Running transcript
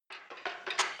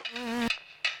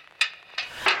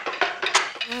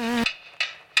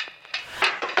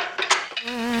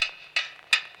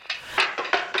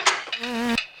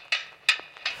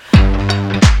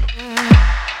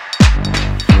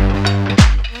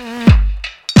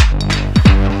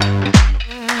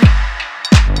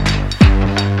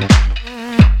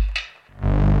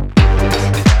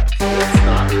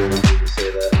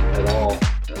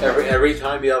Every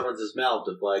time he opens his mouth,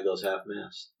 the flag goes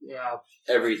half-mast. Yeah.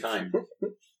 Every time.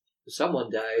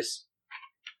 Someone dies.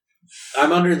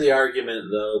 I'm under the argument,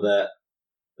 though, that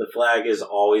the flag is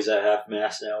always at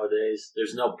half-mast nowadays.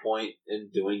 There's no point in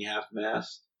doing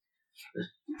half-mast.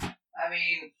 I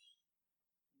mean,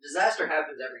 disaster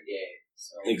happens every day.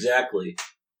 So Exactly.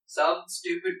 some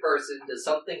stupid person does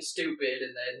something stupid,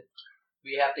 and then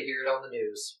we have to hear it on the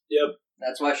news. Yep.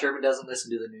 That's why Sherman doesn't listen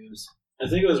to the news. I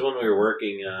think it was when we were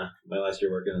working, my last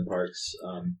year working in parks,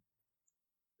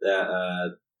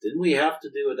 that, didn't we have to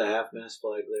do with the half-mast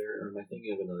flag there? Or am I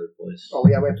thinking of another place? Oh,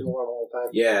 yeah, we have to go on all the time.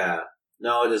 Yeah.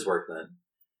 No, it just worked then.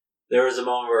 There was a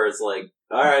moment where it's like,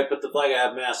 alright, put the flag at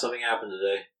half-mast, something happened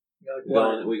today.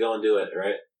 We go and do it,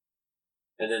 right?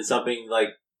 And then something like,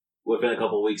 within a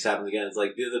couple of weeks happens again. It's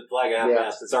like, do the flag at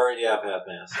half-mast. It's already at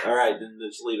half-mast. Alright, then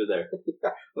just leave it there.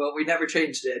 Well, we never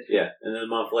changed it. Yeah, and then a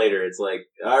month later, it's like,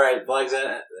 alright, flags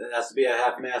it has to be at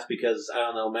half-mast because, I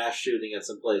don't know, mass shooting at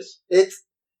some place. It's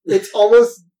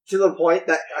almost to the point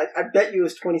that I bet you it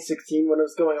was 2016 when it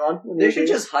was going on. They should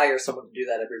just hire someone to do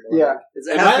that every morning. Yeah. Is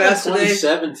It it might have half-mast been today?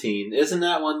 2017. Isn't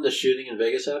that when the shooting in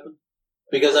Vegas happened?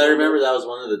 Because I remember that was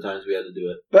one of the times we had to do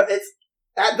it. But it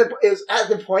was at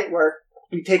the point where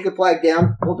you take the flag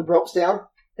down, hold the ropes down,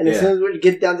 and as soon as we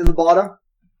get down to the bottom,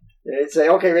 they'd say,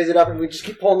 okay, raise it up, and we just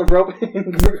keep pulling the rope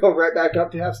and we go right back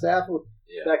up to half staff,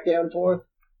 back down and forth.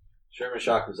 Sherman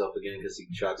shocked himself again because he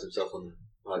shocks himself on the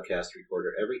podcast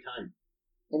recorder every time.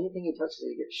 Anything he touches,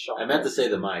 he gets shot. I meant to say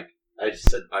the mic. I just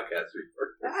said podcast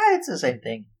recorder. It's the same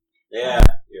thing. Yeah,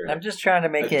 you're right. I'm just trying to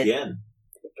make it Again.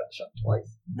 Got shot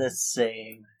twice. the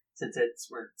same. Since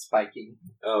we're spiking.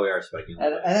 Oh, we are spiking.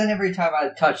 And then every time I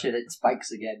touch it, it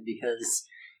spikes again because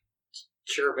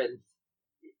Sherman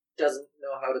doesn't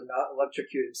know how to not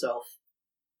electrocute himself.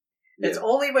 Yeah. It's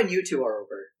only when you two are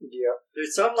over. Yeah.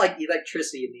 There's some like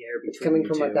electricity in the air between It's coming you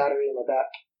from two. my battery in my back.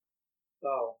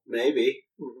 Oh. Maybe.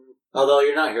 Mm-hmm. Although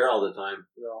you're not here all the time.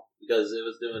 No. Because it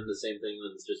was doing the same thing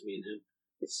when it's just me and him.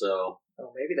 So.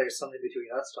 Oh, maybe there's something between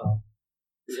us, Tom.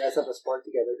 You guys have a spark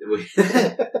together.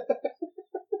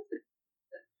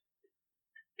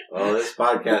 Oh, this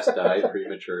podcast died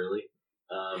prematurely.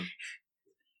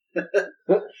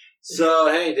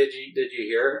 So hey, did you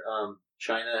hear?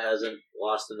 China hasn't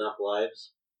lost enough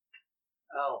lives.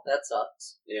 Oh, that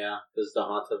sucks. Yeah, because the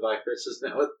hantavirus is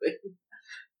now a thing.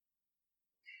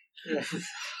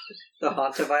 The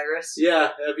hantavirus? Yeah,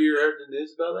 have you heard the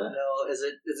news about that? No, is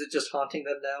it just haunting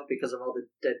them now because of all the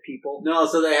dead people? No,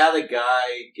 so they had a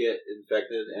guy get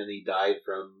infected and he died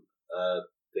from a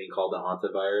thing called the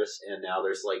hantavirus, and now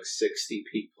there's like 60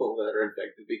 people that are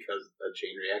infected because of a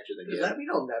chain reaction Does again. that mean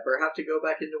I'll never have to go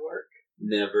back into work?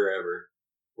 Never ever.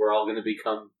 We're all going to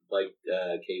become like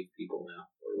cave people now,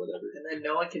 or whatever. And then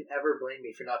no one can ever blame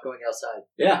me for not going outside.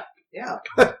 Yeah. Yeah.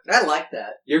 I like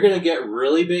that. You're going to get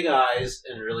really big eyes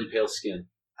and really pale skin.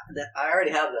 I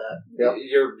already have that. Yep.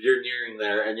 You're nearing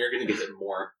there, and you're going to get it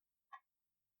more.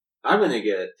 I'm going to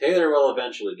get it. Taylor will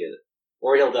eventually get it.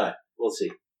 Or he'll die. We'll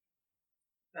see.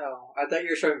 Oh, I thought you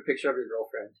were showing a picture of your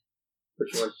girlfriend.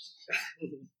 Which one?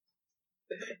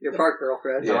 Your park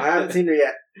girlfriend. No, I haven't seen her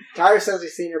yet. Tyler says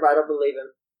he's seen her, but I don't believe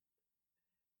him.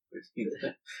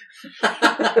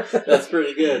 That's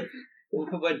pretty good.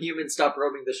 When humans stop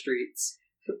roaming the streets.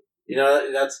 You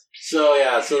know, that's... So,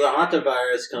 yeah. So the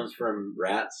hantavirus comes from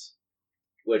rats,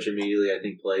 which immediately, I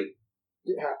think, plague.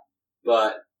 Yeah.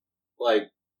 But,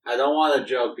 like, I don't want to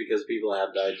joke because people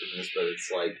have died from this, but it's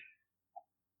like...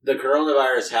 The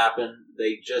coronavirus happened.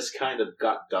 They just kind of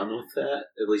got done with that,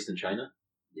 at least in China.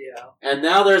 Yeah. And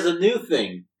now there's a new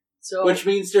thing, So, which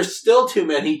means there's still too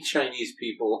many Chinese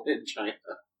people in China.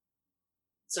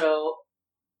 So,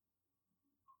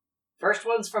 first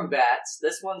one's from bats.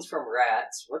 This one's from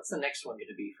rats. What's the next one going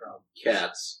to be from?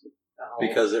 Cats, Oh.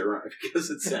 because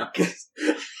it sounds.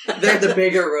 They're the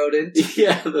bigger rodent.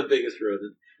 Yeah, the biggest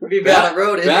rodent. We've got a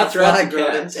rodent, bats, a rats, flying and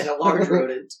rodent, cats. and a large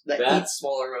rodent that Bats. eats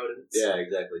smaller rodents. Yeah,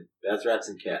 exactly. Bats, rats,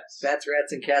 and cats. Bats,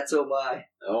 rats, and cats, oh my.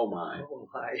 Oh my. Oh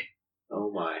my.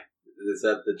 Oh my. Is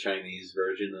that the Chinese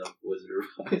version of Wizard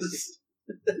of Oz?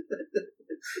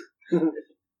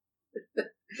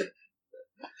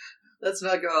 Let's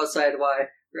not go outside, why?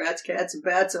 Rats, cats, and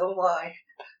bats, oh my.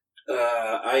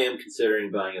 I am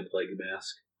considering buying a plague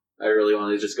mask. I really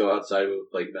want to just go outside with a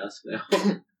plague mask now.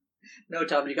 No,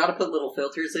 Tom, you gotta put little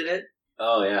filters in it.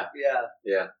 Oh, yeah.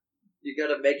 Yeah. You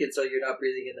gotta make it so you're not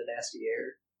breathing in the nasty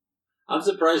air. I'm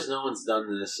surprised no one's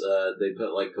done this. They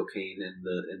put, like, cocaine in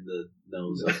the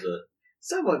nose of the...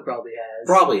 Someone probably has.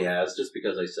 Probably has, just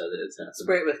because I said it. It's happened.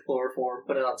 Spray it with chloroform,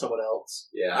 put it on someone else.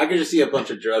 Yeah, I could just see a bunch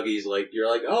of druggies, like, you're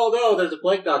like, oh, no, there's a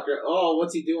plague doctor. Oh,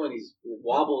 what's he doing? He's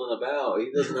wobbling about.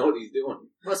 He doesn't know what he's doing.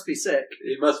 Must be sick.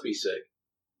 He must be sick.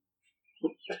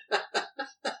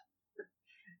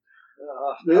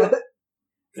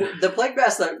 The plague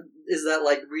mask is that,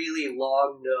 like, really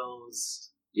long-nosed.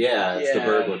 Yeah, it's the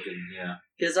bird looking, yeah.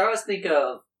 Because I always think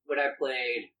of when I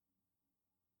played...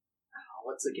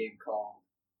 what's the game called?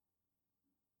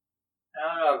 I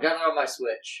don't know. I've got it on my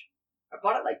Switch. I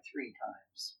bought it like 3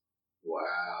 times.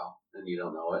 Wow. And you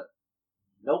don't know it?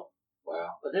 Nope.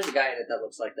 Wow. But there's a guy in it that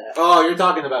looks like that. Oh, you're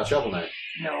talking about Shovel Knight.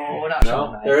 No, not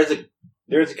Shovel Knight. There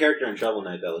is a character in Shovel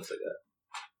Knight that looks like that.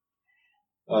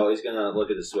 Oh, he's gonna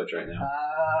look at the Switch right now.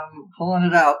 Pulling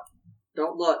it out.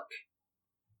 Don't look.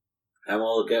 I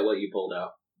won't look at what you pulled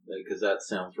out, because that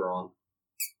sounds wrong.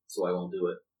 So I won't do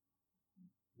it.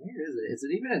 Where is it? Is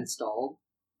it even installed?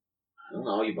 I don't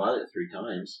know, you bought it 3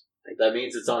 times. That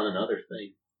means it's on another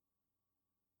thing.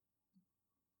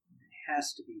 It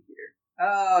has to be here.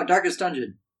 Oh, Darkest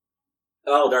Dungeon.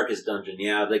 Oh, Darkest Dungeon.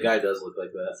 Yeah, the guy does look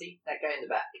like that. See? That guy in the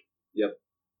back. Yep.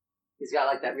 He's got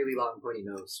like that really long pointy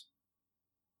nose.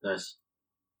 Nice.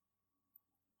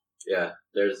 Yeah,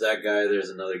 there's that guy, there's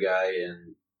another guy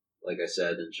in, like I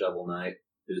said, in Shovel Knight,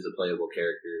 who's a playable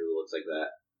character who looks like that.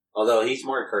 Although he's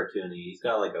more cartoony, he's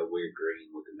got like a weird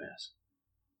green looking mask.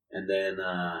 And then,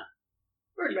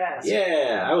 Bird mask.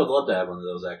 Yeah, I would love to have one of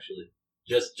those actually.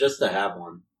 Just to have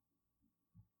one.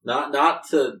 Not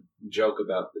to joke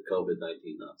about the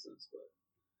COVID-19 nonsense,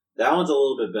 but that one's a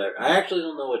little bit better. I actually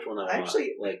don't know which one I want.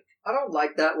 Actually, I don't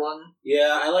like that one.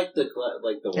 Yeah, I like the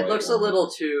white It looks one. a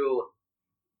little too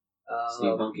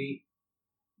steampunky.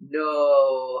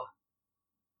 No,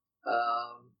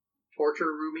 torture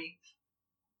roomy.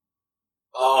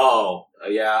 Oh,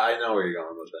 yeah, I know where you're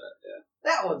going with that. Yeah,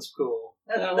 that one's cool.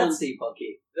 That's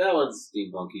steampunky. That one's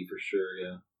steampunky for sure.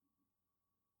 Yeah,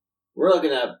 we're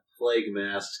looking at plague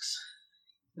masks.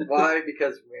 Why?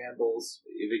 Because rambles.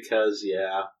 Because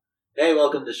yeah. Hey,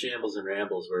 welcome to Shambles and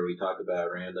Rambles, where we talk about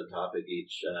a random topic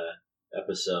each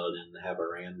episode and have a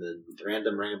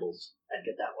random rambles. I'd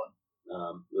get that one.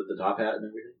 With the top hat and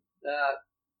everything?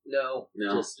 No.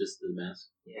 Just the mask.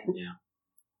 Yeah.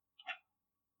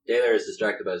 Taylor is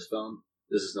distracted by his phone.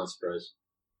 This is no surprise.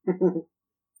 Why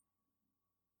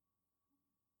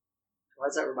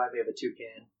does that remind me of a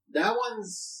toucan? That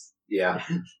one's... Yeah.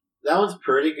 That one's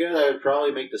pretty good. I would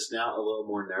probably make the snout a little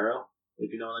more narrow,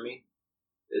 if you know what I mean.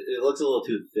 It looks a little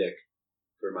too thick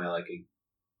for my liking.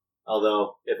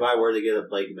 Although, if I were to get a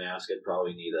plague mask, I'd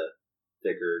probably need a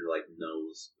thicker,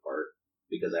 nose part,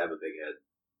 because I have a big head.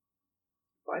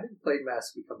 Why did plague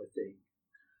masks become a thing?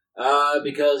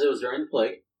 Because it was during the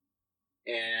plague,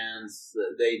 and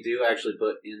they do actually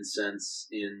put incense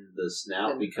in the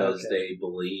snout because they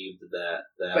believed that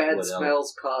bad would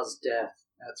smells cause death.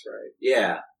 That's right.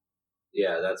 Yeah,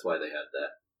 that's why they had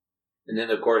that. And then,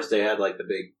 of course, they had the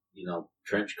big,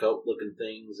 trench coat looking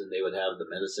things, and they would have the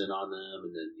medicine on them,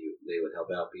 and then they would help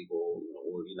out people,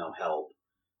 or help.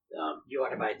 You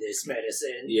want to buy this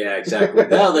medicine? Yeah, exactly.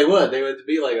 No, they would. They would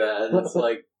be like that.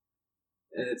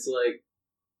 And it's like,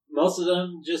 most of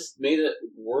them just made it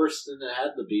worse than it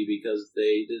had to be because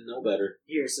they didn't know better.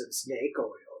 Here's some snake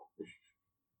oil.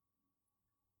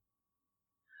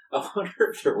 I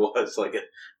wonder if there was a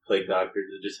plague doctor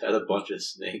that just had a bunch of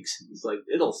snakes. He's like,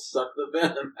 it'll suck the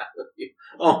venom out of you.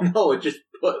 Oh no, it just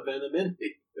put venom in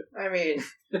you. I mean,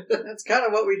 that's kind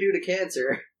of what we do to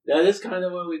cancer. That is kind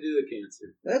of what we do to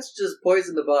cancer. That's just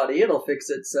poison the body. It'll fix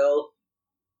itself.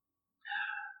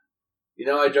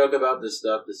 I joke about this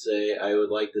stuff to say I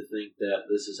would like to think that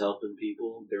this is helping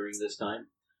people during this time,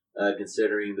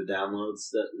 considering the downloads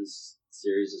that this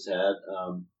series has had.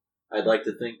 I'd like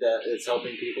to think that it's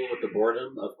helping people with the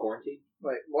boredom of quarantine.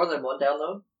 Wait, more than one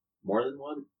download? More than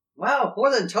one? Wow,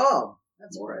 more than Tom.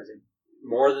 That's surprising.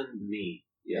 More than me,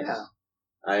 yes. Yeah.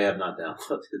 I have not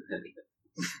downloaded any.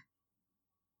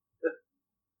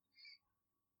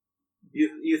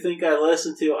 You think I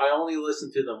listen to... I only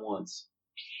listen to them once.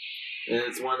 And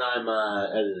it's when I'm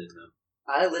editing them.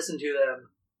 I listen to them...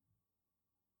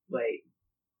 Wait.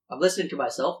 I'm listening to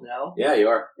myself now. Yeah, you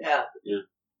are. Yeah.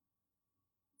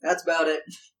 That's about it.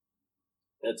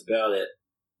 That's about it.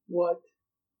 What?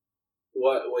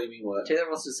 What do you mean what? Taylor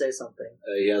wants to say something.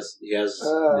 He has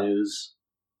news.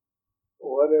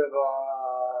 One of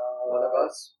One of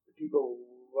us? people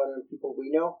one of the people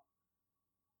we know.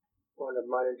 One of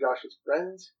mine and Josh's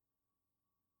friends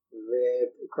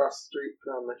lived across the street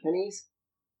from McKinney's.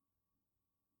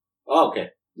 Oh, okay.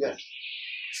 Yes.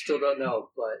 Still don't know,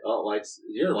 but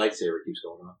Your lightsaber keeps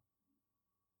going off.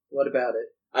 what about it?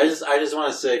 I just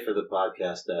want to say for the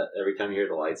podcast that every time you hear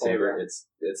the lightsaber,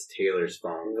 it's Taylor's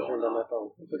phone going on my off phone.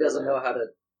 Who doesn't know how to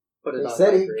put it He on?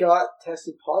 said he vibrate? got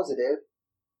tested positive.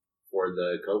 for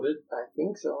the COVID. I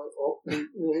think so. Oh,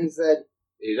 he said,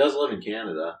 He does live in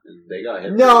Canada, and they got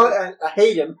hit. "No, I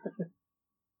hate him."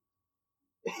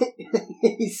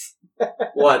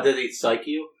 What, did he psych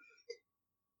you?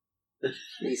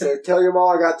 He said, "Tell your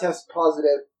mom I got tested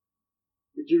positive."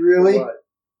 Did you really? What?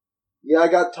 Yeah, I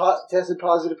got tested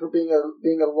positive for being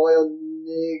a loyal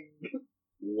nig.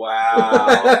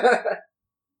 Wow.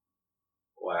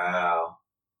 Wow.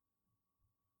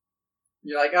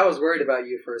 You're like, I was worried about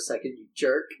you for a second, you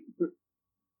jerk.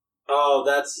 Oh,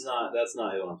 that's not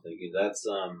who I'm thinking. That's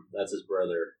his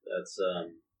brother.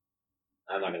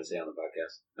 I'm not gonna say on the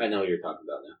podcast. I know who you're talking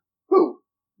about now. Who?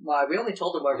 Why? We only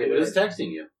told him our He was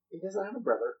texting you. He doesn't have a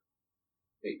brother.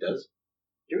 He does.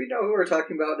 Do we know who we're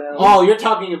talking about now? Oh, you're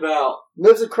talking about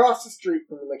Lives across the street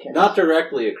from the mechanic. not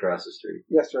directly across the street.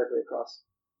 Yes, directly across.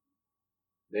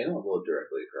 They don't live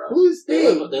directly across. Who's They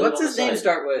name? live What's on his the name side.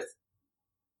 start with?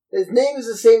 His name is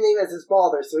the same name as his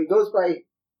father, so he goes by.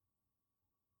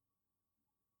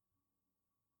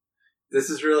 This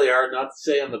is really hard not to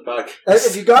say on the podcast.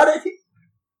 If you got it,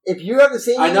 if you have the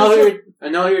same. I know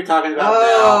who you're talking about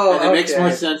Oh, now, and it makes okay.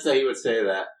 more sense that he would say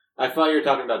that. I thought you were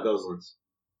talking about Goslins.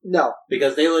 No,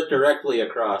 Because they live directly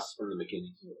across from the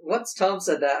McKinneys. Once Tom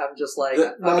said that, I'm just like,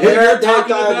 No, Who they're- you're they're talking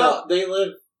diagonal. about, they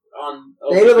live on...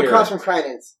 they over live here. across from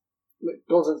Crynan's.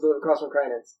 Golsons live across from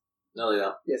Crynan's. No, they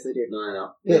don't. Yes, they do. No, they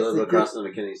don't. They Yes, live they across do. from the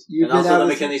McKinneys. You've And been also out the of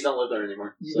this- McKinneys don't live there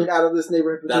anymore. You've So been out of this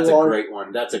neighborhood for that's too a long. great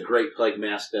one. That's a great plague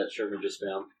mask that Sherman just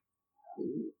found.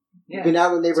 yeah, You've been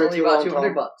out of the it's neighborhood only too about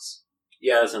long. $200. Tom.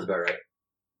 Yeah, that sounds about right.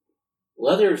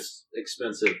 Leather's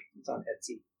expensive. It's on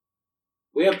Etsy.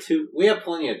 We have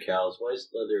plenty of cows. Why is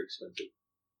leather expensive?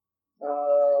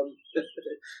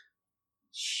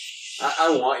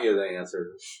 I want you to answer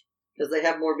this. Because they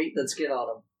have more meat than skin on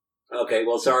them. Okay,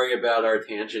 well, sorry about our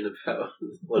tangent about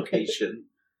location.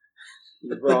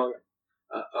 You're wrong.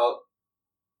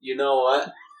 You know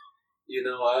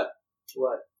what?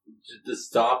 What? To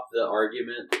stop the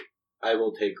argument, I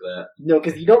will take that. No,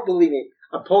 because you don't believe me.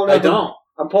 I'm pulling I up. don't.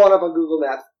 I'm pulling up on Google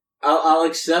Maps. I'll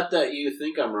accept that you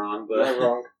think I'm wrong, but I'm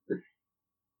wrong.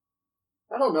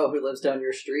 I don't know who lives down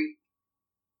your street.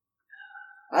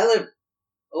 I live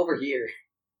over here.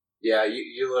 yeah,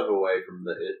 you live away from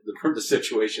the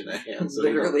situation at hand, so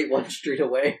Literally one street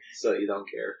away. you don't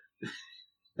care.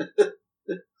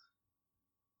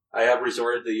 I have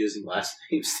resorted to using last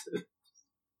names.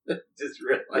 Just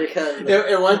realized Because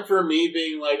it went for me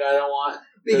being like, I don't want.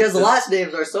 Because this- last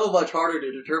names are so much harder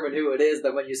to determine who it is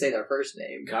than when you say their first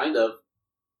name. Kind of.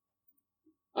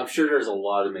 I'm sure there's a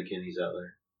lot of McKinneys out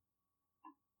there.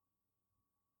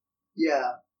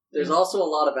 Yeah. There's also a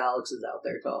lot of Alexes out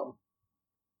there, Tom.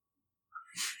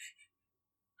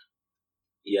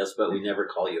 Yes, but we never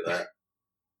call you that.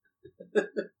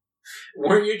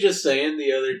 Weren't you just saying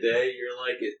the other day, you're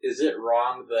like, is it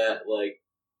wrong that, like...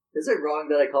 Is it wrong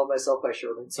that I call myself by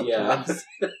Sherman sometimes?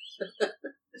 Yeah.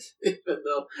 Even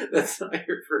though that's not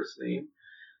your first name.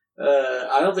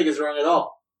 I don't think it's wrong at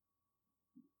all.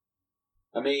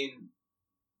 I mean,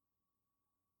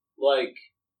 like,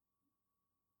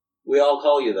 we all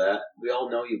call you that. We all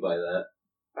know you by that.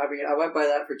 I mean, I went by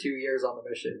that for 2 years on the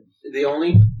mission. The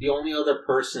only other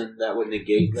person that would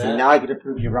negate So that now I get to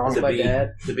prove you wrong. To My be-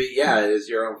 dad. is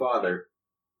your own father.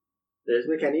 There's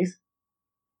McKinney's.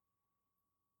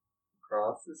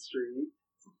 Across the street.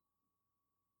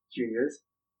 Juniors.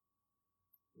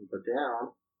 You go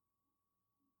down.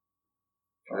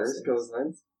 There's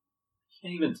Goslins.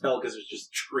 Can't even tell because there's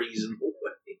just trees in the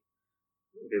way.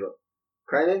 Okay, look.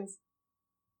 Crynan's.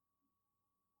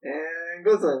 And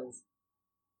Goslins.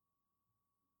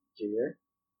 Junior.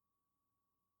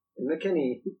 And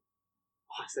McKinney.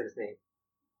 Oh, I said his name.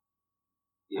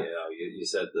 Yeah, you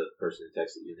said the person who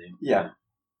texted your name. Yeah.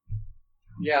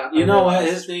 Yeah. You I know what?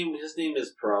 realized- His name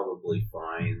is probably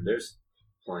fine. There's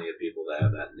plenty of people that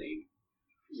have that name.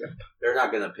 Yep. They're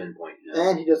not going to pinpoint him.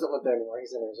 And he doesn't live there anymore.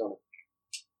 He's in Arizona.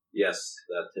 Yes,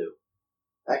 that too.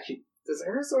 Actually, Does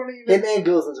Arizona even him and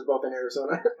Goslins are both in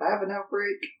Arizona. have an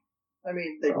outbreak? I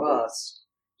mean, they Probably. must.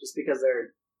 Just because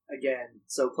they're, again,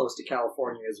 so close to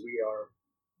California as we are.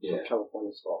 Yeah.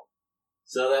 California's fault.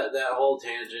 So that whole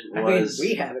tangent I mean, was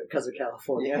we have it because of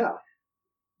California. Yeah.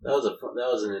 that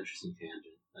was an interesting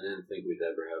tangent. I didn't think we'd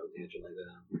ever have a tangent like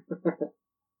that.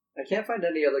 I can't find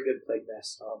any other good plague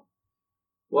masks, Tom.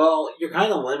 Well, you're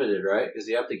kind of limited, right? Because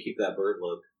you have to keep that bird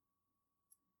look.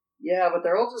 Yeah, but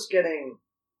they're all just getting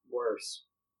worse.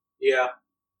 Yeah.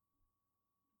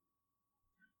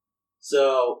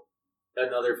 So,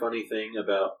 another funny thing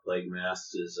about plague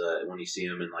masks is when you see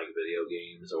them in like video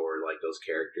games or like those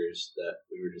characters that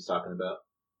we were just talking about,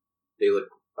 they look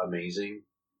amazing,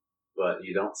 but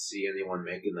you don't see anyone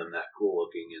making them that cool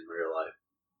looking in real life,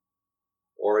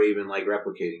 or even like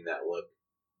replicating that look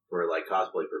for like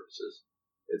cosplay purposes.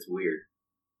 It's weird.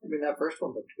 I mean, that first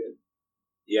one looked good.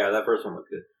 Yeah, that first one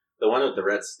looked good. The one with the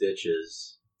red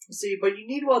stitches. See, but you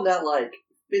need one that like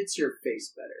fits your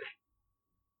face better.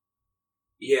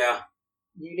 Yeah.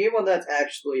 You need one that's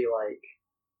actually like.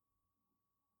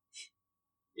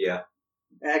 Yeah.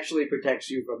 Actually protects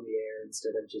you from the air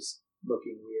instead of just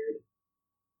looking weird.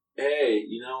 Hey,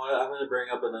 you know what? I'm going to bring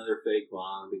up another fake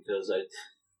one because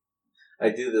I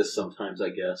do this sometimes, I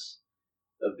guess,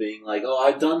 of being like, oh,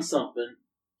 I've done something.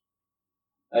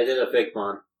 I did a fake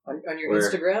mon. On your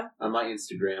Instagram? On my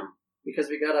Instagram. Because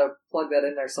we gotta plug that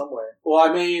in there somewhere. Well,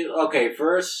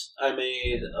 first I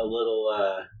made a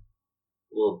little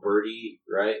birdie,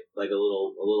 right? Like a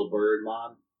little bird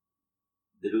mon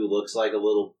who looks like a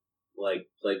little, like,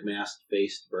 plague masked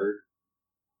faced bird.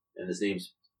 And his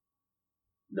name's,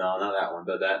 no, not that one,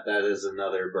 but that is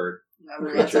another bird.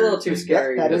 That's a little too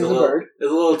scary. That is a bird.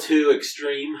 It's a little too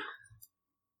extreme.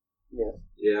 Yeah.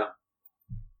 Yeah.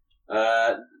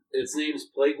 Its name's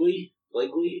Plaguey.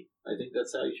 Plaguey? I think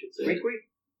that's how you should say it.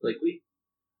 Plaguey?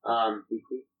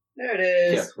 There it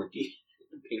is. Yeah, Plinky.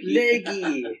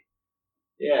 Plaguey.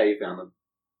 Yeah, you found him.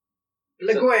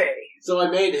 Plaguey. So I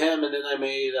made him, and then I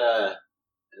made an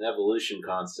evolution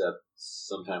concept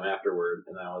sometime afterward,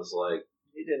 and I was like...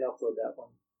 You didn't upload that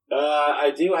one.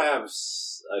 I do have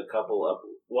a couple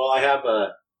I have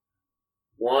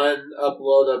one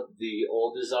upload of the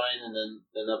old design and then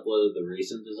an upload of the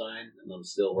recent design, and I'm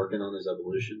still working on his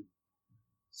evolution.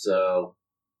 So,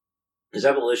 his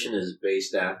evolution is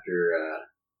based after,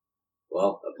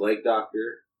 a plague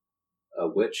doctor, a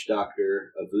witch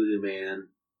doctor, a voodoo man,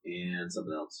 and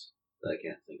something else that I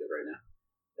can't think of right now.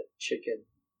 A chicken.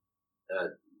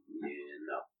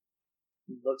 No.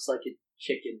 Looks like a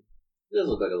chicken. It does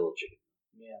look like a little chicken.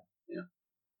 Yeah. Yeah.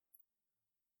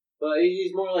 But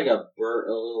he's more like a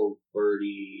little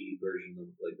birdie version of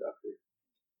the plague doctor.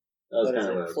 That was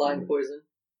kind of flying poison.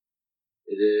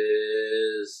 It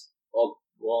is.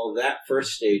 Well, that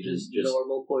first stage is just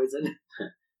normal poison.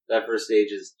 That first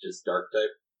stage is just dark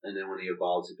type, and then when he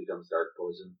evolves, it becomes dark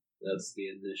poison. That's the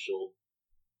initial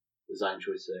design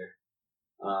choice there.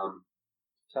 Tom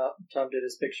did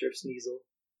his picture of Sneasel.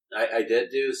 I did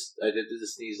do the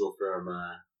Sneasel from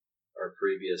our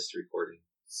previous recording.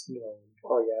 Snow.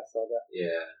 Oh yeah, I saw that.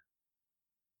 Yeah.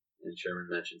 And Sherman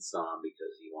mentioned Snom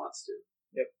because he wants to.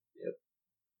 Yep.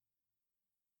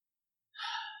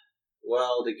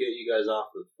 Well, to get you guys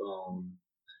off the phone.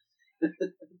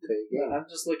 I'm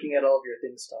just looking at all of your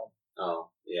things, Tom.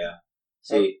 Oh, yeah.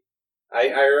 See, I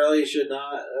really should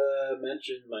not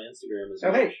mention my Instagram as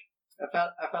much. Hey, I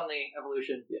found the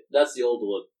evolution. Yeah, that's the old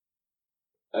look.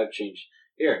 I've changed.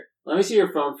 Here, let me see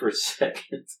your phone for a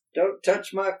second. Don't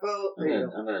touch my phone.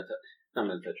 I'm gonna touch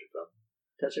your phone.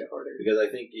 Touch it harder. Because I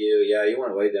think you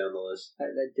went way down the list. I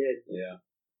did. Yeah.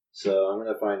 So I'm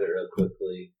gonna find it real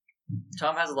quickly.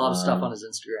 Tom has a lot of stuff on his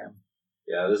Instagram.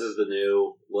 Yeah, this is the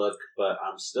new look, but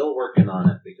I'm still working on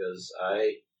it because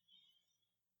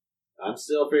I'm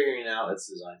still figuring out its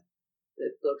design.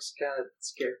 It looks kind of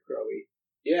scarecrowy.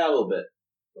 Yeah, a little bit.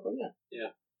 Oh yeah.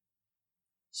 Yeah.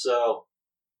 So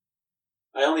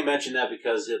I only mention that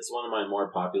because it's one of my more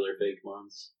popular fake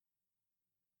ones.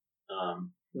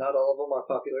 Not all of them are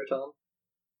popular, Tom.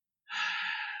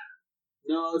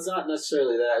 No, it's not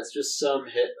necessarily that. It's just some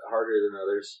hit harder than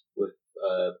others with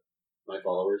my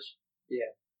followers.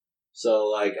 Yeah. So,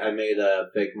 like, I made a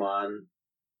Fakemon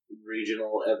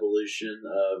regional evolution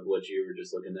of what you were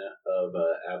just looking at, of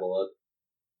Avalugg.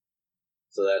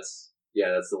 So that's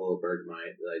the little bird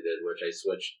mite that I did, which I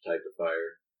switched type to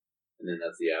fire. And then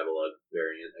that's the Avalugg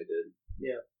variant I did.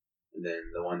 Yeah. And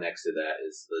then the one next to that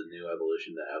is the new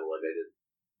evolution that Avalugg I did.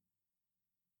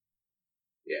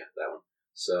 Yeah, that one.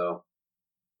 So,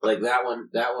 like, that one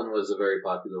was a very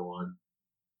popular one.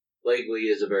 Plaguey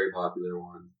is a very popular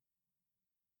one.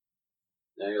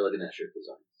 Now you're looking at shirt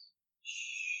designs.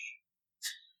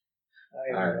 I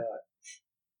am not.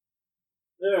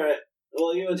 Alright.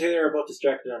 Well, you and Taylor are both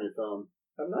distracted on your phone.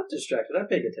 I'm not distracted. I'm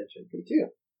paying attention. Me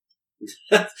too.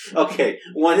 Okay,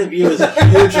 one of you is a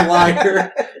huge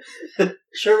liar.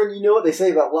 Sherman, you know what they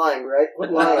say about lying, right?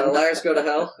 What lying? Liars go to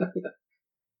hell.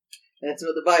 That's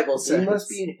what the Bible says. We must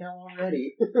be in hell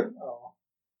already. Oh.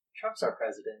 Trump's our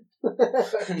president.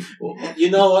 You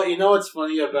know what? You know what's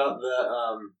funny about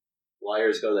the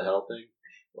liars go to hell thing?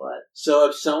 What? So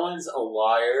if someone's a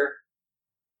liar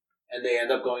and they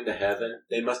end up going to heaven,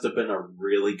 they must have been a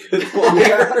really good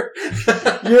liar.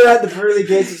 You're at the pearly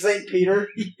gates of St. Peter.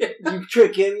 Yeah. You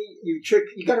trick him. You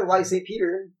gotta lie St.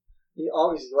 Peter. He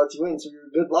obviously lets you in, so you're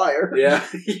a good liar. Yeah,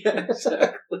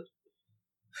 exactly.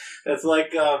 That's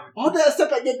like, all that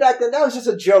stuff I did back then, that was just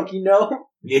a joke, you know?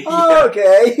 Yeah. Oh,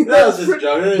 okay. That was just a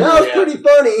joke. That was pretty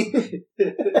funny.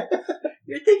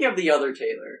 You're thinking of the other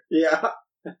Taylor. Yeah.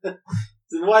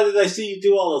 Then why did I see you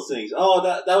do all those things? Oh,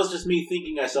 that was just me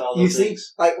thinking I saw all those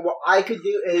things. Like, what I could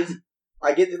do is,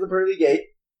 I get to the pearly gate.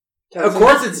 Of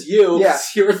course it's you. Yeah.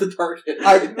 You're the target.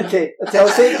 I tell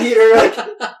St. Peter, like,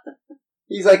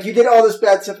 he's like, you did all this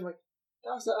bad stuff. I'm like,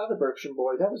 that was the other Bergstrom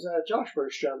boy. That was Josh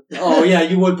Bergstrom. Oh, yeah,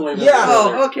 you would blame him. Yeah.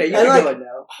 Oh, okay, you're going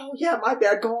now. Oh, yeah, my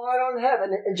bad. Go on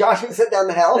heaven. And Josh would sit down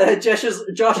to hell. Josh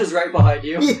is right behind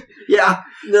you. Yeah.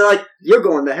 And they're like, you're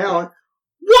going to hell.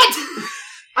 What?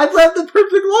 I've lived the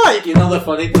perfect life. You know, the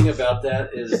funny thing about that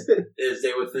is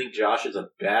they would think Josh is a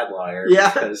bad liar. Yeah.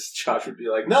 Because Josh would be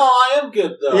like, no, I am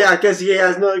good, though. Yeah, because he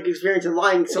has no experience in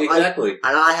lying. So exactly.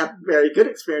 And I have very good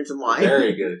experience in lying.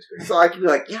 Very good experience. So I could be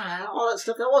like, yeah, all that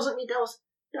stuff, that wasn't me.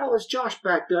 That was Josh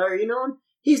back there, you know? And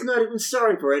he's not even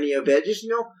sorry for any of it. Just, you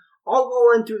know, I'll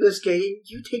go in through this gate and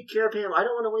you take care of him. I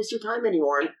don't want to waste your time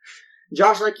anymore. And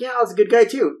Josh like, yeah, I was a good guy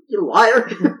too. You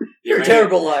liar. You're a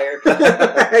terrible liar.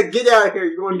 Get out of here.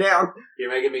 You're going down.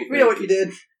 You're making me think. We know what you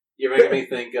did. You're making me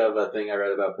think of a thing I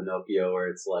read about Pinocchio where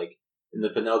it's like, in the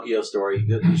Pinocchio story,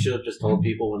 he should have just told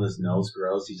people when his nose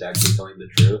grows, he's actually telling the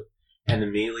truth. And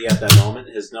immediately at that moment,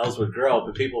 his nose would grow,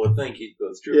 but people would think he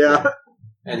was true. Yeah.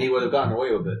 And he would have gotten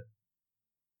away with it.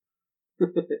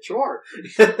 Sure.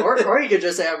 or you could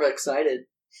just say I'm excited.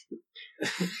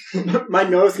 My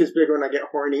nose gets bigger when I get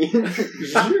horny.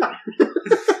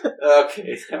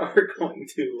 Okay, now we're going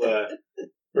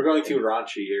to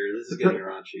raunchy here. This is getting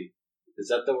raunchy. Is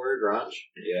that the word, raunch?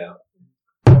 Yeah.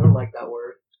 I don't like that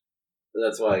word.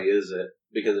 That's why I use it,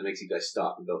 because it makes you guys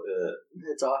stop and go, ugh.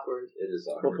 It's awkward. It is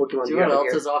awkward. What Pokemon do you know what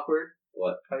else is awkward?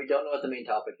 What? How we don't know what the main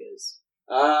topic is.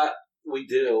 We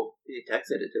do. You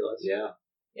texted it to us. Yeah.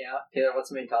 Yeah? Taylor, what's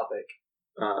the main topic?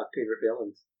 Favorite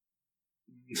villains.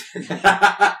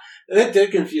 It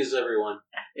did confuse everyone.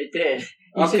 It did.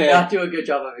 You should not do a good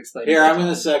job of explaining. Here, I'm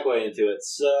going to segue into it.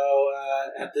 So,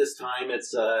 at this time,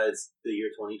 it's the year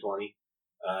 2020.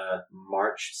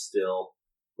 March still.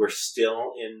 We're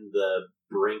still in the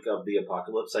brink of the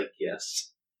apocalypse, I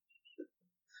guess.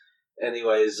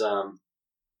 Anyways,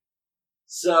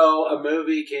 so a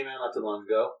movie came out not too long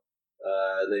ago.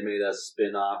 They made a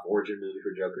spin-off origin movie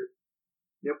for Joker.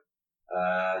 Yep.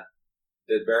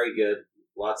 Did very good.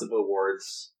 Lots of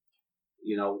awards.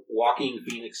 You know, walking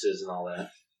phoenixes and all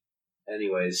that.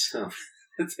 Anyways, there's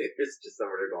just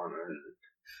over there going on.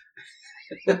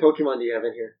 What Pokemon do you have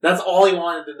in here? That's all he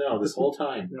wanted to know this whole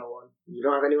time. No one. You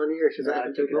don't have anyone here? Should I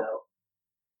took it out.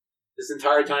 This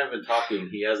entire time I've been talking,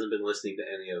 he hasn't been listening to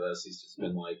any of us. He's just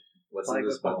been like, what's in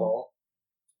this ball?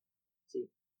 See?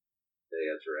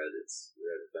 Yeah, it's red. It's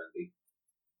red as Bendy.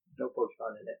 No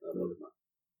Pokemon in it. No Pokemon.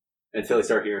 Until I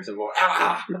start hearing some more,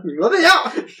 ah! Let me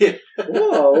out! Yeah.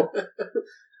 Whoa!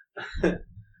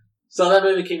 So that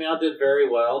movie came out, did very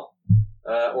well.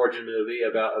 Origin movie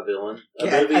about a villain.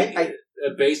 Movie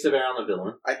based around a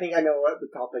villain. I think I know what the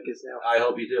topic is now. I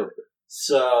hope you do.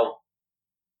 So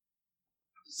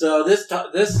this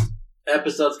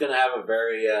episode's going to have a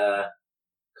very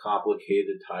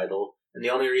complicated title. And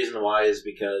the only reason why is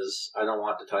because I don't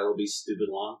want the title to be stupid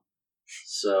long.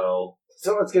 So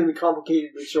it's going to be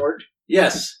complicatedly short.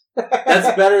 Yes.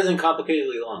 That's better than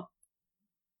complicatedly long.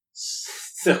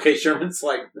 Okay, Sherman's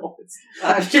like, no, it's...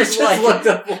 I'm just looked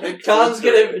up like... Tom's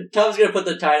gonna put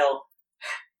the title,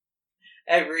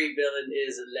 Every Villain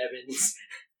is Lemons.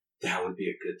 That would be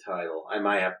a good title. I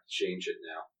might have to change it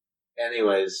now.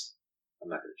 Anyways, I'm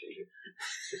not going to change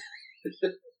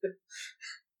it.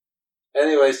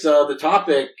 Anyway, so the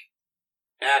topic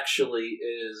actually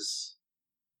is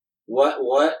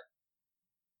what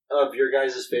of your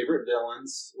guys' favorite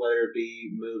villains, whether it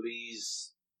be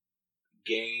movies,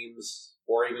 games,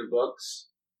 or even books.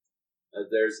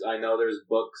 I know there's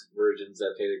books versions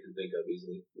that Taylor can think of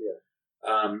easily. Yeah.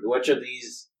 Which of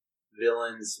these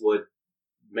villains would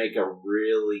make a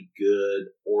really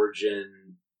good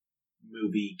origin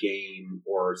movie, game,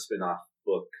 or spin-off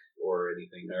book or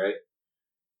anything? All right.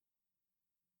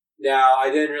 Now, I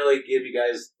didn't really give you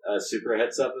guys a super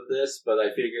heads up of this, but I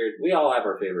figured we all have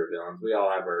our favorite villains. We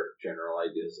all have our general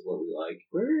ideas of what we like.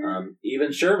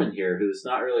 Even Sherman here, who's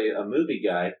not really a movie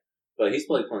guy, but he's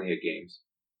played plenty of games.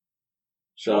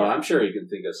 So I'm sure he can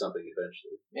think of something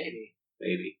eventually. Maybe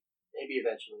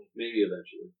eventually.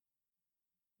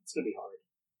 It's going to be hard.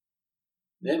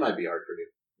 It might be hard for you.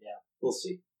 Yeah. We'll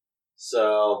see.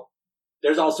 So,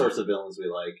 there's all sorts of villains we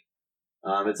like.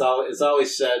 It's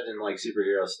always said in like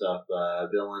superhero stuff,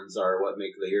 villains are what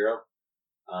make the hero.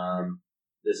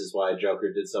 This is why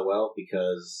Joker did so well,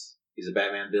 because he's a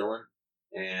Batman villain,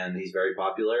 and he's very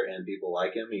popular, and people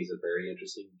like him. He's a very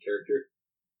interesting character.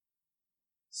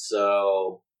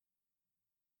 So,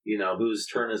 whose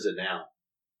turn is it now?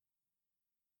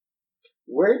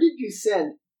 Where did you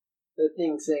send the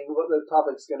thing saying what the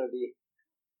topic's going to be?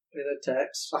 In a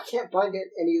text? I can't find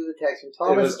any of the text from It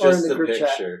Thomas was or just in the the group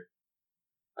picture.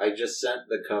 chat. I just sent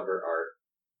the cover art,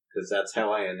 because that's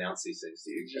how I announce these things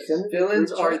to you Did you guys. send it in the Villains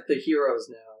group chat? aren't the heroes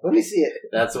now. Let me see it,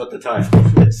 That's what the title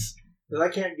is. because I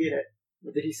can't get it.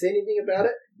 Did he say anything about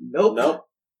it? Nope.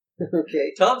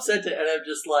 Okay. Tom sent it, and I'm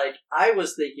just like, I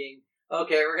was thinking,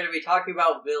 okay, we're going to be talking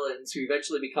about villains who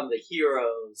eventually become the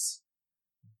heroes,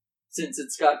 since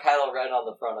it's got Kylo Ren on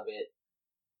the front of it.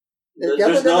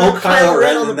 There's no Kylo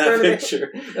Ren in that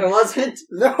picture. There wasn't?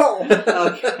 No.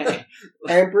 Okay.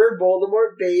 Emperor,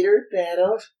 Voldemort, Vader,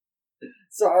 Thanos,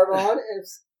 Sauron,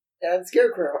 and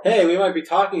Scarecrow. Hey, we might be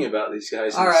talking about these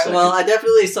guys. Alright, well, I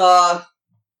definitely saw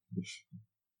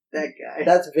that guy.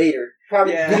 That's Vader.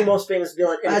 Probably Yeah. the most famous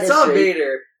villain in I history. saw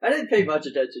Vader. I didn't pay much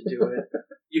attention to it.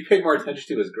 You paid more attention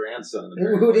to his grandson.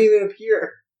 Who didn't even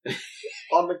appear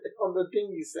on the thing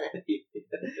you sent.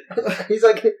 He's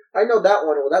like, I know that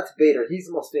one. Well, that's Vader. He's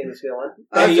the most famous villain.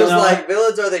 I was Hey, just like,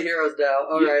 villains are the heroes now.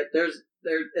 Alright,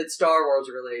 it's Star Wars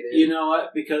related. You know what?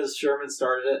 Because Sherman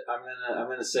started it, I'm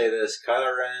gonna say this: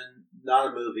 Kylo Ren, not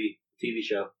a movie, TV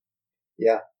show.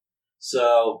 Yeah.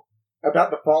 So About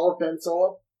the fall of Ben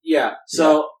Solo. yeah.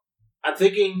 So I'm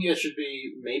thinking it should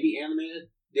be maybe animated.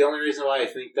 The only reason why I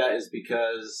think that is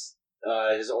because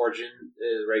his origin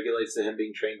regulates to him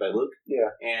being trained by Luke. Yeah.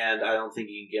 And I don't think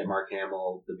you can get Mark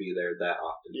Hamill to be there that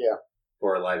often. Yeah.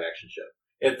 For a live action show.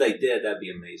 If they did, that'd be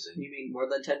amazing. You mean more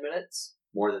than 10 minutes?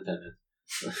 More than 10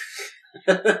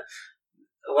 minutes.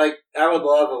 Like, I would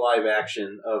love a live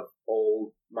action of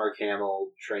old Mark Hamill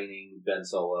training Ben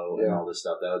Solo and all this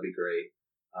stuff. That would be great.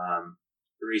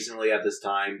 Recently, at this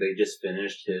time, they just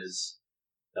finished his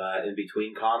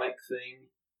in-between comic thing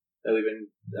that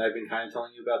I've been kind of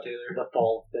telling you about, Taylor. The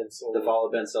fall of Ben Solo. The Fall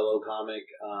of Ben Solo comic.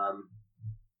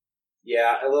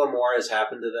 Yeah, a little more has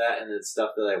happened to that, and it's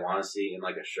stuff that I want to see in,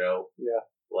 like, a show. Yeah.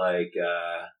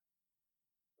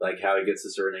 Like how he gets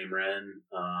the surname Ren,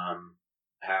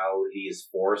 how he is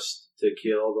forced to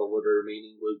kill the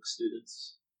remaining Luke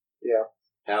students. Yeah.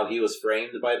 How he was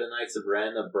framed by the Knights of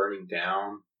Ren of burning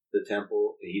down the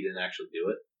temple, and he didn't actually do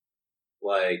it.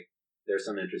 Like, there's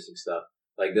some interesting stuff.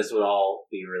 Like, this would all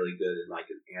be really good in, like,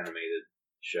 an animated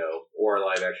show, or a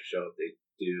live-action show if they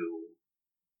do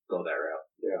go that route.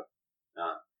 Yeah.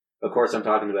 Of course, I'm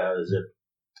talking about it as if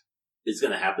it's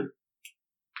going to happen.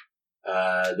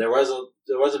 There was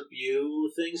a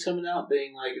few things coming out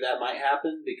being like that might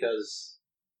happen because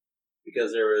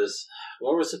there was,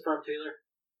 what was it from, Taylor?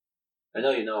 I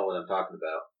know you know what I'm talking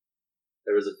about.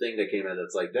 There was a thing that came out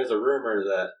that's like, there's a rumor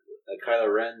that a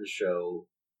Kylo Ren show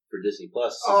for Disney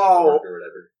Plus is gonna work or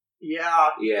whatever. Yeah.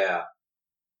 Yeah.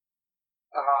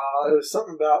 It was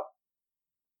something about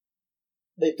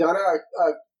they've done a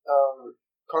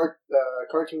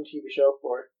cartoon TV show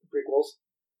for prequels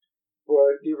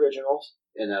for the originals.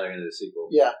 And now they're going to do the sequel.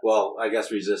 Yeah. Well, I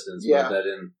guess Resistance, Yeah. but that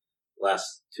didn't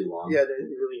last too long. Yeah, they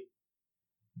didn't really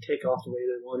take off the way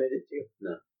they wanted it to.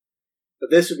 No. But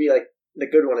this would be like, the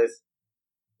good one is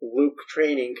Luke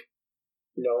training,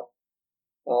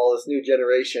 all this new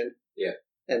generation. Yeah.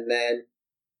 And then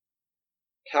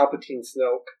Palpatine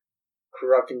Snoke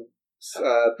corrupting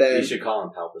Ben. You should call him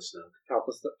Papa Snoke.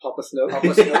 Papa Snoke. Papa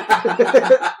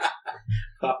Snoke.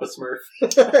 Papa Smurf.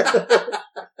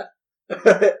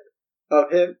 Of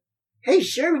him. Hey,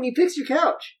 Sherman, you fixed your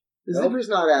couch. The zipper's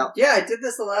not out. Yeah, I did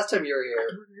this the last time you were here.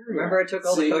 Remember I took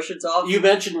all the cushions off? You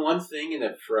mentioned one thing and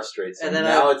it frustrates me. And then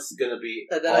now it's going to be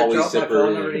and then always I dropped my zippered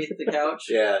phone in. underneath the couch.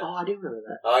 Yeah. Oh, I do remember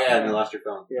that. Oh, yeah, and you lost your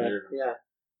phone. I Yeah, remember. yeah.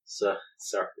 So,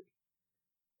 sorry.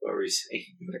 What were you saying?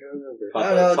 I don't remember.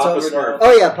 Papa, No, it's Papa over Smurf. now.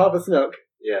 Oh, yeah, Papa Snoke.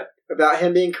 Yeah. About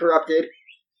him being corrupted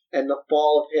and the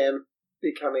fall of him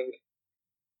becoming,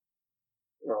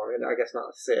 well, I guess not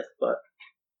a Sith, but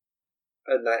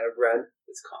a Knight of Ren.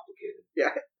 It's complicated.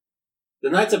 Yeah. The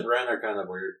Knights of Ren are kind of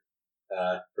weird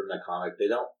from that comic. They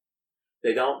don't...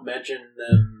 They don't mention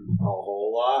them a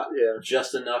whole lot. Yeah.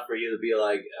 Just enough for you to be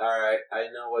like, alright, I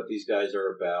know what these guys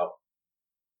are about.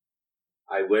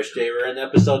 I wish they were in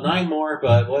episode 9 more,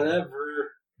 but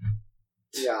whatever.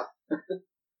 Yeah.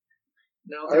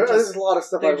 No, There's a lot of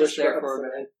stuff I they're wish just there were for a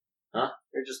episode. minute. Huh?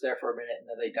 They're just there for a minute and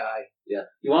then they die. Yeah.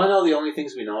 You want to know the only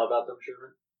things we know about them,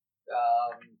 Sherman?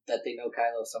 That they know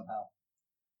Kylo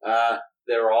somehow.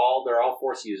 They're all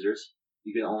Force users.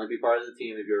 You can only be part of the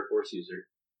team if you're a Force user.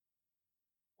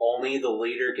 Only the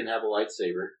leader can have a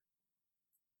lightsaber.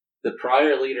 The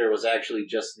prior leader was actually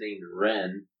just named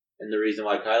Ren, and the reason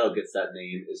why Kylo gets that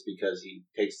name is because he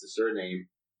takes the surname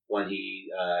when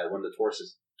the torch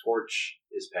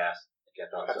is passed. I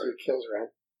can't talk. After Sorry. he kills Ren.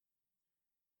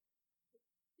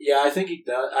 Yeah, I think he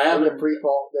does. I In haven't. the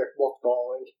pre-fall, they're both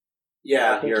following.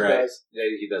 Yeah, I think you're he right. does. Yeah,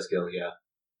 he does kill. Yeah.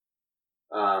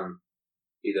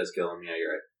 He does kill him. Yeah,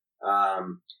 you're right.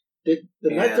 Did the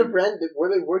Knights And- of Ren, were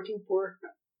they working for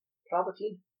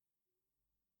Palpatine?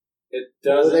 It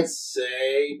Well, doesn't they-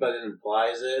 say, but it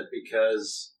implies it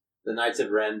because the Knights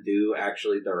of Ren do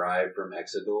actually derive from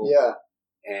Exegol. Yeah.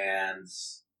 And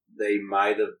they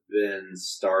might have been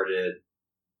started.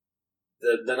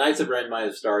 The Knights of Ren might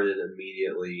have started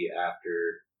immediately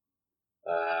after.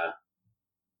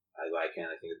 I can't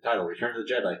think of the title. Return of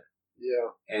the Jedi. Yeah.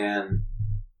 And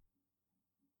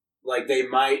like they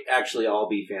might actually all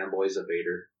be fanboys of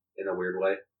Vader in a weird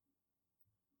way.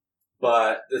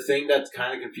 But the thing that's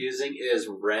kind of confusing is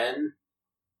Ren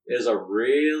is a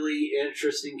really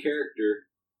interesting character.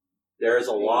 There's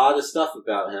a lot of stuff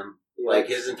about him. Like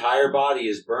his entire body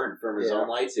is burnt from his own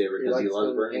lightsaber because he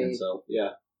loves burning himself.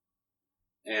 Yeah.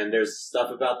 And there's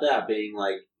stuff about that being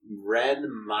like Ren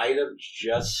might have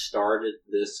just started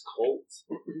this cult.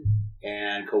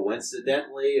 And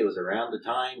coincidentally, it was around the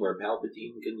time where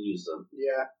Palpatine can use them.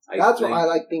 Yeah. That's what I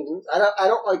like thinking. I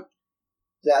don't like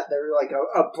that they're like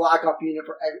a black op unit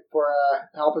for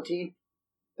Palpatine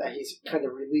that he's kind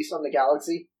of released on the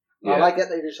galaxy. Yeah. I like that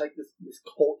they're just like this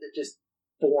cult that just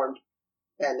formed,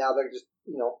 and now they're just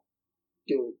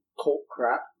doing cult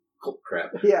crap. Cult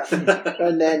crap. Yeah.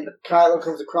 And then Kylo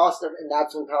comes across them, and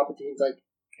that's when Palpatine's like,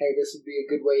 "Hey, this would be a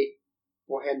good way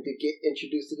for him to get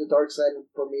introduced to the dark side, and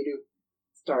for me to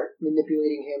start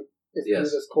manipulating him through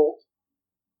this cult."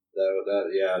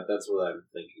 That's what I'm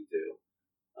thinking too.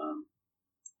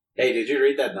 Hey, did you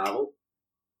read that novel?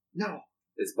 No.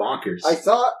 It's bonkers. I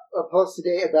saw a post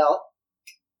today about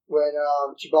when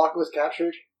Chewbacca was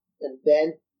captured, and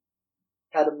Ben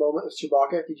had a moment with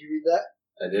Chewbacca. Did you read that?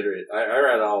 I did read. I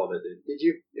read all of it, dude. Did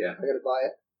you? Yeah. I gotta buy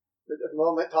it. The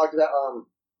moment talked about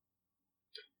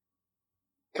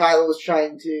Kylo was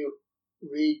trying to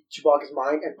read Chewbacca's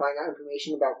mind and find out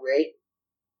information about Rey,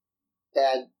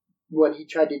 and when he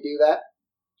tried to do that,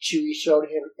 Chewie showed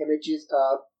him images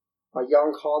of a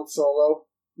young Han Solo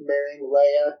marrying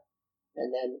Leia,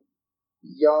 and then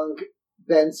young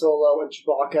Ben Solo and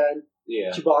Chewbacca, and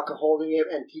Chewbacca holding him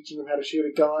and teaching him how to shoot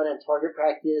a gun and target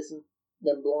practice, and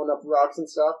then blowing up rocks and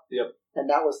stuff. Yep. And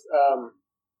that was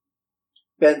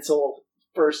Ben Solo's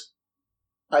first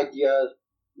idea.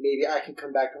 Maybe I can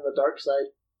come back from the dark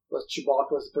side. Was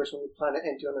Chewbacca was the first one to plant it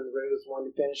into him, and Rey was the one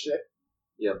to finish it.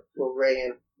 Yep. For Rey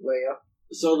and Leia.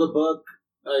 So the book,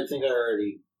 I think I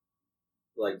already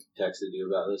texted you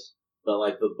about this, but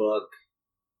the book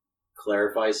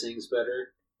clarifies things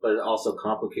better, but it also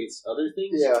complicates other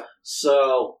things. Yeah.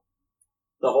 So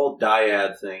the whole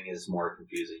dyad thing is more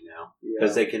confusing now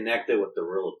because they connect it with the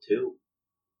rule of two.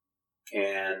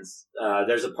 And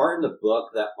there's a part in the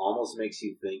book that almost makes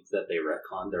you think that they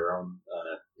retconned their own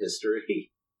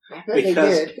history.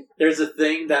 Because there's a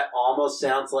thing that almost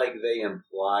sounds like they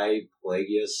imply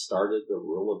Plagueis started the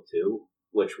rule of two,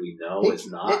 which we know is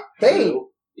not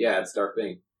true. Yeah, it's Darth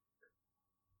Bane.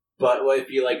 But if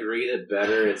you read it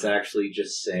better, it's actually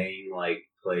just saying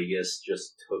Plagueis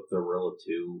just took the rule of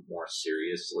two more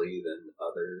seriously than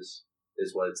others,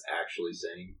 is what it's actually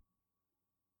saying.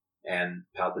 And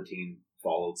Palpatine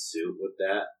followed suit with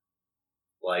that.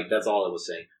 That's all it was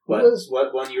saying. But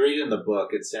when you read in the book,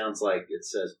 it sounds like it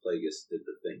says Plagueis did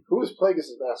the thing. Who was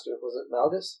Plagueis' master? Was it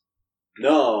Malgus?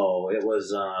 No, it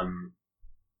was,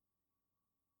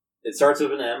 it starts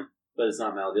with an M, but it's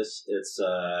not Malgus. It's,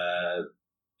 I'm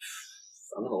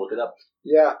gonna look it up.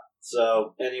 Yeah.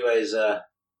 So, anyways,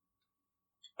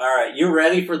 alright, you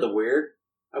ready for the weird?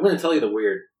 I'm gonna tell you the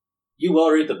weird. You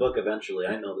will read the book eventually,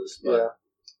 I know this,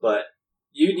 but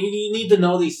you need to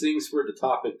know these things for the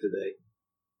topic today.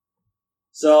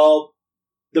 So,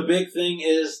 the big thing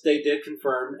is they did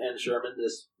confirm, and Sherman,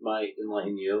 this might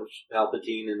enlighten you,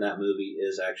 Palpatine in that movie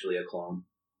is actually a clone.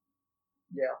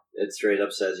 Yeah. It straight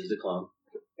up says he's a clone.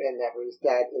 And that his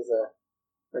dad is a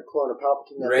A clone of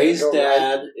Palpatine. that Rey's didn't go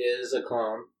dad right. is a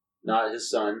clone, not his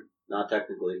son, not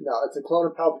technically. No, it's a clone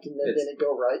of Palpatine that didn't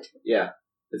go right. Yeah.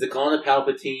 It's a clone of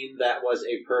Palpatine that was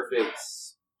a perfect,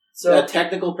 So a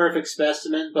technical perfect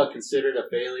specimen, but considered a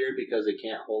failure because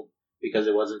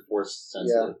it wasn't force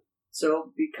sensitive.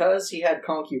 So because he had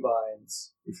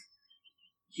concubines,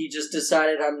 he just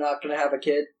decided I'm not going to have a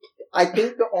kid. I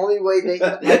think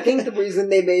the reason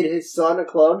they made his son a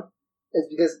clone is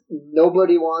because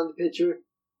nobody wanted to picture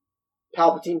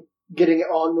Palpatine getting it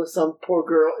on with some poor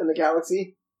girl in the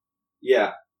galaxy.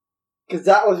 Yeah. Because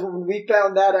that was when we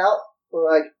found that out. We're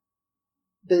like,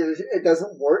 it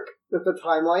doesn't work with the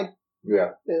timeline.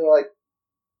 Yeah. They're like,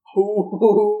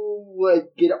 who would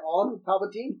get on with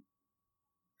Palpatine?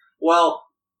 Well,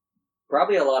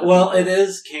 Probably a lot of well, people. it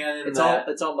is canon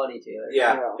It's all money, Taylor.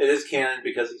 yeah, Yeah. it is canon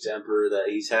because he's emperor that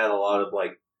he's had a lot of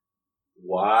like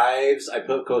wives. I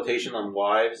put quotation on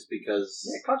wives because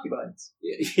Yeah, concubines.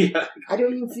 yeah. I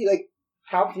don't even see like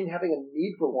Palpatine having a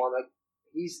need for one. Like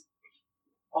he's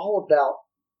all about,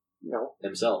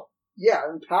 himself.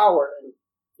 and power, and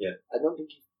Yeah. I don't think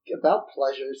he's about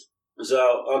pleasures.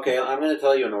 So, okay, I'm going to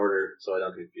tell you in order so I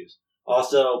don't get confused.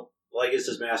 Also,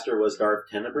 Plagueis' master was Darth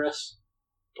Tenebris,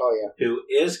 Oh yeah, who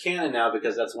is canon now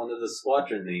because that's one of the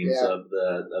squadron names Yeah. of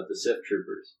the Sith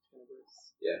troopers.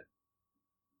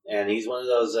 And he's one of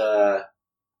those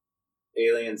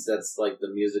aliens that's like the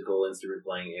musical instrument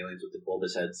playing aliens with the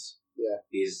bulbous heads. Yeah.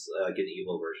 He's like an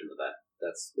evil version of that.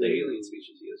 That's the alien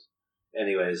species he is.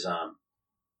 Anyways,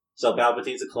 so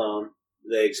Palpatine's a clone.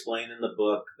 They explain in the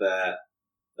book that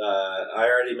I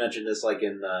already mentioned this, like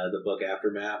in the book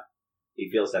Aftermath. He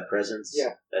feels that presence. Yeah.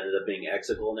 That ended up being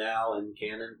Exegol now in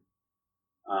canon.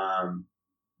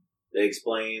 They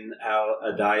explain how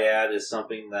a dyad is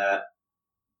something that.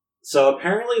 So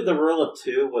apparently, the Rule of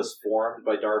Two was formed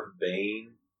by Darth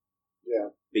Bane. Yeah.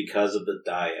 Because of the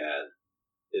dyad,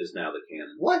 is now the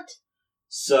canon. What?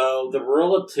 So the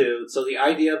Rule of Two. So the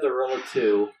idea of the Rule of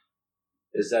Two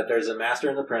is that there's a master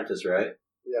and apprentice, right?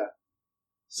 Yeah.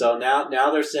 So now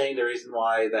they're saying the reason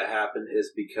why that happened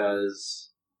is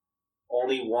because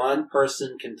only one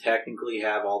person can technically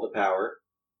have all the power,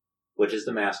 which is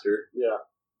the master. Yeah.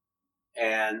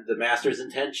 And the master's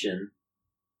intention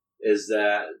is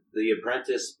that the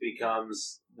apprentice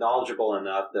becomes knowledgeable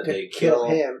enough that To they kill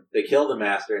him. They kill the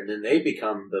master, and then they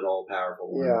become the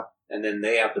all-powerful one. Yeah. And then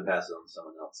they have to pass it on to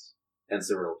someone else. Hence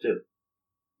the Rule 2.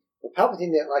 Well,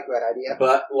 Palpatine didn't like that idea,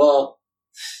 But, well,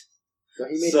 so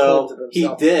he made clones of he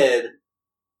himself. did.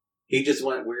 He just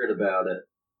went weird about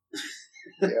it.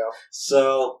 Yeah.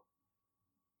 So,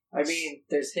 I mean,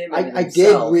 there's him I and did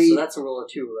himself, read- so that's a rule of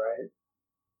two, right?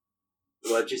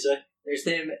 what'd you say? There's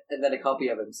him and then a copy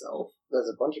of himself. There's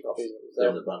a bunch of copies of There's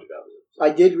himself. a bunch of copies.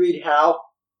 I did read how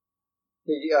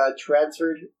he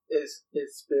transferred his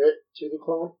spirit to the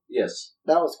clone. Yes,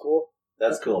 That was cool.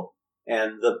 that's cool.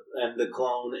 And the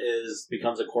clone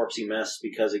becomes a corpsey mess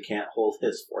because it can't hold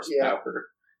his force Yeah. power,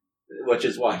 which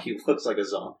is why he looks like a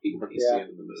zombie when you Yeah. see him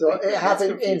in the movie. So it That's happened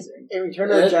confusing. in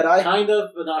Return of the Jedi. Kind of,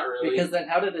 but not really. Because then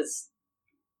how did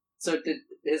did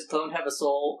his clone have a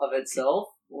soul of itself?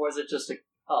 Or was it just a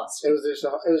husk? It was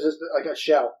just like a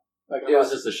shell. Like a it was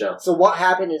husk. just a shell. So what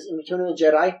happened is in Return of the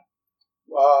Jedi,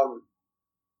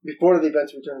 before the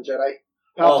events of Return of the Jedi,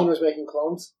 Palpatine was making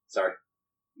clones. Sorry,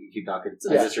 you keep talking.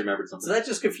 So I yeah. just remembered something. So that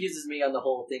just confuses me on the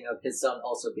whole thing of his son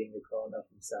also being a clone of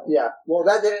himself. Yeah. Well,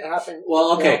 that didn't happen.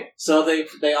 Well, okay. So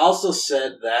they also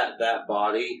said that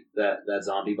body, that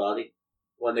zombie body,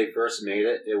 when they first made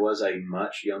it, it was a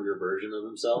much younger version of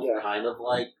himself, Yeah. kind of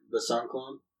like the Sun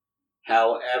clone.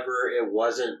 However, it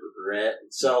wasn't red.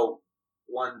 So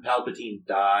when Palpatine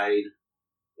died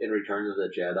in Return of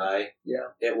the Jedi, Yeah.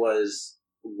 it was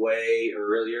way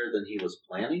earlier than he was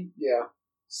planning. Yeah.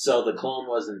 So the clone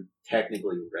wasn't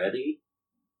technically ready.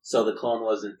 So the clone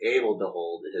wasn't able to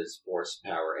hold his force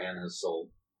power and his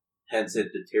soul. Hence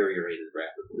it deteriorated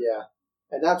rapidly. Yeah.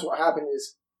 And that's what happened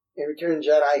is in Return of the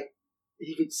Jedi,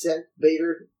 he could sense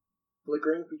Vader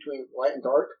flickering between light and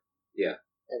dark. Yeah.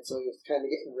 And so he was kind of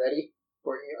getting ready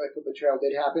for if the betrayal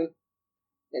did happen.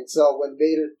 And so when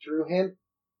Vader threw him,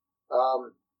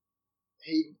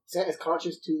 he sent his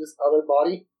conscience to this other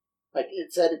body. Like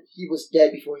it said he was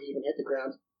dead before he even hit the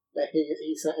ground. That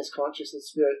he sent his conscious and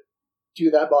spirit to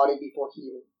that body before he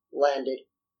even landed.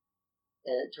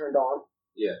 And it turned on.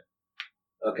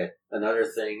 Okay, another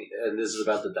thing, and this is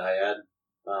about the dyad.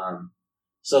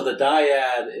 So the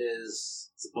dyad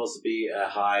is supposed to be a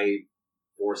high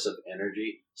force of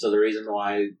energy. So the reason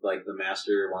why, like, the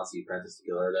master wants the apprentice to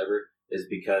kill or whatever is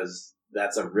because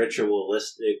that's a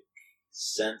ritualistic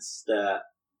sense that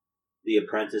the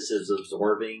apprentice is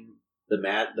absorbing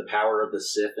the power of the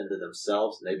Sith into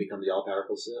themselves, and they become the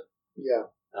all-powerful Sith. Yeah.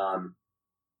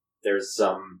 There's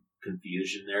some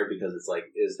confusion there because it's like,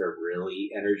 is there really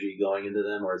energy going into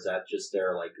them, or is that just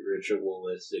their like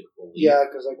ritualistic belief? Yeah,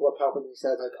 because like what Palpatine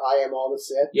said, like I am all the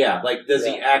Sith. Yeah, like does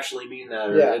he actually mean that?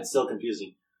 Or it's still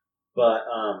confusing. But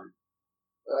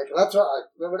like that's what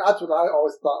I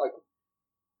always thought. Like,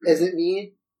 does it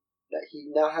mean that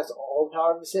he now has all the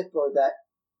power of the Sith, or that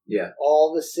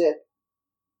all the Sith,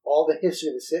 all the history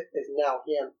of the Sith is now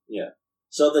him? Yeah.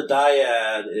 So the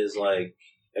dyad is like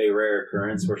a rare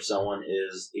occurrence where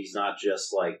he's not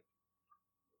just like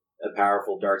a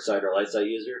powerful dark side or light side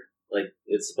user. Like,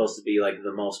 it's supposed to be like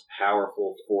the most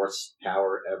powerful force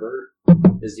power ever,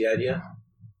 is the idea.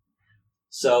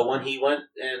 So when he went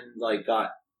and like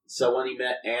when he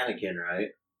met Anakin, right?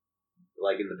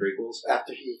 Like in the prequels.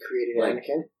 After he created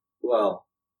Anakin? Well,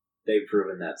 they've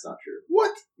proven that's not true.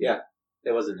 What? Yeah.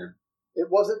 It wasn't him. It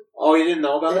wasn't. Oh, you didn't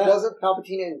know about that? It wasn't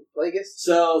Palpatine and Plagueis.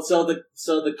 So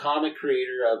the comic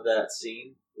creator of that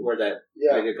scene where that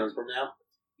idea comes from now,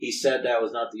 he said that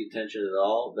was not the intention at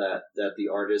all. That the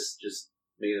artist just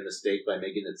made a mistake by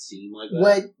making it seem like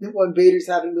that. When Vader's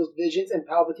having those visions and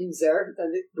Palpatine's there,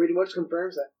 and it pretty much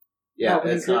confirms that. Yeah,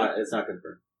 it's not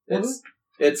confirmed.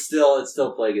 It's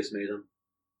still Plagueis made him.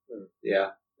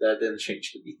 Yeah, that didn't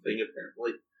change anything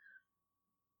apparently.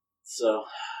 So.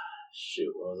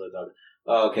 Shoot, what was I talking?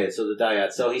 Oh, okay, so the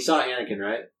dyad. So he saw Anakin,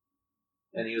 right?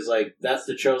 And he was like, that's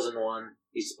the chosen one.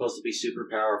 He's supposed to be super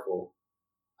powerful.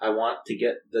 I want to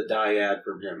get the dyad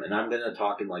from him. And I'm going to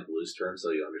talk in like loose terms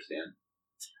so you understand.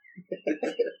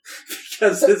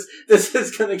 Because this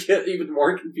is going to get even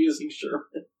more confusing,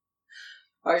 Sherman.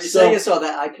 Are you saying it so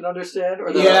that I can understand?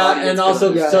 Or that and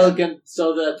also so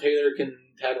that Taylor can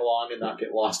tag along and not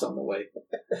get lost on the way.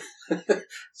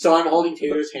 So I'm holding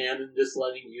Taylor's hand and just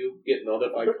letting you get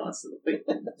notified constantly.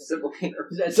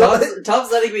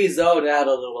 Tom's letting me zone out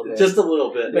a little bit. Just a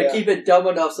little bit. But keep it dumb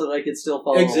enough so that I can still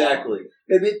follow Exactly. along.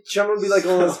 Maybe Sherman would be like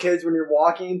one of those kids when you're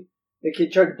walking, the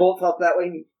kid tried to bolt up that way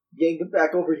and yank it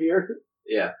back over here.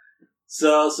 Yeah.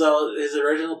 So his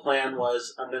original plan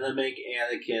was, I'm going to make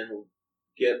Anakin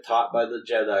get taught by the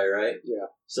Jedi, right? Yeah.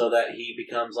 So that he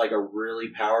becomes like a really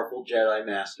powerful Jedi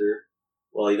master.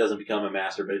 Well, he doesn't become a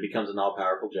master, but he becomes an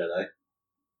all-powerful Jedi.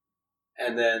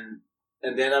 And then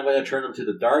I'm going to turn him to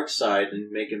the dark side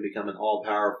and make him become an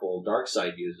all-powerful dark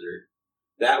side user.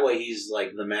 That way he's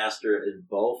like the master in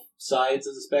both sides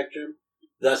of the spectrum.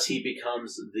 Thus he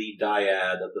becomes the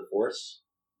dyad of the Force.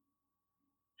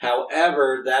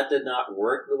 However, that did not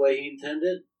work the way he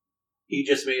intended. He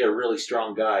just made a really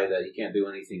strong guy that he can't do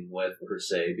anything with, per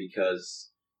se, because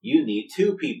you need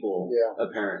two people,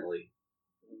 apparently.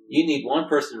 You need one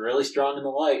person really strong in the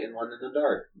light and one in the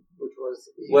dark.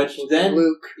 Which then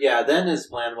Luke. Yeah, then his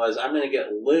plan was, I'm going to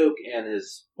get Luke and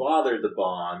his father to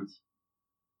bond,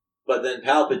 but then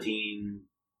Palpatine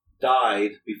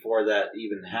died before that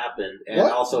even happened, and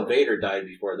also Vader died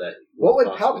before that. What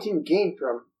would Palpatine gain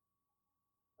from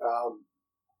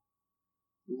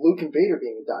Luke and Vader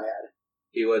being a dyad?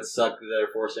 He would suck their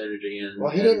Force energy in.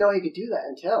 Well, he didn't know he could do that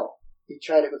until he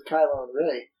tried it with Kylo and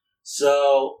Rey.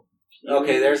 So,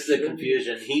 okay, there's the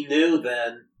confusion. He knew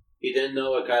then. He didn't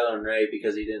know what Kylo and Rey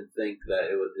because he didn't think that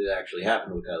it actually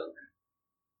happened with Kylo and Rey.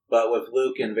 But with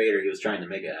Luke and Vader, he was trying to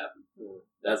make it happen.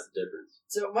 That's the difference.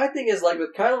 So my thing is, like,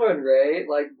 with Kylo and Rey,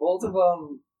 like, both of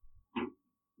them,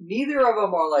 neither of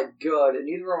them are, like, good, and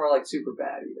neither of them are, like, super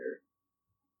bad either.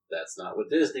 That's not what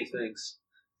Disney thinks.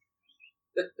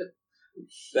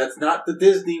 That's not the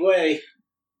Disney way.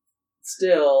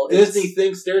 Still, Disney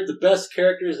thinks they're the best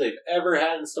characters they've ever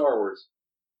had in Star Wars.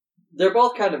 They're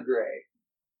both kind of gray.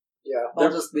 Yeah, I'll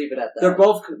just leave it at that. They're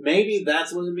both. Maybe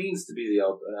that's what it means to be the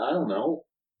open. I don't know.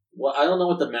 Well, I don't know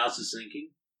what the mouse is thinking.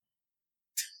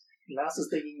 The mouse is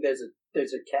thinking there's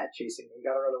a cat chasing me. You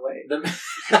gotta run away. And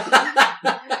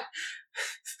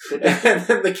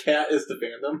then the cat is the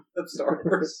fandom of Star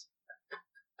Wars.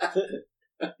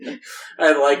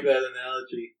 I like that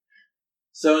analogy.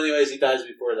 So, anyways, he dies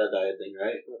before that diet thing,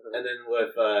 right? Mm-hmm. And then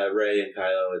with Rey and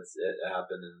Kylo, it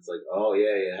happened, and it's like, oh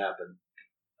yeah, it happened.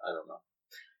 I don't know.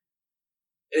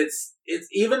 It's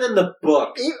even in the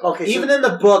book. Even in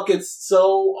the book, it's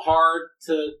so hard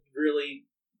to really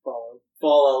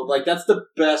follow. Like, that's the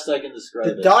best I can describe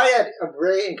it. The dyad of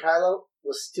Rey and Kylo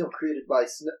was still created by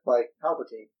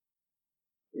Palpatine.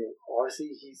 You know, obviously,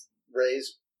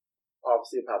 Rey's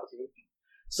obviously a Palpatine.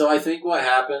 So I think what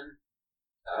happened,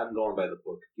 I'm going by the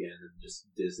book again, and just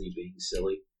Disney being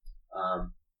silly.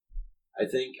 I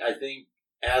think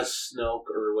as Snoke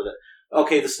or whatever.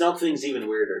 Okay, the Snoke thing's even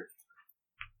weirder.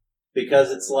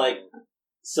 Because it's like,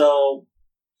 so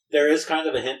there is kind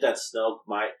of a hint that Snoke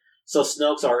might. So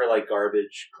Snokes are like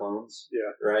garbage clones,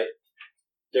 right?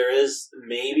 There is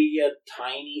maybe a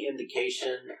tiny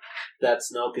indication that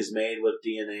Snoke is made with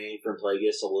DNA from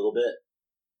Plagueis a little bit.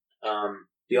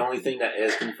 The only thing that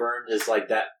is confirmed is like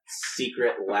that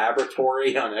secret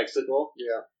laboratory on Exegol.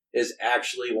 Is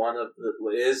actually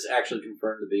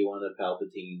confirmed to be one of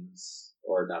Palpatine's,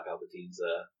 or not Palpatine's,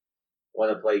 one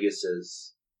of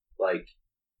Plagueis's like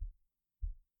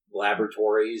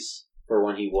laboratories for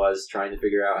when he was trying to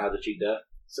figure out how to cheat death.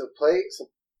 So Plagueis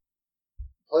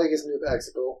knew of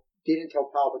Exegol, didn't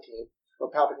tell Palpatine,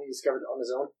 but Palpatine discovered it on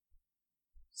his own.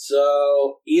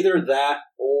 So either that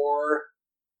or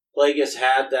Plagueis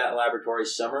had that laboratory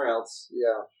somewhere else.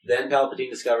 Then Palpatine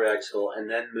discovered Exegol and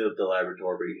then moved the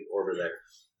laboratory over there.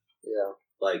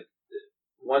 Like,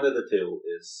 one of the two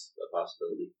is a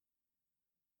possibility.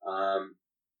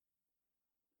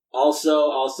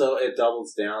 Also, it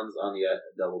doubles downs on the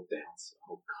double downs.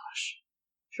 Oh gosh,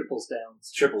 triples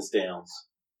downs.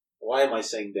 Why am I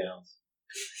saying downs?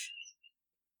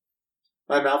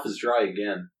 My mouth is dry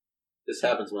again. This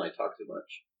happens when I talk too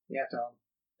much. Yeah, Tom.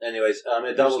 Anyways,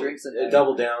 it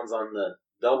double downs on the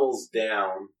doubles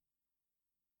down.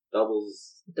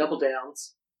 Double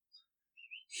downs.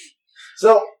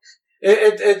 So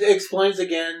it explains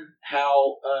again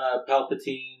how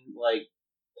Palpatine like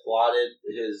plotted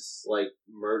his like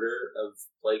murder of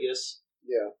Plagueis.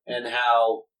 And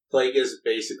how Plagueis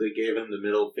basically gave him the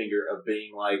middle finger of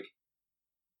being like,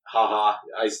 haha,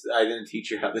 I didn't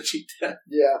teach you how to cheat death.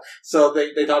 So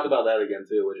they talk about that again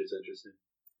too, which is interesting.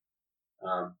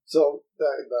 So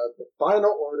the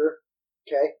final order,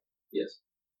 okay? Yes.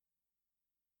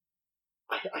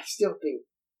 I still think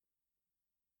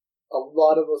a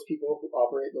lot of those people who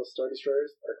operate those Star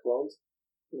Destroyers are clones.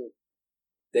 I mean,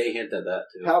 they hint at that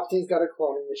too. Palpatine's got a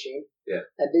cloning machine. Yeah.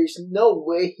 And there's no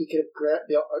way he could have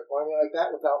built an army like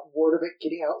that without word of it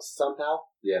getting out somehow.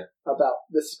 Yeah. About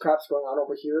this crap's going on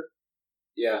over here.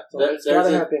 Yeah. So there's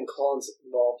gotta have been clones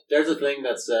involved. There's a thing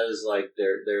that says like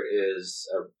there is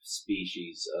a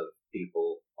species of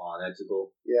people on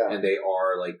Exegol. Yeah. And they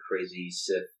are like crazy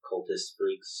Sith cultist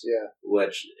freaks. Yeah.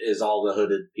 Which is all the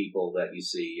hooded people that you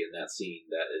see in that scene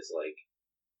that is like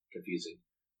confusing.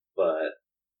 But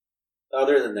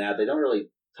other than that, they don't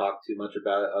really talk too much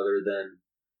about it other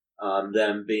than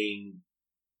them being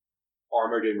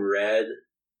armored in red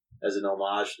as an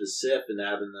homage to Sith and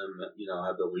having them,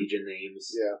 have the Legion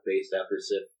names based after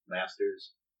Sith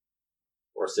masters.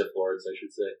 Or Sith lords, I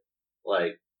should say.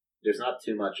 Like, there's not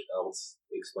too much else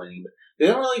explaining. But they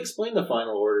don't really explain the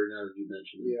Final Order now that you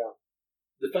mentioned it. Yeah.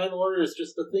 The Final Order is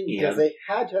just the thing he had. Because they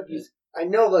had to have used... I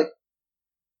know, like,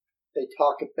 they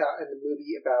talk about in the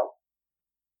movie about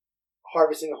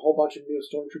harvesting a whole bunch of new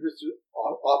stormtroopers to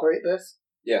operate this.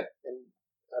 Yeah. And,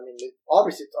 I mean,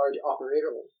 obviously it's already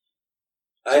operable.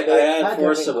 So I had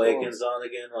Force Awakens on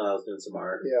again while I was doing some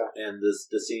art. Yeah. And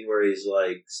the scene where he's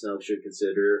like, Snoke should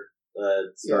consider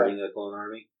starting a clone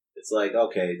army. It's like,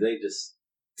 okay, they just...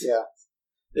 Yeah.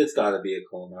 It's gotta be a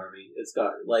clone army. It's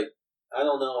got, like, I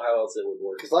don't know how else it would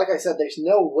work. Because like I said, there's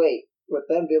no way, with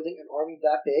them building an army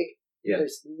that big,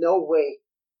 there's no way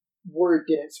word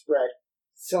didn't spread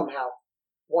somehow.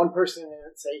 One person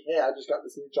didn't say, hey, I just got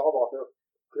this new job offer.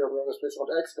 We're on this place called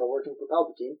Exegol working for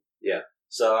Palpatine. Yeah.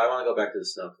 So I want to go back to the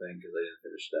Snoke thing because I didn't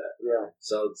finish that. Yeah.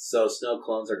 So Snoke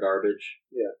clones are garbage.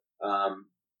 Yeah.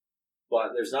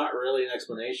 But there's not really an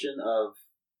explanation of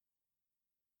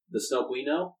the Snoke we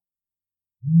know.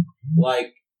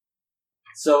 Like,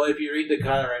 so if you read the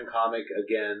Kylo Ren comic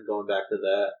again, going back to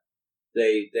that,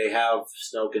 they have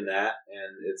Snoke in that,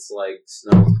 and it's like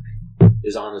Snoke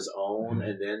is on his own,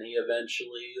 and then he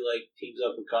eventually like teams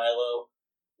up with Kylo,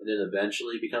 and then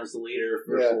eventually becomes the leader of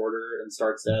First Order and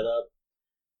starts that up.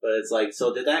 But it's like,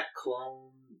 so did that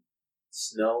clone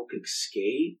Snoke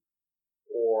escape?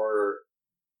 Or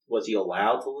was he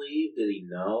allowed to leave? Did he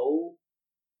know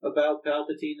about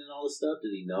Palpatine and all this stuff?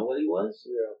 Did he know what he was?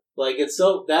 Yeah. Like, it's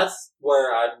so, that's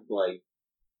where I'm like,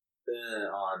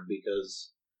 on,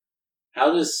 because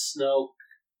how does Snoke,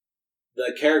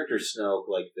 the character Snoke,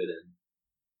 like, fit in?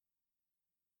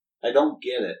 I don't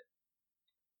get it.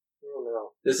 I don't know.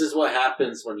 This is what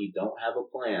happens when you don't have a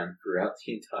plan throughout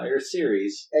the entire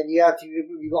series. And you have to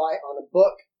rely on a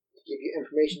book to give you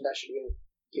information that should be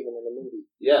given in a movie.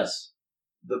 Yes.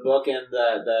 The book and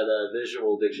that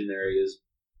visual dictionary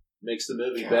makes the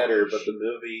movie better, but the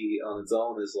movie on its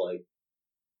own is like,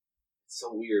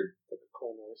 so weird. Like the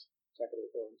Clone Wars, Attack of the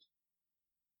Clones.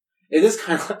 It is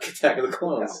kind of like Attack of the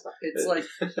Clones. It's like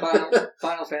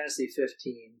Final Fantasy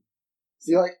 15.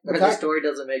 See, like, the story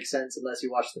doesn't make sense unless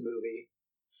you watch the movie.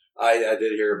 I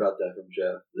did hear about that from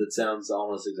Jeff. It sounds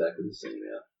almost exactly the same,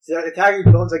 yeah. See, like Attack of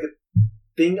the Clones, like a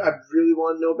thing I really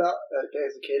want to know about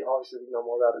as a kid. Obviously, we know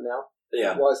more about it now.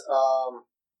 Yeah. Was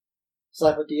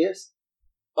Sifo Dyas.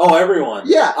 Oh, everyone.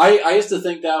 Yeah. I used to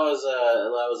think that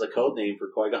was a code name for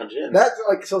Qui-Gon Jinn. That's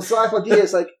like so. Sifo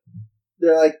Dyas, like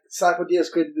they're like Sifo Dyas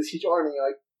created this huge army.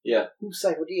 Like, yeah. Who's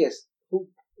Sifo Dyas?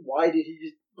 Why did he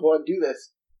just go and do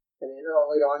this? And then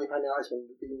later on, you find out he's been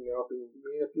being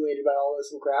manipulated by all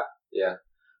this and crap. Yeah.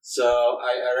 So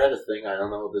I read a thing. I don't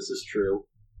know if this is true.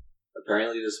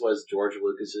 Apparently, this was George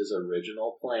Lucas's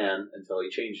original plan until he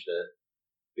changed it.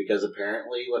 Because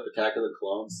apparently, with Attack of the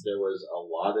Clones, there was a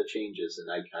lot of changes, and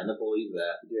I kind of believe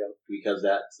that. Yeah. Because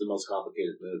that's the most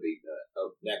complicated movie,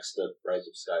 next to Rise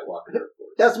of Skywalker, of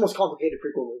course. That's the most complicated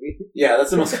prequel movie. Yeah, that's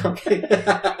the most complicated.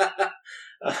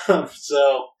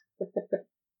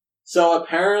 So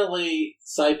apparently,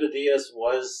 Sifo Dyas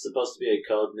was supposed to be a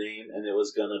code name, and it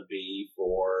was going to be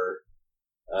for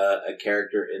a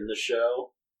character in the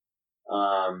show.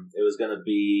 It was going to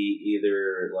be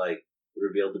either like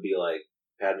revealed to be like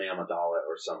Padme Amidala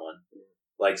or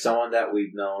someone that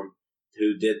we've known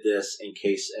who did this in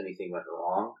case anything went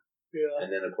wrong. Yeah.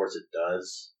 And then of course it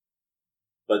does.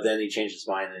 But then he changed his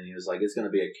mind and he was like, it's going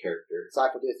to be a character.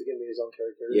 Sifo Dyas is going to be his own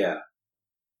character. Yeah.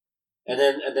 And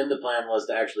then the plan was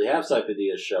to actually have Sifo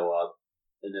Dyas show up,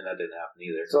 and then that didn't happen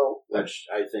either. So, which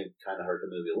I think kind of hurt the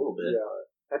movie a little bit. Yeah.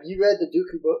 But. Have you read the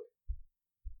Dooku book?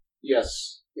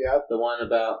 Yes. Yeah. The one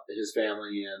about his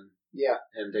family and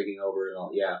him taking over and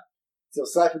all. Yeah. So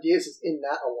Sifo Dyas is in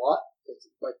that a lot. It's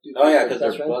like because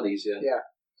they're buddies. Yeah. Yeah.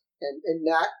 And in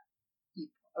that,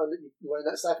 when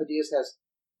that Sifo Dyas has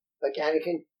like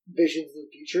Anakin visions of the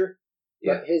future,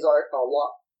 but his are a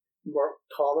lot more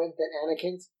common than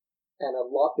Anakin's. And a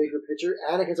lot bigger picture.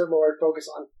 Anakin's are more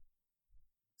focused on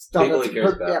stuff that's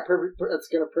that's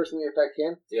going to personally affect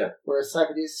him. Yeah. Whereas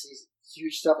Sifo Dyas sees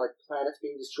huge stuff like planets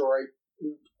being destroyed,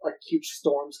 like huge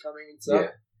storms coming and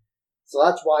stuff. Yeah. So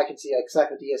that's why I can see like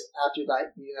Sifo Dyas after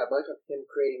that, like of him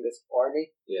creating this army.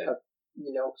 Yeah.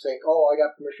 Saying, "Oh, I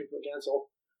got permission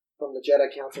from the Jedi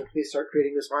Council. Please start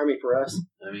creating this army for us."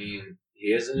 I mean,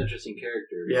 he is an interesting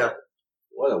character. Yeah.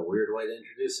 What a weird way to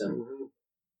introduce him. Mm-hmm.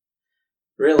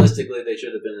 Realistically, they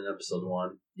should have been in episode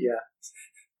 1. Yeah.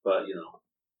 But,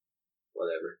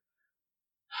 whatever.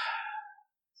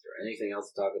 Is there anything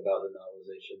else to talk about the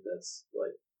novelization that's,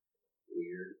 like,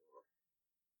 weird?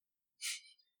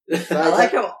 I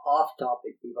like how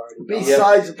off-topic we've already gone.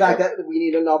 Besides the fact that we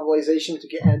need a novelization to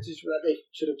get answers for that they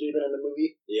should have given in the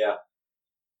movie. Yeah.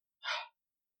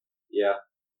 Yeah.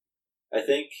 I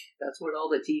think... That's what all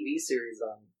the TV series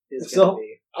is going to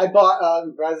be. I bought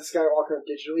Rise of Skywalker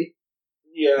digitally.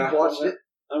 Yeah, watched it.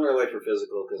 I'm gonna wait for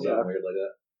physical because I'm weird like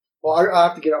that. Well,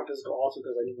 I have to get it on physical also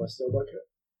because I need my steelbook.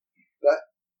 But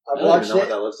I don't watched even know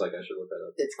it. what that looks like. I should look that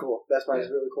up. It's cool. Best Buy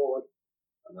is a really cool one.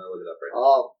 I'm gonna look it up right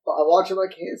now. But I watched it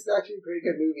like, hey, it's actually a pretty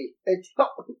good movie.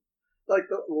 Until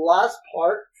like the last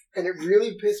part, and it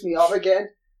really pissed me off again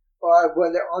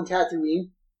when they're on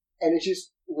Tatooine, and it's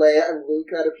just Leia and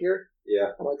Luke that appear.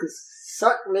 Yeah. I'm like, this is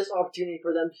such a missed opportunity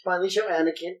for them to finally show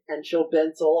Anakin and show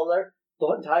Ben Solo there.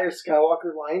 The entire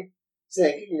Skywalker line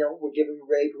saying, we're giving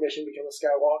Rey permission to become a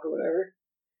Skywalker or whatever.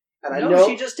 And I know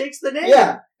she just takes the name.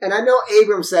 Yeah. And I know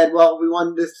Abrams said, well, we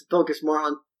wanted this to focus more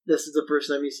on this is the first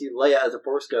time you see Leia as a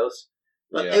Force Ghost.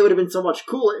 But it would have been so much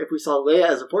cooler if we saw Leia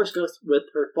as a Force Ghost with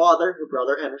her father, her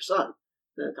brother, and her son.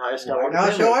 The entire Skywalker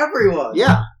family. Show everyone.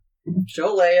 Yeah.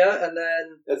 Show Leia and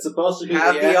then it's supposed to be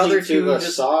have the other two to the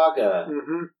saga.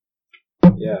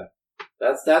 Mm-hmm. Yeah.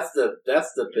 That's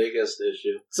the biggest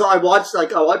issue. So I watched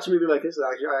a movie like this.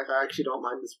 I actually don't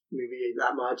mind this movie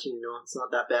that much. It's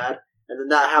not that bad. And then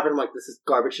that happened. I'm like, this is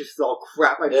garbage. This is all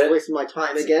crap. I just wasted my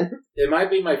time again. It might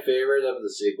be my favorite of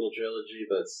the sequel trilogy,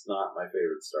 but it's not my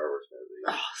favorite Star Wars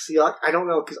movie. See, I don't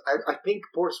know because I think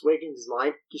Force Awakens is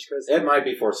mine just because it might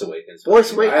be Force Awakens.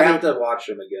 Force Awakens. I have to watch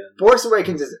them again. Force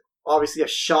Awakens is obviously a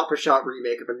shot-for-shot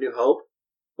remake of A New Hope,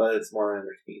 but it's more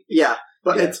entertaining. Yeah,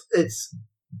 but it's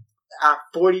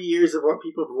 40 years of what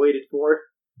people have waited for,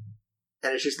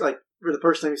 and it's just like for the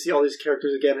first time you see all these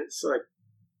characters again, it's like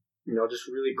just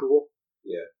really cool.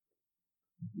 Yeah.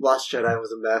 Last Jedi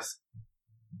was a mess.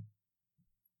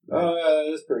 Oh, yeah,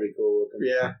 it is pretty cool looking.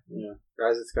 Yeah.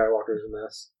 Rise of Skywalker is a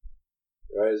mess.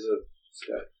 Rise of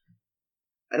Skywalker.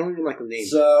 I don't even like the name.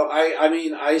 So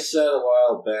I said a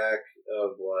while back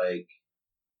of like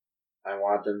I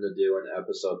want them to do an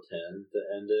episode 10 to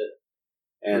end it.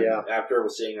 And after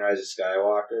seeing Rise of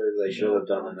Skywalker, they should have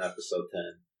done an episode 10.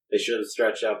 They should have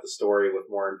stretched out the story with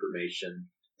more information.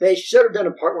 They should have done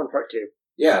a part 1, part 2.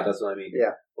 Yeah, that's what I mean.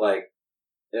 Yeah. Like,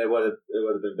 it would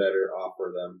have been better off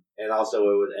for them, and also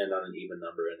it would end on an even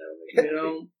number, and that would make it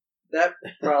happy. That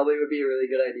probably would be a really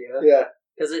good idea. Yeah,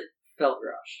 because it felt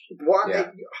rushed.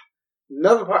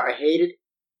 Another part I hated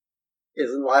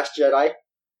is in Last Jedi,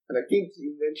 and I think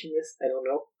you mentioned this. I don't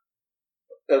know.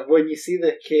 When you see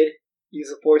the kid use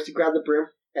the Force to grab the broom,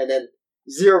 and then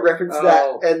zero reference to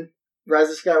that, and Rise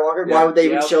of Skywalker. Why would they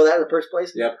even show that in the first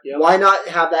place? Yep. Why not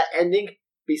have that ending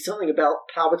be something about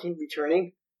Palpatine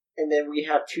returning, and then we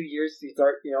have 2 years to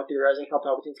start, theorizing how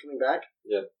Palpatine's coming back?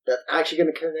 Yep. That's actually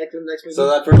going to connect to the next movie. So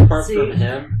that first part's from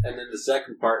him, and then the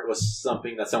second part was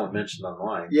something that someone mentioned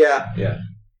online. Yeah. Yeah.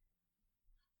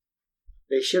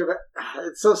 They should have.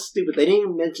 It's so stupid. They didn't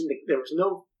even mention there was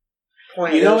no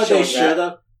point. You know what they should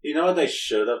have? You know what they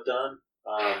should have done?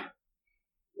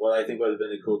 What I think would have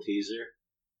been a cool teaser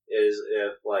is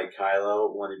if, like,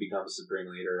 Kylo, when he becomes Supreme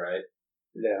Leader, right?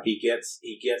 Yeah. He gets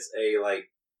a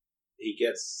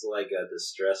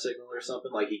distress signal or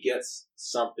something. Like, he gets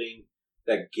something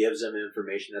that gives him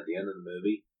information at the end of the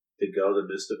movie to go to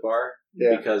Mustafar.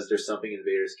 Yeah. Because there's something in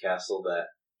Vader's castle that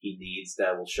he needs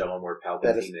that will show him where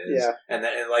Palpatine is. Yeah. And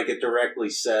it directly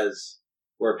says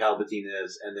where Palpatine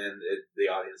is, and then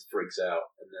the audience freaks out.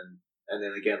 And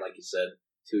then again, like you said,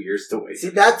 2 years to wait. See,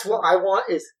 that's what I want,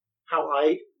 is how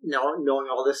I, knowing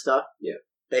all this stuff. Yeah.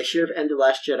 They should have ended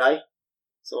Last Jedi.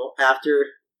 So after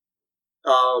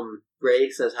Rey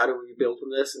says, how do we build from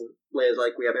this? And Leia's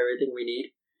like, we have everything we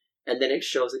need. And then it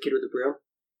shows the kid with the broom.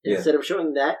 Yeah. Instead of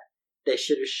showing that, they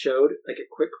should have showed like a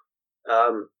quick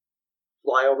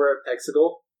flyover of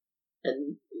Exegol.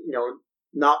 And,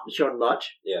 not shown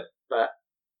much. Yeah.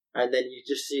 And then you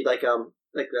just see like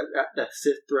the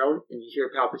Sith throne, and you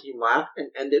hear Palpatine laugh and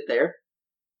end it there.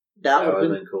 That would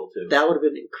have been cool too. That would have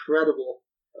been incredible.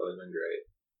 That would have been great.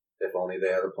 If only they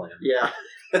had a plan. Yeah.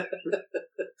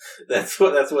 That's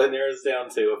what it narrows down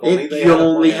to. If you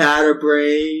only had a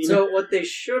brain. So what they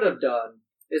should have done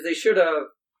is they should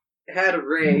have had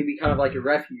Rey be kind of like a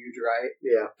refuge, right?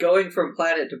 Yeah. Going from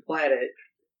planet to planet,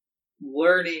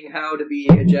 learning how to be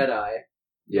a Jedi,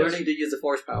 learning to use the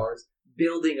Force powers,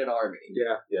 building an army.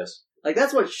 Yeah. Yes. Like,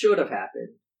 that's what should have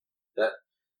happened.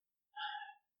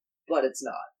 But it's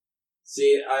not.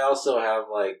 See, I also have,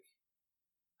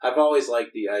 I've always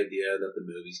liked the idea that the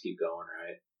movies keep going,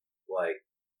 right?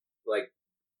 Like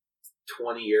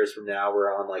 20 years from now,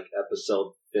 we're on,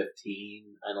 episode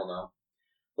 15. I don't know.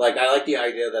 I like the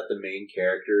idea that the main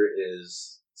character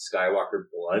is Skywalker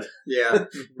blood. Yeah.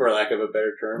 For lack of a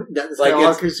better term. That the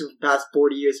Skywalkers for the past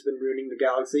 40 years have been ruining the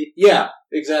galaxy. Yeah,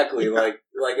 exactly. Like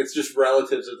it's just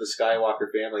relatives of the Skywalker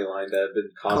family line that have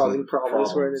been causing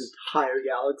problems for an entire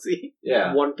galaxy.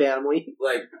 Yeah. One family.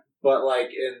 But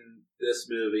in this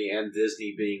movie and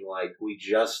Disney being we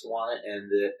just want to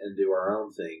end it and do our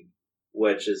own thing,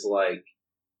 which is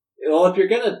well, if you're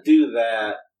gonna do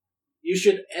that, you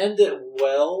should end it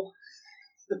well.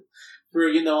 For,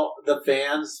 the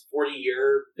fans,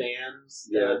 40-year fans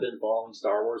that have been following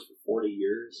Star Wars for 40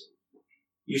 years,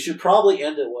 you should probably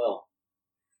end it well.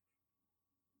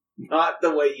 Not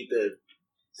the way you did.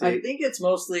 See, I think it's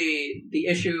mostly the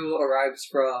issue arrives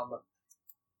from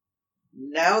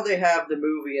now they have the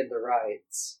movie and the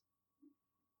rights.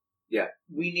 Yeah.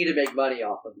 We need to make money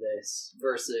off of this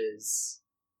versus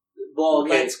okay.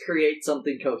 Let's create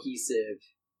something cohesive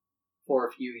for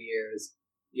a few years.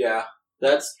 Yeah.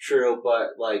 That's true, but,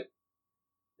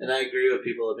 and I agree with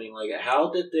people being how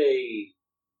did they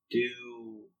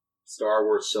do Star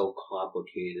Wars so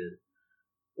complicated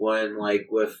when,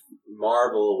 with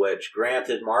Marvel, which,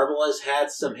 granted, Marvel has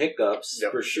had some hiccups,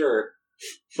 for sure,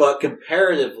 but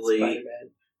comparatively...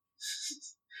 Spider-Man.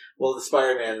 Well, the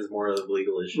Spider-Man is more of a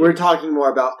legal issue. We're talking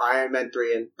more about Iron Man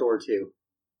 3 and Thor 2.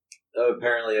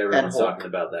 Apparently everyone's talking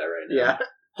about that right now. Yeah.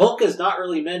 Hulk is not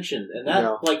really mentioned, and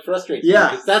that frustrates me, Yeah.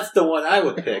 because that's the one I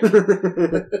would pick.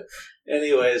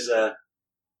 Anyways,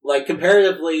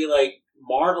 comparatively,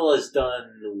 Marvel has done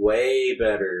way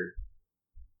better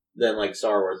than,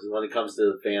 Star Wars when it comes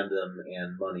to fandom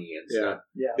and money and stuff.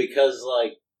 Yeah. Because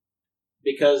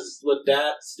with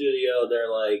that studio, they're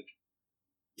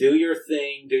do your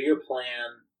thing, do your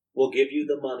plan, we'll give you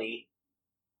the money,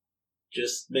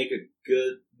 just make a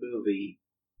good movie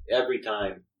every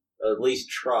time. At least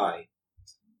try.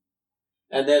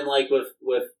 And then,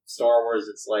 with Star Wars,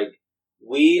 it's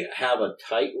we have a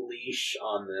tight leash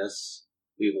on this.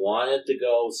 We want it to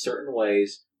go certain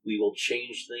ways. We will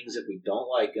change things if we don't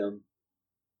like them.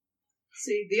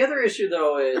 See, the other issue,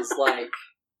 though, is,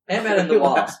 Ant-Man and the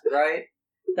Wasp, right?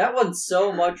 That one's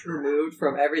so much removed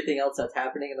from everything else that's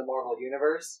happening in the Marvel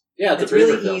Universe. Yeah, it's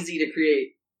really easy to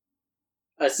create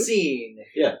a scene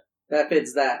that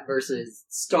fits that versus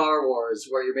Star Wars,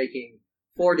 where you're making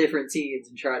 4 different scenes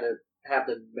and trying to have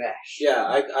them mesh. Yeah,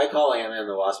 I call Ant-Man and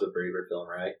the Wasp a braver film,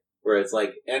 right? Where it's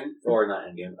like, not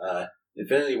Endgame,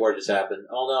 Infinity War just happened.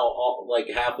 Oh no, like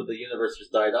half of the universe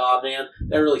just died. Oh man,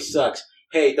 that really sucks.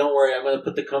 Hey, don't worry, I'm gonna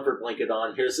put the comfort blanket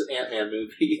on. Here's an Ant-Man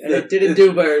movie. And it didn't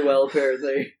do very well,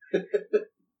 apparently.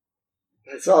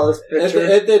 I saw this picture.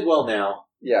 It did well now.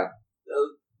 Yeah.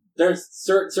 There's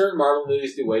certain Marvel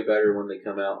movies do way better when they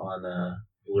come out on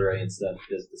Blu-ray and stuff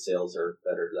because the sales are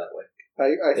better that way.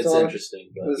 I it's saw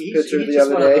interesting. But this picture the just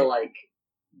other one day. of the, like,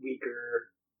 weaker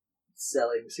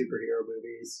selling superhero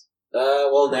movies.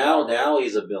 Well, now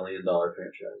he's $1 billion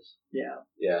franchise. Yeah.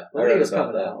 Yeah. When he was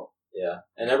coming out. Yeah.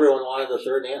 And everyone wanted the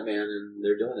third Ant-Man, and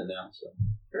they're doing it now, so.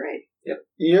 Great. Yep.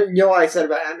 You know what I said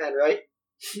about Ant-Man, right?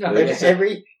 No, Yeah.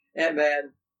 Every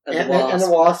Ant-Man and Ant-Man and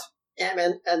the Wasp,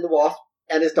 Ant-Man and the Wasp,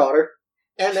 and his daughter,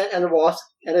 Ant-Man and the Wasp,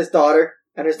 and his daughter,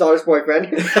 and his daughter's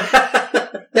boyfriend.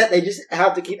 That they just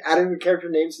have to keep adding the character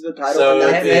names to the title. So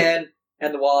and Ant-Man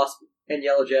and the Wasp and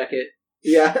Yellow Jacket.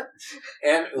 yeah.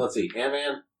 And let's see,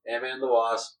 Ant-Man and the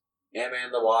Wasp,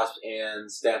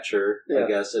 and Stature, Yeah. I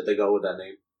guess, if they go with that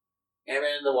name.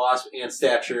 Ant-Man and the Wasp and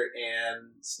Stature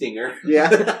and Stinger. Yeah.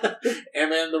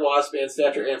 Ant-Man and the Wasp and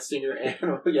Stature and Stinger and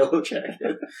Yellow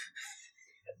Jacket.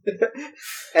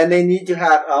 And they need to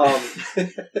have,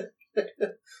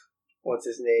 what's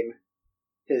his name?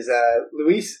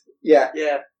 Luis? Yeah.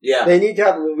 Yeah. Yeah. They need to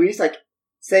have Luis, like,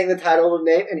 saying the title of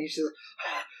the name, and he's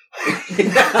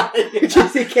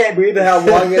just, he can't breathe how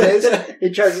long it is.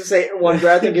 He tries to say it in one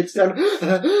breath and gets done.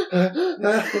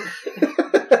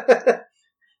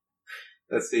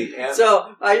 Let's see.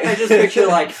 So, I just picture,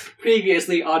 like,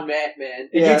 previously on Ant-Man,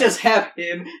 and Yeah. you just have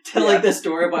him telling the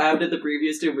story about how he did the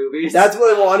previous 2 movies. That's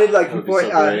what I wanted, like, That would be before, so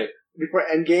great. before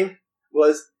Endgame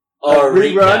was Oh, a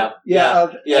rerun, recap.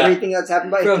 of everything that's happened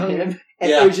by from him. him.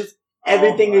 And Yeah. it was just,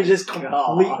 everything Oh was just my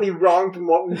completely wrong from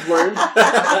what we've learned.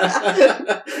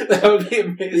 That would be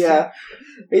amazing. Yeah.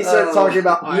 He starts talking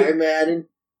about Iron Man, and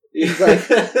he's like,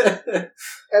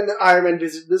 and then Iron Man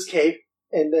visits this cave,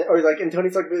 and then, or he's like, and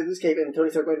Tony Stark visits this cave, and Tony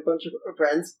Stark made a bunch of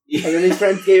friends, and then his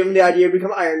friends gave him the idea to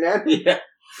become Iron Man. Yeah.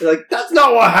 They're like, that's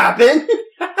not what happened!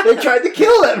 They tried to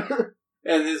kill him!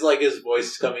 And his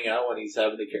voice is coming out when he's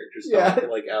having the characters Yeah. talk,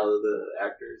 like out of the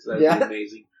actors. That'd Yeah. be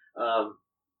amazing.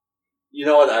 You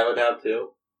know what I would have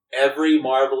too? Every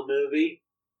Marvel movie,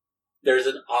 there's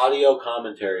an audio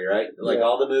commentary, right? Like Yeah.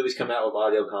 all the movies come out with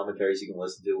audio commentaries you can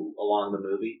listen to along the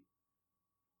movie.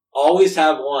 Always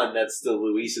have one that's the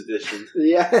Luis edition.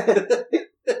 Yeah.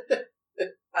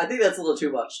 I think that's a little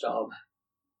too much, Tom.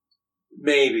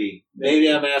 Maybe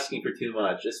I'm asking for too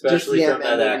much, especially Just the from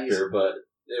that Ant-Man movies. actor, but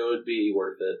it would be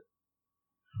worth it.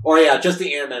 Or yeah, just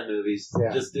the Ant-Man movies.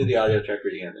 Yeah. Just do the audio track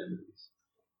for the Ant-Man movies.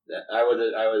 I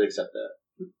would accept that.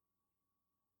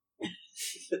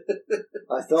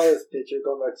 I saw this picture,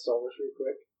 going back to Star Wars real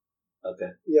quick,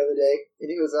 Okay. the other day, and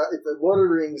it was, it's a Lord of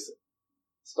the Rings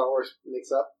Star Wars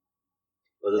mix-up.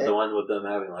 Was it the one with them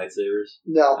having lightsabers?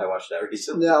 No. I watched that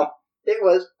recently. No. It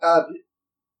was,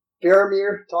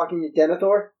 Faramir talking to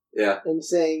Denethor, Yeah. and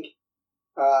saying,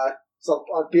 so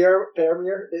on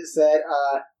Faramir, it said,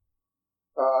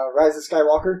 Rise of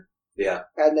Skywalker, Yeah.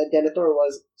 and then Denethor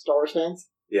was Star Wars fans.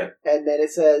 Yeah. And then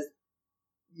it says,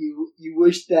 you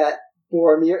wish that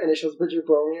Boromir, and it shows a picture of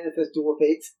Boromir, and it says Dual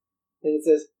Fates, and it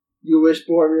says, you wish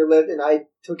Boromir lived, and I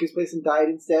took his place and died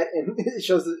instead, and it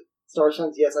shows the Star Wars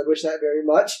fans, yes, I wish that very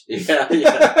much. Yeah.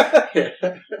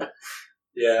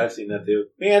 Yeah, I've seen that too.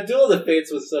 Man, Duel of the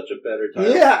Fates was such a better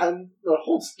title. Yeah, and the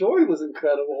whole story was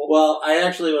incredible. Well, I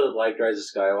actually would have liked Rise of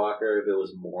Skywalker if it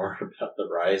was more about the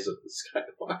rise of the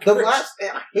Skywalker. The last,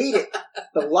 I hate it.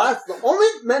 The only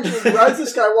mention of Rise of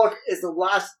Skywalker is the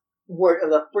last word of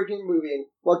the freaking movie. And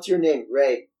what's your name?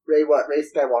 Rey. Rey what? Rey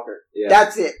Skywalker. Yeah.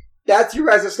 That's it. That's your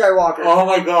Rise of Skywalker. Oh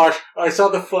my gosh, I saw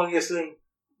the funniest thing.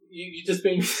 You just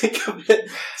made me think of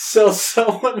it. So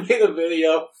someone made a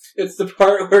video. It's the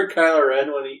part where Kylo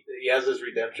Ren, when he has his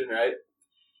redemption, right?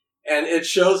 And it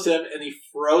shows him, and he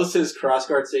throws his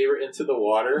crossguard saber into the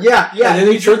water. Yeah. And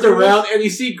then he turns around, and you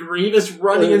see Grievous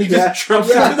running, and he just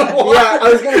jumps into the water. Yeah,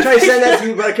 I was going to try to send that to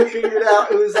you, but I couldn't figure it out.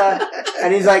 It was,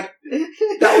 and he's like,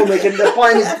 that will make it the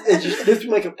finest, this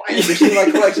will make a fine edition,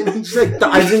 like, collection. He just, like,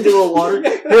 dives into the water.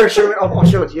 Here, show it, I'll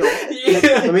show it to you. Yeah.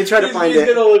 Let me try to find He's it.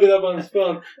 going to look it up on his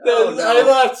phone. Oh, no. I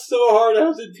laughed so hard, I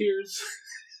was in tears.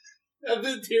 I was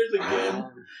in tears again.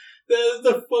 That is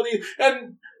the funny,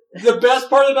 and the best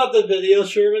part about the video,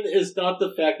 Sherman, is not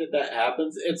the fact that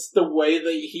happens. It's the way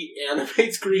that he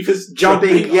animates Grievous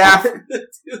Jumping, yeah. off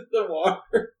into the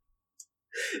water.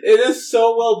 It is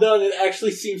so well done. It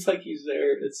actually seems like he's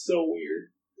there. It's so weird.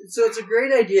 So it's a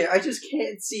great idea. I just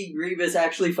can't see Grievous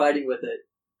actually fighting with it.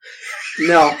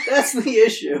 No. That's the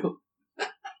issue.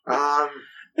 I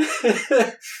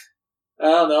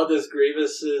don't know. Does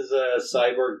Grievous's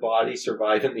cyborg body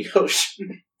survive in the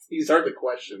ocean? These are the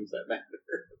questions that matter,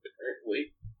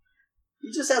 apparently.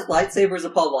 He just has lightsabers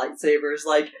upon lightsabers.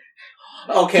 Like,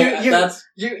 okay, that's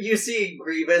you see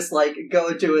Grievous like go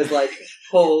into his like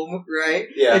home, right?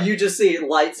 Yeah, and you just see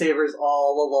lightsabers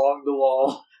all along the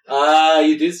wall.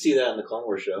 You did see that in the Clone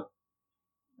Wars show.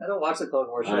 I don't watch the Clone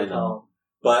Wars show. I know,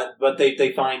 but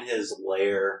they find his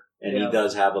lair, and he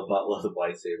does have a buttload of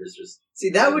lightsabers. Just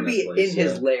see, that would be in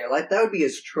his lair. Like that would be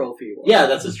his trophy one. Yeah,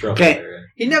 that's his trophy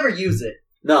lair. He never used it.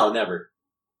 No, never.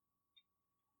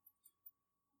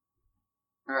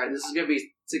 All right, this is gonna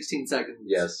be 16 seconds.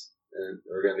 Yes, and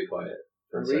we're gonna be quiet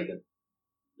for a second,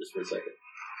 just for a second.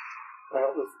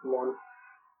 With one.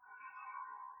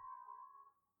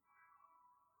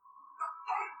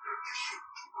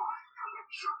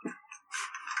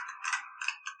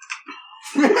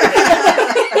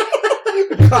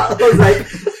 I was like,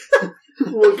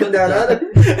 looking down at him.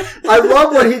 I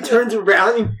love when he turns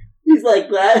around and he's like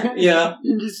that. Yeah.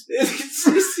 You just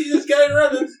see this guy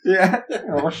running. Yeah.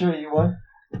 I'll show you one.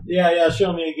 Yeah,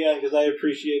 show me again, because I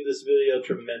appreciate this video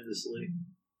tremendously.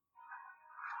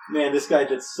 Man, this guy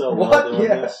did so well doing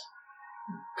this.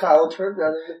 Kyle turned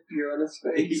around and the fear on his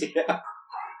face. Yeah.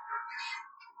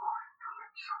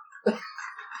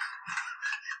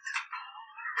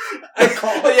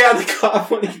 The cop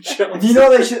when he jumps. You know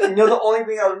the only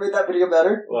thing that would make that video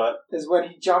better? What? Is when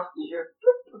he jumped, you hear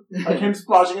like him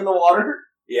splashing in the water.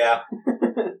 Yeah.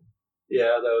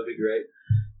 Yeah, that would be great.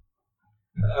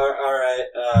 Alright,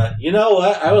 you know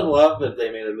what? I would love if they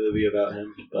made a movie about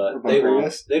him, but they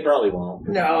won't. They probably won't.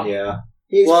 No. Yeah.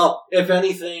 Well, if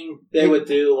anything, they would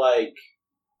do like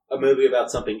a movie about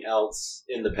something else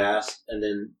in the past, and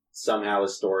then somehow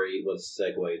his story was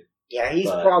segued. Yeah, he's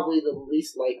probably the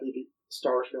least likely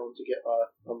Star Wars film to get a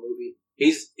movie.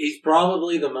 He's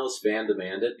probably the most fan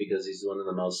demanded because he's one of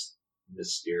the most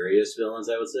mysterious villains,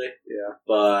 I would say. Yeah.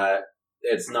 But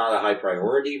it's not a high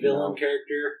priority villain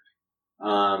character.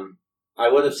 I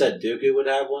would have said Dooku would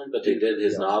have one, but they did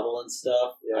his novel and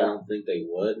stuff. Yeah. I don't think they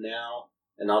would now.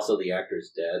 And also the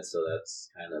actor's dead, so that's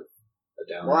kind of a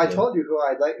down. Well, I told you who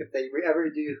I'd like if they ever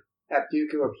do have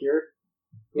Dooku appear.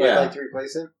 Who I'd like to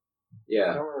replace him.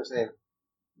 Yeah. I don't remember his name.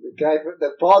 The guy,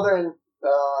 the father in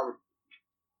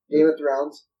Game of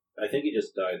Thrones. I think he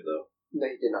just died, though. No,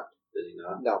 he did not. Did he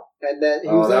not? No. And then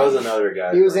that was another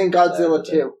guy. He was in Godzilla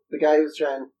too. The guy who was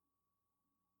trying,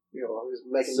 he was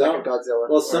making Godzilla.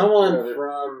 Well, someone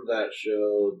from that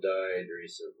show died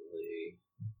recently.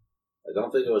 I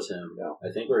don't think it was him. No.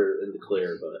 I think we're in the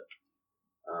clear, but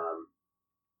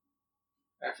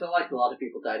I feel like a lot of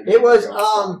people died. It was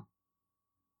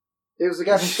the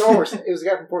guy from Star Wars. It was the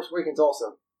guy from Force Awakens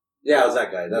also. Yeah, it was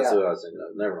that guy. That's who I was thinking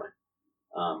of. Never mind.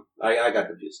 I got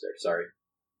confused there. Sorry.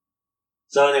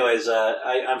 So anyways,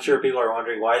 I'm sure people are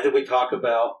wondering, why did we talk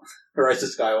about Rise of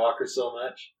Skywalker so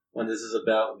much when this is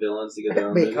about villains to get their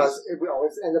own because we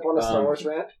always end up on a Star Wars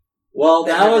rant. Well,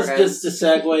 that was just a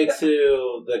segue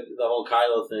to the whole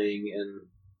Kylo thing and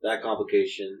that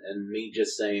complication, and me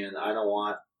just saying I don't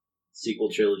want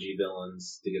sequel trilogy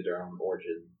villains to get their own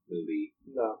origin movie.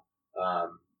 No.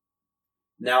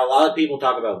 Now, a lot of people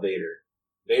talk about Vader.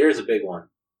 Vader's a big one.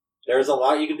 There's a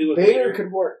lot you can do with Vader. Vader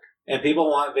could work. And people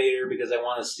want Vader because they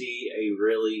want to see a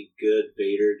really good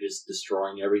Vader just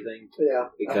destroying everything. Yeah.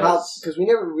 Because we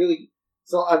never really...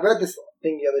 So I read this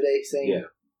thing the other day saying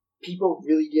people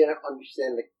really didn't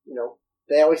understand that,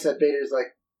 they always said Vader's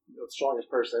like the strongest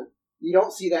person. You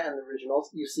don't see that in the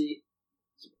originals. You see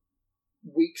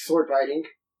weak sword fighting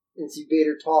and see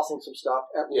Vader tossing some stuff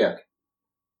at Luke.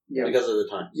 Yeah. Because of the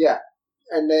time. Yeah.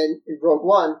 And then in Rogue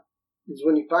One is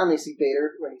when you finally see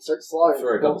Vader, when he starts slaughtering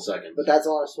for a couple seconds. But that's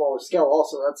on a smaller scale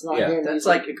also. That's not him. That's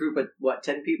like a group of,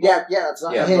 10 people? Yeah, that's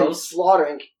not him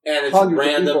slaughtering. And it's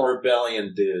random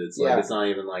rebellion dudes. Like, it's not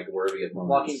even like worthy opponents.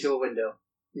 Walking to a window.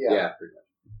 Yeah, pretty much.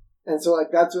 And so,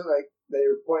 that's what,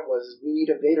 their point was, is we need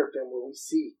a Vader film where we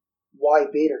see why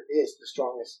Vader is the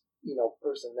strongest,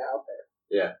 person out there.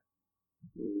 Yeah.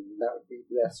 That would be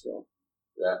the best film.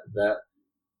 That.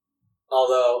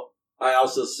 Although, I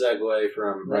also segue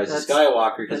from Rise of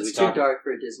Skywalker because we talked... too dark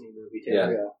for a Disney movie, too.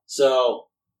 Yeah. So,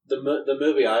 the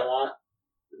movie I want,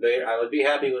 Vader, I would be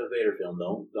happy with a Vader film.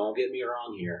 Don't get me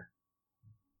wrong here.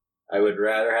 I would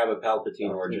rather have a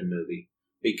Palpatine origin movie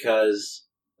because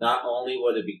not only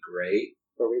would it be great,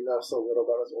 but we know so little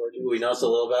about his origins. We know so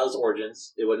little about his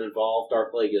origins. It would involve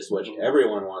Darth Plagueis, which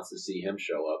everyone wants to see him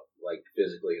show up,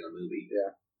 physically in a movie.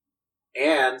 Yeah.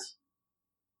 And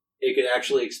it could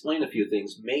actually explain a few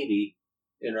things, maybe,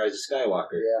 in Rise of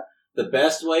Skywalker. Yeah. the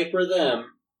best way for them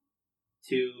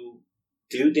to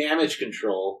do damage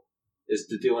control is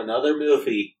to do another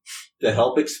movie to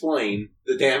help explain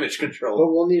the damage control.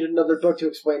 But we'll need another book to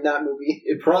explain that movie.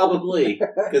 Probably,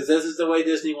 because this is the way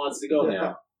Disney wants to go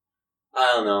now.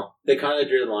 I don't know. They kind of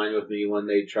drew the line with me when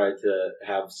they tried to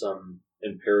have some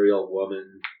imperial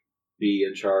woman be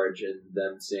in charge, and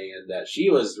them saying that she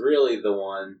was really the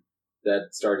one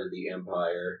that started the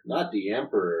empire, not the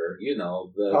emperor.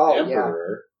 The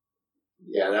emperor.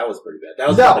 Yeah, that was pretty bad. That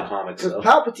was in the comics, though.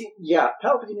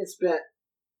 Palpatine had spent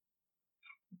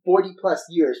 40 plus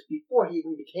years before he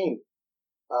even became.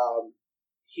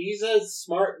 He's a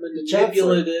smart,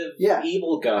 manipulative,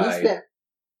 evil guy. He spent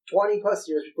 20 plus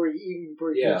years before he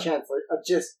became Chancellor of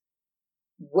just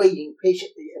waiting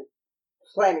patiently and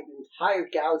planning the entire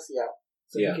galaxy out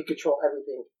so he could control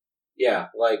everything. Yeah,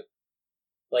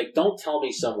 like don't tell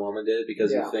me some woman did it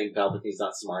because you think Palpatine's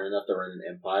not smart enough to run an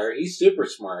empire. He's super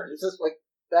smart. It's just like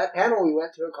that panel we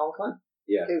went to at Comic-Con.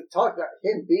 Yeah. It talked about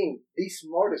him being the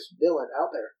smartest villain out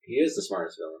there. He is the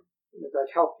smartest villain.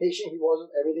 Like how patient he was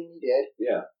with everything he did.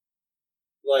 Yeah.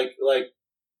 Like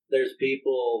there's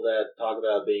people that talk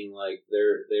about being like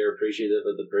they're appreciative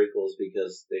of the prequels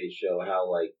because they show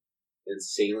how like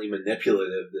insanely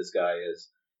manipulative this guy is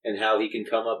and how he can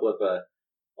come up with a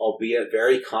albeit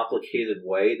very complicated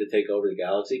way to take over the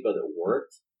galaxy, but it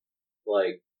worked.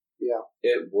 Like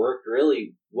it worked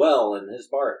really well in his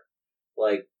part.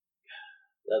 Like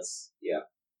that's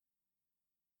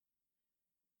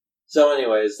So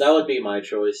anyways, that would be my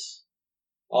choice.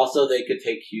 Also, they could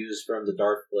take cues from the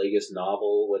Darth Plagueis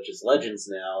novel, which is Legends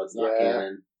now. It's not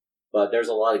canon. But there's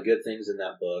a lot of good things in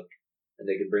that book, and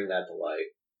they could bring that to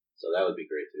light. So that would be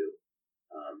great, too.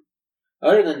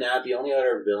 Other than that, the only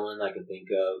other villain I can think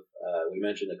of, we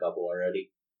mentioned a couple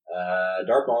already.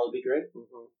 Darth Maul would be great.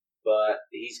 Mm-hmm. But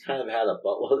he's kind of had a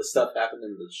buttload of stuff happen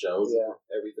in the shows and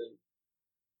everything.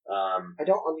 I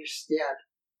don't understand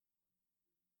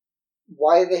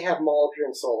why they have Maul appear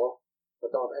in Solo,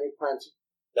 but don't have any plans.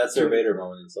 That's their Vader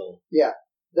moment in Solo. Yeah.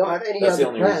 They don't have any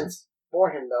other plans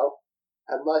for him, though,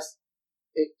 unless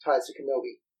it ties to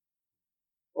Kenobi.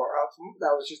 Or else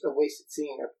that was just a wasted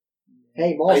scene of,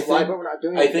 hey, Maul's alive, but we're not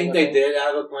doing anything. I think they did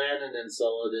have a plan, and then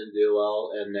Solo didn't do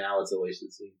well, and now it's a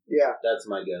wasted scene. Yeah. That's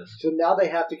my guess. So now they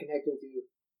have to connect him to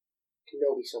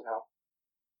Kenobi somehow.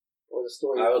 Or the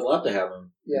story. I would love to have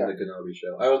him in the Kenobi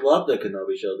show. I would love the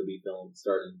Kenobi show to be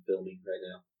starting filming right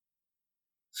now.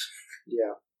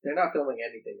 Yeah. They're not filming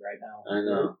anything right now. I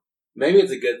know. Maybe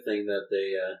it's a good thing that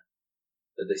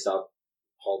they stopped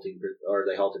halted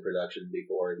production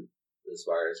before this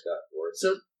virus got worse.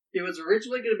 So it was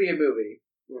originally going to be a movie.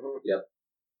 Mm-hmm. Yep.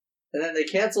 And then they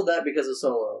canceled that because of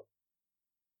Solo.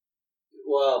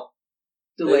 Well,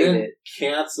 delayed they didn't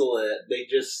cancel it. They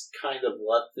just kind of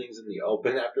left things in the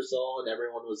open after Solo, and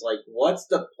everyone was like, "What's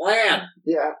the plan?"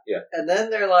 Yeah. And then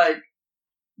they're like,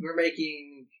 "We're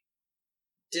making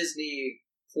Disney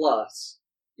Plus.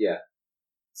 Yeah.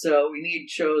 So we need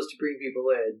shows to bring people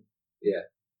in. Yeah.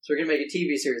 So we're going to make a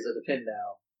TV series of The Pin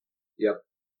now." Yep.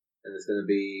 And it's going to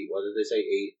be, what did they say,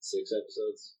 6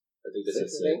 episodes? I think they said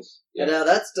 6. Yeah. And now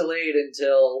that's delayed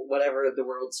until whenever the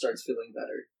world starts feeling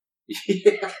better.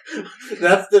 Yeah.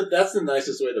 That's the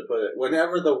nicest way to put it.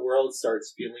 Whenever the world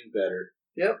starts feeling better.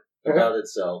 Yep. About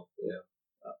itself. Yeah.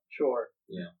 Sure.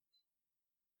 Yeah.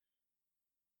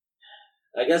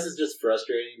 I guess it's just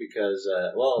frustrating because,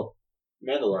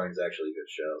 Mandalorian's actually a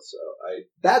good show, so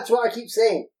That's what I keep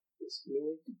saying. We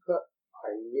need to put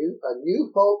a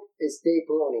new hope is Dave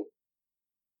Filoni.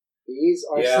 He's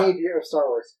our savior of Star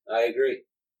Wars. I agree.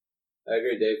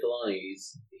 Dave Filoni,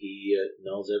 he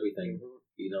knows everything. Mm-hmm.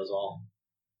 He knows all.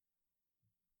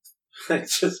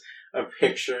 I'm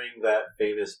picturing that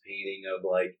famous painting of,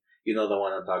 like, the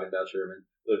one I'm talking about, Sherman,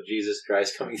 of Jesus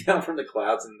Christ coming down from the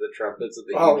clouds and the trumpets of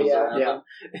the angels around him.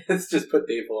 It's just put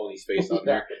Dave Filoni's face on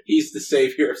there. He's the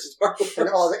savior of Star Wars. And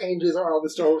all the angels are all the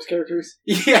Star Wars characters?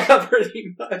 Yeah,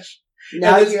 pretty much.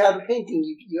 Now you have a painting,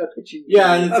 you have a picture.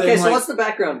 Yeah. And okay, so what's the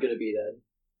background going to be then?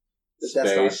 The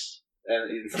Death Star.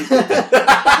 And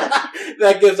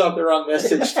that gives off the wrong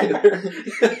message, Taylor.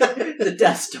 The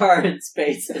Death Star in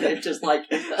space, and it's just like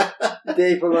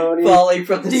Dave Filoni falling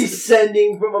from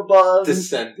descending from above.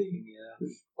 Descending, yeah.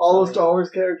 All the Star Wars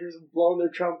characters have blown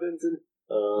their trumpets, and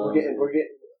we're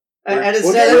getting. And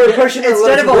instead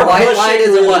of a white light,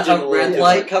 is a red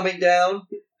light coming down.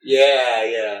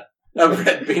 Yeah. A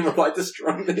red beam of light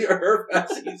destroying the Earth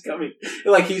as he's coming.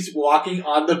 Like he's walking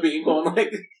on the beam, going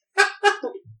like.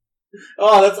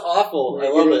 Oh, that's awful. I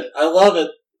love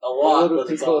it a lot, but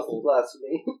it's awful.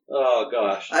 Blasphemy. Oh,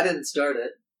 gosh. I didn't start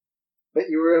it. But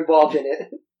you were involved in it.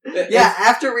 Yeah,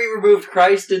 after we removed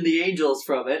Christ and the angels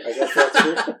from it. I guess that's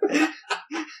true.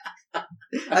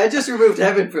 I just removed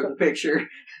heaven from the picture.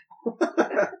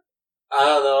 I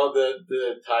don't know,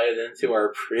 to tie it into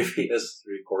our previous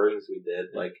recordings we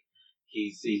did, like,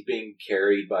 he's being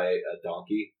carried by a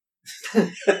donkey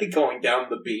going down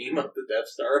the beam of the Death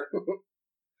Star.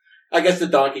 I guess the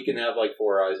donkey can have, like,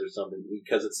 4 eyes or something,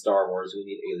 because it's Star Wars, we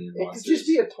need alien monsters. It could just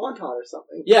be a tauntaun or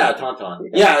something. Yeah, a tauntaun.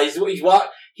 Yeah,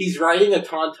 he's riding a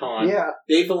tauntaun. Yeah.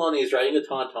 Dave Filoni is riding a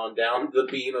tauntaun down the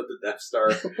beam of the Death Star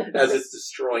as it's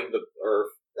destroying the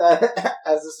Earth.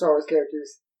 As the Star Wars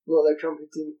characters blow their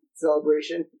trumpets in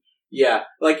celebration. Yeah,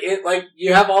 like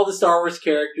you have all the Star Wars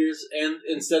characters, and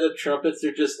instead of trumpets,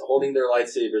 they're just holding their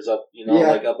lightsabers up,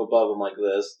 like up above them like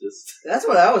this. Just That's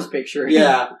what I was picturing.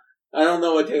 yeah, I don't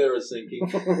know what Taylor was thinking.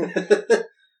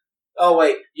 Oh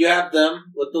wait, you have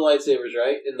them with the lightsabers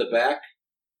right in the back.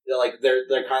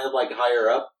 They're kind of like higher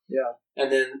up. Yeah,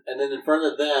 and then in front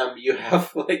of them you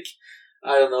have like,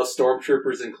 I don't know,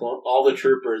 stormtroopers and all the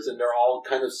troopers, and they're all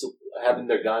kind of having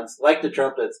their guns like the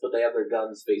trumpets, but they have their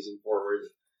guns facing forward.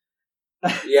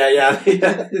 Yeah.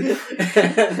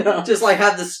 Just like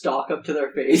have the stalk up to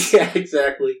their face. Yeah,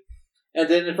 exactly. And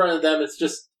then in front of them, it's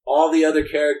just all the other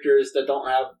characters that don't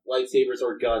have lightsabers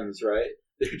or guns, right?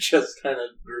 They're just kind of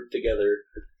grouped together.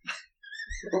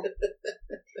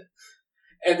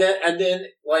 and then,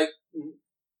 like,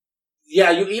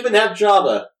 yeah, you even have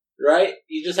Jabba, right?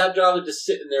 You just have Jabba just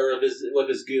sitting there with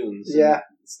his goons, yeah,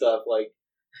 and stuff like.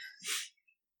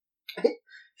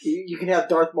 You can have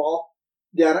Darth Maul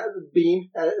down at the beam.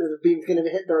 The beam's going to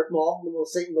hit Darth Maul, the little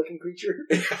Satan-looking creature.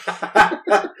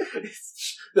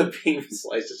 The beam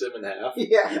slices him in half.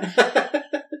 Yeah.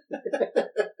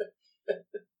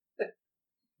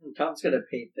 Tom's going to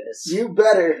paint this. You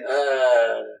better.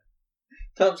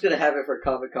 Tom's going to have it for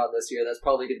Comic-Con this year. That's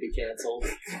probably going to be canceled.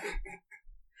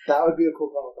 That would be a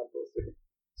cool Comic-Con poster.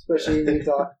 Especially in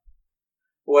Utah.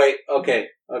 Wait, okay.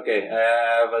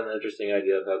 I have an interesting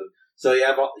idea of how to... So you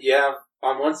have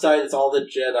on one side it's all the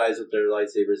Jedis with their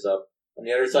lightsabers up. On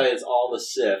the other side it's all the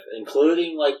Sith,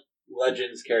 including like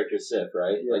Legends character Sith,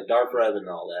 right? Yeah. Like Darth Revan and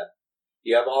all that.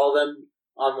 You have all of them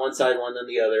on one side, one on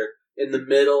the other. In the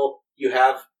middle, you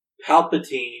have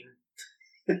Palpatine.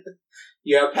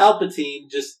 You have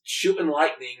Palpatine just shooting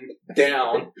lightning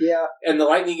down. Yeah. And the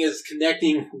lightning is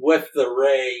connecting with the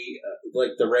ray,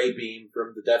 like the ray beam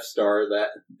from the Death Star that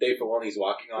Dave Filoni's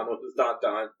walking on with his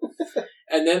tauntaun.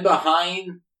 And then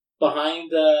behind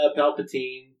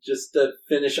Palpatine, just to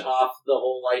finish off the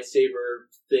whole lightsaber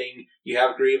thing, you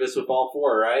have Grievous with all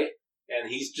 4, right?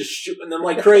 And he's just shooting them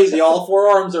like crazy. All 4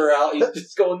 arms are out. He's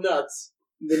just going nuts.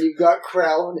 Then you've got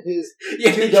Krell and his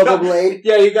double blade.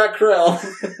 Yeah, you got Krell.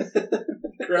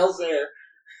 Krell's there.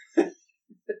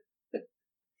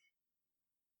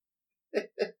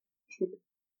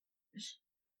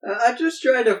 I'm just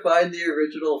trying to find the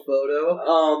original photo.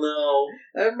 Oh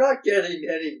no. I'm not getting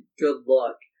any good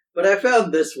luck. But I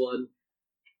found this one.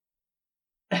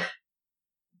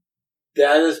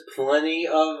 That is plenty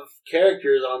of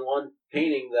characters on one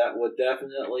painting that would I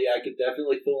could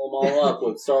definitely fill them all up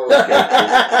with Star Wars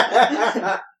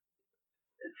characters.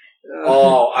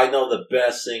 Oh, I know the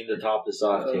best thing to top this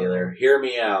off, Taylor. Hear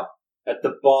me out. At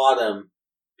the bottom,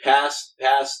 past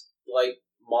like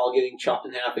Maul getting chopped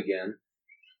in half again.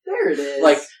 There it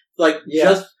is.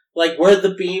 Just like where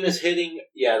the beam is hitting.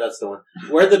 Yeah, that's the one.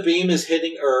 Where the beam is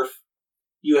hitting Earth,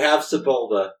 you have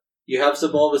Sebulba. You have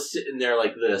Sebulba sitting there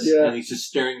like this, and he's just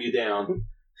staring you down.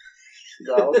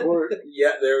 That would work.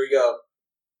 Yeah, there we go.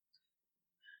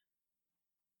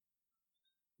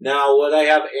 Now, would I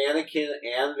have Anakin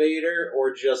and Vader,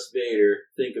 or just Vader?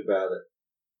 Think about it.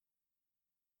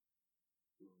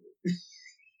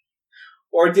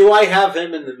 Or do I have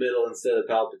him in the middle instead of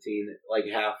Palpatine, like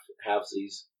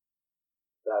halfsies?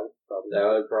 That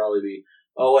would probably be.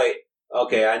 Oh wait,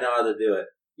 okay, I know how to do it.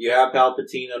 You have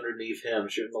Palpatine underneath him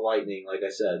shooting the lightning, like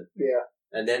I said. Yeah.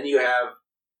 And then you have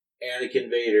Anakin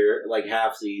Vader, like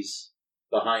halfsies,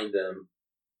 behind them.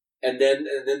 And then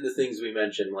the things we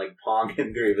mentioned, like Pong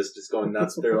and Grievous just going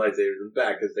nuts with their lightsabers in the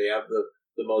back, because they have the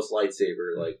most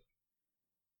lightsaber, like,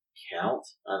 count?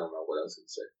 I don't know what I was going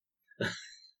to say.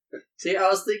 See, I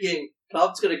was thinking,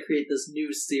 Tom's going to create this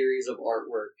new series of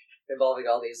artwork involving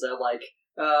all these. I'm like,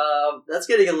 that's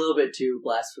getting a little bit too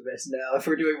blasphemous now if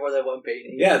we're doing more than one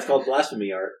painting. Yeah, it's called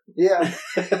blasphemy art. Yeah.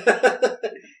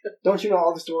 Don't you know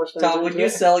all the Star Wars fans? Tom, would you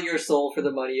sell your soul for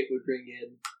the money it would bring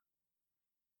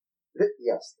in?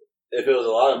 Yes. If it was a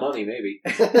lot of money, maybe.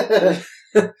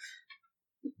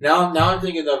 Now I'm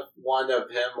thinking of one of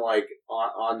him, like,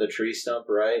 on the tree stump,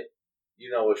 right?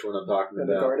 You know which one I'm talking In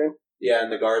about. the garden? Yeah,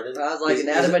 in the garden. I was like an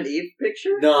Adam and Eve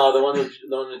picture? No, the one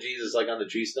with Jesus like on the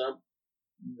tree stump.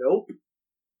 Nope.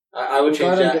 I would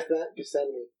change that.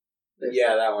 Gethsemane.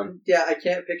 Yeah, that one. Yeah, I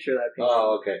can't picture that painting.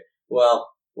 Oh, okay. Well,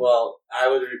 I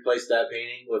would replace that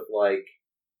painting with like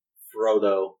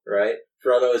Frodo, right?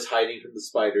 Frodo is hiding from the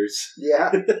spiders.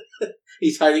 Yeah.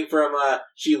 He's hiding from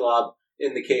Shelob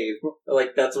in the cave.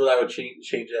 Like that's what I would change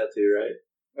that to, right?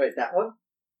 Wait, that one?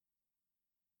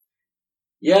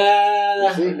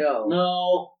 Yeah.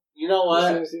 No. You know what?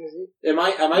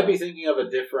 I might be thinking of a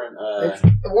different. It's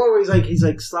the one where he's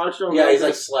like slouched over. Yeah, he's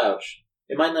like slouched.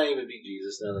 It might not even be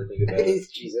Jesus now that I think about it. It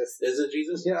is Jesus. Is it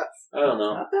Jesus? Yes. I don't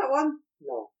know. Not that one?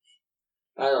 No.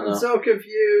 I don't know. I'm so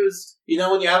confused. You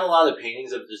know, when you have a lot of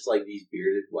paintings of just like these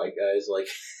bearded white guys, like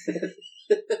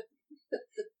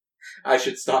I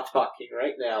should stop talking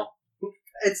right now.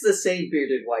 It's the same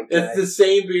bearded white guy. It's the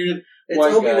same bearded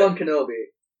white guy. It's Obi-Wan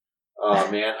Kenobi. Oh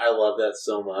man, I love that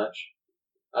so much.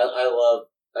 I love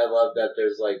that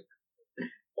there's like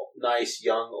nice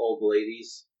young old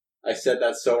ladies. I said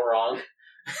that so wrong.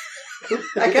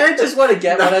 I kind of just want to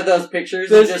get one of those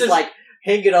pictures and just like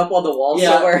hang it up on the wall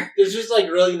somewhere. There's just like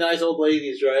really nice old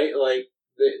ladies, right? Like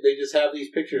they just have these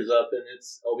pictures up and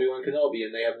it's Obi-Wan Kenobi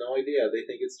and they have no idea. They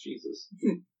think it's Jesus.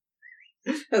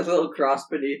 A little cross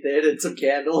beneath it and some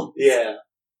candle. Yeah.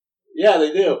 Yeah,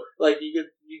 they do. Like you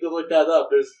could look that up.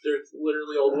 There's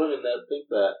literally old women that think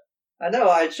that. I know,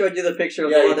 I showed you the picture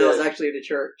of the one that was actually in a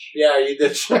church. Yeah, you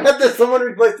did. Did someone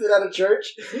replace it at a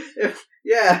church?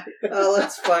 Yeah,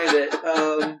 let's find it.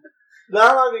 That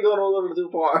might be going a little too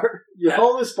far. Your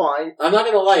home is fine. I'm not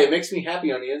gonna lie, it makes me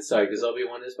happy on the inside because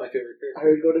Obi-Wan is my favorite character. I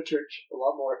would go to church a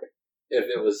lot more. If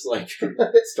it was like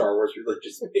Star Wars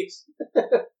religious based.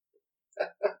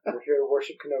 We're here to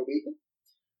worship Kenobi.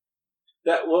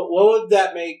 What would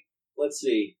that make? Let's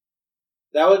see.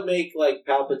 That would make like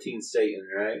Palpatine Satan,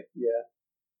 right? Yeah.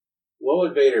 What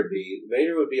would Vader be?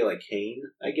 Vader would be like Cain,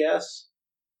 I guess.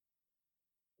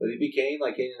 Would he be Cain,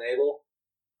 like Cain and Abel?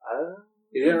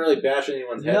 He didn't really bash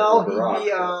anyone's head. No, with a rock, he'd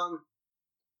be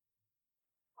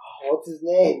what's his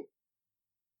name?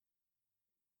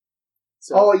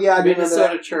 So, I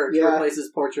Minnesota Church Yeah. replaces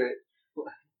portrait.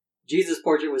 Jesus'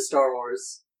 portrait with Star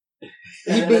Wars.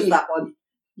 He'd be that one.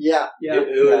 Yeah.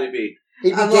 Who would he be?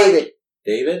 He'd be David.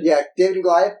 David? Yeah, David and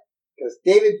Goliath. Because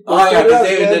David. Because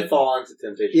David did fall into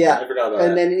temptation. Yeah. I forgot about that.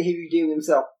 And then he redeemed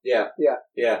himself. Yeah.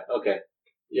 Okay.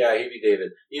 Yeah, he'd be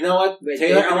David. You know what, Wait,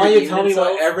 Taylor? David I want you to tell me himself?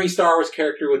 what every Star Wars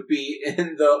character would be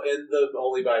in the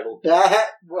Holy Bible.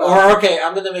 Well, Or okay,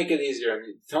 I'm going to make it easier.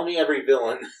 Tell me every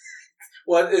villain.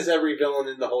 What is every villain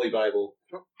in the Holy Bible?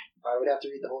 I would have to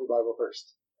read the Holy Bible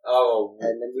first. Oh,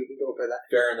 and then we can go for that.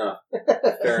 Fair enough.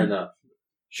 Fair enough.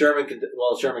 Sherman can.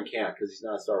 Well, Sherman can't because he's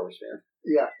not a Star Wars fan.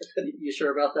 Yeah. You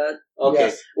sure about that? Okay.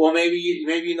 Yes. Well, maybe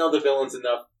you know the villains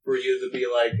enough for you to be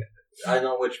like, I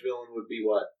know which villain would be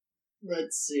what.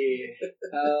 Let's see.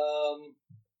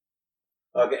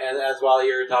 Okay, and as while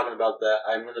you're talking about that,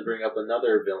 I'm going to bring up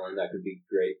another villain that could be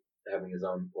great, having his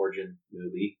own origin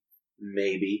movie,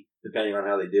 maybe, depending on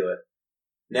how they do it.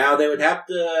 Now, they would have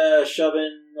to shove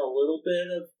in a little bit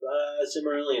of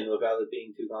Silmarillion without it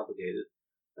being too complicated.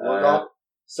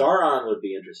 Sauron would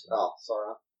be interesting. Oh,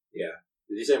 Sauron. Yeah.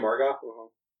 Did you say Morgoth? Uh-huh.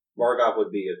 Morgoth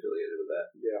would be affiliated with that.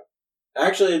 Yeah.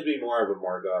 Actually, it'd be more of a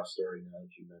Morgoth story now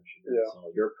that you mentioned it. Yeah.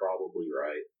 So you're probably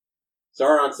right.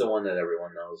 Sauron's the one that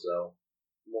everyone knows, though.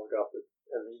 Morgoth.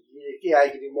 You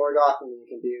can do Morgoth, and then you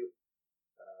can do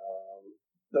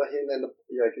him and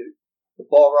the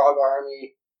Balrog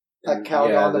army.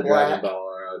 Caliban the Black. Dragon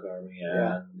Balrog army,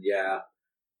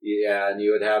 yeah, and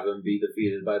you would have him be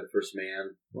defeated by the first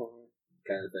man,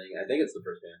 kind of thing. I think it's the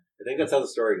first man. I think that's how the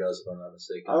story goes, if I'm not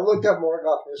mistaken. I looked up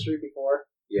Morgoth history before.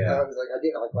 Yeah. I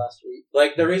did it last week.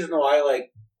 Like, the reason why,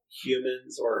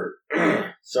 humans or...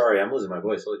 sorry, I'm losing my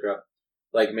voice. Holy crap.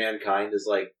 Mankind is,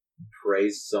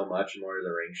 praised so much in Lord of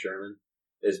the Rings, Sherman,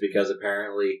 is because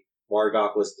apparently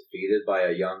Morgoth was defeated by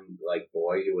a young,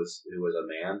 boy who was a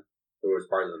man, who was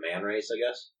part of the man race, I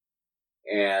guess.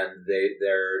 And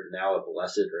they're now a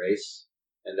blessed race,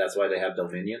 and that's why they have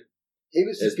dominion. He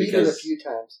was defeated a few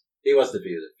times. He was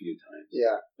defeated a few times.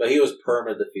 Yeah. But he was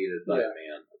defeated by a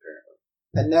man, apparently.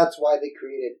 And that's why they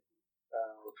created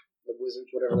the wizards,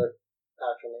 whatever their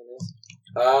actual name is.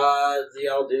 The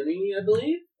Alduni, I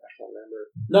believe? I can't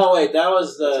remember. No, wait, that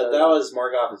was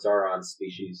Morgoth and Sauron's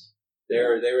species. They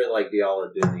were like the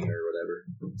Alduni or whatever.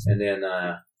 And then,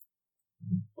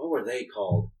 what were they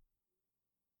called?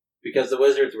 Because the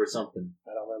wizards were something.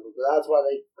 I don't remember, but that's why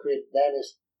they created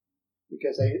Dennis.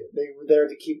 Because they were there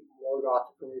to keep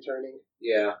Morgoth from returning.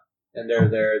 Yeah, and they're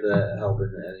there to help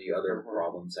in any other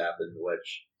problems happen,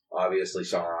 which obviously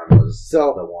Sauron was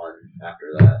So- the one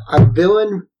after that. A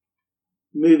villain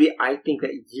movie I think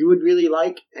that you would really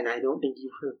like, and I don't think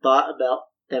you've thought about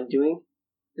them doing,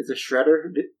 is a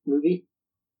Shredder movie.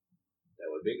 That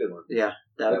would be a good one. Yeah,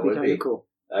 that That would would be kind be. of cool.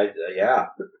 Yeah.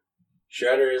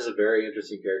 Shredder is a very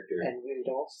interesting character. And we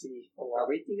don't see a Are lot.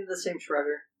 we thinking of the same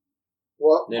Shredder?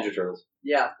 What? Ninja Turtles.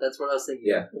 Yeah, that's what I was thinking.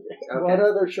 Yeah. What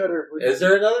other Shredder? Is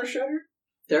there another Shredder?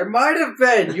 There might have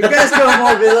been. You guys know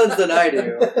more villains than I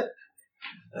do.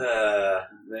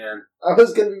 Man. I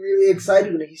was going to be really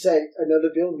excited when he said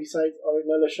another villain besides, or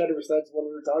another Shredder besides the one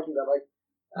we were talking about. Like,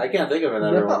 I can't think of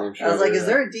another No. one named Shredder. I was like, is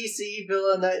there a DC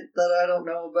villain that I don't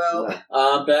know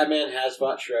about? Batman has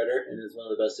fought Shredder, and it's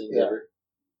one of the best things Yeah. ever.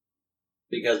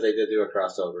 Because they did do a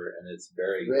crossover, and it's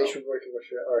very Raish was working with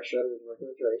Shredder, or Shredder was working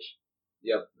with Raish.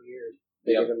 Yep. Weird.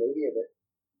 They Yep. did a movie of it.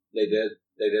 They did.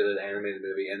 They did an animated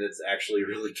movie, and it's actually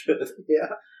really good.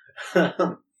 Yeah.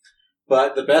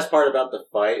 But the best part about the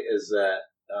fight is that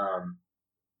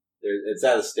it's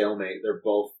at a stalemate. They're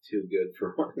both too good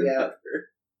for one Yeah. another.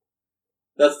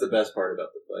 That's the best part about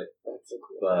the fight. That's so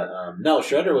cool. But no,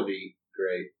 Shredder would be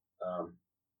great.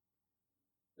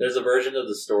 There's a version of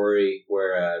the story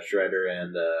where Shredder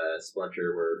and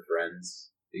Splinter were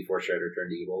friends before Shredder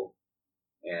turned evil,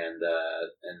 and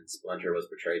Splinter was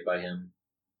betrayed by him,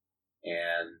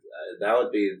 and that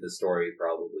would be the story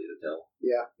probably to tell.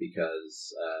 Yeah.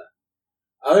 Because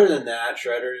other than that,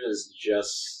 Shredder is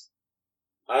just,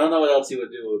 I don't know what else he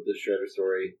would do with the Shredder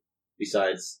story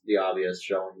besides the obvious,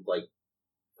 show him like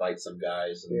fight some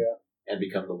guys and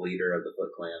become the leader of the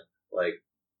Foot Clan. Like,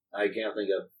 I can't think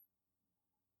of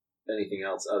anything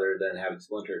else other than having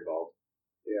Splinter involved.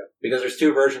 Yeah. Because there's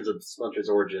two versions of Splinter's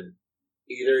origin.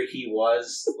 Either he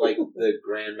was like the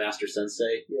Grand Master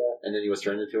Sensei, Yeah. and then he was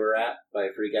turned into a rat by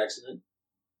a freak accident,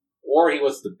 or he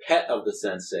was the pet of the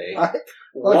Sensei. Like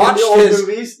in Watched the old his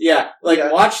movies.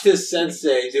 watched his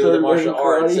Sensei do the Started martial learning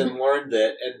arts karate. and learned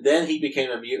it, and then he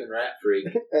became a mutant rat freak,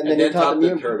 And and he then taught the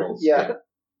mutant- turtles. Yeah.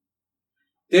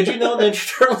 Did you know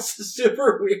Ninja Turtles is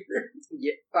super weird?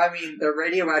 Yeah, I mean, they're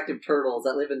radioactive turtles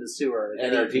that live in the sewer. And They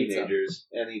they're eat pizza. teenagers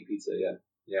and eat pizza.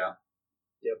 Yeah.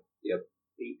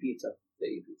 They eat pizza. They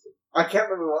eat pizza. I can't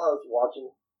remember what I was watching.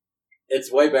 It's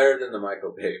way better than the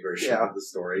Michael Bay version Yeah. of the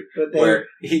story, But then, where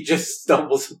he just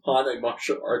stumbles upon a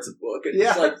martial arts book and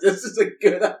Yeah. he's like, "This is a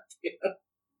good idea."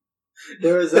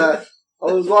 there was a...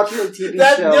 I was watching a TV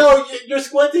show. No, you're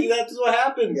squinting. That's what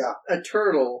happens. Yeah. A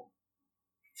turtle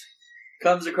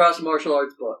comes across a martial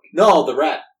arts book. No, the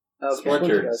rat. Okay.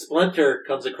 Splinter. does. Splinter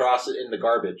comes across it in the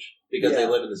garbage because they Yeah.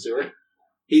 live in the sewer.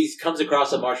 He comes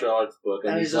across a martial arts book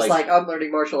and, And he's just like, I'm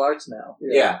learning martial arts now.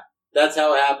 yeah, that's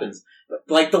how it happens.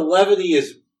 Like, the levity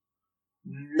is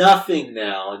nothing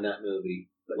now in that movie.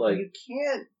 But Like, you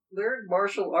can't learn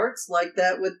martial arts like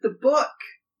that with the book.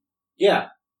 yeah.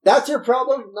 That's your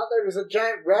problem? Not that there's a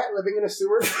giant rat living in a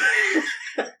sewer?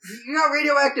 You got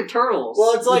radioactive turtles.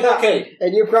 Well, it's like, Yeah. okay,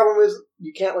 And your problem is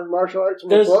you can't learn martial arts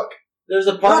from a There's- book? there's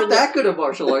a part not in the, that good of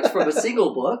martial arts from a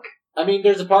single book. I mean,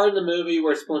 there's a part in the movie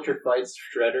where Splinter fights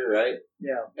Shredder, right?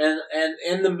 Yeah. And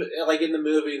in the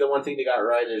movie, the one thing they got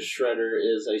right is Shredder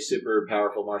is a super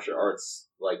powerful martial arts,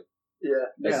 like,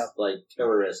 Yeah. like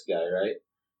terrorist guy, right?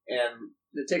 And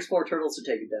It takes 4 turtles to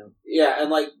take it down. yeah, and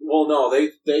like, well, no,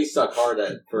 they suck hard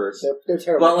at first, They're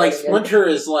terrible. but like fighting Splinter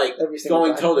is like every single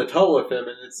going time. toe to toe with him,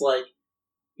 and it's like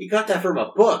he got that from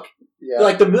a book. Yeah.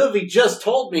 Like, the movie just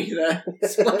told me that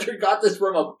Splinter got this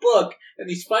from a book, and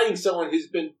he's fighting someone who's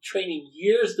been training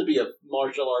years to be a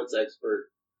martial arts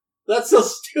expert. That's so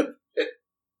stupid.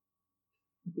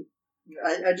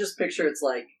 I just picture it's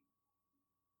like,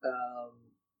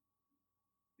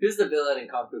 who's the villain in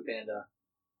Kung Fu Panda?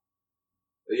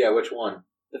 Yeah, which one?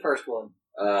 The first one.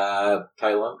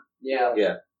 Tai Lung? Yeah.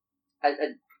 Yeah.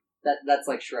 That's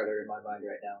like Shredder in my mind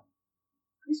right now.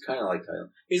 He's kind of like Tai Lung.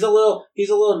 He's a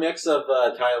little mix of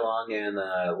Tai Lung and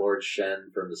Lord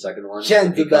Shen from the second one.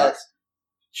 Shen's the best.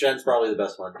 Shen's probably the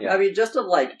best one. Yeah. I mean, just of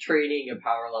like training and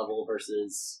power level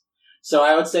versus. So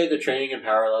I would say the training and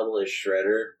power level is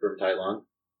Shredder from Tai Lung,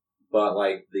 but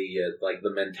like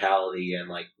the mentality and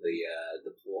like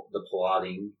the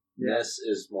plottingness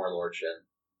is more Lord Shen.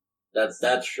 That's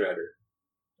Shredder.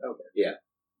 Okay. Yeah.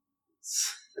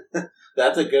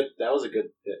 That was a good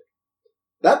pick.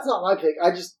 That's not my pick.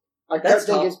 I kept That's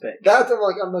thinking, Tom's pick. I'm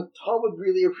like, Tom would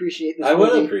really appreciate this I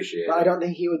would movie, appreciate but I it. don't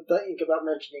think he would think about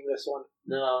mentioning this one.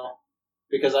 No,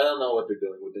 because I don't know what they're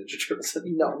doing with Ninja Turtles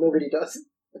anymore. No, nobody does.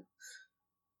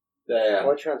 Yeah.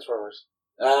 Or Transformers.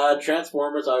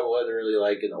 Transformers, I would really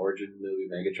like an origin movie,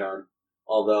 Megatron.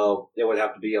 Although it would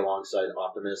have to be alongside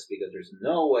Optimus because there's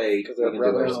no way Because we they're can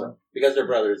do brothers. it. Because they're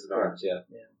brothers in arms. Yeah.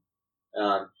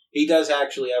 He does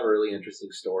actually have a really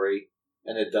interesting story,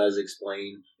 and it does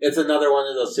explain. It's another one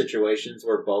of those situations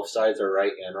where both sides are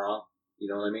right and wrong. You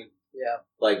know what I mean? Yeah.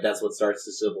 Like, that's what starts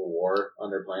the Civil War on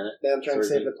their planet. Them trying to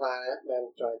save the planet,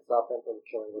 them trying to stop them from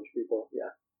killing a bunch of people.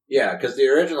 Yeah. Yeah, because the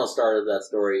original start of that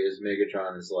story is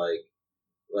Megatron is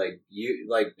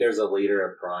there's a leader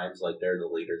of primes, like they're the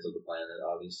leaders of the planet,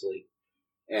 obviously.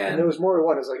 And there was more than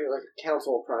one. It was like a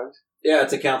council of primes. Yeah,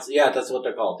 it's a council. Yeah, that's what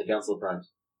they're called, the Council of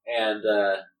Primes. And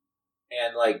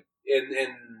like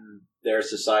in their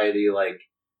society, like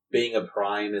being a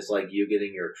prime is like you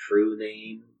getting your true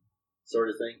name, sort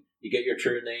of thing. You get your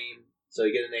true name, so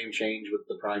you get a name change with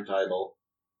the prime title.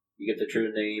 You get the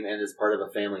true name, and it's part of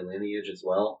a family lineage as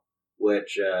well,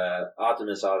 which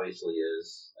Optimus obviously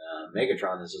is.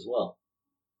 Megatron is as well.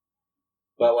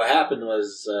 But what happened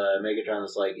was Megatron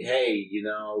was like, hey,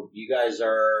 you guys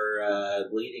are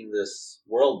leading this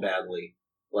world badly.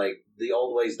 Like, the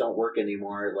old ways don't work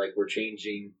anymore. Like, we're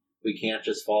changing. We can't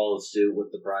just follow suit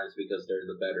with the primes because they're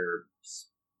the better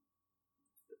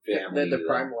family. They're the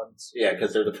prime ones. Yeah,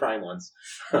 because they're the prime ones.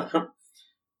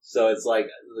 So it's like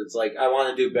I want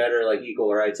to do better, like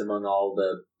equal rights among all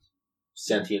the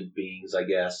sentient beings, I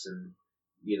guess, and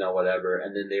whatever.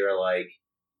 And then they're like,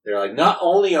 not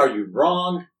only are you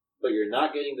wrong, but you're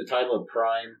not getting the title of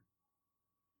prime.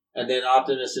 And then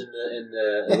Optimus in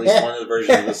the at least one of the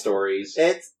versions of the stories,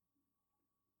 it's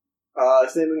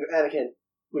same with Anakin.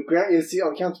 We grant you a seat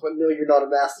on council, but no, you're not a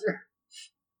master.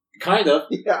 Kind of.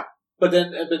 Yeah. But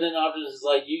then Optimus is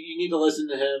like, you need to listen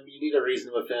to him. You need to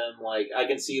reason with him. Like, I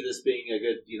can see this being a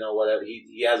good, whatever.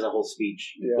 He has a whole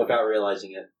speech without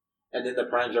realizing it. And then the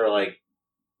primes are like,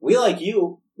 we like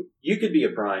you. You could be a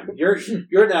prime.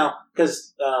 You're now,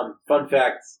 because, fun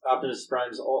fact, Optimus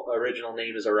Prime's original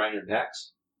name is Orion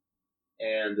Pax.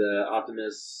 And,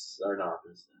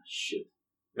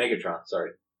 Megatron,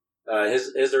 sorry.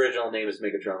 His original name is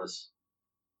Megatronus.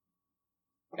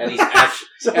 And he's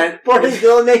actually... for his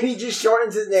villain name, he just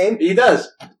shortens his name? He does.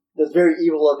 That's very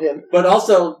evil of him. But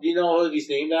also, do you know what he's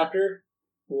named after?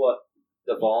 What?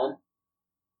 The Fallen.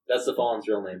 That's the Fallen's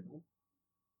real name.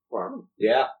 Wow.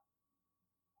 Yeah.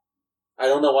 I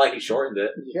don't know why he shortened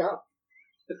it. Yeah.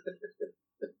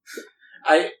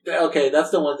 Okay,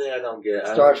 that's the one thing I don't get.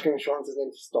 Starscream shortens his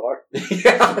name to Star.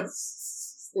 Yeah.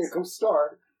 Here comes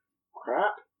Star.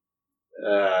 Crap.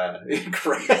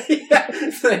 Crap.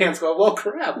 The hands go, well,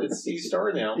 crap, it's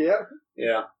C-Star now. Yeah.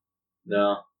 Yeah.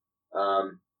 No.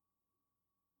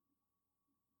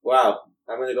 Wow.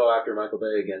 I'm gonna go after Michael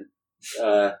Bay again.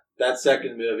 That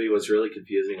second movie was really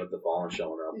confusing with the Fallen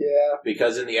showing up. Yeah.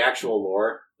 Because in the actual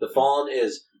lore, the Fallen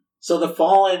is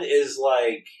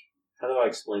like, how do I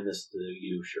explain this to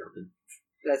you, Sherman?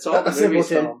 That's all the movies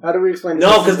film. How do we explain this?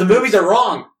 No, because the movies are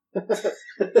wrong!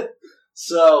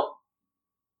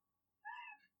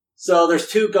 So there's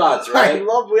two gods, right? I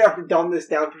love we have to dumb this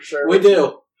down for sure. We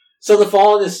do. So the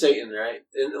Fallen is Satan, right?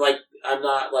 And like, I'm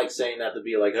not like saying that to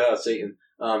be like, oh, Satan.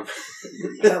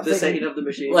 The Satan of the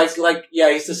machines.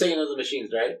 Yeah, he's the Satan of the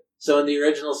machines, right? So in the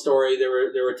original story, there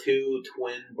were two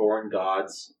twin-born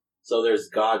gods. So there's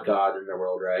God in the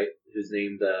world, right? Who's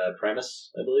named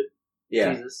Primus, I believe.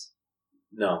 Yeah. Jesus.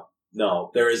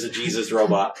 No, there is a Jesus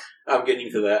robot. I'm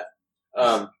getting to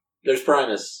that. There's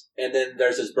Primus, and then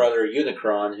there's his brother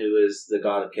Unicron, who is the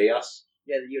god of chaos.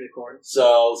 Yeah, the unicorn.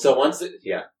 So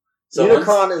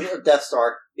Unicron is a Death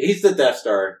Star. He's the Death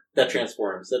Star that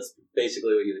transforms. That's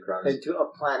basically what Unicron is. Into a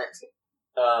planet.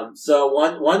 So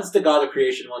one's the god of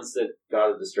creation, one's the god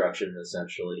of destruction,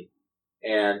 essentially.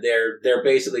 And they're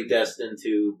basically destined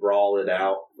to brawl it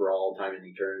out for all time and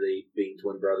eternity, being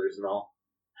twin brothers and all.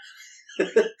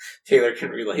 Taylor can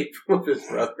relate with his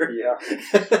brother. Yeah.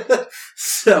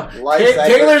 So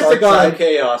Taylor's the god of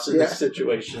chaos in this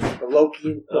situation. The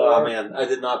Loki. Oh man, I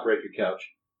did not break your couch.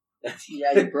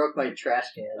 Yeah, you broke my trash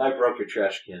can. I broke your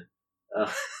trash can.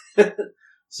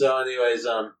 So anyways,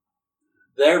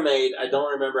 they're made. I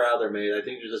don't remember how they're made. I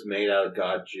think they're just made out of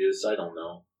god juice. I don't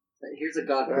know. Here's a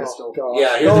god crystal. Oh,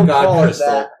 yeah, here's a god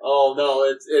crystal. Oh no,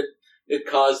 it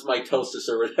caused mitosis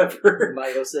or whatever.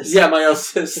 Meiosis. Yeah,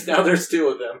 meiosis. Now there's two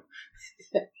of them.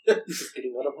 He's just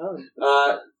getting out of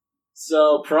hand.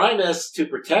 So Primus, to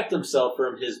protect himself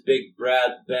from his big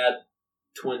bad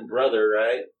twin brother,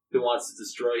 right, who wants to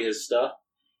destroy his stuff,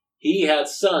 he had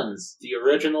sons, the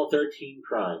original 13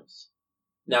 primes.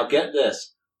 Now get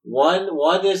this. One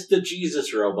is the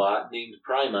Jesus robot named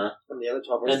Prima, and the other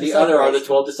 12 are the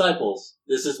 12 disciples.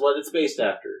 This is what it's based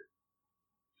after.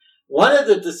 One of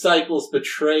the disciples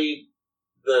betrayed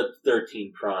the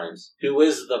 13 primes, who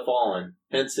is the Fallen,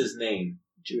 hence his name.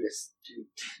 Judas.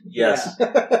 Yes.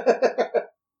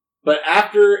 But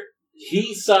after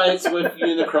he sides with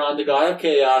Unicron, the god of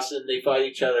chaos, and they fight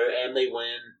each other, and they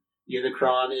win.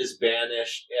 Unicron is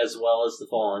banished, as well as the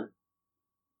Fallen.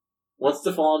 Once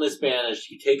the Fallen is banished,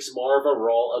 he takes more of a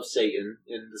role of Satan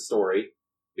in the story,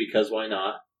 because why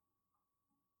not?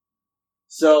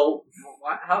 So...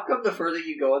 How come the further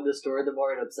you go in the story, the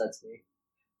more it upsets me?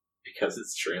 Because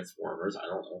it's Transformers, I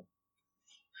don't know.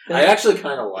 I actually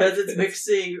kind of like it. Because it's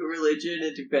mixing religion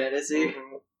into fantasy.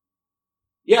 Mm-hmm.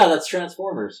 Yeah, that's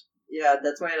Transformers. Yeah,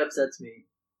 that's why it upsets me.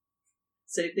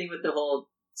 Same thing with the whole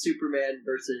Superman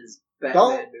versus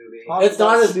Batman movie. It's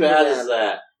not as bad as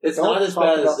that. It's not as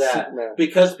bad as that. Superman.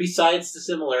 Because besides the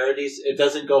similarities, it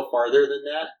doesn't go farther than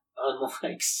that,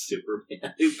 unlike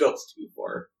Superman, who goes too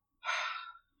far.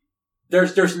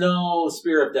 There's no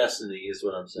Spear of Destiny, is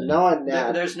what I'm saying. No, on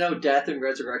that. There's no death and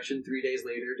resurrection 3 days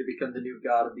later to become the new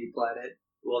god of the planet.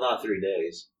 Well, not 3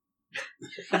 days.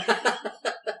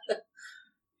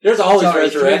 There's always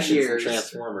resurrections in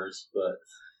Transformers, but...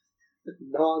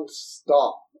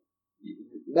 Non-stop.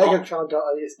 Megatron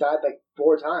has died like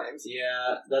 4 times.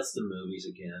 Yeah, that's the movies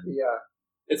again. Yeah.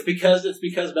 It's because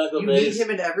Michael You Bay... need him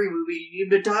in every movie. You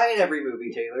need him to die in every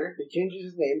movie, Taylor. He changes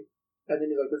his name, and then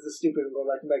he's like, this is stupid, and go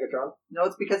back to Megatron. No,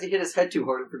 it's because he hit his head too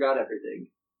hard and forgot everything.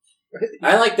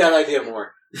 I like that idea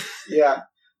more. Yeah.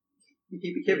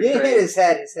 He became He didn't hit his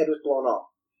head was blown off.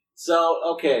 So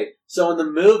in the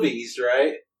movies,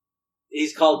 right,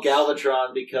 he's called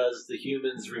Galvatron because the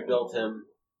humans rebuilt him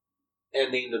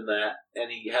and named him that,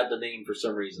 and he had the name for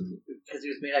some reason. Because he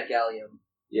was made out of gallium.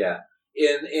 Yeah.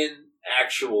 In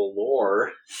actual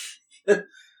lore,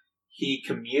 he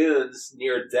communes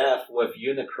near death with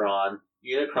Unicron.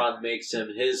 Unicron makes him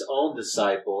his own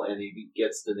disciple, and he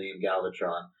gets the name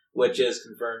Galvatron, which is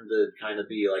confirmed to kind of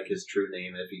be like his true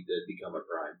name if he did become a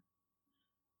Prime.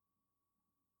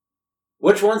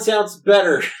 Which one sounds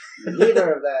better?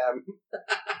 Neither of them.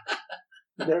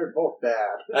 They're both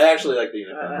bad. I actually like the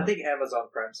Unicron. I think Amazon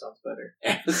Prime sounds better.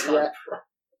 Amazon Prime.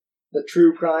 The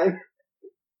true Prime.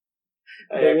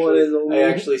 I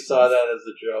actually saw that as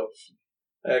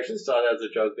a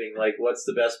joke. Being like, what's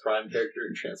the best Prime character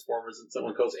in Transformers? And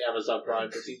someone goes Amazon Prime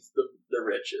because he's the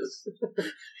richest.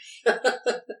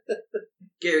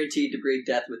 Guaranteed to bring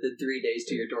death within 3 days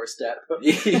to your doorstep.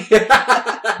 He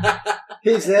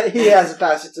has the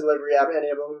fastest delivery app any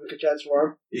of them who can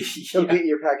transform. He'll get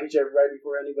your package right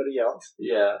before anybody else.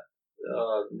 Yeah.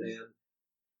 Oh, man.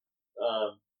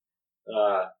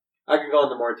 I could go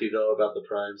into more too, though, about the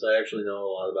Primes. I actually know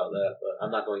a lot about that, but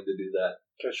I'm not going to do that.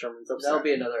 That'll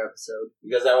be another episode.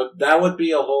 Because that would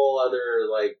be a whole other,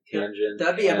 like, tangent.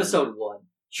 That'd be episode 1.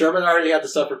 Sherman already had to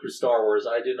suffer for Star Wars.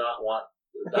 I do not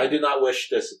wish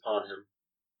this upon him.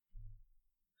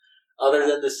 Other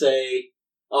than to say,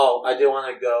 I do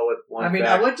want to go with one fact.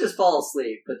 I would just fall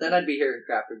asleep, but then I'd be hearing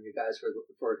crap from you guys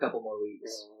for a couple more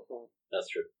weeks. That's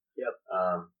true. Yep.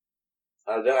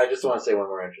 I just want to say one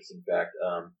more interesting fact.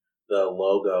 The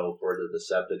logo for the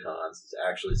Decepticons is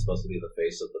actually supposed to be the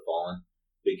face of the Fallen,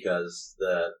 because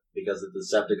the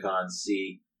Decepticons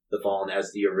see the Fallen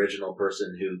as the original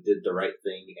person who did the right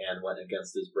thing and went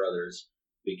against his brothers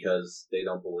because they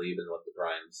don't believe in what the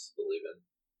Primes believe in.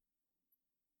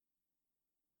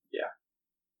 Yeah.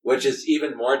 Which is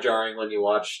even more jarring when you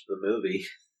watch the movie.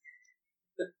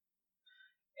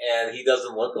 And he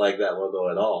doesn't look like that logo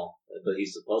at all, but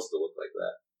he's supposed to look like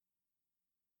that.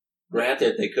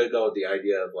 Granted, they could go with the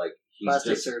idea of, like, he's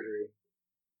plastic just surgery.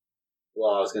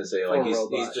 Well, I was going to say, like,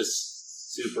 he's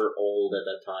just super old at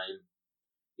that time.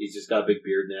 He's just got a big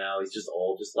beard now. He's just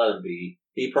old. Just let him be.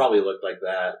 He probably looked like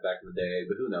that back in the day,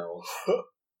 but who knows?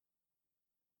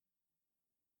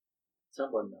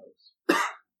 Someone knows.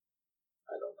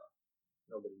 I don't know.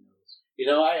 Nobody knows. You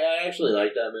know, I actually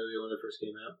liked that movie when it first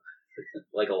came out.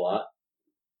 Like, a lot.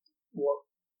 What?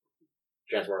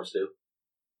 Transformers 2.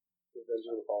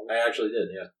 I actually did,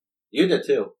 yeah. You did,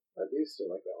 too. I do still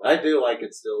like that one. I do like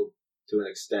it still, to an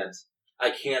extent.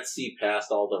 I can't see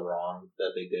past all the wrong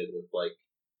that they did with, like,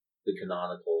 the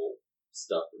canonical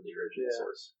stuff from the original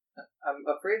source. I'm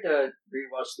afraid to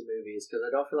rewatch the movies because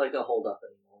I don't feel like they'll hold up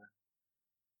anymore.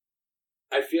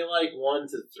 I feel like 1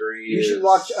 to 3 You should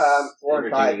watch 4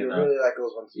 and 5. You'll really like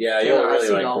those ones. Yeah, you'll really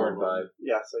like 4 and 5.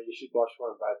 Yeah, so you should watch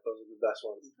 4 and 5. Those are the best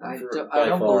ones. I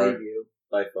don't believe you.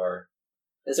 By far.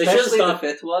 Especially the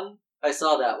 5th one. I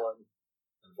saw that one.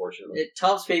 Unfortunately.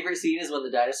 Tom's favorite scene is when the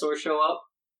dinosaurs show up.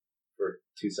 For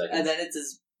 2 seconds. And then it's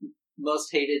his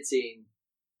most hated scene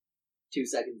 2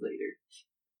 seconds later.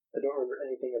 I don't remember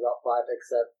anything about 5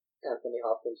 except Anthony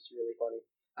Hopkins is really funny.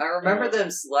 I remember them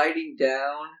sliding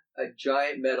down a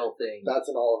giant metal thing. That's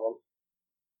in all of them.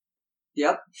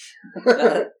 Yep.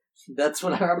 That's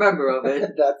what I remember of it.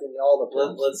 That's in all the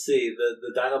films. Let's see.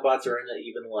 The Dinobots are in it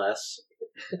even less.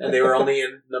 And they were only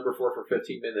in number 4 for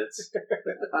 15 minutes.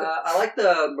 I like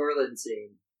the Merlin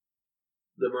scene.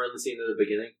 The Merlin scene at the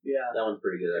beginning? Yeah. That one's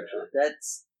pretty good, actually.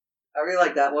 I really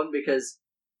like that one because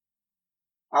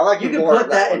I like you can put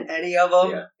that in any of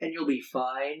them and you'll be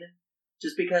fine.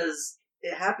 Just because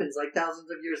it happens like thousands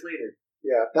of years later.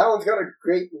 Yeah, that one's got a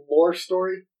great lore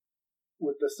story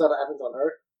with the stuff that happens on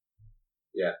Earth.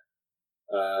 Yeah.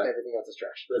 Everything else is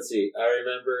trash. Let's see. I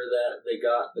remember that they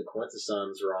got the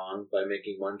Quintessons wrong by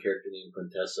making one character named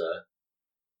Quintessa,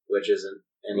 which isn't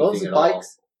anything at all.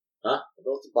 Bikes? Huh? Are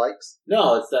those the bikes?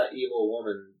 No, it's that evil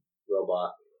woman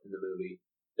robot in the movie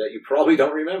that you probably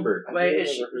don't remember. Wait,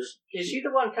 is she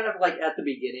the one kind of like at the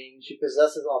beginning? She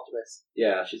possesses Optimus.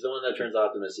 Yeah, she's the one that turns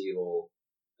Optimus evil,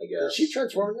 I guess. Does she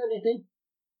transform into anything?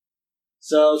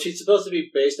 So she's supposed to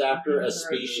be based after a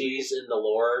species in the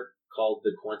lore called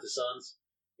the Quintessons.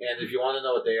 And if you want to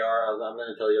know what they are, I'm going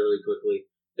to tell you really quickly.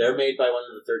 They're made by one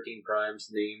of the 13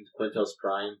 Primes named Quintos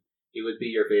Prime. He would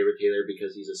be your favorite Taylor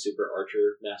because he's a super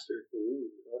archer master. Ooh,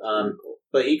 that's really cool.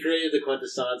 But he created the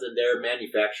Quintessons, and they're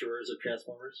manufacturers of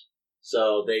Transformers.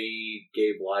 So they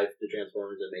gave life to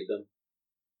Transformers and made them.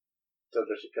 So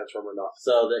does she transform or not?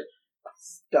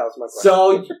 That was my question.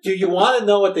 So, do you want to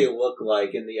know what they look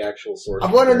like in the actual source?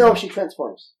 I want to know if she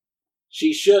transforms.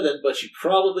 She shouldn't, but she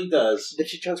probably does. Did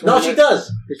she transform? No, she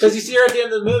does. Because you see her at the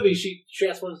end of the movie, she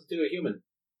transforms into a human.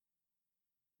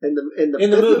 In the movie?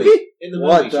 In the movie.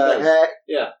 What the heck?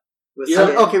 Yeah.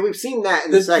 Okay, we've seen that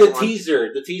in the second one.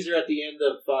 The teaser at the end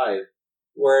of 5,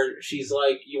 where she's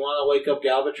like, "You want to wake up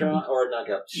Galvatron or not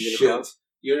Galvatron?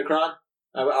 Unicron?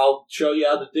 I'll show you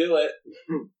how to do it."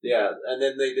 Yeah, and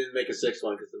then they didn't make a 6th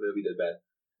one because the movie did bad.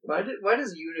 Why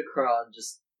does Unicron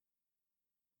just?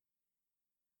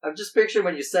 I'm just picturing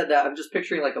when you said that. I'm just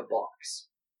picturing like a box.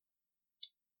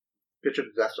 Picture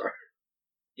the Death Star.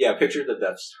 Yeah, picture the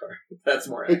Death Star. That's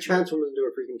more accurate. It transforms into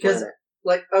a freaking planet.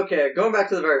 Like, okay, going back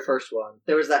to the very first one,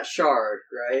 there was that shard,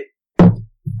 right?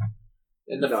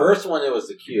 In the first one, it was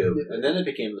the cube, and then it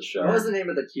became the shard. What was the name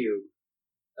of the cube?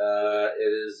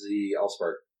 It is the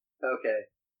Allspark. Okay.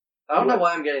 I don't know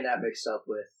why I'm getting that mixed up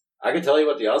with. I can tell you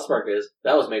what the Allspark is.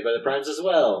 That was made by the Primes as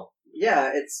well. Yeah,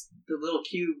 it's the little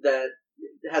cube that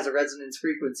has a resonance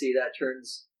frequency that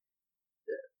turns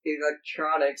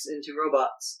electronics into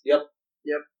robots. Yep.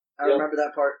 I remember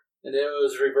that part. And it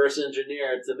was reverse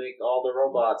engineered to make all the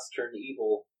robots turn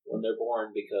evil when they're born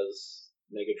because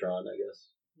Megatron, I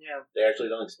guess. Yeah. They actually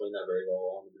don't explain that very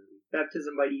well in the movie.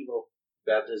 Baptism by evil.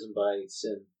 Baptism by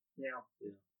sin. Yeah.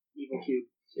 Evil cube.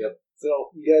 Yep. So,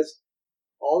 you guys,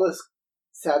 all this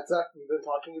sad stuff we've been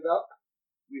talking about?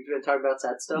 We've been talking about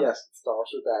sad stuff? Yes, Star Wars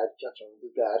was bad, Transformers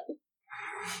was bad.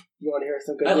 You want to hear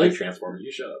some good I news? like Transformers,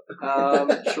 you shut up.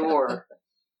 Sure.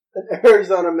 An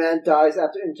Arizona man dies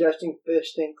after ingesting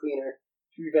fish tank cleaner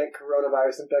to prevent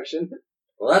coronavirus infection.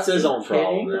 Well, that's his own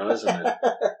problem now, isn't it?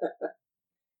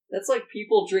 That's like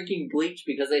people drinking bleach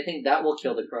because they think that will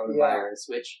kill the coronavirus,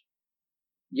 which,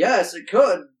 yes, it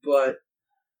could, but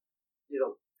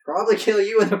it'll probably kill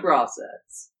you in the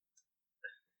process.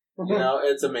 You know,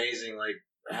 it's amazing, like,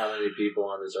 how many people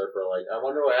on this earth are like, I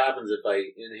wonder what happens if I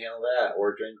inhale that,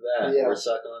 or drink that, or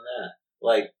suck on that.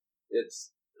 Like,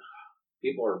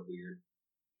 people are weird.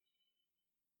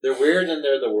 They're weird and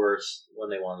they're the worst when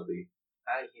they want to be.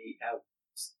 I hate how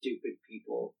stupid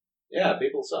people... Yeah,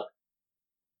 people suck.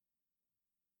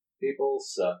 People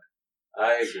suck.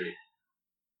 I agree.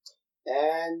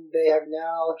 And they have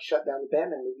now shut down the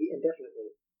Batman movie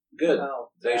indefinitely. Good.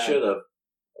 Oh, they should have. A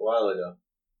while ago.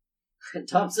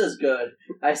 Tom says good.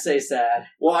 I say sad.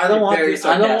 Well, I don't want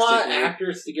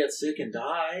actors to get sick and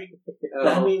die. Oh,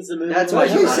 that means the movie. That's why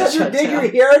you said your digger.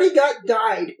 He already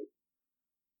died.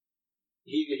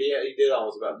 He did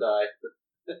almost about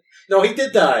die. No, he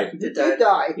did die. He did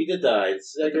die. He did die.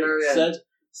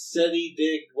 Said he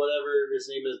did whatever his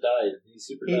name is died. He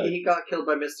super died. He got killed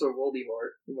by Mr.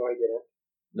 Voldemort. No, he didn't.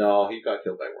 No, he got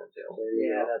killed by Wormtail.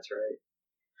 Yeah, that's right.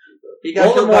 He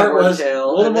got killed by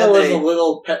Wormtail. Voldemort was a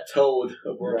little pet toad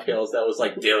of Wormtail's that was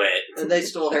like, do it. And they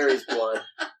stole Harry's blood.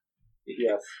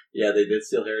 Yes. Yeah, they did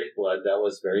steal Harry's blood. That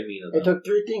was very mean of them. It took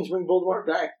 3 things to bring Voldemort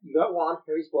back. You got 1,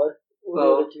 Harry's blood. What the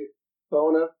other 2?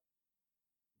 Bona.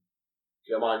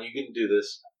 Come on, you can do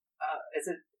this.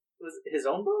 Was it his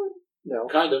own blood? No.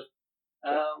 Kind of.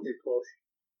 You're close.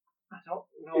 I don't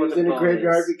know. It was in a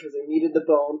graveyard because they needed the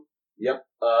bone. Yep.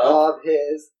 Of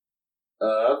his.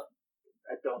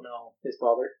 I don't know. His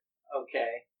father.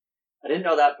 Okay. I didn't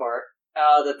know that part.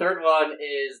 The third one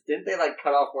is, didn't they like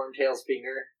cut off Wormtail's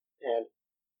finger?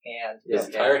 Hand. His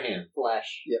entire hand.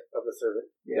 Flesh. Yep, of the servant.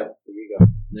 Yep. There you go.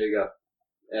 There you go.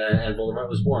 And Voldemort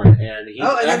was born, and he.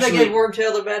 And then they gave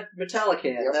Wormtail the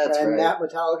Metallican. Yep, That's and right. that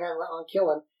Metallica went on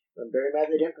killing. I'm very mad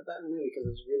they didn't put that in the movie because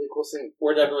it was a really cool scene.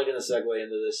 We're definitely going to segue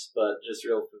into this, but just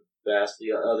real fast,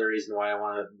 the other reason why I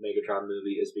want a Megatron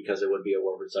movie is because it would be a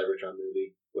War for Cybertron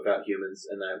movie without humans,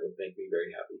 and that would make me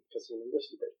very happy. Because humans are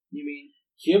stupid. You mean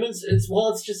humans? It's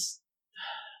just.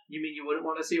 You mean you wouldn't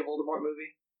want to see a Voldemort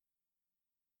movie?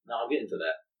 No, I'm getting to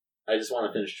that. I just want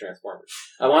to finish Transformers.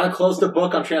 I want to close the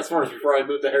book on Transformers before I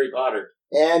move to Harry Potter.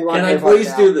 And can I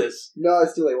please do this? No,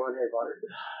 it's too late. One Harry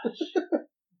Potter.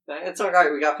 It's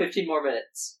alright, we got 15 more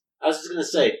minutes. I was just gonna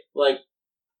say,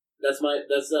 that's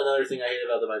another thing I hate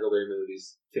about the Michael Bay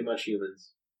movies. Too much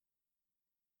humans.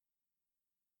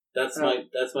 That's my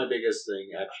biggest thing,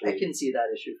 actually. I can see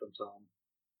that issue from Tom.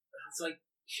 It's like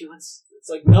humans. It's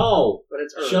like no. But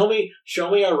it's Earth. Show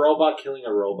me a robot killing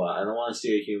a robot. I don't want to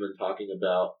see a human talking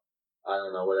about I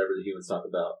don't know whatever the humans talk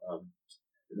about.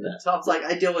 Tom's like,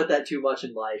 I deal with that too much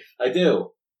in life. I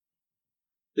do.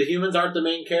 The humans aren't the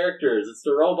main characters. It's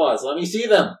the robots. Let me see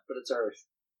them. But it's Earth.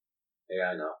 Yeah,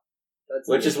 I know.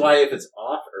 Which is why if it's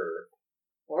off Earth.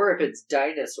 Or if it's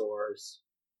dinosaurs.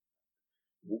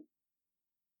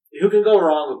 Who can go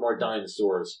wrong with more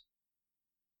dinosaurs?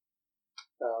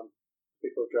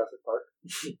 People of Jurassic Park.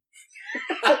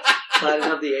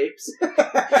 Planet of the Apes.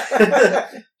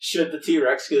 Should the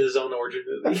T-Rex get his own origin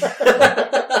movie?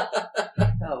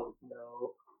 Oh,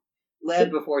 no.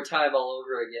 Land Before Time all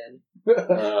over again.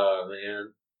 Oh,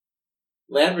 man.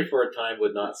 Land Before Time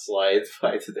would not slide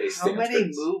by today's standards. How many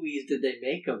movies did they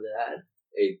make of that?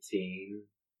 18.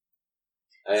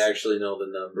 I actually know the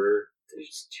number.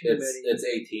 There's too many. It's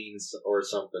 18 or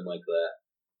something like that.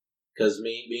 Because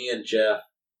me and Jeff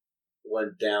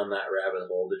went down that rabbit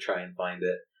hole to try and find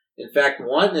it. In fact,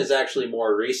 one is actually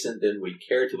more recent than we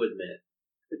care to admit.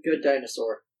 The Good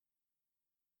Dinosaur.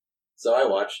 So I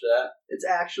watched that. It's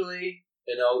actually,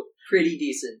 pretty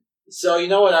decent. So you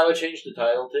know what I would change the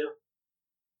title to?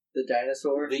 The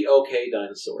Dinosaur? The Okay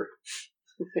Dinosaur.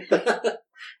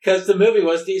 Because the movie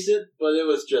was decent, but it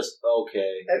was just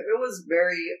okay. It was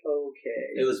very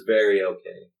okay. It was very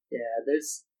okay. Yeah,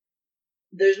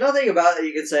 there's nothing about it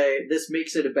you can say, this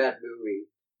makes it a bad movie.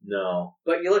 No.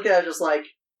 But you look at it just like,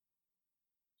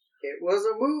 it was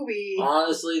a movie.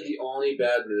 Honestly, the only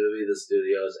bad movie the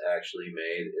studio's actually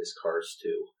made is Cars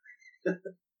 2.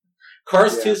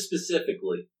 Cars 2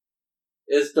 specifically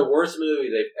is the worst movie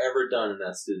they've ever done in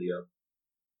that studio.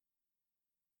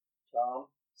 Tom?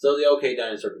 So the Okay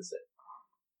Dinosaur can say.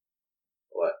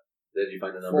 What? Did you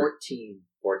find the number? 14.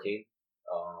 14?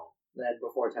 Oh. Land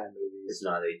Before Time movies. It's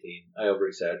not 18. I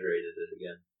over-exaggerated it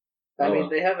again. I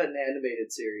mean, they have an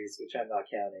animated series, which I'm not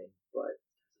counting, but...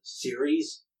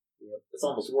 Series? Yep. It's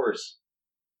almost worse.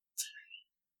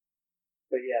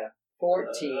 But yeah,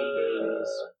 14 movies.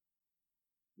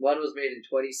 One was made in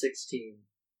 2016.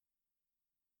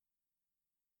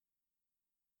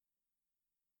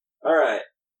 Alright.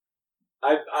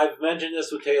 I've mentioned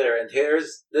this with Taylor, and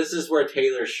this is where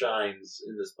Taylor shines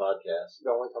in this podcast.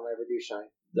 The only time I ever do shine.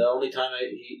 The only time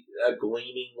a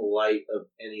gleaming light of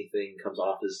anything comes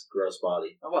off his gross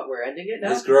body. Oh, what, we're ending it now?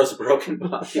 His gross broken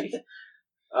body.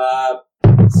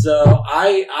 So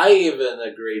I even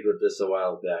agreed with this a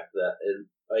while back that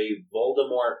a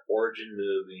Voldemort origin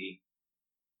movie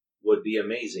would be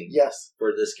amazing. Yes.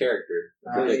 For this character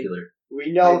in particular.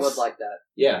 We know I would like that.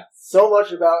 Yeah. So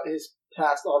much about his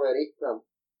past already from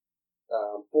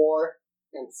 4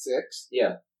 and 6.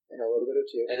 Yeah. And a little bit of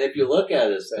 2. And if you look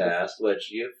at his past, which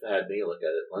you've had me look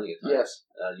at it plenty of times, yes.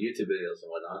 YouTube videos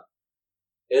and whatnot,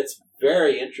 it's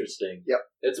very interesting. Yep.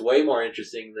 It's way more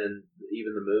interesting than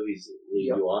even the movies lead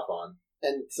you off on.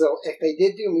 And so if they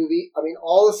did do a movie, I mean,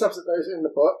 all the stuff that there's in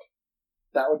the book,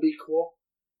 that would be cool.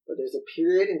 But there's a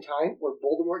period in time where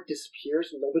Voldemort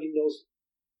disappears and nobody knows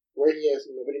where he is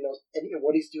and nobody knows any of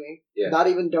what he's doing. Yeah. Not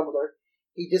even Dumbledore.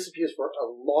 He disappears for a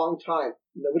long time.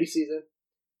 Nobody sees him.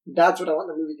 That's what I want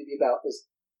the movie to be about. Is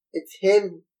it's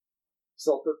him.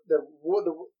 So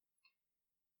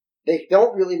they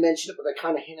don't really mention it, but they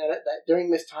kind of hint at it that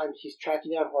during this time he's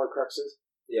tracking down Horcruxes.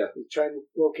 Yeah. He's trying to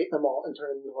locate them all and turn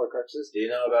them into Horcruxes. Do you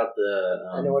know about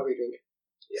the? I know everything.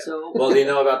 Yeah. So, well, do you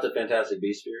know about the Fantastic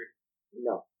Beasts theory?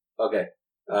 No. Okay.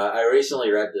 I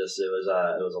recently read this. It was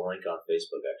a link on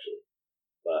Facebook actually,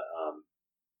 but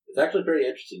it's actually pretty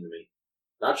interesting to me.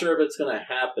 Not sure if it's going to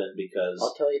happen because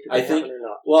I'll tell you if it's going to happen or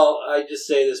not. Well, I just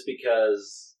say this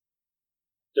because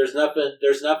there's nothing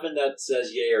that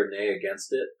says yay or nay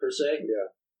against it per se. Yeah.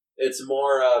 It's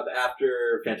more of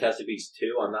after Fantastic Beasts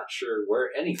 2, I'm not sure where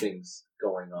anything's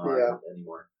going on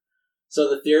anymore. So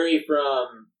the theory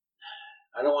from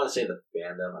I don't want to say the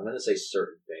fandom. I'm going to say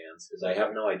certain fans because I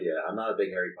have no idea. I'm not a big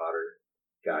Harry Potter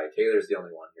guy. Taylor's the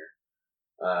only one here.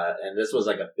 And this was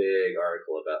like a big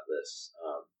article about this.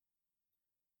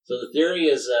 So the theory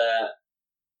is that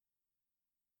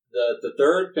the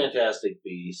third Fantastic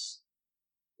Beast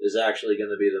is actually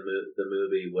going to be the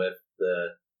movie with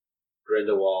the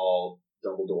Grindelwald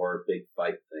Dumbledore big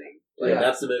fight thing. Like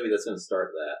that's the movie that's going to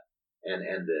start that and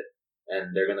end it,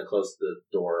 and they're going to close the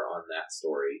door on that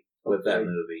story with that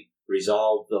movie.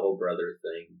 Resolve the whole brother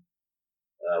thing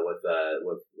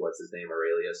with what's his name,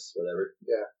 Aurelius, whatever.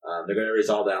 Yeah. They're going to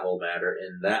resolve that whole matter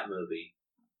in that movie.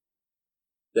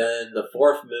 Then the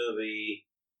fourth movie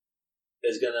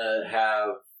is going to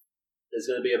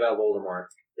be about Voldemort.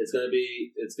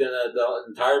 The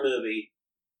entire movie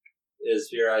is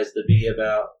theorized to be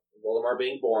about Voldemort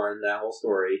being born, that whole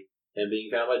story, him being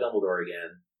found by Dumbledore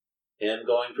again, him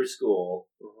going for school,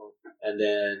 and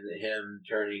then him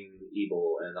turning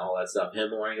evil and all that stuff,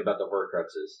 him learning about the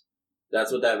Horcruxes.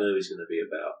 That's what that movie's going to be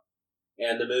about.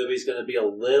 And the movie's going to be a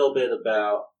little bit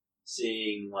about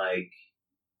seeing, like,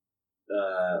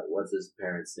 what's his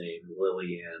parents' name?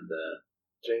 Lily and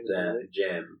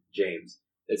James.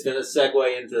 It's going to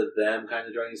segue into them kind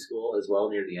of joining school as well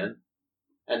near the end.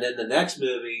 And then the next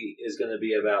movie is going to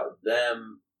be about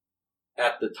them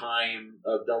at the time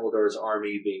of Dumbledore's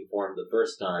army being formed the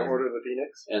first time. Order of the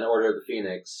Phoenix. And Order of the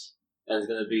Phoenix. And it's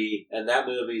going to be, and that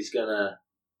movie's going to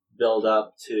build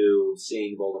up to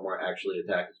seeing Voldemort actually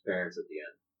attack his parents at the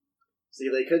end. See,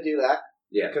 they could do that.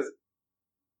 Yeah. Because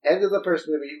end of the first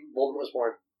movie, Voldemort was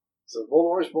born. So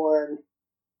Voldemort was born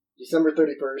December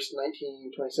 31st,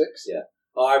 1926. Yeah.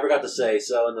 Oh, I forgot to say,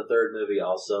 so in the third movie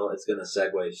also, it's going to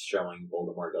segue showing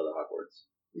Voldemort go to Hogwarts.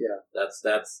 Yeah. That's,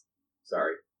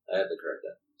 sorry, I had to correct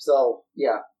that. So,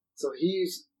 yeah. So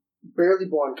he's barely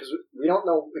born, because we don't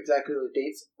know exactly the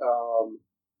dates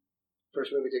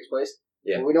first movie takes place.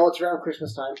 Yeah. But we know it's around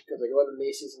Christmas time, because they go to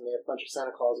Macy's and they have a bunch of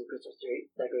Santa Claus and Christmas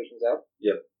tree decorations out.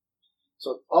 Yep.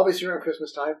 So, obviously around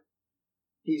Christmas time.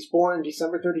 He's born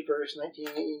December 31st,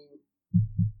 1918.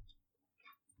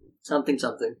 Something.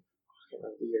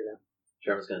 The year now.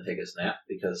 Sherman's going to take a snap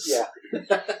because... Yeah.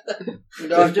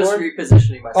 No, I'm just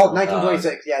repositioning myself. Oh,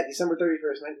 1926. Yeah, December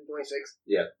 31st, 1926.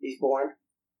 Yeah. He's born.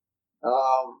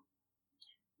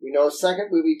 We know the second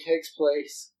movie takes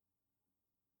place...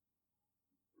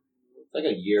 It's like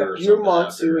a year or something. A few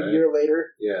months after, to a year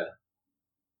later. Yeah.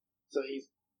 So he's...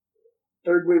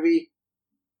 Third movie,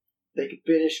 they could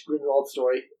finish Grindelwald's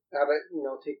story. Have it,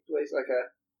 take place like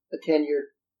a 10-year...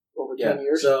 Over 10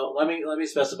 years. So let me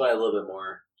specify a little bit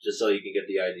more, just so you can get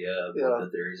the idea of what the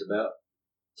theory's about.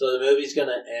 So the movie's going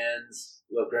to end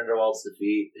with Grindelwald's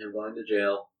defeat, him going to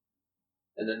jail,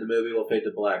 and then the movie will fade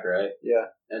to black, right? Yeah.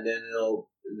 And then it'll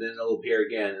appear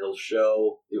again. It'll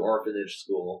show the orphanage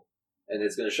school, and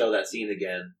it's going to show that scene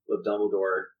again with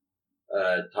Dumbledore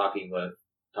talking with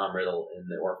Tom Riddle in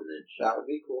the orphanage. That would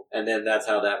be cool. And then that's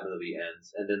how that movie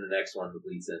ends. And then the next one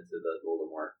leads into the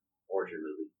Voldemort origin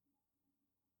movie.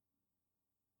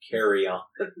 Carry on,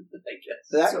 I guess.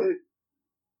 That could...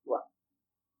 What?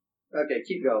 Okay,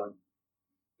 keep going.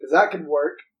 Because that could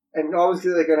work. And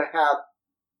obviously they're going to have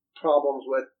problems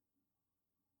with...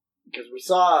 Because we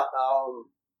saw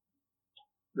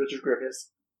Richard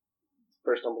Griffiths,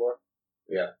 first Dumbledore.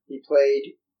 Yeah.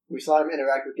 We saw him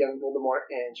interact with young Voldemort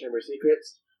and Chamber of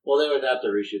Secrets. Well, they would have to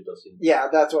reshoot those scenes. Yeah,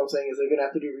 that's what I'm saying, is they're going to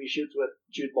have to do reshoots with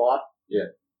Jude Law.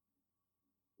 Yeah.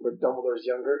 Where Dumbledore's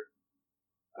younger.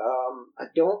 I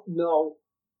don't know.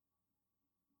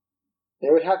 They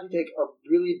would have to take a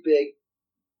really big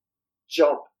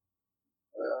jump,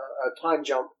 a time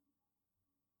jump,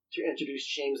 to introduce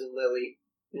James and Lily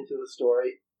into the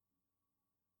story.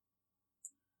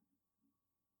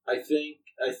 I think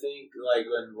like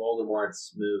in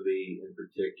Voldemort's movie in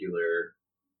particular,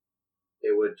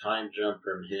 it would time jump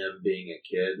from him being a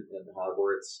kid in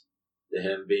Hogwarts to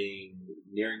him being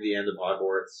nearing the end of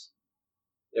Hogwarts.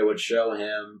 It would show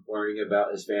him learning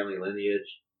about his family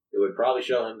lineage. It would probably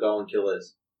show him go and kill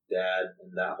his dad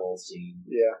in that whole scene.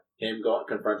 Yeah. Him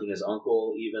confronting his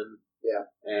uncle even. Yeah.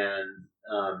 And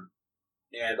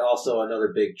also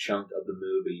another big chunk of the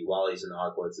movie while he's in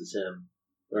Hogwarts is him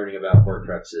learning about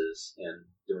Horcruxes and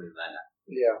doing that.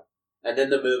 Yeah. And then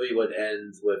the movie would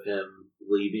end with him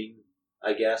leaving,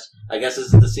 I guess. I guess this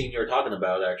is the scene you were talking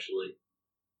about, actually.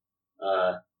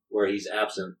 Where he's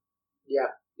absent. Yeah.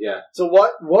 Yeah. So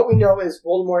what we know is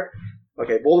Voldemort...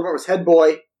 Okay, Voldemort was head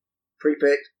boy,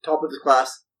 prefect, top of his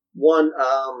class, won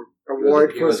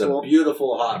award he was for school. A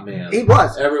beautiful, hot man. He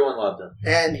was. Everyone loved him.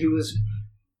 And he was...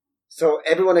 So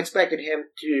everyone expected him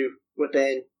to,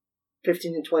 within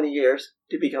 15 and 20 years,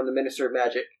 to become the Minister of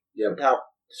Magic. Yep. With how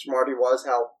smart he was,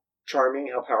 how charming,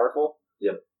 how powerful.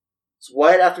 Yep. So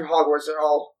right after Hogwarts, they're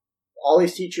all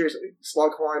these teachers,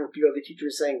 Slughorn and a few other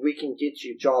teachers saying, we can get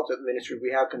you jobs at the Ministry,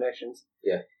 we have connections.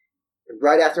 Yeah. And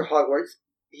right after Hogwarts,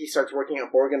 he starts working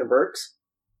at Borgin and Burke's.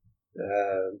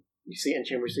 You see it in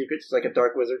Chamber of Secrets. It's like a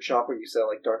dark wizard shop where you sell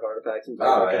like dark artifacts and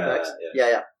artifacts.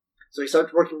 Yeah. So he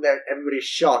starts working there. Everybody's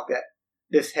shocked that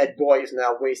this head boy is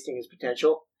now wasting his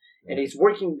potential. And he's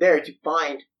working there to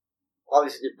find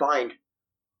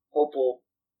hopeful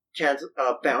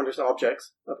boundless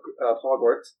objects of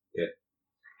Hogwarts. Yeah.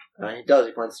 He does.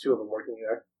 He finds two of them working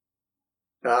there.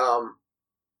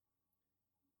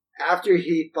 After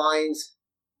he finds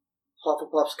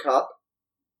Hufflepuff's cup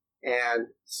and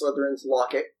Slytherin's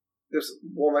locket, this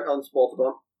woman owns both of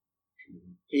them.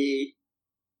 He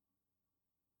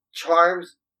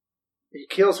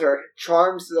kills her,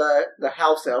 charms the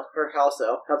house elf, her house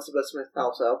elf, Hepzibah Smith's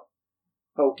house elf,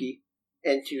 Hokey,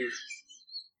 into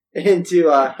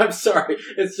I'm sorry,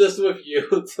 it's just with you,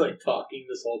 it's like talking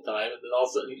this whole time, and then all of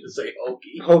a sudden you just say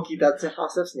Hokey. Hokey, that's the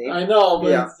house elf's name. I know,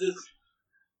 but it's just...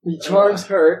 He charms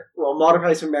her,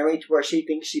 modifies her memory to where she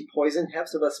thinks she poisoned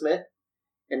Hepzibah Smith,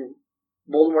 and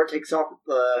Voldemort takes off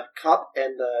the cup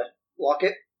and the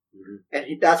locket, and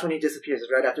that's when he disappears.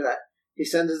 Right after that, he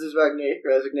sends his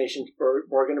resignation to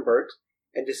Borgin and Burke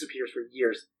and disappears for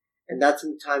years. And that's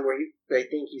in the time where they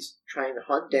think he's trying to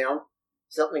hunt down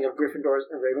something of Gryffindors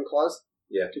and Ravenclaws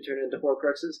to turn into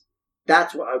Horcruxes.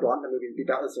 That's what I want the movie to be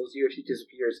about. Is those years he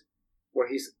disappears, what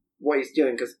he's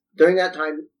doing. Because during that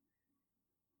time,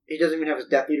 he doesn't even have his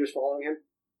Death Eaters following him.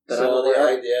 So the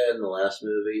idea in the last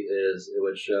movie is it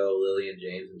would show Lily and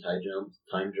James in time jumps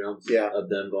of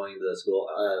them going to the school.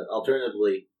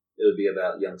 Alternatively, it would be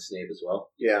about young Snape as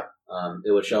well. Yeah.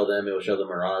 It would show them. It would show the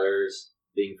Marauders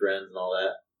being friends and all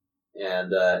that,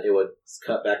 and it would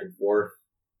cut back and forth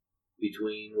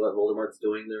between what Voldemort's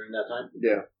doing during that time.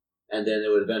 Yeah. And then it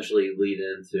would eventually lead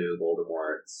into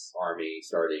Voldemort's army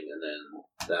starting, and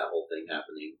then that whole thing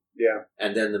happening. Yeah.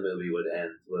 And then the movie would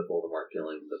end with Voldemort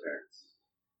killing the parents.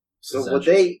 So would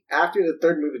they, after the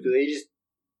third movie, do they just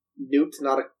Newt's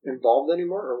not involved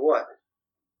anymore, or what?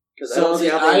 Because I don't see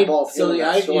how they involved him in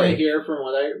that story. Idea here, from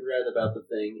what I read about the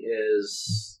thing,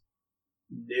 is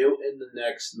Newt in the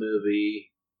next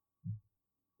movie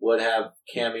would have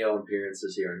cameo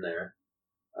appearances here and there.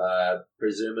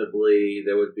 Presumably,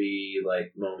 there would be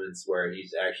like moments where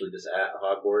he's actually just at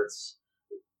Hogwarts,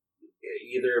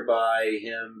 either by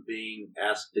him being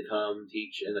asked to come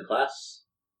teach in the class,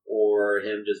 or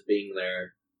him just being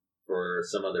there for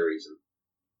some other reason.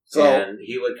 So, and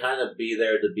he would kind of be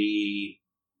there to be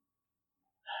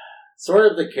sort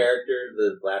of the character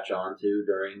to latch onto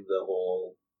during the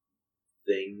whole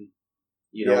thing.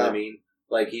 You know what I mean?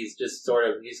 Like, he's just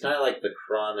he's kind of like the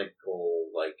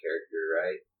Chronicle-like character,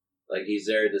 right? Like, he's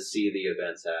there to see the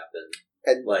events happen.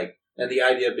 And the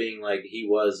idea being, like, he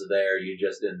was there, you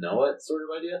just didn't know it, sort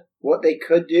of idea? What they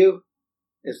could do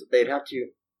is they'd have to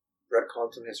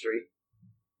retcon some history.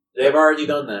 They've already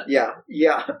done that. Yeah.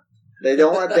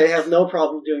 They have no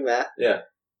problem doing that. Yeah.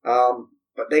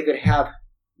 But they could have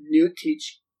Newt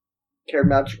teach care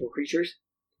magical creatures.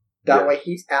 That way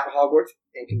he's at Hogwarts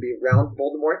and can be around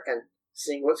Voldemort and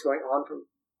seeing what's going on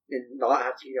and not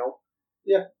have to,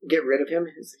 get rid of him.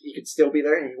 He could still be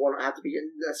there and he won't have to be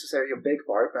necessarily a big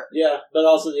part. But but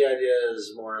also the idea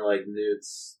is more like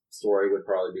Newt's story would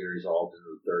probably be resolved in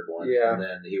the third one. Yeah. And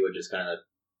then he would just kind of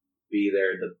be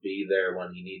there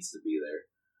when he needs to be there.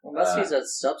 Unless he's a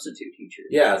substitute teacher.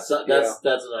 Yeah, that's what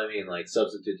I mean, like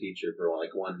substitute teacher for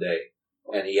like one day.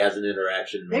 And he has an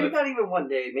interaction maybe not even one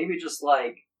day, maybe just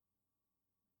like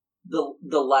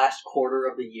the last quarter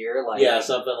of the year, like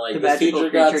something like the teacher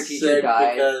got sick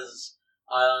died. Because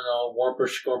I don't know, Whomper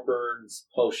Schumper's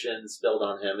potion spilled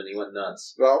on him and he went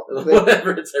nuts. Well,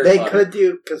 they could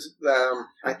do, because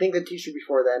I think the teacher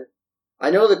before then, I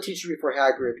know the teacher before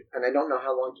Hagrid, and I don't know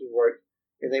how long he worked.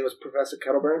 His name was Professor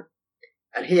Kettleburn,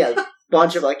 and he had a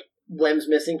bunch of like limbs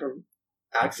missing from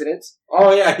accidents.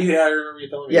 Oh yeah, I remember you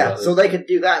telling me. Yeah, so they could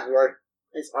do that where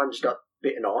his arm just got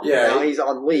bitten off. Yeah, now he's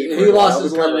on leave. He lost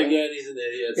his limb again. He's an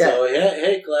idiot. Yeah. So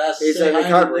hey class, he's in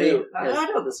recovery. I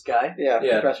know this guy. Yeah,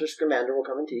 Professor Scamander will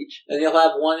come and teach, and you'll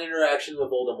have one interaction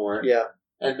with Voldemort. Yeah.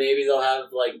 And maybe they'll have,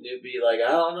 like, Newt be like,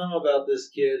 I don't know about this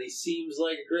kid. He seems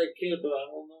like a great kid, but I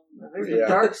don't know. There's a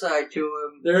dark side to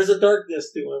him. There's a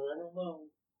darkness to him. I don't know.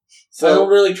 So, I don't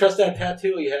really trust that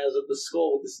tattoo he has of the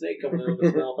skull with the snake coming out of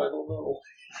his mouth. I don't know.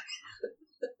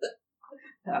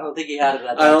 I don't think he had it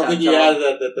at that time. I don't think he had it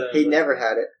at that time. He never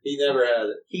had it. He never had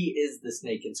it. He is the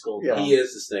snake in skull. Yeah. He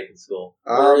is the snake in skull.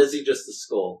 Or is he just the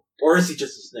skull? Or is he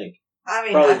just a snake? I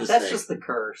mean, Probably the that's snake. just the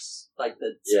curse, like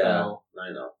the spell. Yeah,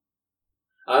 I know.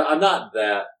 I'm not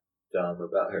that dumb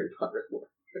about Harry Potter.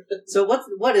 So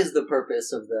what is the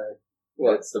purpose of the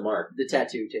What's the mark? the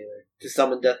tattoo, Taylor? To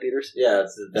summon Death Eaters. Yeah,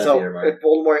 it's the Death So Eater mark. if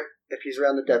Voldemort, if he's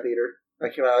around the Death Eater,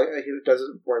 like he does it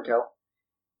in Foreign Tale,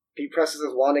 if he presses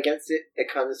his wand against it, it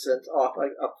kind of sends off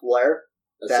like a flare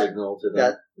A signal to them.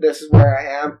 that this is where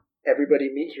I am. Everybody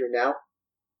meet here now.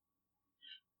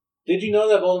 Did you know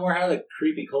that Voldemort had a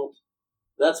creepy cult?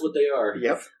 That's what they are.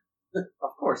 Yep. Of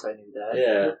course, I knew that.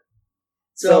 Yeah.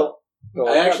 So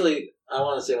I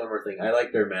want to say one more thing. I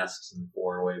like their masks in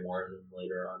 4 way more than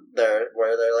later on. they're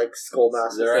like skull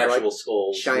masks. They're actual like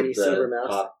skulls. shiny with the silver masks.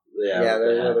 top- yeah, with they're the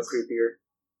a little hats. creepier.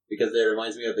 Because it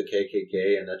reminds me of the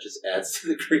KKK, and that just adds to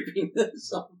the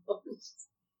creepiness almost.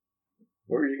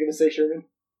 What were you gonna say, Sherman?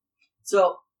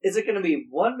 So, is it going to be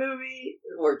 1 movie,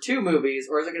 or 2 movies,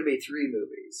 or is it going to be 3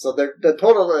 movies? So the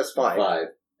total is 5. 5.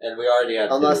 And we already had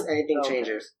Unless 2. anything Okay.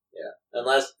 changes.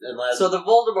 Unless So the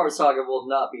Voldemort saga will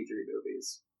not be 3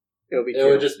 movies. It'll be it 2.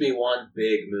 would just be one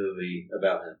big movie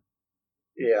about him.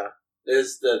 Yeah.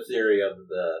 Is the theory of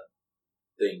the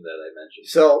thing that I mentioned.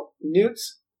 So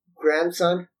Newt's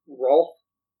grandson, Rolf,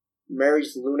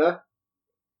 marries Luna.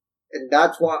 And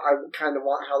that's what I kind of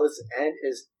want how this end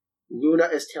is. Luna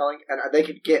is telling, and they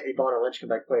could get Ivana Lynch to come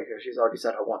back play here. She's already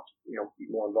said, I want, be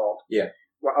more involved. Yeah.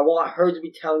 Well, I want her to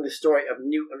be telling the story of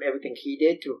Newt and everything he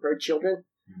did to her children,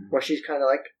 where she's kind of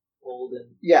like, Old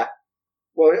and... yeah.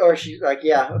 Well, or she's like,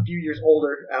 a few years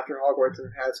older after Hogwarts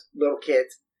and has little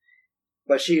kids.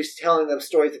 But she's telling them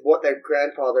stories of what their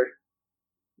grandfather,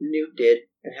 Newt, did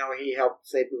and how he helped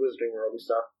save the Wizarding World and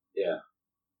stuff. Yeah.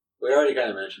 We already kind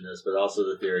of mentioned this, but also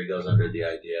the theory goes under the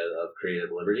idea of creative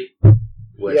liberty,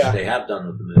 which Yeah. they have done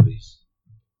with the movies.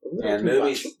 And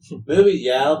movies,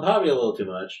 probably a little too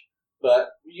much. But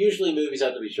usually movies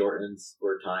have to be shortened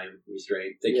for time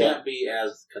restraint. They can't be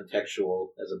as contextual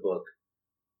as a book.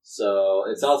 So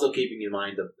it's also keeping in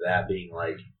mind of that being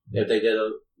like, if they did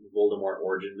a Voldemort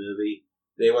origin movie,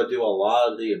 they would do a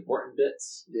lot of the important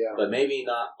bits, Yeah. but maybe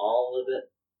not all of it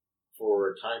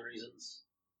for time reasons.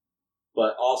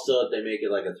 But also, if they make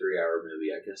it like a 3-hour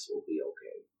movie, I guess we'll be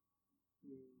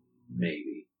okay.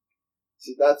 Maybe.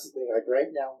 See, that's the thing. Like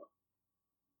right now,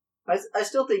 I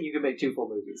still think you can make 2 full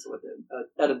movies with him,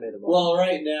 at a minimum. Well,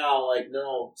 right now, like,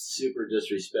 no super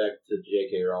disrespect to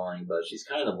J.K. Rowling, but she's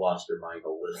kind of lost her mind a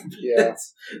little bit. Yeah.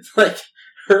 It's like,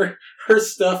 her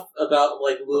stuff about,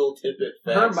 like, little tidbit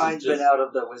facts. her mind's been out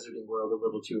of the Wizarding World a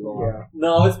little too long. yeah.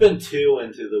 No, it's been 2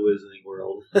 into the Wizarding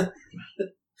World.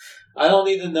 I don't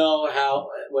need to know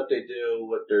what they do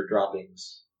with their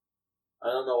droppings. I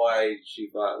don't know why she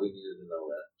thought we needed to know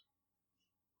that.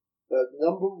 The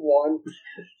number one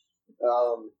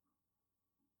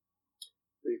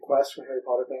request from Harry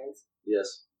Potter fans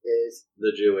Yes, is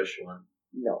the Jewish one.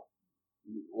 no.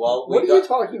 Well, What are you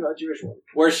talking about, Jewish one?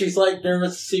 where she's like, there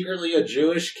was secretly a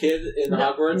Jewish kid in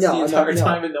Hogwarts no, the entire no.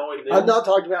 time and no one knew. I'm not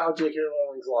talking about how J.K.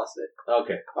 Rowling's lost it.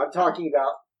 Okay. I'm talking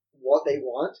about what they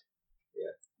want.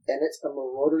 Yeah. And it's a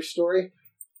Marauder story.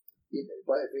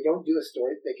 But if they don't do a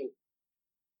story, they can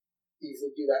easily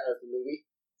do that as the movie.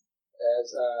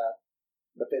 As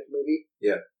the 5th movie.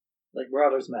 Yeah. Like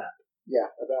Marauders Map. Yeah,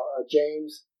 about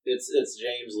James, It's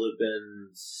James, Lupin,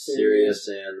 Sirius,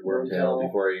 and Wormtail Wormtail,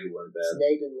 before he went bad.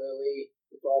 Snape and Lily.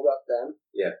 It's all about them.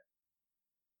 Yeah.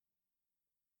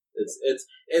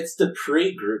 It's the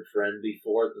pre-group friend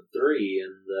before the 3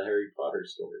 in the Harry Potter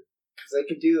story. Because they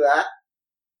could do that.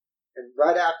 And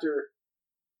right after,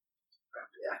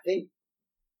 I think,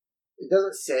 it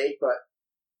doesn't say, but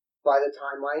by the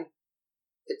timeline,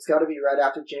 it's got to be right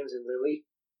after James and Lily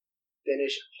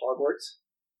finish Hogwarts.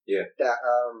 Yeah. That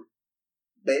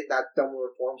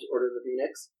Dumbledore forms Order of the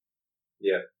Phoenix.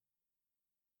 Yeah.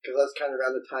 Because that's kind of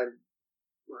around the time.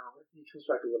 Well, he comes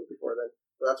back a little before then.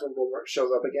 But that's when Voldemort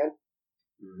shows up again.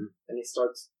 Mm-hmm. And he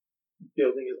starts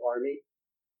building his army.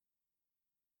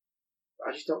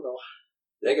 I just don't know.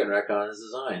 They can retcon his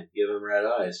design. Give him red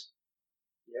eyes.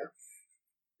 Yeah.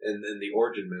 In the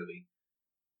origin movie.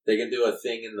 They can do a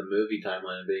thing in the movie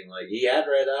timeline being like, he had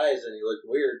red eyes and he looked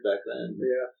weird back then.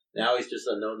 Yeah. Now he's just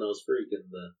a no-nose freak in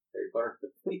the Harry Potter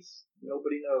movies.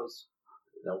 Nobody knows.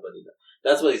 Nobody knows.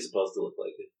 That's what he's supposed to look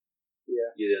like.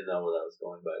 Yeah. You didn't know what I was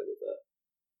going by with that.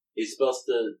 He's supposed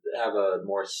to have a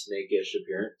more snake-ish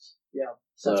appearance. Yeah.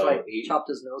 So That's right. He chopped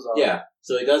his nose off. Yeah.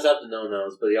 So he does have the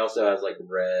no-nose, but he also has like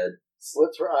red,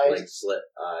 Slits for eyes. like slit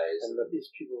eyes. And these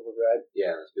people with red.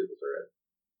 Yeah, his pupils are red.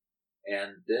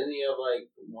 And didn't he have like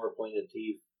more pointed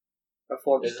teeth? A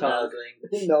forked Isn't that a tongue.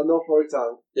 thing? No forked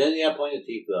tongue. Didn't he have pointed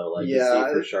teeth though? Like Yeah, his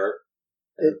teeth were sharp.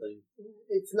 Kind of thing.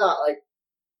 It's not like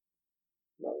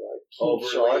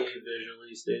overly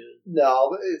visually stated. No,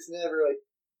 but it's never like,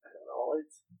 I don't know.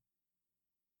 It's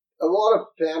a lot of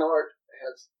fan art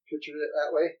has pictured it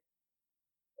that way.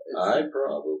 I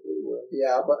probably will.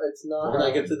 Yeah, but it's not. When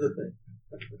I get to the thing.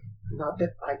 Not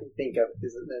that I can think of.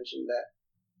 Isn't mentioned that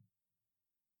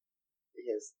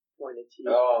he has pointed to you.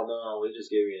 Oh no, we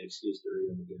just gave you an excuse to read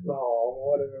them again. Oh,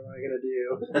 what am I gonna do?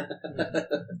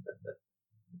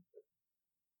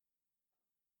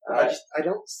 I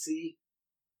don't see.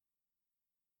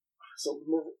 So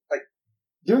like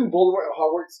doing Voldemort at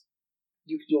Hogwarts,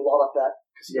 you could do a lot of that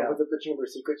because you know, with the Chamber of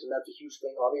Secrets, and that's a huge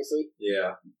thing, obviously.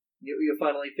 Yeah. You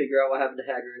finally figure out what happened to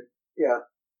Hagrid. Yeah.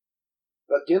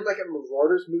 But doing like a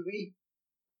Marauders movie,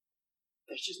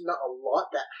 there's just not a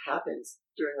lot that happens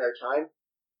during their time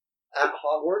at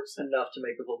Hogwarts. Enough to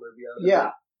make a whole movie out of it.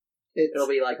 Yeah. It'll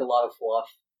be like a lot of fluff.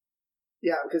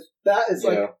 Yeah, because that is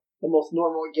like the most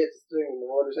normal it gets during the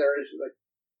Marauders era. It's like,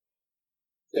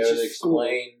 they would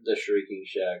explain the Shrieking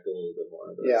Shack a little bit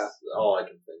more. That's all I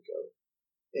can think of.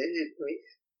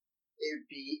 It'd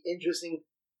be interesting.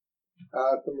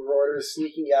 The Marauders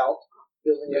sneaking out,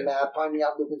 building a map, finding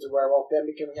out Lupin's a werewolf, then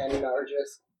becoming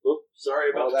Animagus. Oops,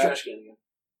 sorry about the trash can again.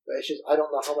 But it's just, I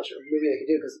don't know how much of a movie they could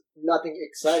do because nothing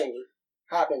exciting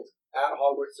happens at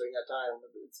Hogwarts during that time.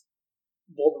 It's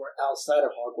Voldemort outside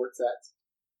of Hogwarts. That's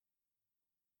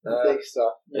the big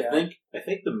stuff. I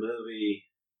think the movie.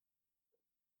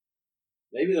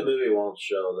 Maybe the movie won't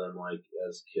show them like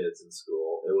as kids in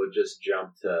school. It would just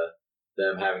jump to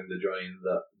them having to join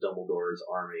the Dumbledore's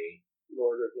army.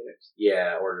 Order of Phoenix.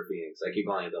 Yeah, Order of Phoenix. I keep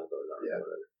calling it Dumbledore's army. Yeah,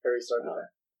 whatever. Very start of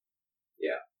that.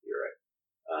 Yeah, you're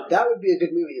right. That would be a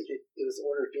good movie. If it was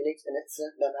Order of Phoenix and it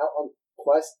sent them out on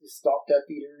quests to stop Death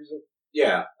Eaters. And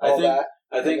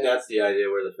I think that's the idea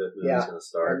where the fifth movie is going to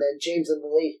start. And then James and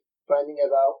Lily finding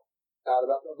out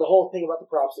about the whole thing about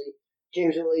the prophecy.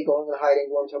 James and Lily going and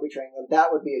hiding, Wormtail betraying them.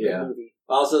 That would be a good movie.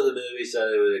 Also, the movie said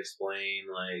it would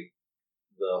explain like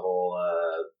the whole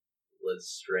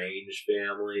Lestrange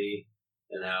family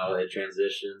and how it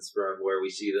transitions from where we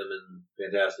see them in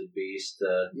Fantastic Beasts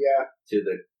to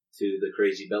the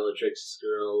crazy Bellatrix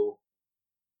girl.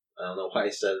 I don't know why I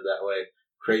said it that way.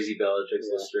 Crazy Bellatrix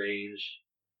Lestrange.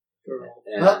 Girl.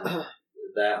 And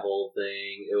that whole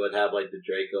thing, it would have like the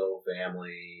Draco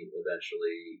family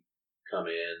eventually come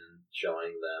in,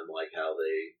 showing them like how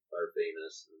they are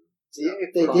famous. And, see,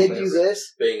 if they did do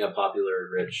this, being a popular,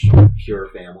 rich, pure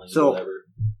family, whatever.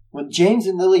 When James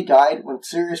and Lily died, when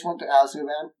Sirius went to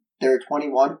Azkaban, they were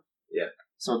 21. Yeah.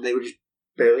 So they were just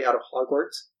barely out of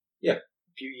Hogwarts. Yeah.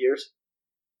 A few years.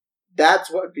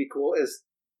 That's what would be cool, is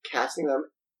casting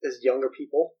them as younger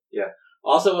people. Yeah.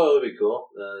 Also, what would be cool,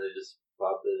 they just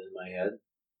popped it in my head.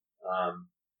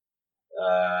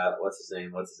 What's his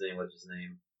name?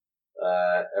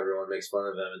 Everyone makes fun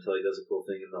of him until he does a cool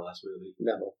thing in the last movie.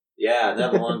 Neville. Yeah,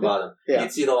 Neville Longbottom.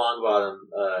 You'd see the Longbottom,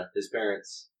 his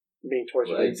parents being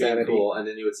tortured, like, being cool, and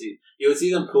then you would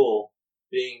see them cool,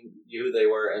 being who they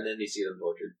were, and then you see them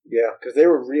tortured. Yeah, because they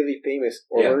were really famous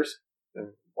orders,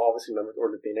 and obviously members of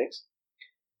Order of Phoenix.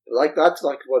 Like that's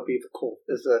like what would be cool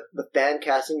is the fan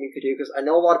casting you could do, because I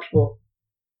know a lot of people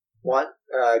want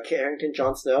Kit Harington,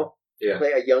 Jon Snow, to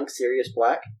play a young Sirius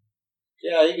Black.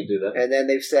 Yeah, you could do that. And then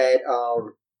they've said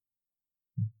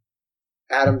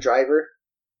Adam Driver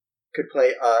could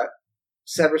play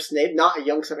Severus Snape, not a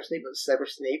young Severus Snape, but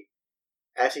Severus Snape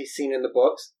as he's seen in the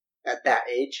books at that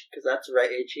age, because that's the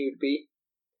right age he would be.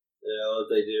 Yeah, if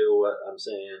they do what I'm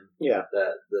saying,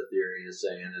 that the theory is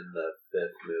saying in the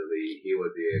fifth movie, he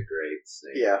would be a great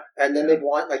Snape. Yeah, and then they'd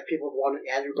want, like, people would want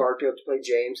Andrew Garfield to play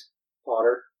James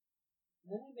Potter.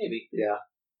 Maybe. Yeah.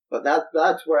 But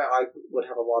that's where I would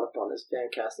have a lot of fun, is fan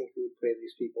casting who would play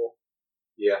these people.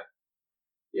 Yeah.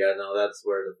 Yeah, no, that's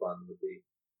where the fun would be.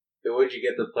 Who would you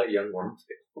get to play young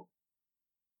Wormtail?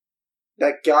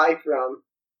 That guy from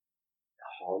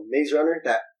Maze Runner,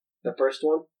 the first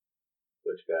one.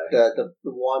 Which guy? The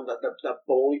one, the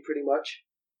bully, pretty much.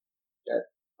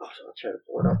 I'll try to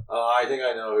pull it up. Oh, I think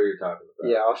I know who you're talking about.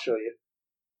 Yeah, I'll show you.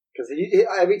 Because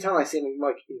every time I see him, he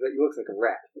looks like a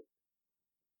rat.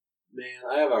 Man,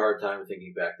 I have a hard time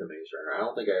thinking back to Maze Runner. I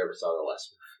don't think I ever saw the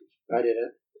last movie. I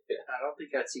didn't. Yeah. I don't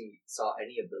think I saw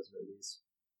any of those movies.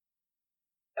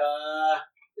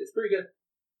 It's pretty good.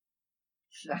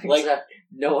 Like,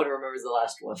 no one remembers the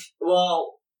last one.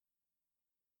 Well,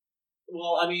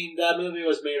 I mean, that movie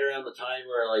was made around the time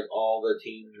where, like, all the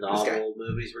teen novel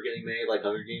movies were getting made, like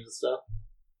Hunger Games and stuff.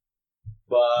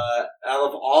 But out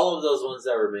of all of those ones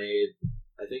that were made,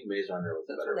 I think Maze Runner was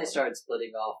the better one. They started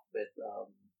splitting off with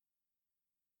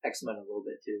X-Men a little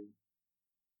bit, too.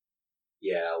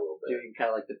 Yeah, a little bit. Doing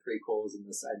kind of like the prequels and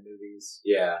the side movies.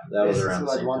 Yeah, that was around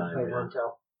the same time.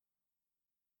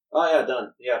 Oh yeah,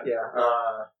 done. Yeah.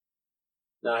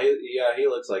 No, he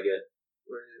looks like it.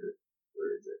 Where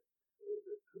is it?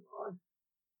 Come on.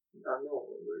 I know.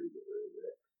 Where is it?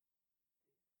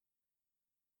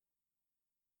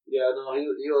 Yeah, no,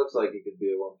 he looks like he could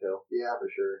be a Wormtail. Yeah, for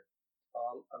sure.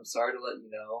 I'm sorry to let you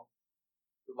know,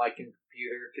 but my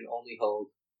computer can only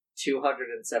hold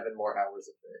 207 more hours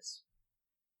of this.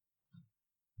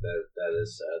 That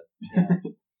is sad.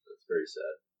 That's very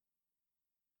sad.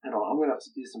 I don't know. I'm gonna have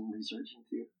to do some research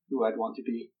into who I'd want to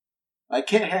be. Like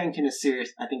Kit Harington is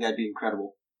serious. I think that'd be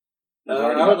incredible.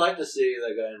 I would like to see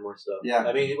that guy in more stuff. Yeah.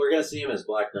 I mean, we're gonna see him as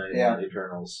Black Knight in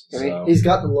Eternals. I mean, he's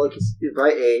got the look. He's the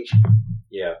right age.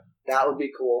 Yeah. That would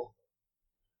be cool.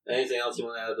 Anything else you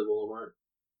want to add to Voldemort?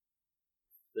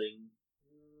 Thing?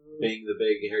 Being the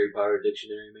big Harry Potter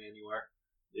dictionary man you are?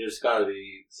 There's gotta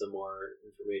be some more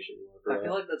information you want to provide. I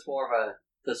feel like that's more of a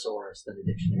thesaurus than a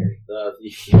dictionary.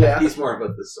 Yeah, he's more of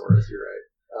a thesaurus, you're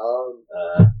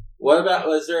right. What about,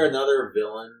 was there another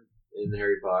villain in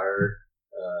Harry Potter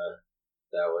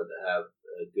that would have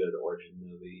a good origin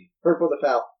movie? Purple the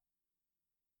Foul.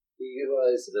 He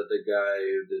was... Is that the guy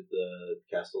who did the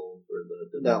castle for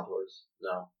the Dementors?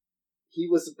 No. He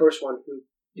was the first one who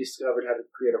discovered how to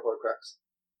create a Horcrux.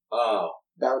 Oh.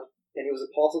 And he was a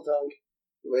Parseltongue,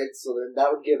 so then that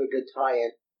would give a good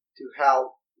tie-in to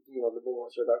how, the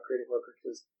Voldemorts are about creating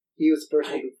Horcruxes. He was the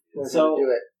first one who learned how to do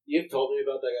it. You've told me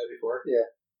about that guy before? Yeah.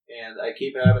 And I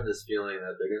keep having this feeling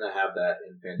that they're going to have that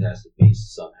in Fantastic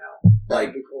Beasts somehow.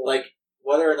 That'd be cool. Like,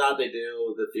 whether or not they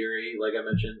do the theory, like I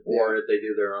mentioned, or if they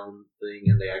do their own thing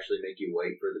and they actually make you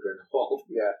wait for the Grindelwald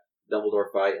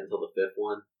Dumbledore fight until the fifth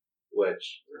one,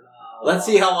 which, let's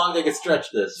see how long they can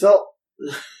stretch this. So,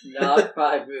 not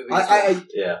 5 movies.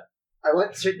 I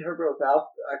went straight to Purple the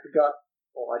Foul. I forgot.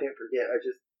 Oh, I didn't forget.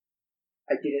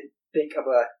 I didn't think of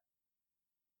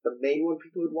the main one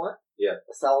people would want. Yeah.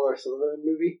 A Salvador Slytherin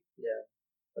movie. Yeah.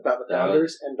 About the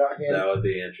founders and about him. That would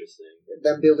be interesting.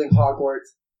 Them building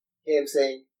Hogwarts. Him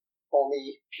saying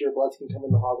only purebloods can come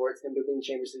into Hogwarts. Him building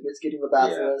Chamber of Secrets. Getting the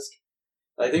Basilisk.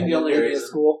 I think the only reason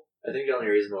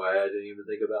why I didn't even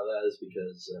think about that is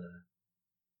because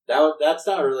that's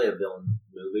not really a villain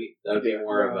movie. That would be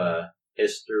more of a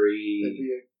history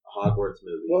Hogwarts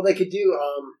movie. Well, they could do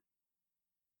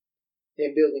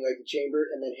him building like the chamber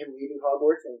and then him leaving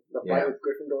Hogwarts and the fight with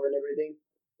Gryffindor and everything.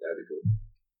 That'd be cool.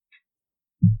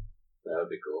 That would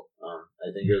be cool.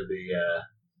 I think it would be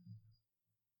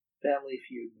Family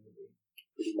Feud movie,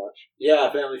 pretty much. Yeah,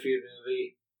 Family Feud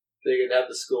movie. They could have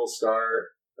the school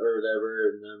start or whatever,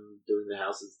 and them doing the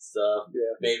houses and stuff.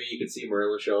 Yeah. Maybe you could see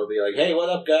Merlin show and be like, "Hey, what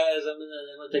up, guys? I'm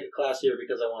gonna take a class here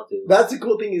because I want to." That's the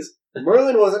cool thing is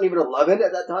Merlin wasn't even 11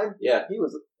 at that time. Yeah, he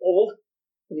was old,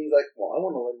 and he's like, "Well, I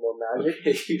want to learn more magic."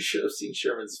 Okay, you should have seen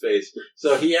Sherman's face.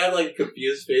 So he had like a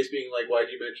confused face, being like, "Why'd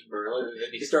you mention Merlin?" And then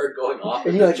he started going off.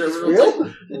 And you're like, Sherman real? was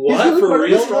like, "What for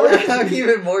real?" I'm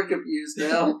even more confused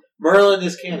now. Merlin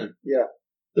is canon. Yeah,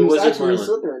 the he was wizard actually Merlin.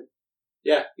 Slytherin.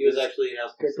 Yeah, he was actually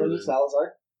Slytherin.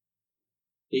 Salazar.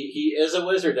 He is a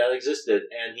wizard that existed,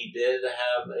 and he did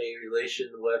have a relation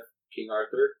with King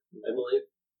Arthur, I believe.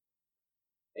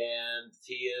 And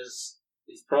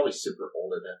he's probably super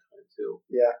old at that time too.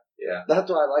 Yeah. Yeah. That's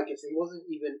what I like. Is he wasn't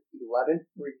even 11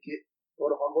 when he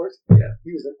go to Hogwarts. Yeah.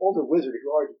 He was an older wizard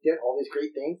who already did all these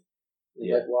great things.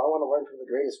 He's like, well, I want to learn from the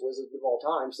greatest wizard of all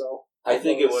time, so I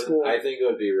think it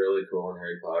would be really cool in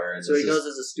Harry Potter. And so he goes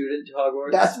as a student to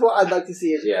Hogwarts? That's what I'd like to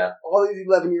see is all these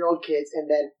 11-year-old kids and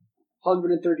then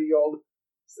 130-year-old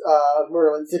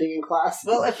Merlin sitting in class.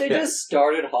 Well, if they just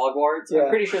started Hogwarts, I'm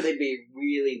pretty sure they'd be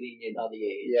really lenient on the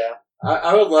age. Yeah.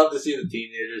 I would love to see the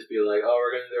teenagers be like, "Oh,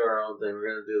 we're going to do our own thing. We're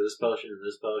going to do this potion and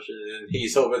this potion." And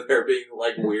he's over there being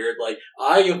like weird, like,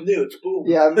 "I am Newt." Boom.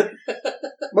 Yeah.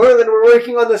 Merlin, we're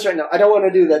working on this right now. I don't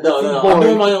want to do that. No, I'm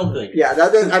doing my own thing. Yeah,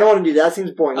 I don't want to do that. That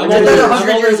seems boring. I'm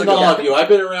older than all of you. I've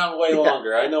been around way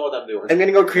longer. I know what I'm doing. I'm going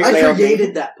to go create my own thing. I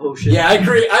created that potion. Yeah,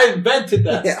 I invented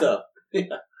that stuff. Yeah.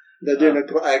 They're doing a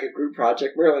group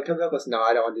project. Merlin comes up with us. No,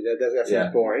 I don't want to do that. That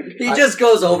seems boring. He just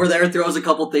goes over there, throws a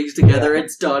couple things together,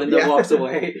 it's done, and then walks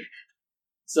away.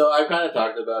 So I've kind of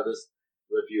talked about this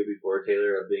with you before,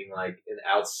 Taylor, of being like an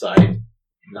outside,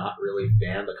 not really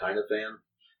fan, but kind of fan.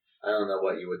 I don't know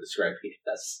what you would describe me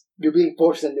as. You're being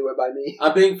forced into it by me.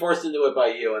 I'm being forced into it by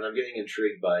you, and I'm getting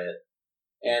intrigued by it.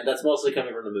 And that's mostly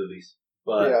coming from the movies.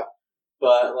 But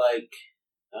like,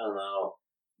 I don't know.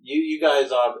 You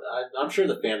guys, I'm sure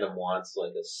the fandom wants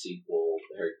like a sequel to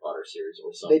the Harry Potter series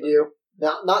or something. They do.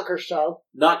 Not Cursed Child.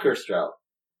 Not Cursed Child.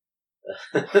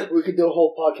 We could do a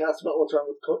whole podcast about what's wrong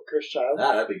with Chris Child.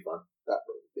 That'd be fun. That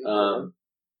would be fun.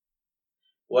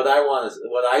 What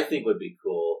I think would be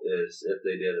cool is if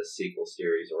they did a sequel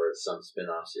series or some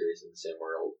spin-off series in the same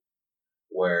world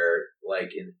where,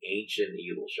 like, an ancient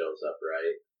evil shows up,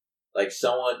 right? Like,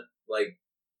 someone, like,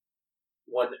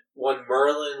 when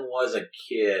Merlin was a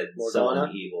kid, Morgana?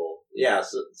 someone evil. Yeah,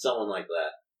 someone like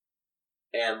that.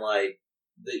 And, like,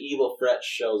 the evil threat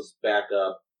shows back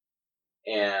up,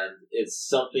 and it's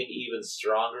something even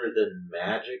stronger than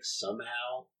magic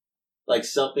somehow. Like,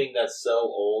 something that's so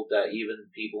old that even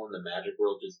people in the magic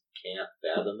world just can't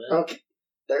fathom it. Okay,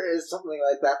 there is something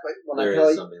like that, but when There I tell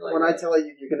is you, something like when I that. tell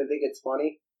you, you're going to think it's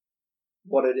funny.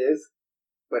 What it is,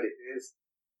 but it is.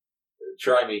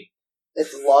 Try me.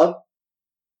 It's love.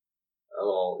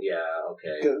 Oh, yeah,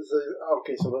 okay.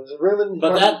 Okay, so there's a room in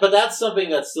But that's something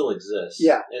that still exists.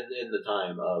 Yeah. In the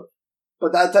time of.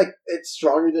 But that's like, it's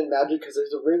stronger than magic because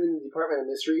there's a room in the Department of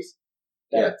Mysteries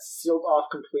that's sealed off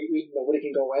completely. Nobody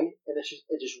can go in, and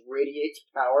it just radiates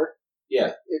power.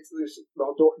 Yeah.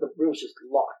 The room's just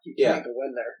locked. You can't go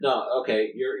in there. No,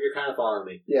 okay, you're kind of following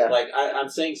me. Yeah. Like, I'm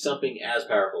saying something as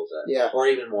powerful as that. Yeah. Or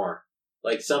even more.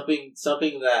 Like, something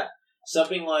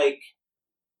like,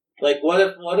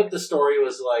 what if the story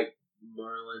was like,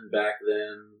 Merlin back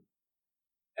then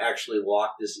actually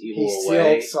locked this evil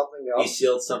away. He sealed something up. He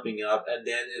sealed something up, and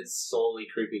then it's slowly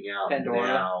creeping out Pandora.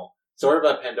 now. Sort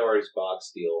of a Pandora's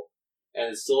box deal.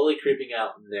 And it's slowly creeping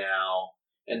out now,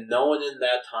 and no one in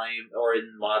that time, or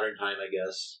in modern time, I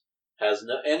guess, has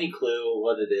any clue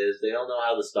what it is. They don't know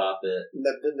how to stop it.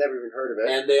 They've never even heard of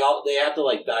it. And they have to,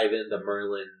 like, dive into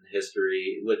Merlin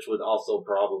history, which would also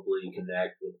probably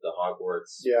connect with the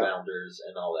Hogwarts founders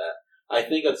and all that. I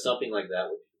think that something like that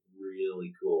would be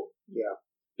really cool. Yeah.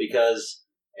 Because,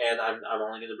 and I'm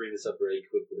only going to bring this up very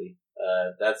quickly,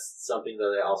 that's something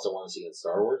that I also want to see in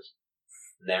Star Wars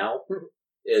now,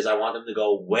 is I want them to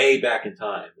go way back in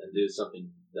time and do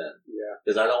something then. Yeah.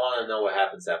 Because I don't want to know what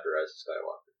happens after Rise of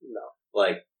Skywalker. No.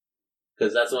 Like,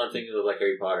 because that's what I'm thinking of, like,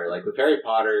 Harry Potter. Like, with Harry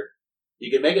Potter,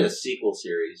 you can make it a sequel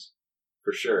series,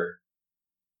 for sure,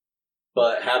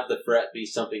 but have the threat be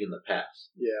something in the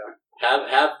past. Yeah.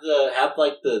 Have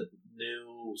the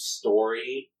new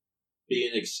story be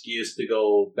an excuse to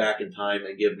go back in time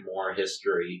and give more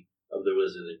history of the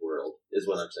Wizarding World, is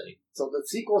what I'm saying. So the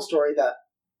sequel story that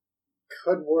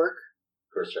could work.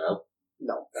 Cursed Child?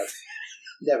 No, that's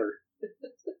never.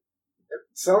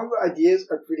 Some ideas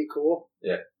are pretty cool.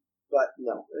 Yeah. But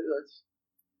no.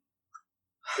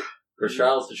 Cursed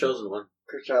Child is the chosen one.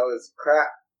 Cursed Child is crap.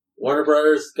 Warner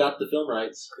Brothers got the film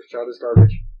rights. Cursed Child is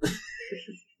garbage.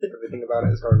 Everything about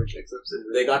it is garbage except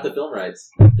They got the film rights.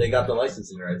 They got the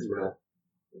licensing rights for it.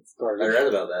 It's garbage. I read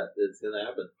about that. It's going to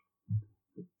happen.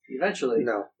 Eventually.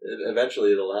 No.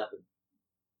 Eventually it'll happen.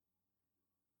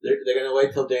 They're going to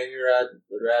wait till Daniel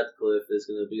Radcliffe is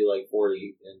going to be like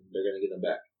 40 and they're going to get him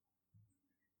back.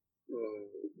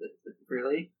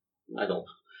 Really? I don't.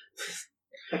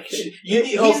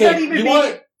 He's not even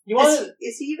you want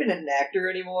is he even an actor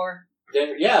anymore?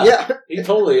 Yeah, he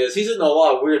totally is. He's in a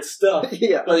lot of weird stuff,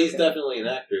 Yeah. but he's definitely an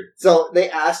actor. So they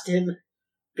asked him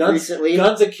recently.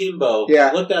 Guns Akimbo.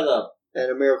 Yeah. Look that up.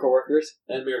 And Miracle Workers.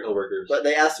 And Miracle Workers. But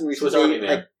they asked him Swiss Army recently,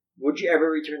 Man. like, would you ever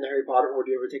return to Harry Potter, or would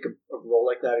you ever take a role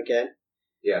like that again?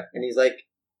 Yeah. And he's like,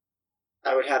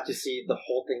 I would have to see the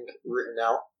whole thing written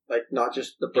out, like, not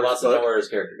just the He wants first to know book. where his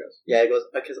character goes. Yeah, he goes,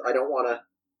 because I don't want to...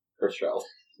 Cursed Child.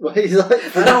 Well, he's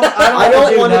like, I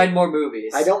don't want to do 9 more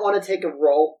movies. I don't want to take a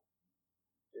role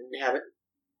and have it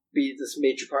be this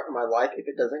major part of my life if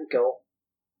it doesn't go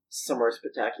somewhere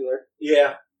spectacular.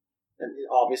 Yeah. And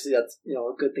obviously that's,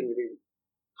 a good thing to be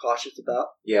cautious about.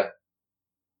 Yeah.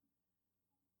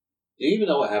 Do you even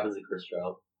know what happens in Cursed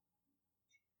Child?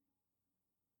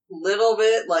 Little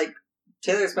bit, like,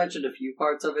 Taylor's mentioned a few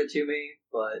parts of it to me,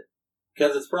 but...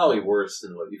 Because it's probably worse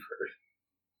than what you've heard.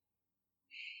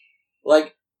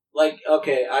 Like,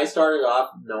 okay, I started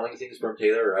off knowing things from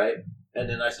Taylor, right? And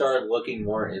then I started looking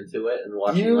more into it and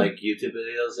watching, YouTube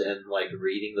videos and,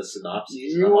 reading the synopses.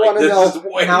 You want to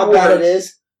know how bad it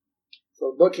is?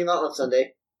 So the book came out on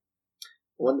Sunday.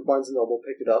 I went to Barnes & Noble,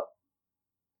 picked it up.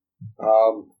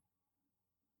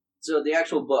 So the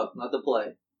actual book, not the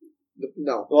play.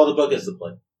 No. Well, the book is the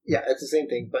play. Yeah, it's the same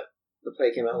thing, but the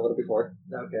play came out a little before.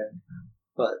 Okay.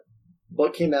 But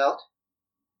book came out.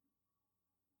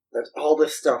 There's all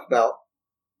this stuff about...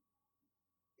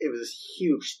 It was this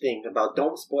huge thing about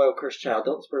don't spoil Cursed Child,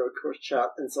 don't spoil Cursed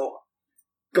Child. And so,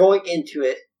 going into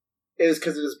it, it was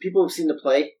because it was people who've seen the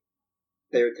play.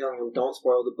 They were telling them don't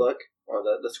spoil the book, or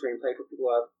the screenplay for people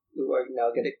who are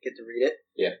now get to read it.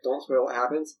 Yeah. Don't spoil what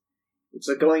happens.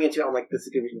 So going into it, I'm like, this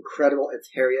is going to be incredible. It's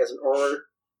Harry as an Auror.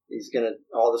 He's going to,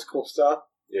 all this cool stuff.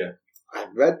 Yeah. I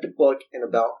read the book in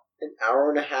about an hour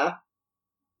and a half.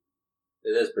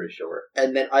 It is pretty short.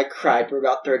 And then I cried for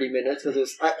about 30 minutes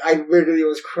because I literally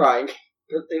was crying.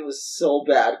 It was so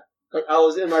bad. Like, I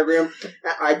was in my room,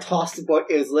 and I tossed the book,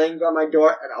 it was laying by my door,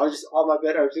 and I was just on my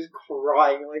bed, I was just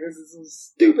crying. Like, this is so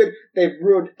stupid. They've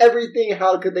ruined everything.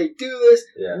 How could they do this?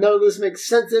 Yeah. None of this makes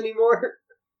sense anymore.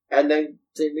 And then,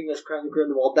 same thing as Crime of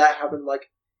Grindelwald. That happened,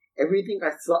 like, everything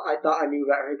I thought I knew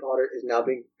about Harry Potter is now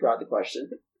being brought to question.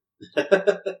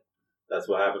 That's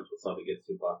what happens when something gets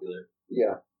too popular.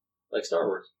 Yeah. Like Star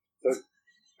Wars. So,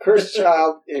 Cursed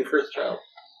Child is... Cursed Child.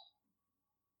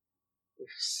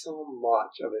 There's so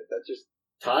much of it that just...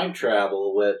 Time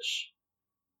travel, which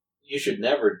you should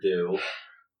never do,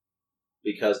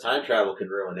 because time travel can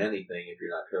ruin anything if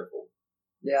you're not careful.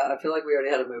 Yeah, I feel like we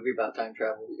already had a movie about time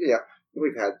travel. Yeah,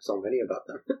 we've had so many about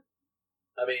them.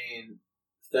 I mean,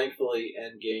 thankfully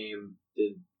Endgame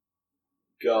didn't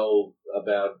go a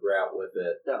bad route with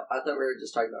it. No, I thought we were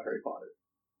just talking about Harry Potter.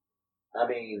 I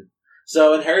mean,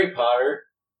 so in Harry Potter,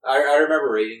 I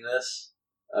remember reading this,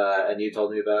 and you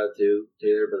told me about it too,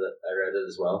 Taylor, but I read it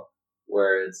as well,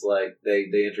 where it's like they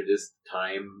introduced the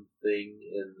time thing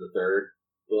in the third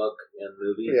book and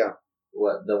movie. Yeah.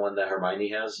 What, the one that Hermione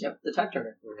has? Yep, the time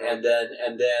turner. And then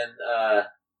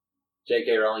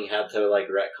J.K. Rowling had to like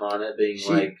retcon it, being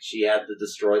like she had to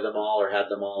destroy them all or had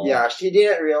them all. Yeah, she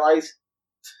didn't realize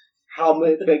how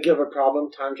big of a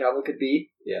problem time travel could be.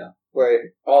 Yeah.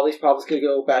 Where all these problems could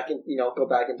go back in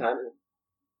time.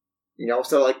 And,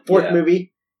 so like fourth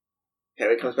movie,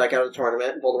 Harry comes back out of the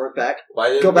tournament, Voldemort back.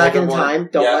 Go back in time,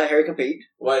 don't let Harry compete.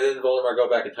 Why didn't Voldemort go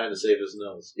back in time to save his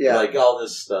nose? Yeah. Like all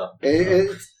this stuff.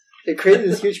 It created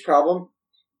this huge problem.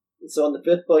 And so in the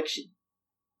fifth book, she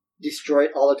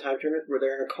destroyed all the time turners where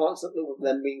they're in a constant loop of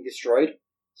them being destroyed.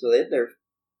 So they're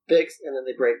fixed, and then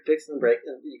they break, fix and break,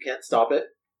 and you can't stop it.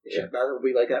 That will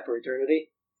be like that for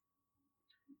eternity.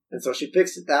 And so she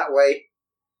fixed it that way.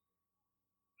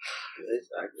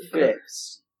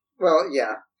 Fixed. Well,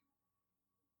 yeah.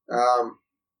 And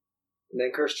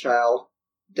then Cursed Child,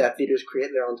 Death Eaters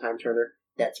create their own time turner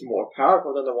that's more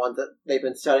powerful than the ones that they've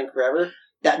been studying forever.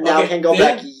 That now can go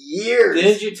back years.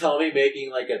 Didn't you tell me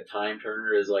making like a time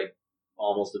turner is like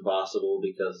almost impossible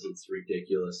because it's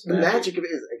ridiculous? The magic of it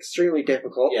is extremely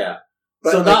difficult. Yeah.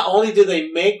 But so not only do they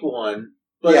make one,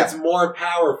 but it's more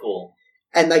powerful.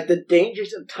 And like the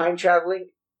dangers of time traveling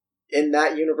in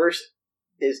that universe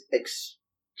is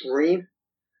extreme.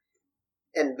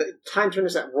 And the time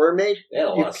turners that were made, they had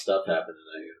a lot of stuff happen in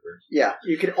that universe. Yeah,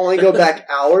 you could only go back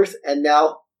hours, and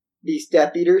now these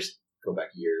Death Eaters go back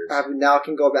years. Now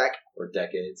can go back or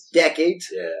decades. Decades.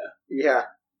 Yeah.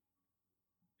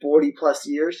 40 plus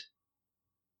years.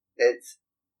 And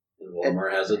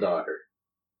Voldemort has a daughter.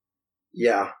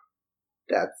 Yeah,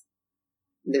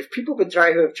 there's people who have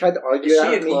tried to argue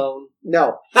that with me. Is she a clone?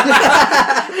 No.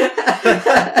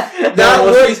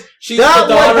 She's the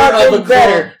daughter of a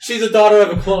clone. She's a daughter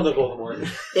of a clone of Voldemort.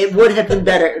 It would have been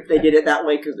better if they did it that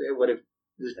way, because it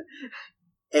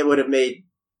would have made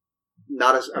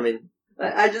not as. I mean,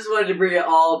 I just wanted to bring it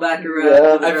all back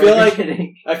around. Yeah.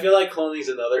 I feel like cloning's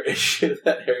another issue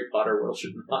that Harry Potter world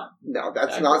should not. No,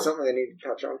 that's not something they need to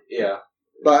touch on. Yeah,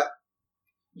 but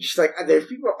just like there's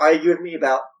people argue with me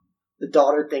about the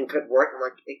daughter thing could work. I'm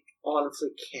like, it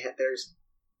honestly can't.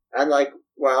 I'm like,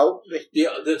 well,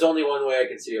 there's only one way I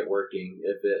can see it working,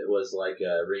 if it was like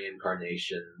a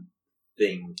reincarnation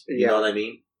thing. You know what I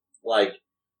mean? Like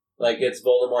it's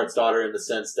Voldemort's daughter in the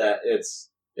sense that it's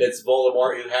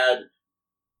Voldemort who had,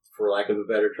 for lack of a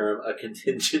better term, a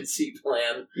contingency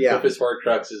plan with his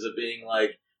Horcruxes of being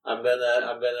like, I'm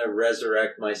gonna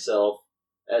resurrect myself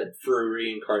through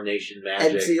reincarnation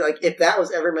magic. And see, like, if that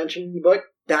was ever mentioned in the book,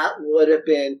 that would have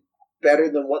been better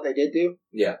than what they did do.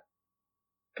 Yeah.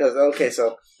 Because, okay,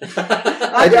 so...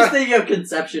 I'm just thinking of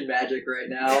conception magic right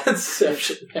now.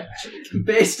 Conception magic.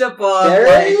 Based upon...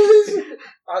 There is?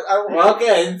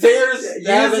 Okay, Taylor's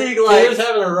having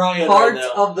a riot parts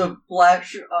right now. of the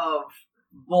flesh of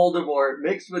Voldemort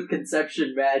mixed with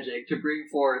conception magic to bring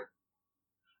forth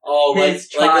his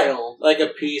child. Like a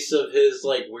piece of his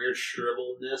like weird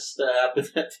shriveledness that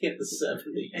happened at the end of the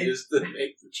 70s used to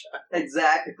make the child.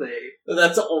 Exactly. But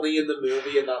that's only in the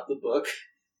movie and not the book.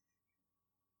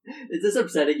 Is this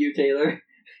upsetting you, Taylor?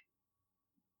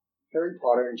 Harry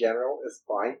Potter in general is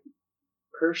fine.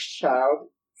 Cursed Child.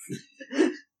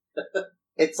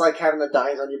 It's like having the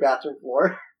dimes on your bathroom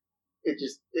floor. It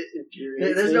infuriates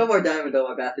me. There's no more diamond on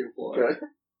my bathroom floor. Good.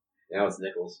 Now it's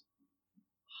nickels.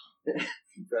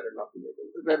 Better not be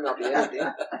nickels. It better not be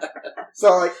anything.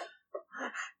 So, like,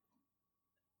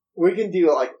 We can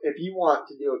do, like, if you want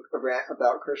to do a rant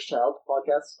about Cursed Child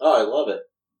podcast. Oh, I love it.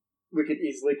 We could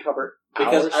easily cover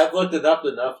Because hours. I've looked it up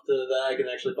enough that I can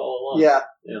actually follow along. Yeah.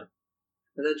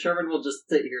 And then Sherman will just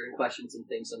sit here and question some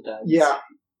things sometimes. Yeah.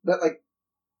 But, like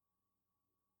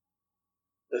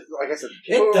I said,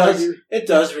 It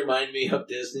does remind me of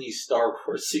Disney's Star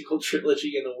Wars sequel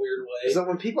trilogy in a weird way. So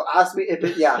when people ask me,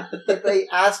 when they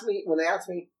ask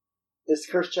me, is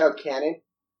Cursed Child canon?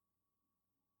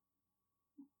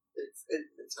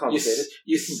 It's complicated.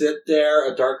 You sit there,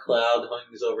 a dark cloud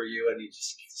hangs over you, and you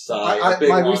just sigh.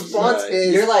 My response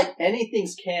is... You're like,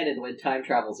 anything's canon when time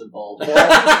travel's involved.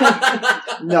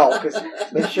 No, because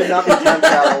there should not be time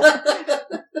travel.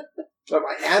 But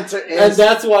my answer is... And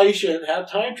that's why you shouldn't have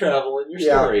time travel in your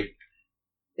story.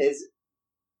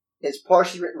 It's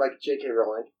partially written like J.K.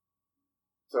 Rowling.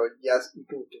 So, yes, you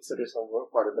can consider some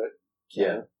part of it.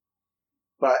 Yeah.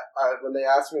 But when they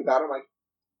ask me about it, I'm like,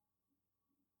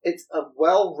 it's a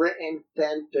well-written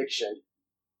fan fiction.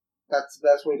 That's the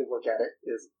best way to look at it.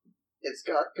 It's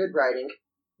got good writing.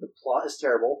 The plot is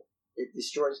terrible. It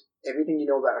destroys everything you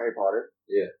know about Harry Potter.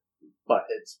 Yeah. But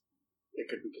it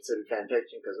could be considered fan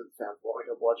fiction because it sounds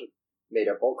like a bunch of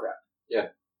made-up bullcrap.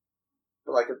 Yeah.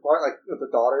 But like the part, like with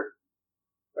the daughter,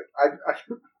 like I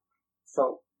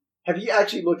so have you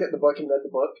actually looked at the book and read the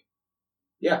book?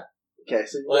 Yeah. Okay,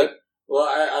 so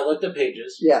I looked at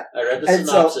pages. Yeah. I read the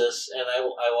synopsis, and I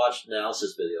watched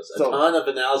analysis videos. A ton of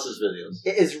analysis videos.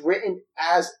 It is written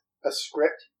as a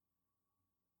script,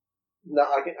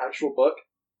 not like an actual book.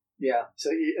 Yeah. So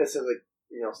it says like,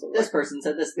 this person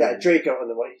said this. Yeah, Draco and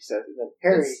then what he said, and then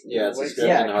Harry. It's a script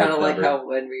kind of like how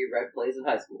when we read plays in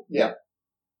high school. Yeah.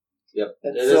 Yep.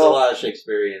 There's a lot of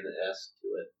Shakespearean-esque to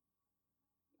it.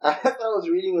 I was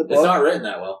reading the book. It's not written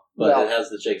that well, but it has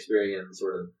the Shakespearean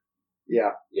sort of...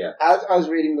 Yeah. Yeah. As I was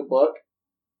reading the book,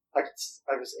 I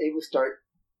was able to start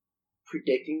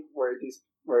predicting where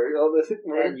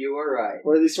and you were right.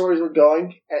 Where these stories were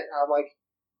going, and I'm like,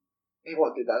 they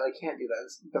won't do that. They can't do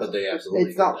that. But they absolutely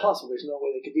It's not possible. There's no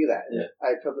way they could do that. And yeah.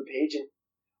 I put the page and,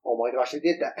 oh my gosh, they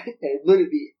did that. And it literally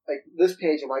be, like, this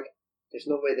page, I'm like, there's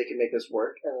no way they can make this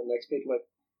work. And the next page, I'm like,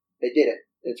 they did it.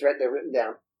 It's right there written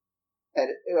down. And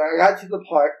I got to the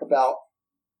part about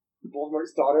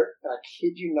Voldemort's daughter, and I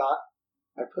kid you not,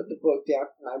 I put the book down,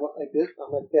 and I went like this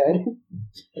on my bed.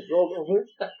 I rolled over.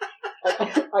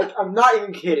 I'm not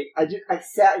even kidding. I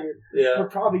sat here for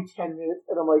probably 10 minutes,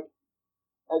 and I'm like,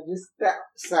 I just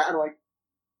sat and I'm like,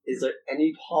 is there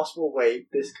any possible way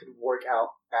this could work out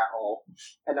at all?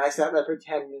 And I sat there for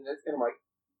 10 minutes, and I'm like,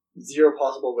 zero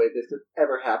possible way this could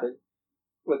ever happen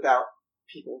without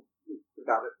people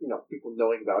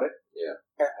knowing about it. Yeah.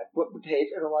 And I flipped the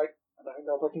page, and I'm like, I don't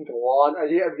know if I can go on. I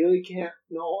really can't.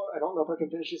 No, I don't know if I can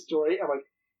finish this story. I'm like,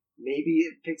 maybe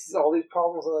it fixes all these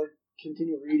problems and I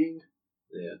continue reading.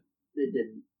 Yeah. It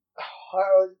didn't.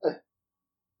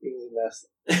 It was a mess.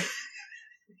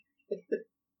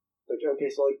 Like, okay,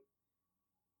 so like,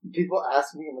 people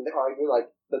ask me when they argue,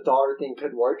 like, the daughter thing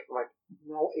could work. I'm like,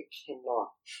 no, it cannot.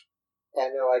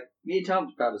 And they're like, me and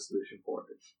Tom's found a solution for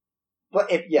it. But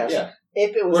if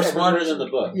it was, we're smarter than the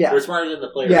book. Yeah. We're smarter than the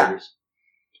player writers.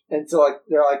 And so, like,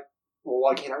 they're like, well,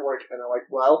 why can't it work? And they're like,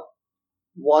 well,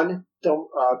 one,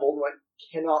 Voldemort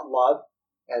cannot love,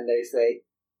 and they say,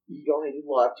 you don't need to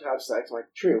love to have sex. I'm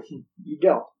like, true, you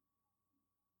don't.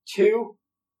 Two,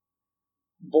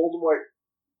 Voldemort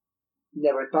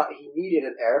never thought he needed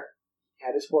an heir. He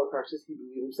had his Horcruxes, he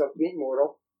believed himself to be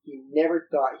immortal. He never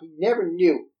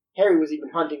knew Harry was even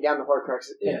hunting down the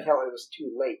Horcruxes until it was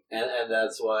too late. And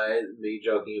that's why me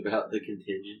joking about the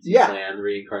contingency plan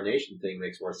reincarnation thing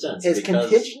makes more sense. His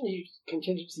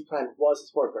contingency plan was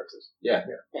his Horcruxes. Yeah.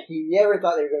 And he never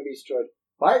thought they were going to be destroyed.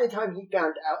 By the time he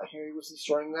found out Harry was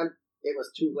destroying them, it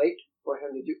was too late for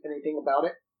him to do anything about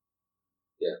it.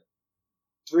 Yeah.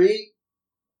 3,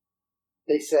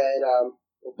 they said,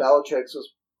 Bellatrix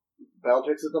is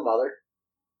the mother.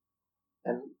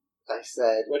 And I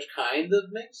said... Which kind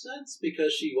of makes sense,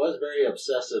 because she was very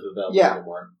obsessive about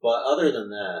Voldemort. But other than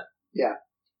that... Yeah.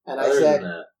 And I said,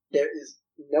 there is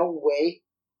no way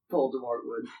Voldemort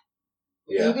would.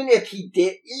 Yeah. Even if he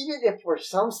did, even if for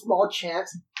some small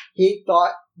chance he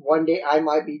thought one day I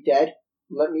might be dead,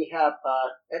 let me have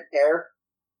an heir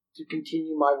to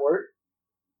continue my work.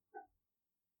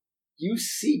 You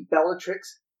see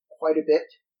Bellatrix quite a bit.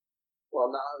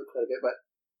 Well, not quite a bit, but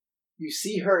you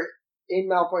see her in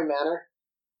Malfoy Manor.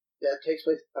 That takes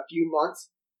place a few months.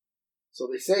 So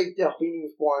they say Delphine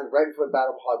was born right before the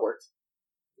Battle of Hogwarts.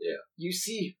 Yeah. You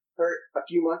see her a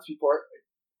few months before.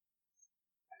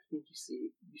 I think you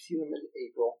see them in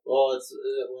April. Well, it's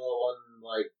when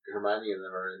like Hermione and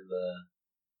them are in the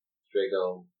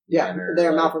Draco Yeah, Manor,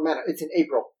 they're like- Malfoy Manor. It's in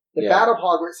April. The Yeah. Battle of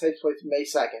Hogwarts takes place May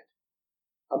 2nd.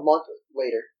 A month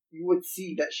later, you would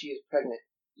see that she is pregnant.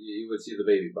 You would see the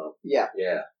baby bump. Yeah.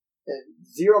 Yeah. And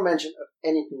zero mention of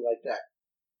anything like that.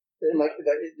 And like,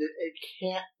 it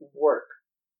can't work.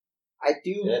 I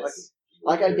do, It's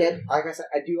like I said,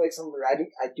 I do like some of the writing.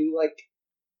 I do like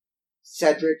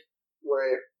Cedric,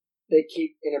 where they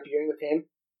keep interfering with him,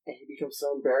 and he becomes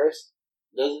so embarrassed.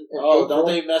 Doesn't And don't April-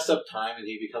 they mess up time and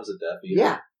he becomes a Death Eater?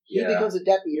 Yeah. He becomes a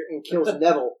Death Eater and kills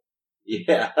Neville.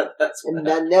 Yeah, that's what And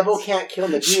that Neville can't kill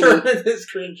Nagini. Sherman is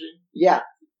cringing. Yeah.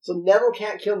 So Neville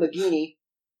can't kill Nagini,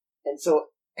 and so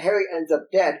Harry ends up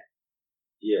dead.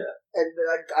 Yeah. And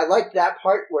I like that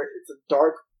part where it's a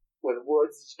dark, where the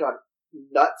world's just gone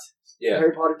nuts. Yeah.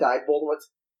 Harry Potter died.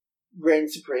 Voldemort's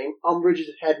reigns supreme. Umbridge is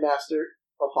headmaster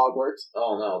of Hogwarts.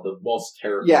 Oh no, the most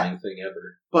terrifying thing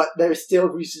ever. But there's still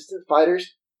resistant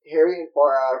fighters. Harry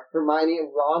or Hermione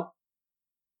and Ron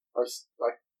are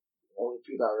like only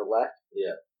two that are left.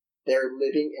 Yeah. They're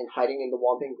living and hiding in the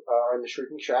Whomping in the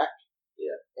Shrieking Shack.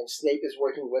 Yeah. And Snape is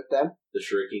working with them. The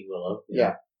Shrieking Willow.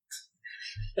 Yeah.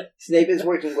 Snape is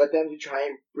working with them to try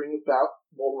and bring about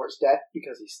Voldemort's death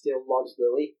because he still loves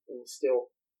Lily and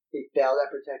he failed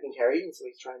at protecting Harry, and so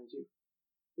he's trying to,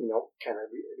 kind of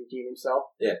redeem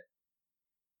himself. Yeah.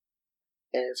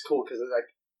 And it's cool because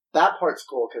that part's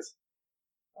cool because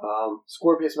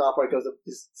Scorpius Malfoy goes up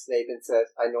to Snape and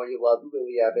says, "I know you love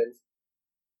Lily Evans,"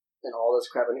 and all this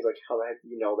crap, and he's like, "How the heck do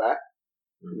you know that?"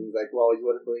 Mm-hmm. And he's like, "Well, you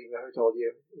wouldn't believe me if I told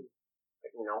you."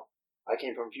 Like, I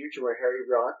came from a future where Harry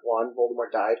won,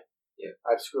 Voldemort died. Yeah.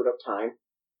 I've screwed up time.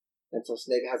 And so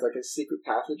Snape has like a secret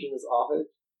passage in his office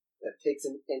that takes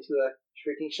him into the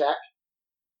Shrieking Shack.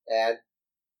 And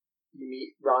you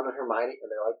meet Ron and Hermione, and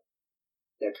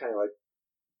they're kind of like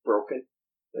broken.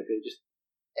 Like they just,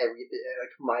 everything,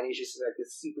 like Hermione's just like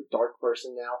this super dark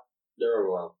person now. They're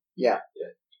overwhelmed. Yeah.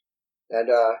 Yeah. And,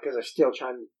 because they're still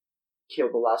trying to kill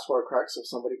the last Horcrux so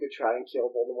somebody could try and kill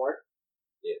Voldemort.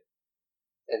 Yeah.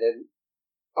 And then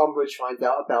Umbridge finds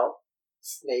out about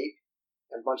Snape,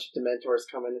 and a bunch of Dementors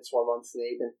come in and swarm on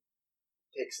Snape and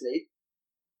take Snape.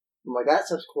 I'm like, that's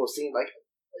such a cool scene. Like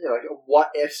a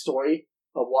what-if story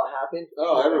of what happened.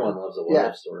 Oh, everyone loves a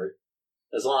what-if story.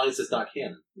 As long as it's not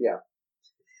canon. Yeah.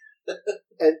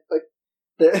 And,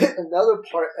 another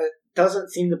part that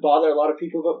doesn't seem to bother a lot of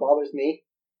people, but bothers me,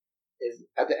 is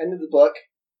at the end of the book,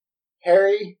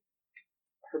 Harry,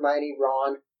 Hermione,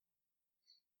 Ron,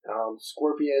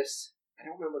 Scorpius, I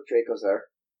don't remember if Draco's there,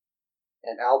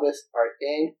 and Albus are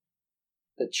in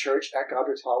the church at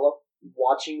Godric's Hollow,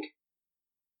 watching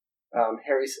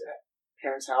Harry's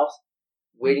parents' house,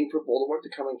 waiting for Voldemort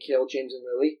to come and kill James and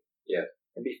Lily. Yeah.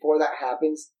 And before that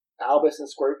happens, Albus and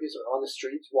Scorpius are on the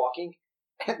streets walking,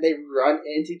 and they run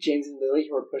into James and Lily,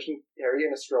 who are pushing Harry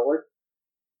in a stroller.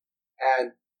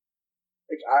 And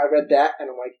I read that, and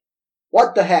I'm like,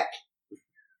 what the heck?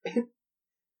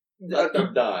 Let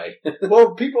them die.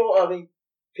 Well, people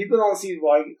don't see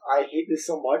why I hate this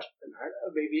so much. And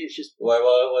maybe it's just What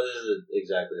is it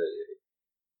exactly that you hate?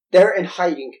 they're in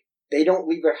hiding. They don't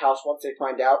leave their house once they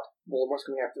find out Voldemort's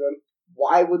coming after them.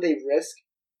 Why would they risk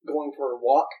going for a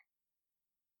walk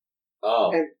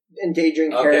Oh. and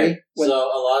endangering Okay, Harry? so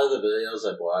a lot of the videos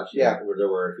I've watched, Yeah. where there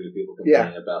were a few people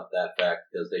complaining about that fact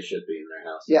because they should be in their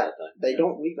house Yeah, at that time. they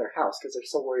don't leave their house because they're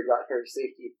so worried about Harry's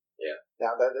safety. Yeah.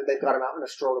 Now they've got him out in a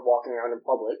stroller walking around in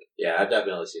public. Yeah, I've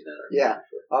definitely seen that. Yeah.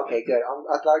 Before. Okay, good.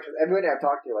 I thought because everybody I've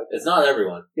talked to, like, It's not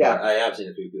everyone. Yeah. but I have seen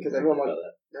a few people because everyone complain about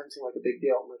that. doesn't seem like a big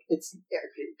deal. I'm like,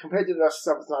 compared to the rest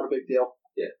of the stuff, it's not a big deal.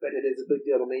 Yeah. But it is a big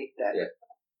deal to me that Yeah.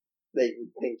 they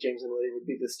think James and Lily would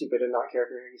be this stupid and not care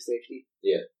for Harry's safety.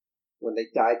 Yeah. When they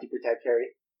died to protect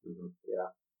Harry. Mm-hmm. Yeah.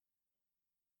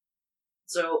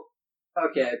 So,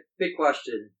 okay, big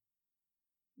question.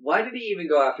 Why did he even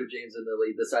go after James and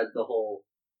Lily besides the whole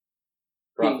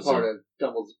being Prophecy. part of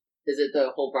Dumbledore's... Is it the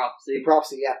whole prophecy? The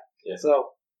prophecy, yeah. Yeah.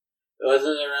 So,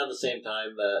 Wasn't it around the same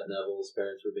time that Neville's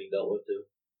parents were being dealt with too?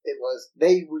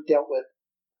 they were dealt with.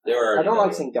 They were. I don't already like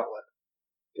dealt saying dealt with.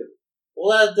 with.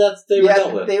 Well, they were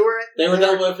dealt with. They were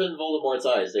dealt with in Voldemort's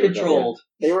eyes. They Controlled.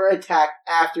 They were attacked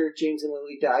after James and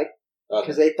Lily died Were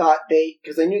because they thought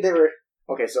because they knew they were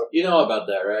okay. So You know about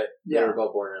that, right? Yeah. They were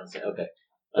both born around the same. Okay.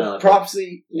 the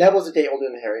prophecy. Neville's a day older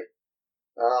than Harry.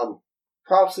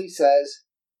 Prophecy says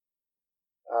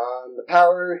the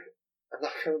power.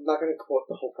 I'm not going to quote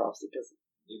the whole prophecy because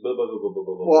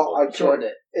I Shorten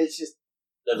it. it's just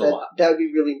There's a lot. that would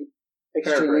be really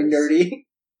extremely Paraphrase. nerdy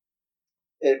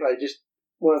if I just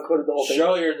want to quote the whole thing.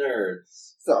 Show your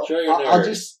nerds. So show your I'll nerd.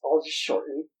 just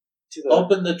shorten to the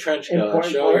Open the trench coat and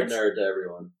important show your parts. nerd to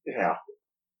everyone. Yeah.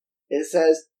 It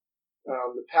says The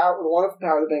wonderful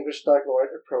power of the vanquished Dark Lord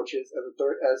approaches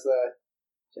as the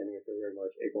January, February,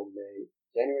 March, April,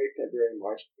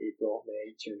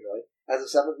 May, June, July. As the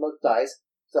 7th month dies,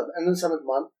 so at the end of the 7th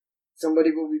month,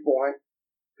 somebody will be born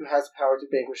who has the power to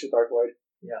vanquish the Dark Lord.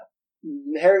 Yeah.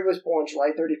 Harry was born July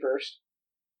 31st.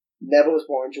 Neville was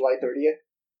born July 30th.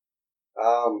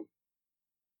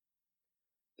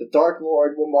 The Dark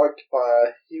Lord will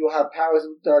he will have powers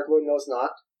the Dark Lord knows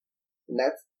not. And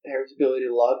that's Harry's ability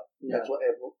to love. And that's what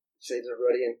saves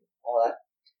everybody and all that.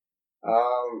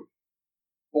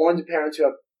 Born to parents who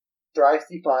have thrice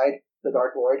defied the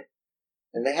Dark Lord.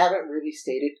 And they haven't really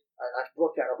stated. I've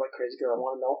looked that up like crazy because I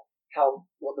want to know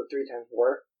what the 3 times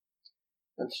were.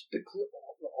 And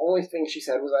the only thing she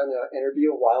said was in an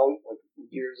interview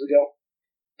years ago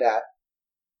that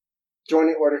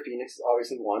joining Order Phoenix is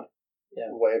obviously one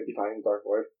way of defining the Dark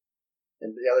Lord,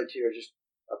 and the other 2 are just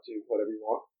up to whatever you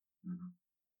want. Mm-hmm.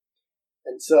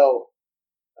 And so,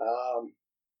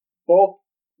 both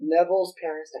Neville's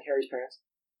parents and Harry's parents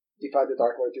defied the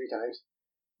Dark Lord 3 times.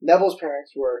 Neville's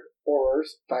parents were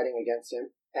Aurors fighting against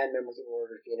him, and members of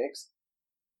Order Phoenix.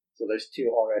 So there's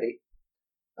 2 already.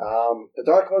 The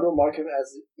Dark Lord will mark him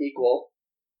as equal.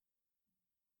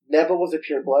 Neville was a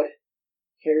pureblood.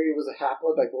 Harry was a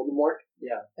half-blood like Voldemort.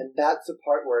 Yeah. And that's the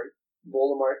part where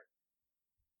Voldemort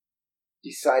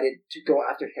decided to go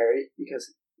after Harry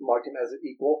because he marked him as an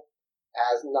equal,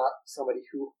 as not somebody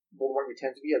who Voldemort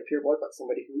pretends to be a pureblood, but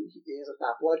somebody who he is a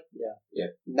half-blood. Yeah.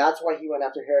 Yeah. And that's why he went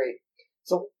after Harry.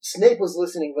 So Snape was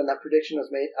listening when that prediction was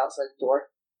made outside the door.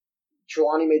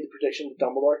 Trelawney made the prediction to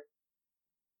Dumbledore.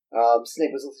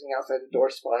 Snape was listening outside the door,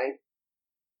 spying,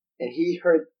 and he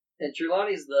heard. And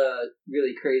Trelawney's the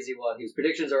really crazy one whose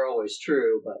predictions are always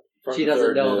true, but she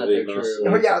doesn't know that they're true.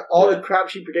 Oh yeah, all the crap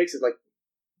she predicts is like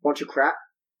a bunch of crap,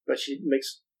 but she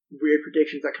makes weird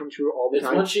predictions that come true all the time.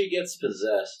 It's when she gets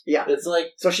possessed. Yeah, it's like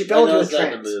so she fell into a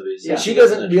trance. In the movies. Yeah, she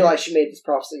doesn't realize she made this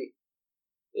prophecy.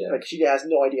 Yeah, like she has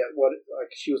no idea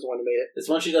she was the one who made it. It's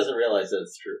when she doesn't realize that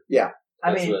it's true. Yeah.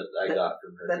 That's what I got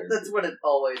from her. That's what it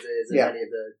always is in any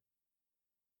of the...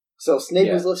 So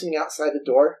Snape was listening outside the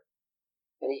door,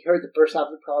 and he heard the first half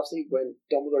of the prophecy when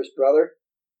Dumbledore's brother,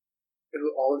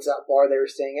 who owns that bar they were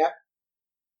staying at,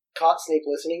 caught Snape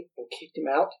listening and kicked him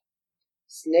out.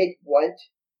 Snape went,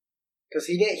 because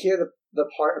he didn't hear the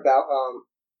part about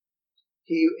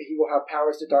he will have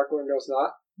powers the Dark Lord knows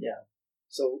not. Yeah.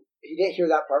 So he didn't hear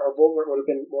that part, or Voldemort would have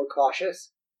been more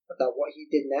cautious about what he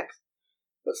did next.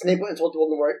 But Snape went and told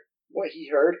Voldemort what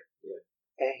he heard,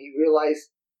 and he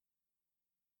realized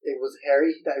it was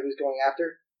Harry that he was going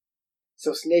after.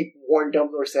 So Snape warned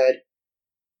Dumbledore, said,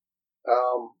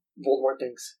 Voldemort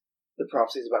thinks the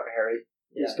prophecy is about Harry.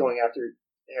 He's going after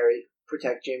Harry,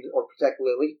 protect James, or protect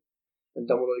Lily. And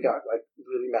Dumbledore got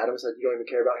really mad at him and said, you don't even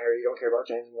care about Harry, you don't care about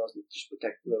James, and he goes, just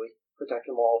protect Lily. Protect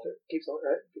them all if it keeps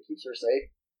her safe.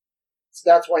 So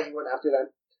that's why he went after them.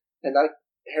 And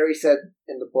Harry said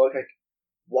in the book,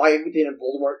 why didn't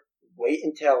Voldemort wait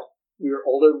until we were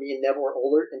older, me and Neville were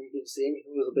older, and you could see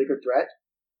who was a bigger threat?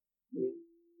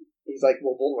 He's like,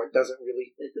 well, Voldemort doesn't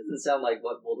really... It doesn't sound like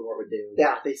what Voldemort would do.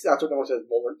 Yeah, that's what Voldemort says.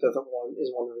 Voldemort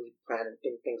isn't one to really plan and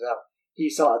think things out.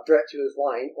 He saw a threat to his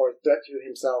line, or a threat to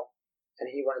himself, and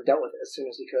he went and dealt with it as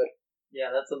soon as he could.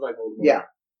 Yeah, that sounds like Voldemort.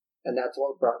 Yeah, and that's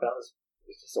what brought about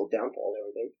his whole downfall and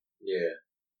everything. Yeah.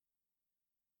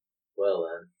 Well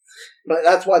then. But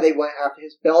that's why they went after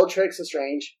his Bellatrix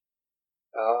Lestrange,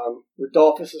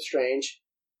 Rodolphus Lestrange,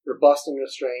 Robustin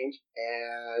Lestrange,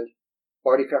 and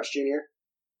Barty Crouch Jr.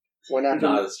 Went after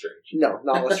not Lestrange. No,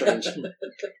 not Lestrange.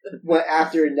 Went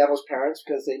after Neville's parents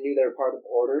because they knew they were part of the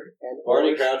Order. And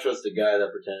Barty Crouch was the guy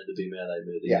that pretended to be Mad-Eye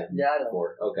Moody. Yeah, I know.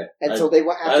 Okay. And so they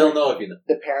went after I don't know if you know.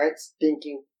 The parents,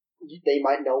 thinking they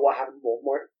might know what happened to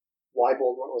Voldemort, why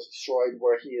Voldemort was destroyed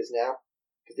where he is now,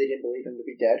 because they didn't believe him to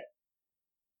be dead.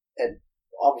 And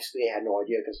obviously they had no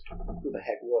idea, because who the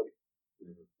heck would?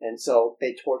 Mm-hmm. And so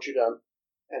they tortured them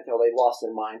until they lost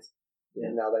their minds. Yeah.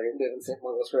 And now they live in St.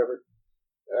 Mungo's forever.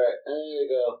 Alright, there you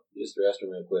go. Use the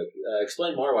restroom real quick.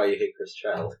 Explain more why you hate Chris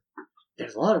Child.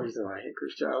 There's a lot of reasons why I hate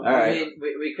Chris Child. Alright. I mean,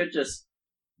 we could just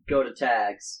go to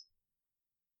tags.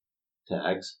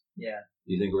 Tags? Yeah.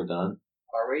 You think we're done?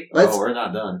 Are we? We're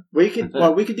not done. We could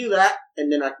do that,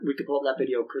 and then we could pull up that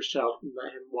video of Chris Child and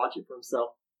let him watch it for himself.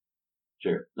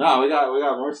 Sure. No, we got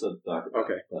more stuff to talk about.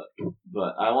 Okay.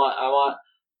 But I want.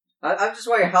 I'm just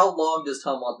wondering, how long does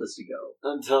Tom want this to go?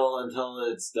 Until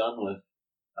it's done with.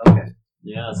 Okay.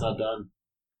 Yeah, it's not done.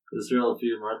 There's still a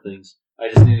few more things. I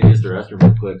just need to use the restroom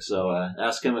real quick, so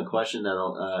ask him a question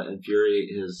that'll infuriate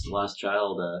his last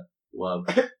child love.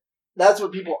 That's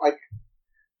what people like.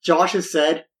 Josh has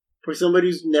said For somebody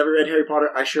who's never read Harry Potter,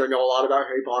 I sure know a lot about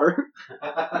Harry Potter.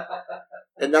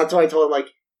 And that's why I told him, like,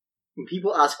 when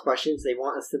people ask questions, they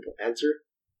want a simple answer.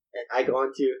 And I go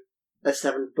into a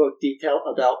 7-book detail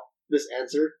about this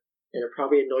answer, and it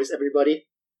probably annoys everybody.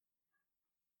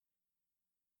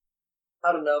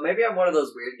 I don't know, maybe I'm one of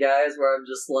those weird guys where I'm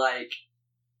just like,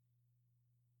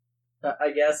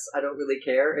 I guess I don't really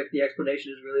care if the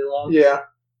explanation is really long. Yeah.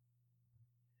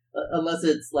 Unless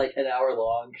it's like an hour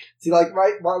long. See, like,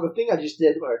 the thing I just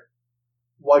did, where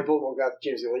White Bolt got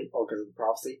James Lee, because of the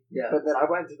prophecy. Yeah. But then I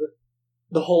went into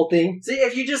the whole thing. See,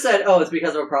 if you just said, "Oh, it's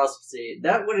because of a prophecy,"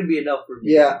 that wouldn't be enough for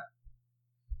me. Yeah.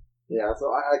 Yeah.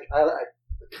 So I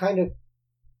kind of,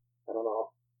 I don't know.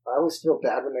 I always feel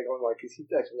bad when I go in like these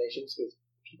explanations because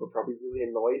people are probably really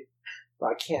annoyed, but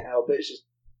I can't help it. It's just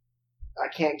I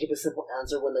can't give a simple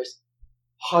answer when there's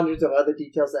hundreds of other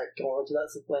details that go into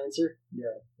that simple answer.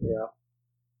 Yeah. Yeah.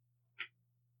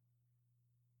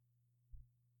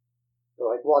 So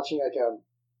like watching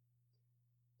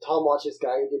Tom watched this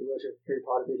guy who did a bunch of Harry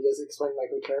Potter videos explaining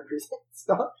like the characters and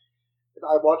stuff. And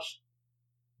I watched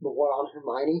the one on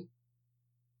Hermione.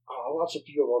 I watched a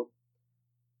few of them.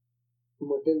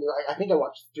 I think I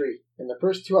watched 3. And the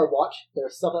first 2 I watched, there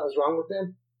was stuff that was wrong with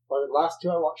them. But the last 2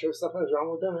 I watched, there was stuff that was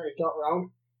wrong with them, and it got wrong.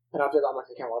 And after that, I'm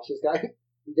like, I can't watch this guy.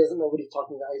 He doesn't know what he's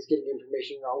talking about. He's getting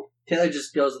information wrong. Taylor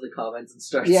just goes in the comments and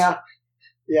starts Yeah,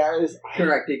 it was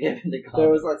correcting him in the comments.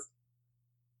 There was like,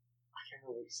 I can't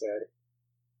remember what he said.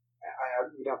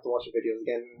 You'd have to watch the videos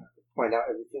again and find out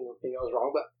every single thing that was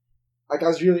wrong. But like, I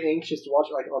was really anxious to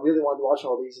watch. Like, I really wanted to watch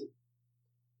all these. And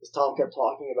as Tom kept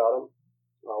talking about them,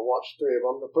 I watched 3 of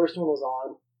them. The first one was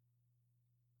on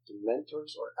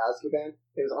Dementors or Azkaban.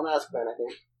 It was on Azkaban, I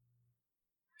think.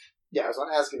 Yeah, it was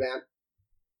on Azkaban.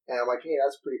 And I'm like, hey,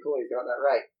 that's pretty cool. He's got that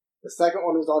right. The second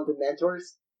one was on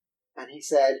Dementors, and he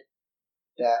said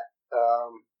that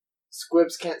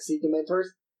squibs can't see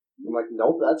Dementors. I'm like,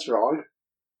 nope, that's wrong.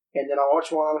 And then I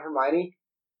watched one on Hermione.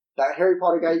 That Harry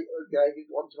Potter guy who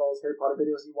wanted all his Harry Potter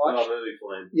videos he watched. Oh, Movie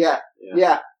Flame. Yeah.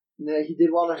 And then he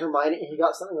did one on Hermione, and he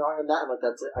got something wrong on that. I'm like,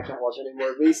 that's it. I can't watch any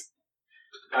more of these.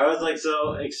 I was like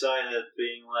so excited,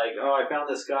 being like, "Oh, I found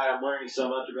this guy. I'm learning so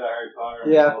much about Harry Potter."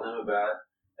 And I told him about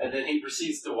it, and then he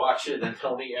proceeds to watch it and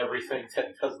tell me everything that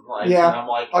he doesn't like. Yeah. And I'm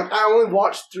like, I only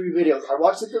watched 3 videos. I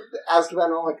watched the Azkaban,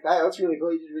 and I'm like, that's really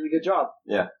cool. You did a really good job.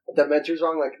 Yeah. The Mentor's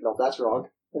wrong. Like, no, that's wrong.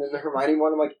 And then the Hermione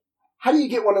one, I'm like, how do you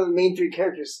get one of the main 3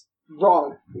 characters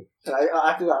wrong? And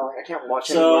after that, I'm like, I can't watch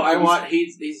it. So I want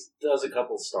he does a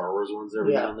couple Star Wars ones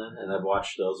every now and then, and I've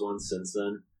watched those ones since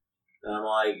then. And I'm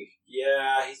like,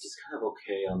 yeah, he's just kind of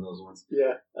okay on those ones.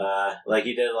 Yeah. Like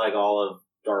he did like all of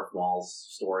Darth Maul's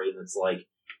story, and it's like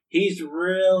he's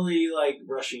really like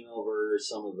brushing over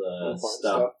some of the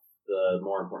stuff, the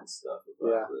more important stuff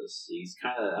about this. He's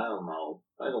kind of I don't know.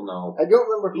 I don't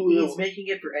remember who he's making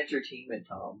it for entertainment,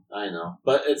 Tom. I know,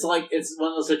 but it's like it's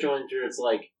one of those situations where it's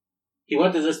like he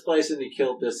went to this place and he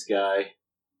killed this guy,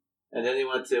 and then he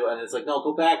went to and it's like no,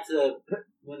 go back to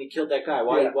when he killed that guy.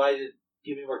 Why? Why did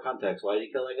give me more context? Why did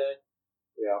he kill that guy?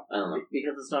 Yeah, I don't know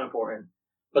because it's not important.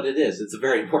 But it is. It's a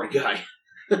very important guy.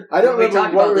 I don't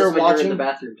remember what we were watching. In the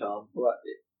bathroom, Tom. What?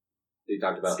 They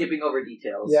talked about skipping over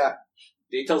details. Yeah.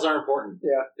 Details are important.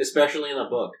 Yeah. Especially in a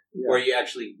book where you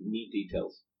actually need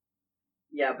details.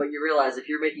 Yeah, but you realize if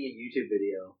you're making a YouTube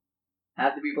video,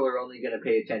 half the people are only going to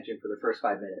pay attention for the first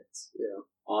 5 minutes. Yeah.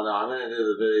 Oh no, I'm going to do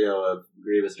the video of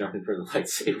Grievous jumping for the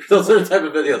lightsaber. Those are the type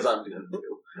of videos I'm going to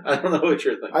do. I don't know what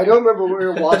you're thinking. I don't remember what we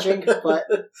were watching, but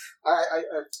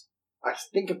I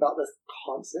think about this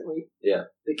constantly. Yeah.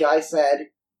 The guy said,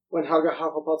 when Helga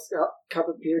Hufflepuff's cup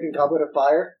appeared in Goblet of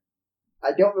Fire,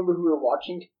 I don't remember who we were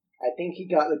watching. I think he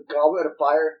got the Goblet of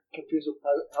Fire confused with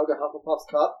Helga Hufflepuff's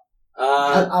cup.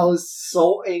 I was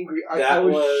so angry. I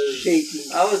was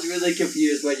shaking. I was really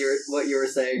confused what you were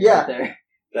saying right there.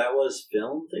 That was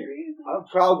film theory?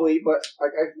 Probably, but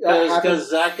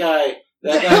because that guy...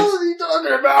 What the hell are you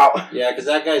talking about? Yeah, because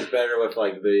that guy's better with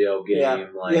like video game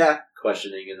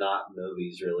questioning and not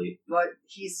movies, really. But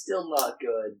he's still not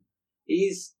good.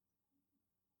 He's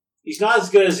not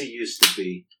as good as he used to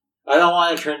be. I don't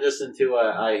want to turn this into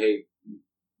a I hate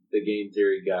the game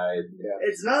theory guy. Yeah.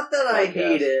 It's not that I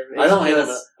hate him. I don't hate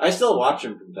him. I still watch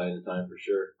him from time to time for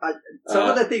sure. Some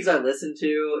of the things I listen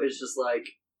to is just like,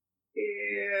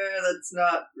 yeah, that's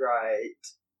not right.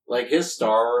 Like, his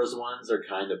Star Wars ones are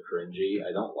kind of cringy.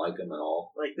 I don't like them at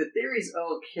all. Like, the theory's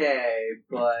okay,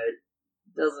 but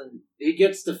doesn't... He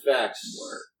gets the facts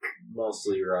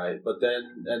mostly right, but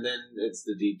then it's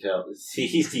the details. See,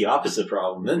 he's the opposite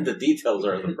problem. Then the details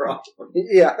are the problem.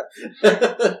 Yeah.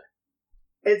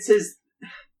 It's his...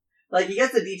 Like, he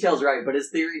gets the details right, but his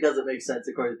theory doesn't make sense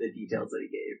according to the details that he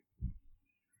gave.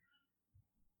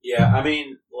 Yeah, I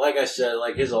mean, like I said,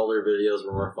 like, his older videos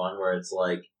were more fun, where it's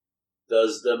like,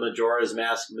 does the Majora's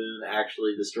Mask moon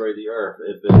actually destroy the Earth?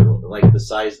 If it, like, the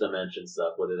size dimension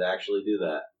stuff, would it actually do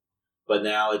that? But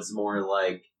now it's more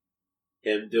like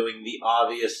him doing the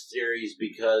obvious theories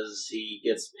because he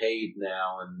gets paid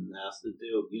now and has to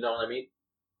do, you know what I mean?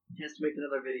 He has to make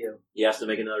another video. He has to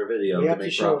make another video We to have make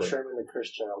to show profit. Sherman the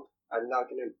Cursed Child. I'm not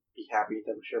going to be happy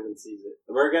until Sherman sees it.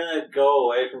 We're gonna go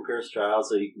away from Cursed Child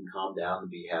so you can calm down and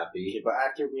be happy. Okay, but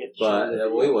after we have to But show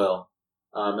the we video. will.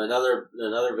 Another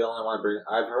villain I want to bring.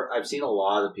 I've seen a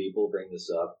lot of people bring this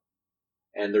up,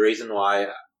 and the reason why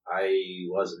I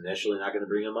was initially not going to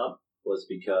bring him up was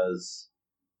because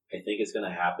I think it's going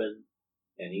to happen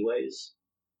anyways.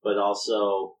 But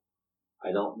also,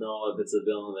 I don't know if it's a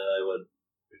villain that I would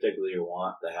particularly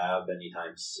want to have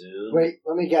anytime soon. Wait,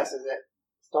 let me guess. Is it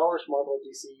Star Wars, Marvel,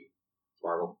 DC?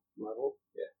 Marvel. Marvel?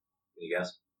 Can you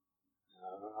guess?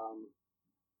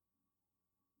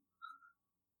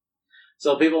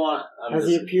 So people want. Has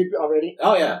he appeared already?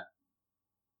 Oh yeah.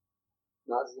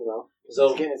 Not Zemo. So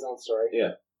he's getting his own story.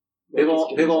 yeah. Loki's getting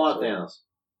his People own want story. Thanos.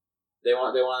 They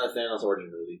want a Thanos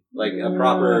origin movie, like a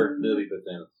proper movie for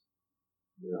Thanos.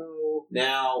 No.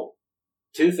 Now,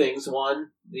 two things.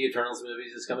 One, the Eternals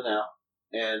movies is coming out,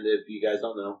 and if you guys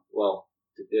don't know, well,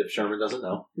 if Sherman doesn't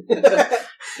know,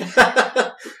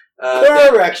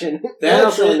 Correction.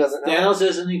 Thanos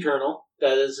is an Eternal.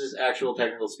 That is his actual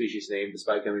technical species name,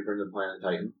 despite coming from the planet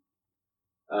Titan.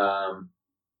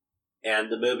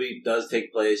 And the movie does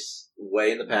take place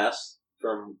way in the past,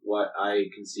 from what I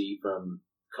can see from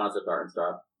concept art and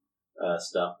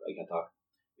stuff. I can't talk.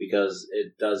 Because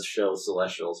it does show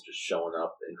Celestials just showing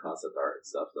up in concept art and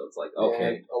stuff, so it's like,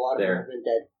 okay. And a lot of them have been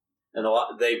dead.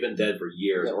 And they've been dead for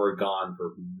years, or gone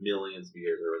for millions of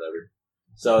years, or whatever.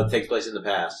 So it takes place in the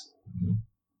past.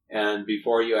 And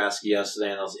before you ask, yes,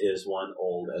 Thanos is one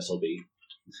old SOB.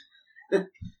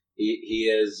 he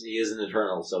is an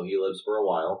Eternal, so he lives for a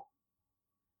while.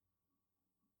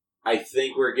 I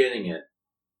think we're getting it.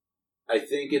 I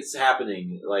think it's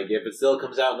happening. Like, if it still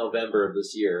comes out in November of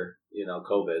this year,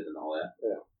 COVID and all that.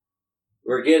 Yeah.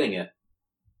 We're getting it.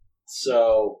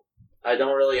 So, I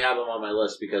don't really have him on my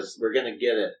list because we're going to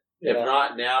get it. Yeah. If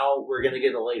not now, we're going to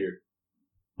get it later.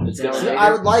 It's Yeah, gonna See, later.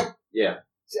 I would like. Yeah.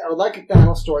 See, I would like a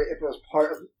Thanos story if it was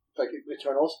part of like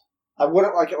Eternals. I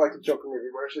wouldn't like it like the Joker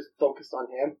movie where it's just focused on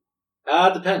him.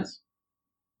 It depends.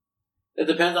 It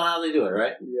depends on how they do it,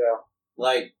 right? Yeah.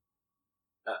 Like,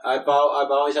 I've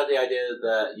always had the idea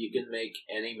that you can make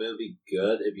any movie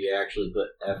good if you actually put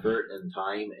effort and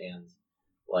time and,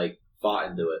 like, thought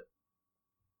into it.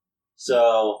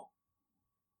 So,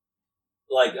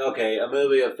 like, okay, a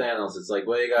movie of Thanos, it's like,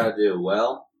 what do you gotta do?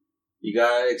 Well, you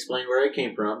gotta explain where it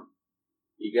came from.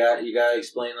 You gotta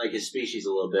explain, like, his species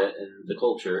a little bit and the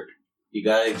culture. You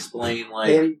gotta explain, like...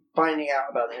 Him finding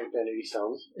out about the Infinity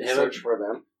Stones. Him- Search for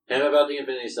them. Him about the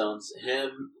Infinity Stones.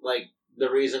 Him, like, the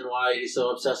reason why he's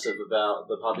so obsessive about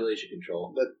the population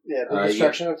control. The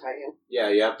destruction of Titan. Yeah,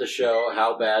 you have to show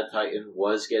how bad Titan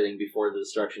was getting before the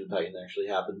destruction of Titan actually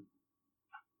happened.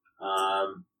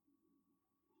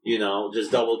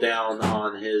 Just double down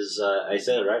on his, I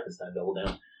said it right this time, double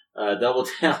down. Double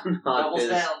down on Doubles his...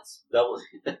 downs.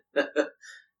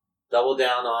 Double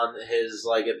down on his,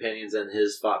 like, opinions and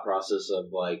his thought process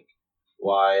of, like,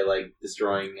 why, like,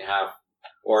 destroying half,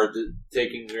 or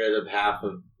taking rid of half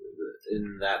of,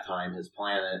 in that time, his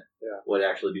planet would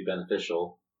actually be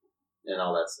beneficial, and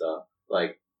all that stuff.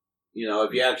 Like,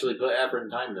 if you actually put effort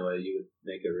and time into it, you would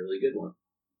make a really good one.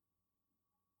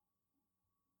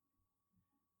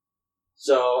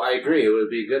 So, I agree, it would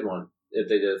be a good one if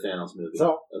they did a Thanos movie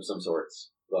of some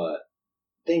sorts. But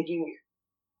Thinking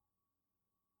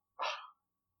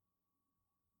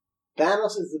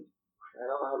Thanos is the... I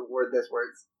don't know how to word this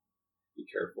words. be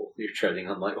careful, you're treading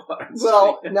on light water.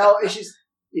 Well, no, it's just...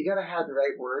 You gotta have the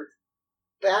right words.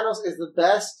 Thanos is the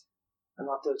best... I'm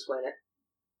not to explain it.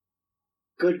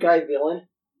 Good guy villain.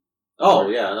 Oh,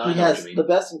 yeah, no, I He know what has you mean. the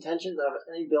best intentions of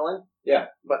any villain. Yeah.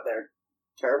 But they're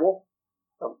terrible.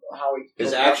 Of how he...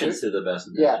 His actions to the best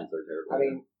intentions are terrible. I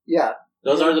mean, yeah.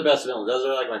 Those are the best villains. Those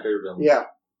are, like, my favorite villains. Yeah.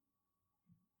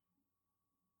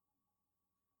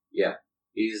 Yeah.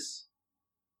 He's...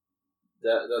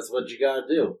 That's what you gotta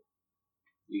do.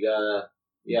 You gotta...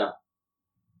 Yeah.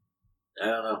 I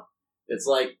don't know. It's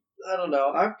like... I don't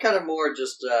know. I'm kind of more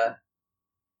just,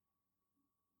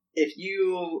 if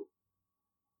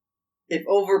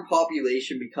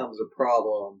overpopulation becomes a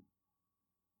problem,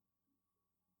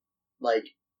 like,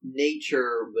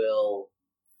 nature will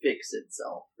fix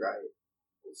itself, right?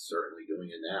 is certainly doing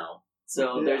it now.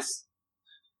 So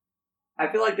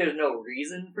I feel like there's no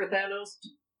reason for Thanos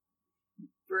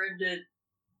for him to.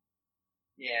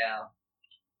 Yeah.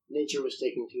 Nature was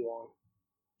taking too long.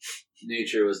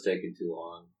 Nature was taking too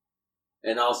long.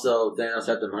 And also, Thanos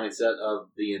had the mindset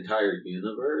of the entire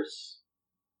universe.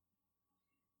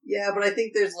 Yeah, but I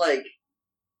think there's like...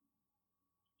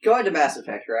 Going to Mass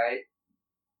Effect, right?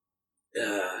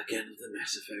 Again with the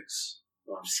Mass Effects.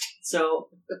 Oh, I'm just kidding. So,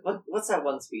 what's that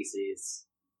one species?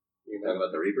 You're talking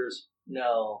about the Reapers?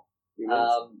 No.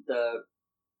 The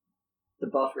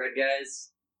buff red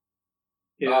guys.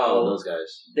 Oh, those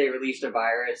guys. They released a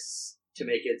virus to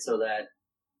make it so that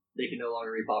they can no longer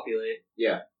repopulate.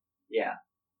 Yeah. Yeah.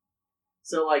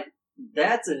 So, like,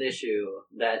 that's an issue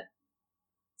that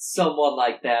someone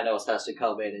like Thanos has to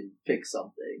come in and fix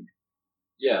something.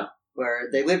 Yeah. Where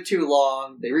they live too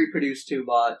long, they reproduce too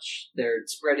much, they're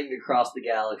spreading across the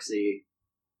galaxy.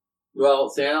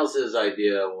 Well, Thanos'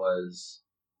 idea was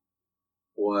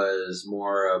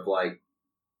more of like,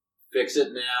 fix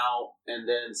it now and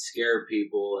then scare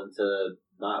people into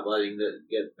not letting it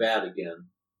get bad again.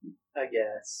 I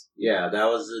guess. Yeah, that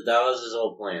was his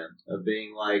whole plan of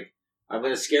being like, I'm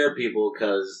going to scare people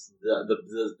because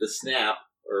the snap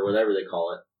or whatever they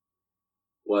call it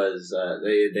was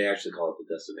they actually call it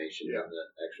the decimation, the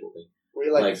actual thing. We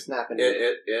like snapping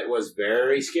it was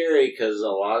very scary because a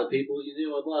lot of people you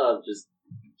knew and loved just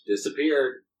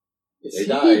disappeared. They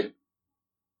died.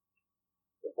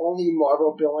 The only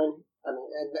Marvel villain,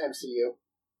 in the MCU,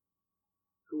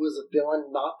 who was a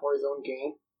villain not for his own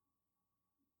gain.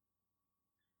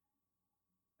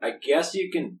 I guess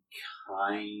you can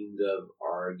kind of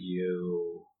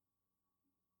argue.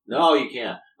 No, you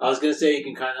can't. I was gonna say you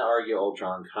can kind of argue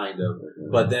Ultron, kind of,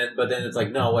 but then it's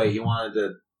like, no way. He wanted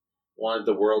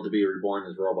the world to be reborn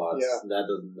as robots. Yeah. That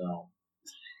doesn't know.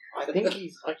 I think I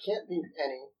can't think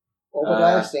any.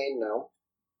 Obadiah Stane, no.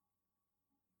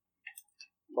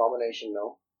 Abomination,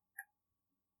 no.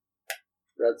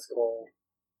 Red Skull.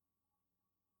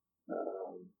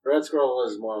 Red Skull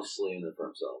was mostly in it for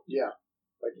himself. Yeah.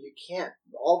 Like, you can't.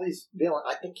 All these villains.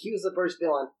 I think he was the first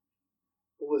villain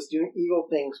who was doing evil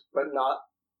things, but not,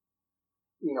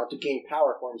 to gain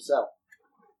power for himself,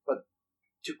 but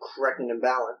to correct an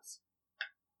imbalance.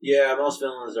 Yeah, most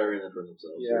villains are in it for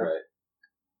themselves. Yeah. You're right.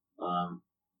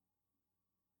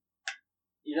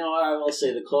 I will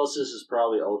say the closest is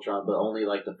probably Ultron, but only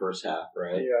like the first half,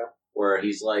 right? Yeah. Where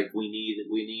he's like, we need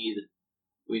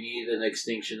an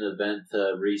extinction event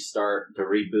to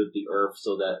reboot the Earth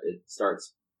so that it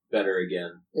starts better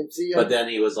again. And see, but then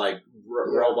he was like,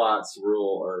 robots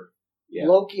rule Earth. Yeah.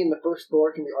 Loki in the first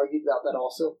Thor can be argued about that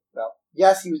also.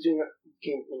 Yes, he was doing it.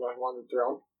 He wanted the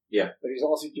throne. Yeah. But he was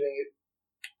also doing it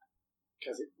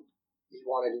because he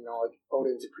wanted, like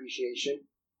Odin's appreciation.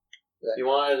 He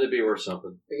wanted it to be worth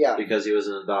something. Yeah. Because he was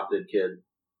an adopted kid.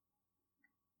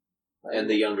 And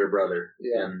the younger brother.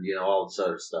 Yeah. And, all this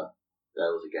other stuff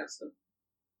that was against him.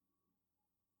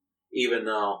 Even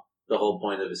though the whole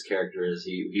point of his character is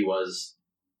he was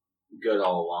good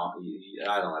all along.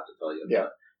 I don't have to tell you. Yeah.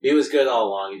 He was good all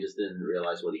along. He just didn't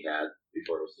realize what he had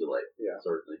before it was too late. Yeah.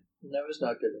 Sort of thing. That was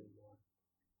not good anymore.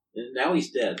 And now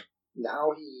he's dead.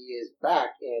 Now he is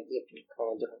back in a different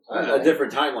timeline. A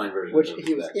different timeline version. Which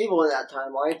he was evil in that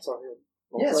timeline, so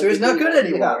so he's not good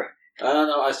anymore. I don't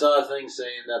know. I saw a thing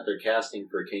saying that they're casting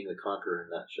for King the Conqueror in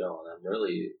that show, and I'm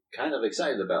really kind of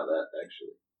excited about that,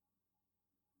 actually.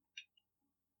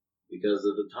 Because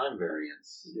of the time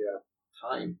variance. Yeah.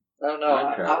 Time. I don't know.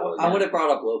 I would have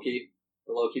brought up Loki,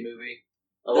 the Loki movie.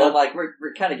 Then,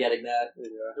 we're kind of getting that.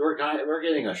 Yeah. We're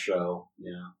getting a show,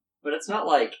 yeah. But it's not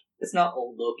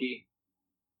old Loki.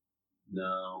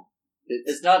 No.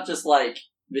 It's not just like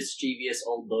mischievous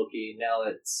old Loki. Now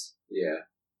it's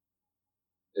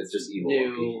it's just evil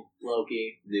new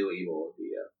Loki. New evil Loki,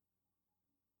 yeah.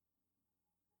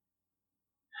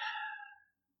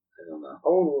 I don't know.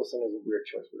 Owen Wilson is a weird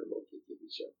choice for the Loki TV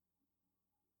show.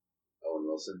 Owen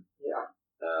Wilson? Yeah.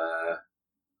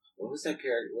 What was that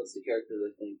character? What's the character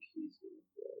they think he's going to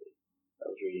play?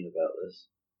 I was reading about this.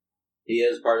 He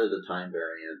is part of the time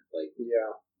variant,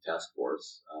 task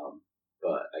force,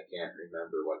 but I can't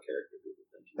remember what character people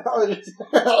think.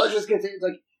 I was just going to say, it's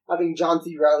like having John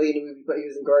C. Reilly in a movie, but he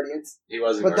was in Guardians. He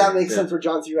was in Guardians. But that makes sense for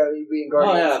John C. Reilly to be in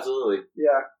Guardians. Oh, yeah, absolutely.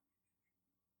 Yeah.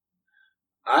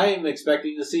 I'm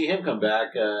expecting to see him come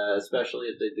back, especially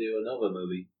if they do a Nova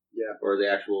movie. Yeah. Or the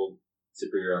actual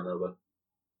superhero Nova.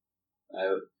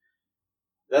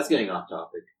 That's getting off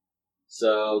topic.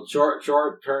 So, short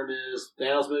term is,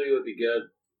 Thanos movie would be good.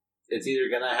 It's either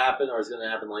going to happen or it's going to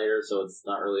happen later, so it's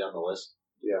not really on the list.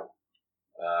 Yeah.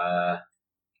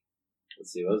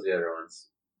 Let's see, what was the other ones?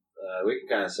 we can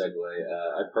kind of segue.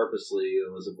 I purposely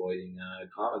was avoiding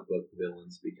comic book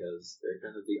villains because they're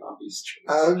kind of the obvious choice.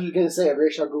 I was just going to say a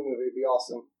Ra's al Ghul movie would be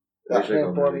awesome.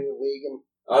 Batman forming the League and...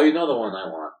 Oh, you know the one I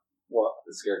want. What?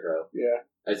 The Scarecrow. Yeah.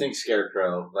 I think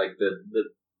Scarecrow, like the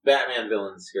Batman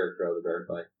villain Scarecrow, the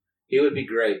Verify, he would be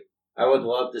great. I would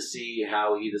love to see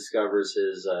how he discovers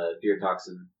his fear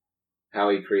toxin, how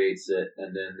he creates it,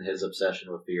 and then his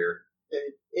obsession with fear.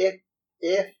 If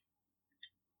they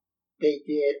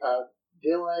did a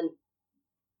villain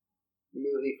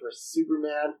movie for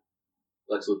Superman,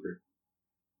 Lex Luthor.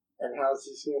 and how's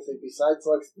he going to say besides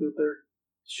Lex Luthor?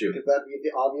 Shoot. Because that'd be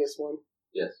the obvious one.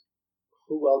 Yes.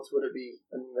 Who else would it be?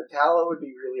 I mean, Metallo would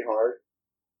be really hard.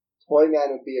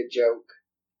 Toyman would be a joke.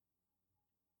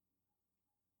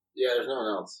 Yeah, there's no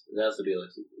one else. It has to be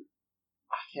Lex Luthor.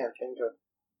 I can't think of.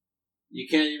 You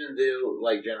can't even do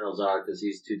like General Zod because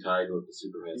he's too tied with the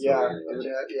Superman story.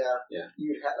 Yeah.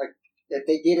 You'd have like if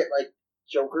they did it like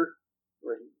Joker,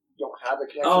 where you don't have the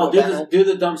connection. Oh, do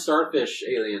the dumb starfish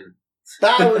alien.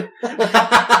 That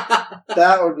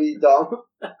would be dumb.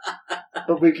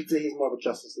 But we could say he's more of a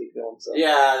Justice League villain. So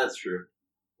yeah, that's true.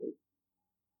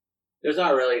 There's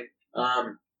not really.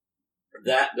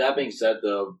 That being said,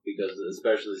 though, because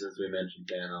especially since we mentioned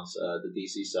Thanos, the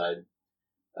DC side,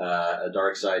 a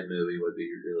Dark Side movie would be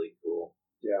really cool.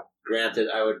 Yeah. Granted,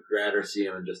 I would rather see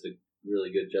him in just a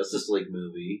really good Justice League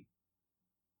movie.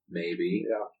 Maybe.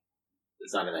 Yeah.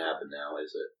 It's not going to happen now,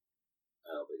 is it?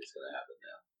 I don't think it's going to happen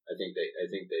now. I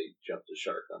think they jumped the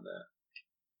shark on that.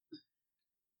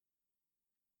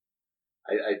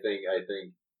 I think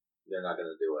they're not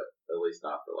going to do it. At least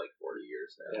not for like 40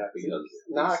 years now. Yeah, because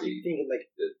now I DC keep thinking like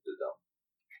the dumb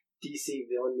DC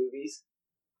villain movies.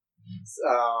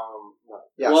 Well,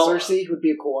 Cersei would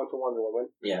be a cool one for Wonder Woman.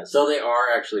 Yeah, so they are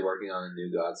actually working on a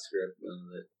New Gods script.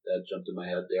 And that jumped in my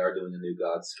head. They are doing a New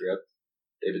Gods script.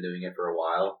 They've been doing it for a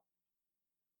while.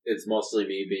 It's mostly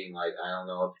me being like, I don't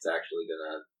know if it's actually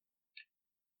gonna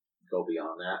go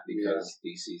beyond that because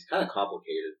DC's kind of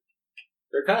complicated.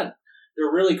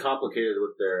 They're really complicated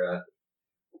with their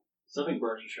something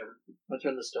burning, Sherman. I'll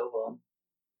turn the stove on.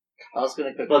 I was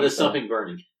gonna cook. But there's something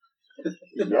burning.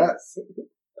 Yes.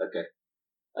 Okay.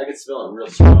 I can smell it real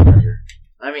strong right here.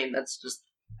 I mean, that's just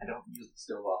I don't use the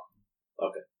stove often.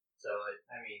 Okay. So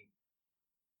I mean,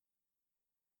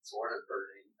 sort of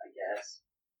burning, I guess.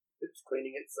 It's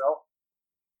cleaning itself.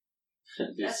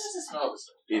 That's just the smell of the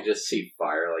stove. You just see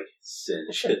fire like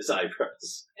singe his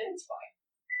eyebrows. And it's fine.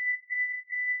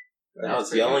 Now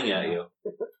it's yelling at you.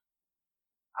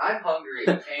 I'm hungry,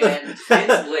 and it's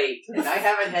late, and I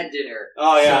haven't had dinner.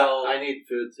 Oh yeah, so I need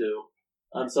food too.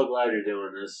 I'm so glad you're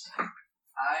doing this.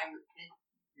 I'm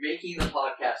making the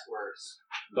podcast worse.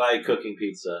 By cooking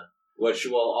pizza, which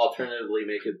will alternatively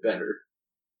make it better.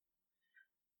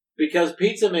 Because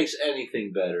pizza makes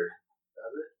anything better.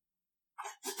 Does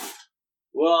it?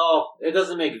 Well, it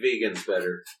doesn't make vegans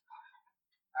better.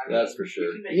 I mean, That's for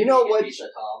sure. You know what? Pizza,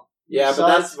 Tom. Yeah, but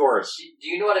that's worse. Do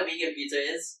you know what a vegan pizza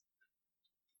is?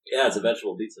 Yeah, it's a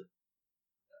vegetable pizza.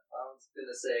 I was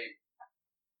gonna say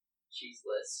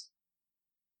cheeseless.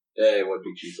 Yeah, it would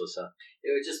be cheeseless, huh?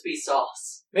 It would just be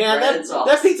sauce. Man, Bread and sauce.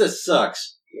 that pizza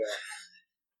sucks. Yeah.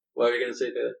 What are you gonna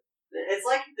say, Taylor? It's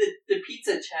like the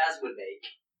pizza Chaz would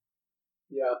make.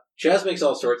 Yeah. Chaz makes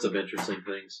all sorts of interesting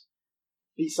things.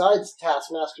 Besides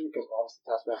Taskmaster, because obviously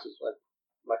Taskmaster's like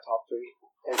my top 3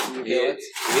 MCU villains.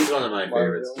 He's one of my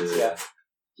favorites villains, too. yeah.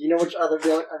 Do you know which other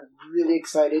villain I'm really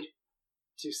excited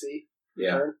to see?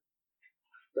 Yeah.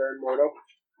 Baron Mordo.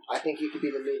 I think he could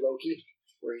be the new Loki,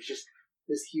 where he's just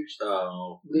this huge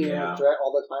looming threat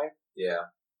all the time. Yeah.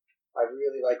 I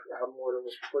really like how Mordo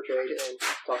was portrayed in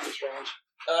Doctor Strange.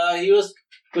 He was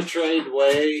portrayed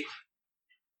way...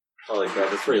 Holy crap,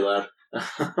 that's pretty loud.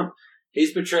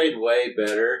 He's portrayed way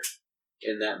better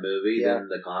in that movie than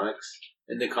the comics.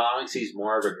 In the comics, he's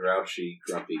more of a grouchy,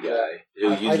 grumpy guy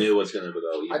who you knew was going to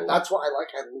go evil. That's what I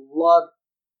like. I love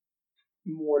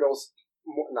Mordo.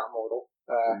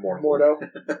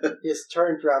 His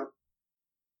turn from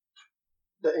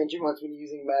the Ancient Ones been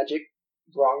using magic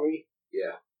wrongly.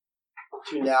 Yeah.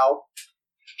 To now,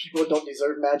 people don't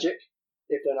deserve magic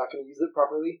if they're not going to use it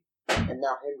properly. And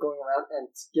now him going around and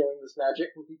stealing this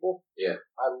magic from people. Yeah.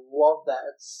 I love that.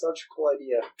 It's such a cool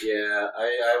idea. Yeah,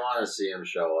 I want to see him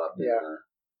show up in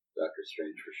Doctor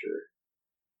Strange for sure.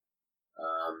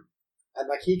 And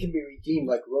like he can be redeemed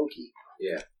like Loki.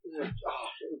 Yeah. Oh,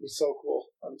 it would be so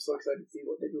cool. I'm so excited to see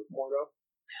what they do with Mordo.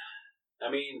 I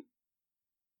mean,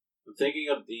 I'm thinking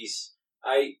of these.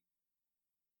 I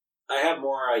have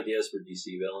more ideas for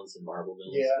DC villains than Marvel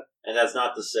villains. Yeah. And that's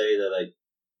not to say that I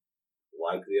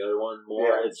like the other one more.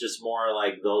 Yeah. It's just more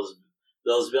like those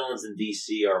those villains in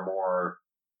DC are more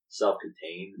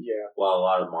self-contained. Yeah. While a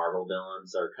lot of Marvel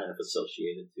villains are kind of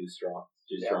associated too strongly.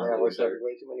 They always have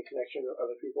way too many connections with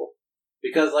other people.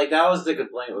 Because, like, that was the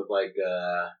complaint with, like,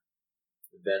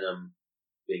 Venom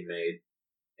being made,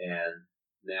 and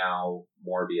now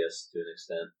Morbius, to an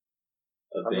extent,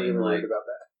 of I'm being, really like... worried about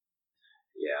that.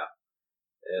 Yeah.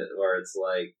 Where it's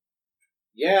like,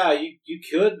 yeah, you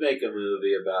could make a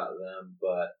movie about them,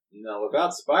 but, you know,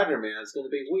 without Spider-Man, it's going to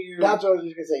be weird. That's what I was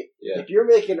just going to say. Yeah. If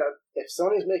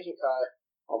Sony's making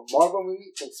a Marvel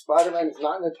movie and Spider-Man is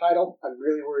not in the title, I'm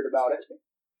really worried about it.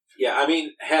 Yeah, I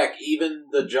mean, heck, even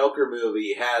the Joker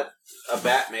movie had a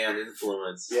Batman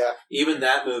influence. Yeah. Even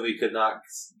that movie could not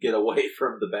get away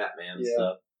from the Batman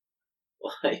stuff.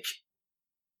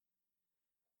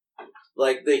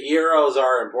 Like, the heroes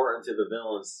are important to the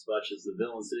villains as much as the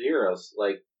villains to the heroes.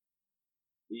 Like,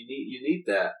 you need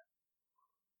that.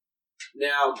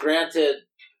 Now, granted,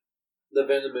 the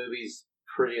Venom movie's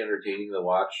pretty entertaining to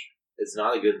watch. It's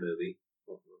not a good movie,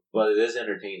 but it is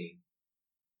entertaining.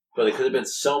 But it could have been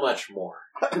so much more.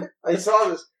 I saw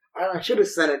this. I should have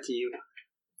sent it to you.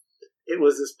 It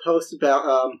was this post about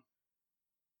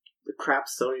the crap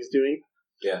Sony's doing.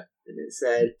 Yeah. And it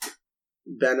said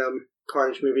Venom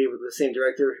Carnage movie with the same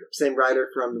director, same writer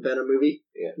from the Venom movie.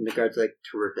 Yeah. And the guy's like,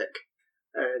 terrific.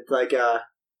 And it's like, what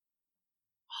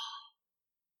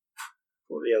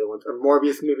are the other ones? A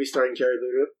Morbius movie starring Jared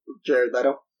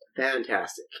Leto.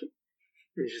 Fantastic.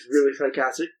 It's just really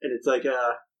sarcastic. And it's like,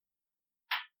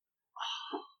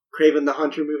 Kraven the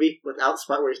Hunter movie without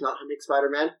where he's not hunting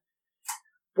Spider-Man.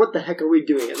 What the heck are we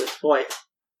doing at this point?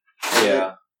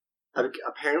 Yeah.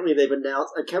 Apparently they've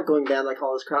announced, I kept going down like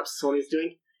all this crap Sony's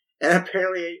doing, and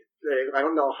apparently, I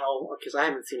don't know how, because I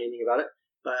haven't seen anything about it,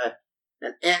 but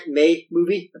an Aunt May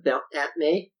movie about Aunt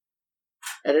May,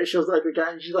 and it shows like a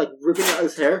guy, and she's like ripping out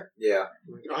his hair. Yeah.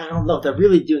 I don't know if they're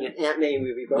really doing an Aunt May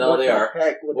movie, but no, what they the are.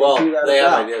 Heck would well, they do that they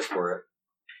about? have ideas for it.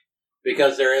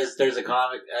 Because there's a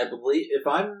comic, I believe, if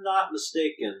I'm not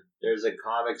mistaken, there's a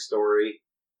comic story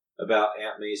about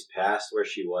Aunt May's past where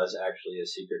she was actually a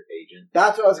secret agent.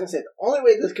 That's what I was going to say. The only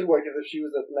way this could work is if she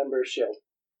was a member of S.H.I.E.L.D.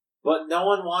 But no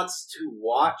one wants to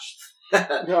watch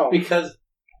that. No. Because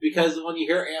when you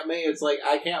hear Aunt May, it's like,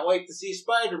 I can't wait to see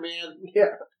Spider-Man.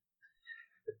 Yeah.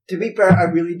 To be fair, I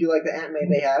really do like the Aunt May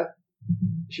they have.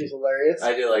 She's hilarious.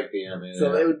 I do like the Aunt May.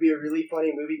 So it would be a really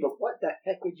funny movie, but what the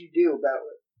heck would you do about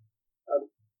it? I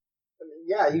mean,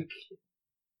 yeah, you...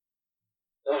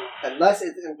 Unless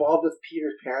it's involved with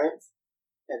Peter's parents,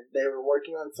 and they were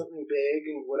working on something big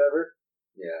and whatever,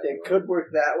 it could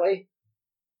work that way.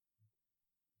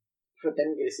 But then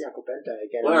you get to see Uncle Ben die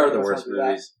again. What are the worst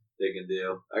movies they can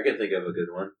do? I can think of a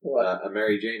good one. A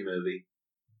Mary Jane movie.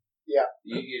 Yeah.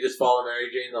 You just follow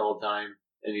Mary Jane the whole time,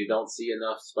 and you don't see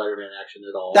enough Spider-Man action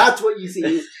at all. That's what you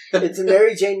see. It's a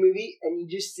Mary Jane movie, and you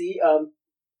just see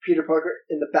Peter Parker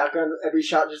in the background of every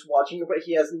shot just watching it, but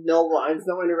he has no lines,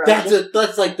 no interaction.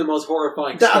 That's like the most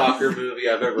horrifying stalker movie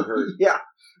I've ever heard. Yeah,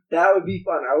 that would be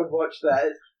fun. I would watch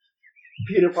that.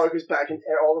 Peter Parker's back in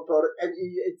all the photos, and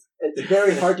it's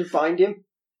very hard to find him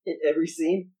in every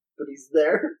scene, but he's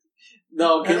there.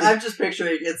 No, I'm just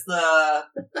picturing, it's the...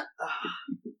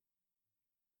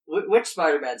 which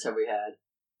Spider-Mans have we had?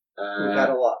 We've had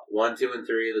a lot. 1, 2, and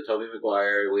 3, the Tobey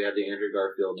Maguire. We had the Andrew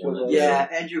Garfield one. Yeah,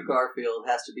 Andrew Garfield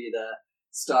has to be the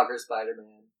stalker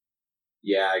Spider-Man.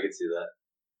 Yeah, I could see that.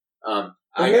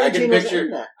 I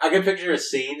can picture a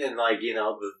scene in, like, you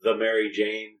know, the Mary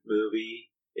Jane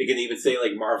movie. It can even say,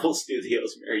 like, Marvel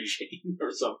Studios Mary Jane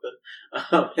or something.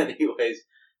 Anyways,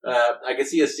 I can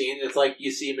see a scene. It's like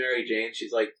you see Mary Jane.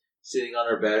 She's, like, sitting on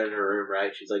her bed in her room,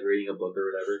 right? She's, like, reading a book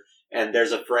or whatever. And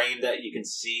there's a frame that you can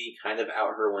see kind of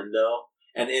out her window.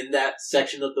 And in that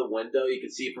section of the window, you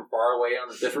can see from far away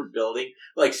on a different building,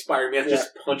 like, Spider-Man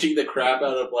just punching the crap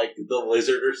out of, like, the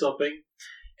lizard or something.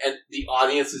 And the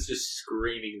audience is just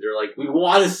screaming. They're like, we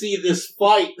want to see this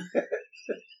fight!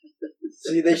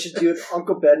 See, they should do an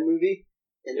Uncle Ben movie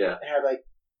and have, like,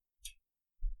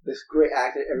 this great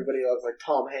actor everybody loves, like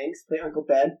Tom Hanks, play Uncle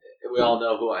Ben. We all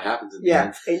know what happens in the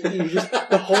end. And you just,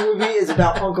 the whole movie is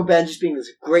about Uncle Ben just being this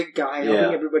great guy,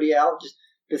 helping everybody out, just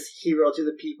this hero to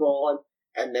the people,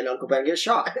 and then Uncle Ben gets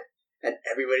shot. And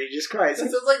everybody just cries.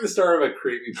 It sounds like the start of a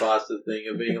creepypasta thing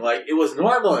of being like, it was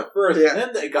normal at first, and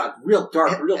then it got real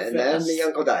dark real fast. And then the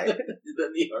uncle died.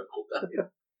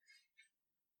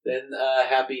 Then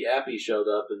Happy Appy showed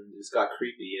up and just got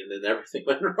creepy, and then everything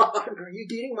went wrong. Are you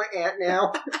dating my aunt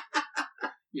now?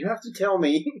 You have to tell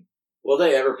me. Will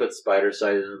they ever put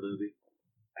Spider-Side in a movie?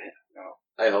 I don't know.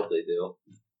 I hope they do.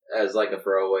 As like a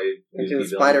throwaway. Into the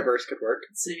Spider-Verse could work.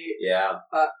 See,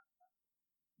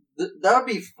 That would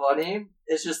be funny.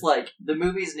 It's just like, the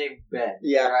movie's named Ben.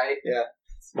 Yeah. Right? Yeah.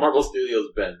 Marvel Studios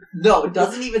Ben. No, it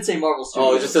doesn't even say Marvel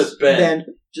Studios. Oh, it just says Ben.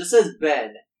 Just says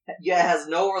Ben. Yeah, it has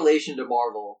no relation to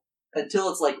Marvel until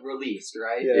it's, like, released,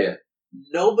 right? Yeah.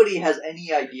 Nobody has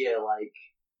any idea, like,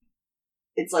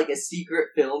 it's like a secret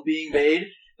film being made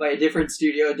by a different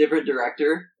studio, a different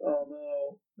director. Oh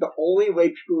no. The only way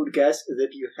people would guess is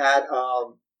if you had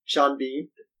Sean Bean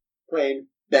playing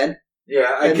Ben.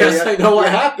 Yeah, I guess I know what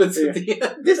happens yeah. at the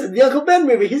end. This is the Uncle Ben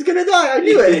movie. He's gonna die. I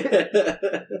knew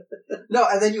it. No,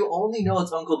 and then you only know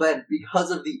it's Uncle Ben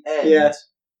because of the end. Yeah.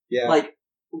 Yeah. Like,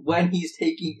 when he's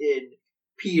taking in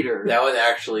Peter. That would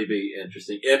actually be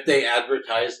interesting. If they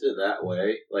advertised it that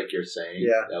way, like you're saying,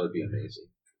 that would be amazing.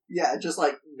 Yeah, just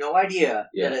like, no idea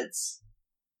that it's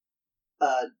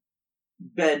a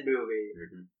Ben movie.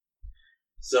 Mm-hmm.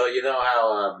 So, you know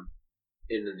how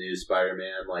in the new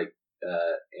Spider-Man, like,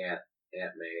 Aunt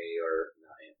May, or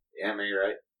not Aunt May,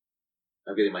 right?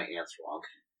 I'm getting my aunts wrong.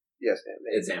 Yes, Aunt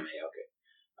May. It's Aunt May, okay.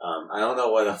 I don't know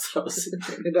what else I was saying.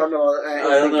 I don't know.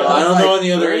 I don't know. I don't know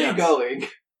any other Where are aunts. you going?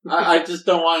 I just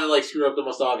don't want to, like, screw up the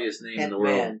most obvious name in the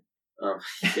world.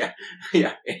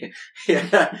 Yeah.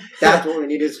 That's what we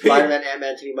need is Spider-Man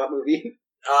Ant-Man team up movie.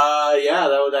 Yeah,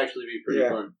 that would actually be pretty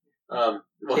fun.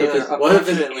 What if his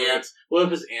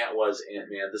aunt was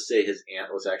Ant-Man? To say his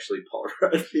aunt was actually Paul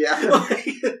Rudd. Yeah.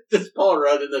 Just Paul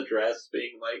Rudd in the dress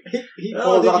being like, he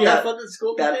pulls off did you have fun in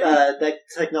school today? that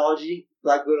technology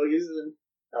Black Widow uses in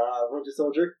Winter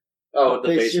Soldier. Oh,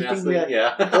 the face mask thing?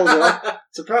 Yeah.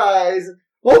 Surprise!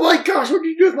 Oh my gosh, what did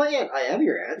you do with my aunt? I am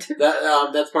your aunt.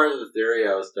 That's part of the theory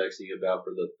I was texting you about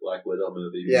for the Black Widow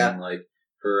movie. Yeah. Being like,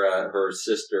 her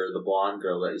sister, the blonde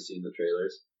girl that you see in the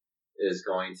trailers, is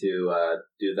going to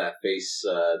do that face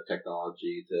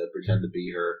technology to pretend to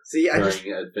be her during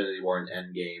Infinity War and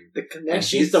Endgame. The connection, and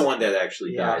she's the one that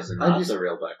actually dies, and not the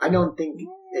real Black Widow. I don't think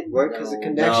it worked because the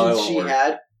connections she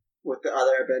had with the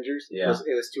other Avengers, it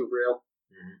was too real.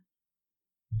 Mm-hmm.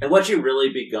 And what you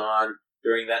really be gone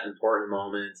during that important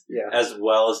moment, as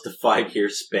well as the 5-year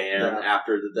span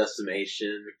after the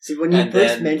decimation. See, when you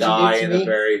first mentioned die it to in me, a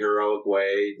very heroic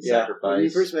way, sacrifice. When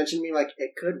you first mentioned me, like,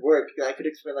 it could work. I could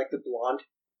explain, like, the blonde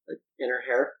like, in her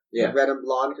hair. Yeah. Red and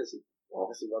blonde, because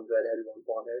obviously one's redhead and one's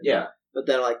blonde hair. Yeah. But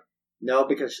then, like, no,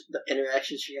 because the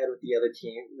interaction she had with the other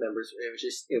team members,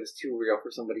 it was too real for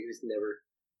somebody who's never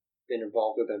been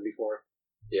involved with them before.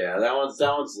 Yeah, that one's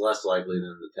less likely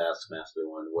than the Taskmaster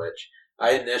one, which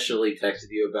I initially texted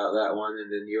you about that one,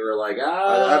 and then you were like,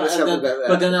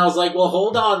 but then I was like, well,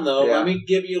 hold on, though. Let me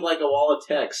give you, like, a wall of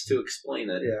text to explain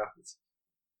it. Yeah.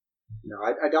 No,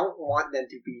 I don't want them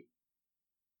to be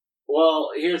well,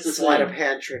 here's the sleight of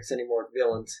hand tricks anymore,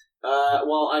 villains.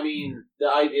 Well, I mean, the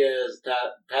idea is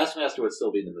that Taskmaster would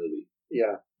still be in the movie.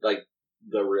 Yeah. Like,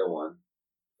 the real one,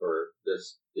 for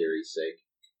this theory's sake.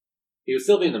 He would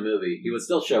still be in the movie. He would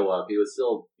still show up. He would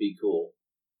still be cool.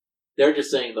 They're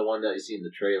just saying the one that you see in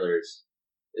the trailers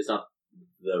is not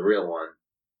the real one.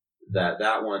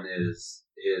 That one is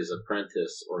his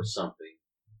apprentice or something.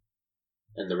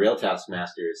 And the real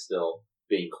Taskmaster is still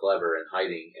being clever and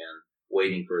hiding and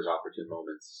waiting for his opportune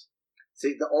moments.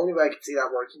 See, the only way I can see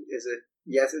that working is if,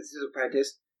 yes, it's his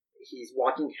apprentice. He's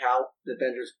watching how the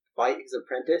Avengers fight his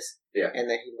apprentice. Yeah. And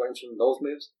then he learns from those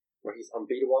moves, where he's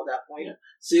unbeatable at that point. Yeah.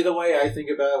 See, the way I think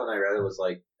about it when I read it was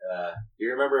like, do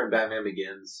you remember in Batman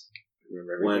Begins? When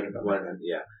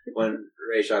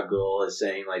Ra's al Ghul is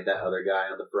saying, like, that other guy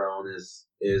on the throne is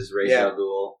Ra's al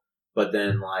Ghul, but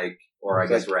then, like, or I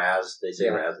guess Raz, they say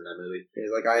Raz in that movie.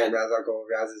 He's like, I am Ra's al Ghul,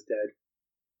 Raz is dead.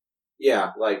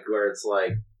 Yeah, like, where it's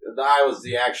like, I was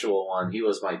the actual one, he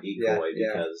was my decoy,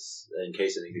 because in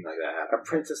case anything like that happened. A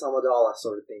Princess Amidala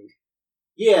sort of thing.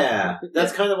 Yeah,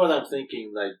 that's kind of what I'm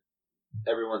thinking, like,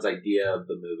 everyone's idea of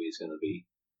the movie is going to be.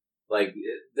 Like,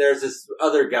 there's this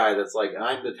other guy that's like,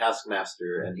 I'm the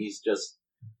Taskmaster, and he's just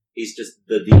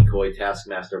the decoy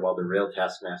Taskmaster, while the real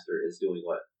Taskmaster is doing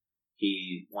what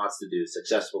he wants to do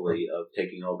successfully, of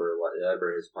taking over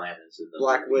whatever his plan is.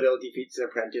 Black Widow defeats the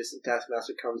apprentice, and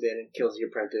Taskmaster comes in and kills the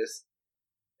apprentice,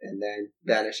 and then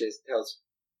vanishes, tells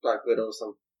Black Widow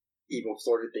some evil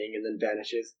sort of thing, and then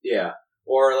vanishes. Yeah.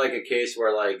 Or, like, a case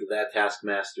where, like, that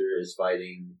Taskmaster is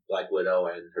fighting Black Widow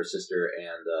and her sister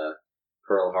and,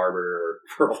 Pearl Harbor.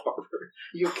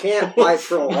 You can't fight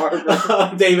Pearl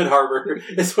Harbor. David Harbour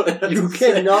is what you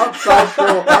cannot fight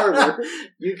Pearl Harbor.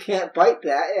 You can't fight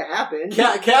that. It happened.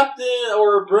 Captain,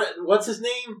 or what's his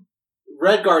name?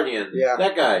 Red Guardian. Yeah.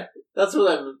 That guy. That's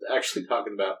what I'm actually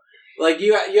talking about. Like,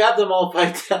 you have them all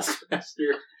fight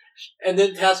Taskmaster, and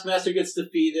then Taskmaster gets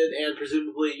defeated, and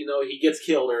presumably, he gets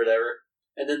killed or whatever.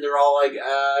 And then they're all like,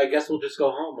 I guess we'll just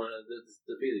go home when it's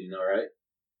defeated, right?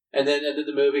 And then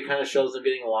the movie kind of shows them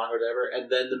getting along or whatever, and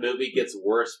then the movie gets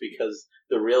worse because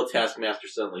the real Taskmaster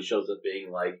suddenly shows up being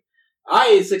like,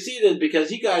 I succeeded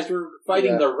because you guys were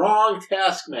fighting the wrong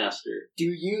Taskmaster. Do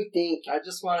you think... I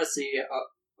just want to see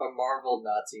a Marvel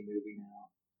Nazi movie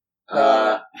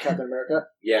now. Captain America?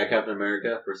 Yeah, Captain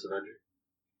America, First Avenger.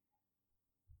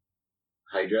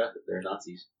 Hydra, they're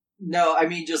Nazis. No, I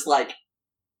mean just like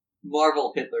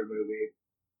Marvel Hitler movie.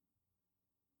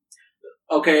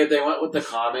 Okay, if they went with the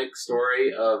comic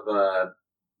story of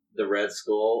the Red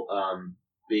Skull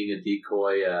being a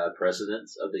decoy president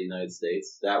of the United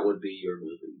States, that would be your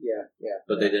movie. Yeah.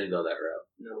 But they didn't go that route.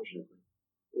 No.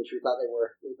 Which we thought they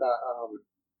were. We thought,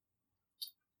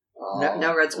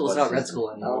 now Red Skull's not Red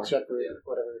Skull anymore. Alex Redford,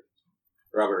 whatever.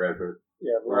 Robert Redford.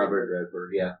 Yeah, Robert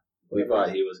Redford, yeah. We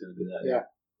thought he was going to do that. Yeah.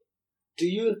 Do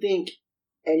you think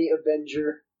any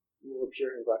Avenger will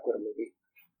appear in Black Widow movie?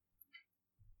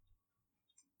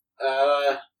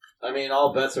 I mean,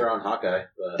 all bets are on Hawkeye.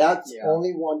 But that's the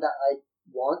only one that I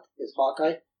want is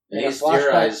Hawkeye. And he's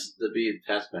theorized to be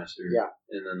Taskmaster. Yeah.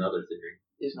 In another theory.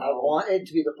 I want it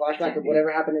to be the flashback of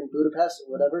whatever happened in Budapest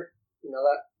or whatever. You know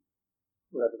that?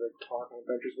 Whatever the Talking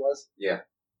Adventures was. Yeah.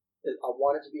 I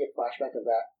want it to be a flashback of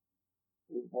that.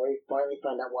 We finally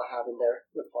find out what happened there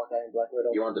with Hawkeye and Black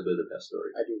Widow. You want the Budapest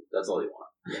story. I do. That's all you want.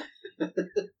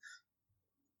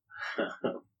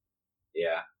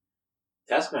 Yeah.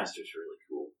 Taskmaster's really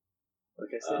cool.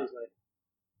 Like I said,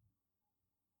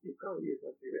 he probably is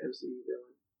my favorite MCU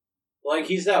villain. Like,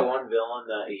 he's that one villain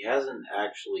that he hasn't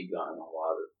actually gotten a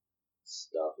lot of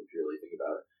stuff, if you really think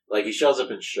about it. Like, he shows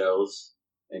up in shows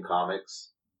and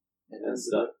comics and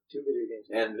stuff. Two video games.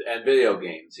 And video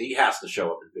games. He has to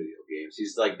show up in video games.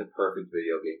 He's like the perfect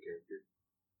video game character.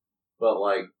 But,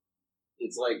 like,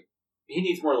 it's like, he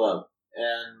needs more love.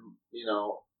 And,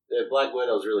 if Black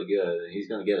Widow's really good, he's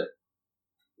going to get it.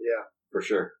 Yeah. For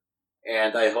sure.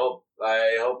 And I hope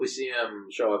we see him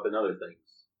show up in other things.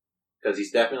 Because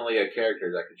he's definitely a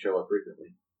character that can show up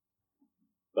frequently.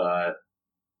 But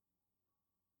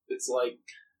it's like,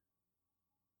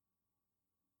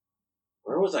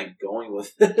 where was I going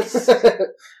with this?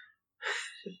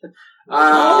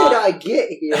 How did I get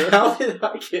here? How did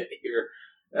I get here?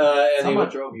 Someone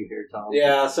drove you here, Tom.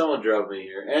 Yeah, someone drove me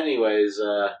here. Anyways,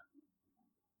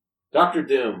 Dr.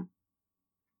 Doom.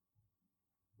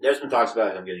 There's been talks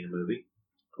about him getting a movie.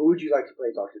 Who would you like to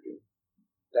play Dr. Doom?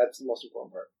 That's the most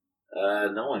important part.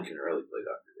 No one can really play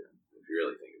Dr. Doom, if you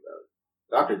really think about it.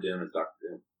 Dr. Doom is Dr.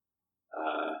 Doom.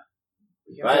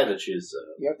 If I had to choose...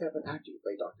 you have to have an actor to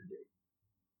play Dr. Doom.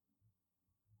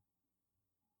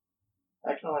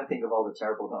 I can only think of all the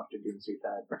terrible Dr. Dooms we've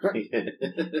had.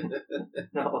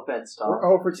 No offense, Tom. We're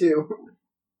 0 for 2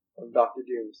 of Dr.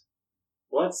 Dooms.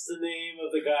 What's the name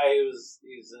of the guy he was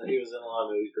in a lot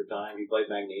of movies for time? He played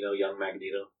Magneto, young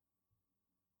Magneto.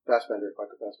 Fassbender,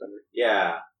 Michael Fassbender.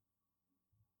 Yeah.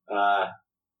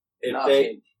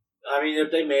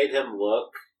 If they made him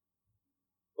look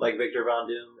like Victor Von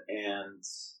Doom, and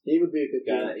he would be a good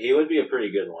guy. He would be a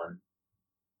pretty good one.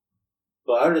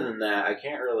 But other than that, I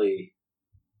can't really.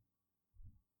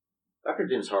 Dr.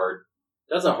 Doom's hard.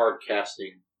 That's a hard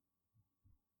casting.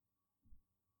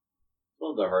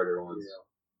 One of the harder ones. Yeah.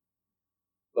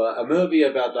 But a movie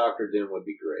about Dr. Doom would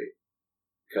be great.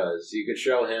 Because you could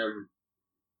show him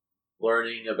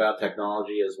learning about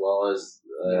technology as well as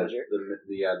the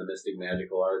mystic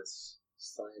magical arts.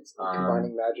 Science.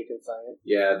 Combining magic and science.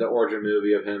 Yeah, the origin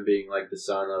movie of him being like the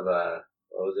son of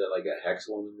what was it, like a hex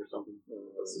woman or something?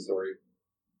 What's the story?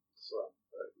 So,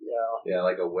 yeah. Yeah,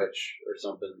 like a witch or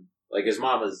something. Like his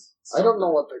mom is... I don't know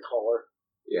what they call her.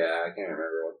 Yeah, I can't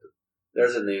remember what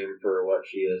there's a name for what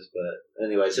she is, but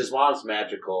anyways, his mom's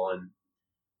magical, and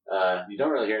you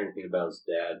don't really hear anything about his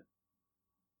dad,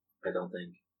 I don't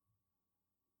think.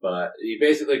 But he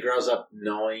basically grows up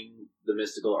knowing the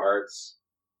mystical arts,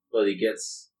 but he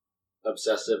gets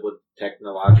obsessive with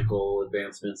technological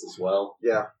advancements as well.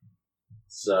 Yeah.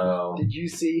 So... Did you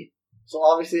see... So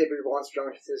obviously everybody wants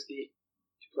John Krasinski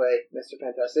to play Mr.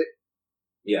 Fantastic.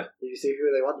 Yeah. Did you see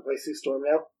who they want to play Sue Storm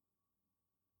now?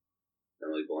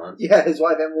 Emily Blunt? Yeah, his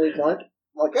wife Emily Blunt. I'm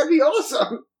like, that'd be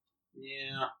awesome!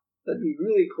 Yeah. That'd be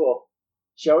really cool.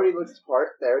 She already looks the part.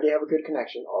 They already have a good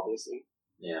connection, obviously.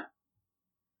 Yeah.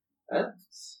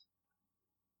 That's...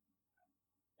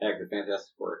 Heck, the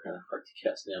Fantastic Four are kind of hard to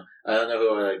guess now. I don't know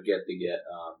who I'd get to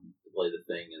play the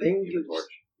Thing and the Human Torch.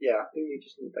 Yeah, I think you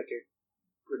just need like a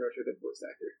pretty much a good voice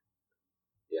actor.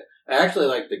 Yeah. I actually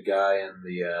like the guy in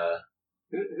the...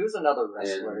 Who's another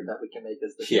wrestler that we can make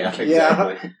as the... Yeah,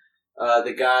 exactly.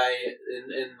 The guy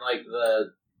in like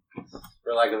the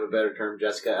for lack of a better term,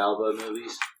 Jessica Alba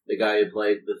movies. The guy who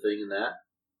played the Thing in that.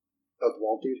 Oh, the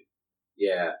Walt dude?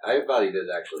 Yeah, I thought he did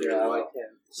actually. Yeah, really I well. like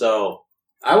him. So,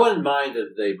 I wouldn't mind if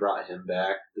they brought him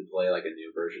back to play like a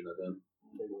new version of him.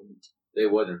 They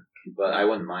wouldn't, but I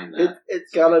wouldn't mind that.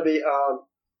 It's gotta be,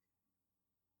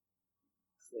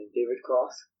 David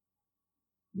Cross?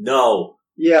 No.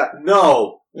 Yeah.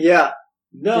 No. Yeah.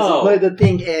 No. He played the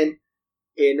Thing in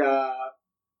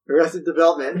Arrested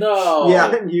Development. No.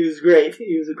 Yeah, and he was great.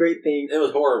 He was a great Thing. It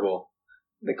was horrible.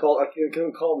 I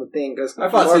couldn't call him the Thing because I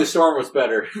thought Sue Storm was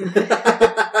better.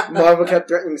 Marvel kept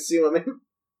threatening to sue him.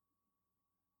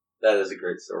 That is a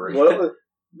great story. What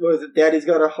was it? Daddy's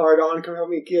got a hard on. Come help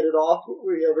me get it off.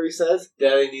 Whatever he says.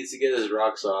 Daddy needs to get his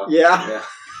rocks off. Yeah.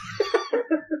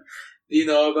 Do you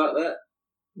know about that?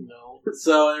 No.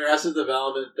 So in Arrested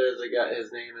Development, there's a guy. His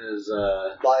name is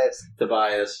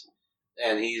Tobias,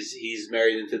 and he's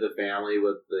married into the family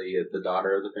with the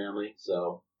daughter of the family.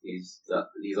 So he's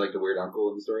like the weird uncle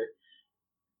in the story.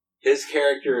 His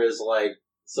character is like,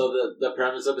 so the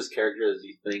premise of his character is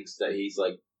he thinks that he's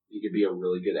like, he could be a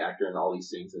really good actor in all these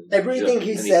things. And everything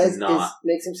he says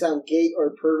makes him sound gay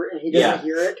or pervert, and he doesn't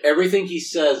hear it. Everything he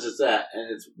says is that,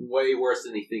 and it's way worse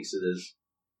than he thinks it is.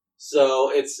 So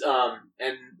it's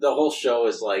and the whole show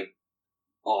is like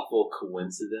awful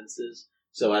coincidences.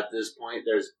 So at this point,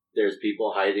 there's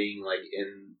people hiding like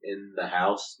in the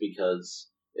house because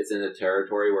it's in a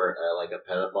territory where like a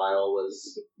pedophile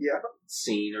was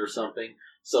seen or something.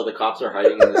 So the cops are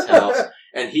hiding in this house,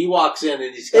 and he walks in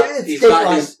and he's got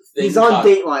his thing. He's on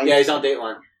Dateline. Yeah, he's on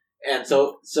Dateline, and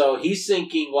so he's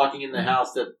thinking walking in the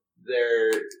house that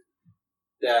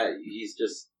he's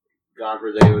just gone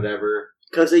for the day, whatever.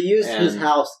 Because they used his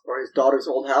house or his daughter's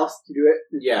old house to do it.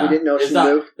 Yeah, we didn't know she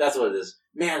moved. That's what it is.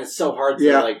 Man, it's so hard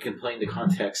to like complain the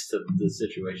context of the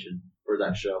situation for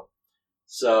that show.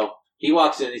 So he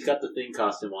walks in, he's got the Thing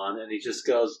costume on, and he just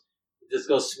goes,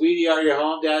 "Sweetie, are you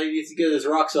home? Daddy needs to get his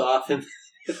rocks off," and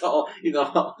all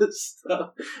this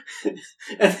stuff. And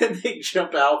then they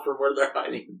jump out from where they're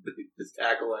hiding, just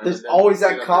tackle him. There's always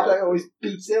that cop that always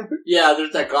beats him. Yeah,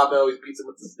 there's that cop that always beats him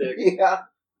with the stick. Yeah.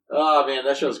 Oh man,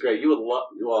 that show's great. You would love.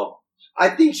 Well,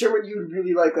 I think Sherman, you would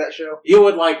really like that show. You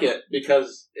would like it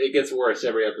because it gets worse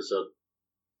every episode,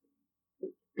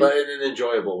 but in an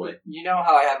enjoyable way. You know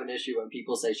how I have an issue when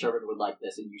people say Sherman would like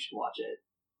this and you should watch it.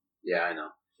 Yeah, I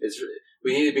know.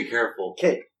 We need to be careful.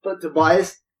 Okay, but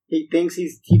Tobias, he thinks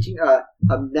he's teaching a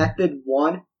Method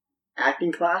 1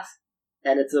 acting class,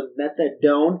 and it's a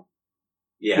methadone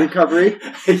recovery.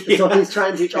 So he's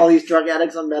trying to teach all these drug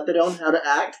addicts on methadone how to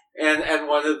act. And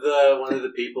one of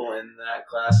the people in that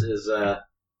class is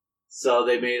so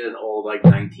they made an old like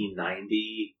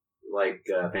 1990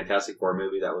 Fantastic Four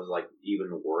movie that was like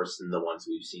even worse than the ones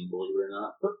we've seen, believe it or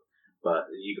not. But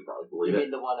you could probably believe it. You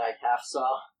mean the one I half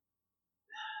saw?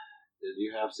 Did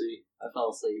you half see? I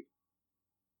fell asleep.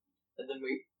 And then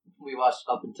we watched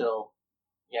up until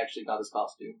he actually got his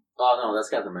costume. Oh no, that's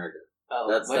Captain America. Oh,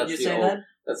 what did you say then?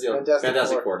 That's the old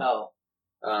Fantastic Four. Oh.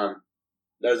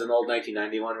 There's an old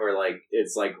 1990 one where like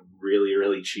it's like really,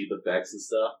 really cheap effects and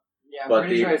stuff. Yeah, I'm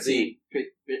pretty sure I've seen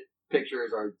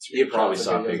pictures or screenshots. You probably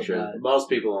saw pictures. Most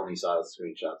people only saw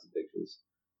screenshots and pictures.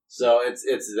 So it's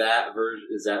that version,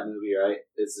 is that movie, right?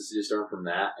 It's the Sue Storm from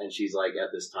that, and she's like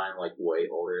at this time like way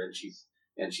older, and she's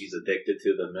addicted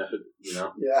to the method, you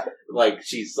know? Yeah. Like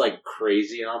she's like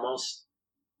crazy almost.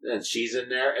 And she's in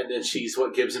there, and then she's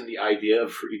what gives him the idea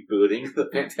of rebooting the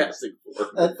Fantastic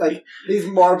Four. That's like these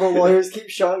Marvel lawyers keep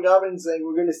showing up and saying,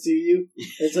 "We're going to sue you,"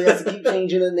 and so he has to keep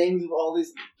changing the names of all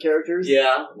these characters.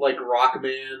 Yeah, like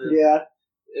Rockman.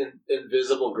 And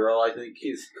Invisible Girl, I think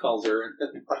he calls her.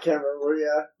 I can't remember.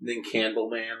 Yeah. And then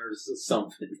Candleman or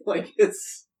something like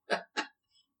it's.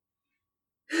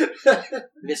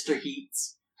 Mr.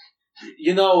 Heats.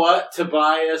 You know what,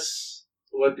 Tobias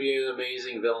would be an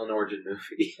amazing villain origin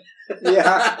movie.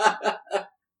 Yeah.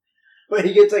 But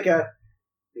he gets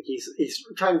he's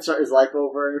trying to start his life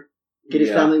over, get his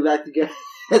family back together,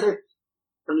 and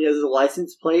he has a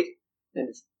license plate, and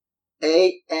it's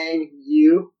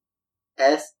ANUSTART,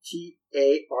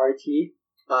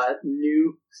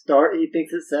 new start, he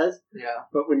thinks it says. Yeah.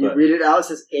 But when you read it out, it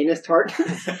says anus tart.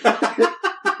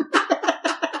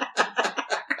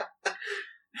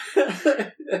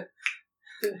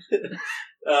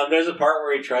 There's a part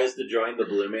where he tries to join the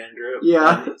Blue Man Group.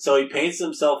 Yeah. So he paints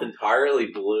himself entirely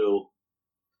blue,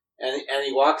 and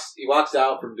he walks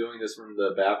out from doing this from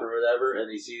the bathroom or whatever,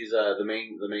 and he sees the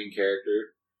main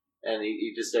character, and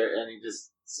he just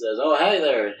says, "Oh, hey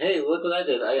there, hey, look what I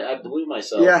did! I blew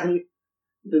myself." Yeah.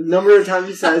 The number of times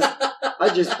he says, "I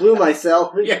just blew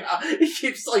myself." Yeah, he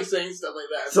keeps like saying stuff like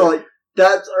that. So like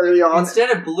That's early on. Instead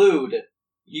of blued,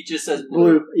 he just says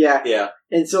Blue, yeah. Yeah.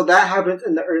 And so that happens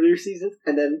in the earlier seasons,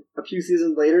 and then a few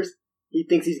seasons later, he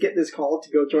thinks he's getting this call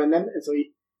to go join them, and so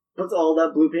he puts all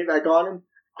that blue paint back on, and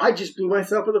I just blew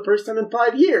myself for the first time in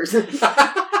 5 years.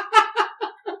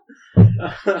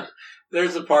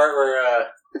 There's a part where,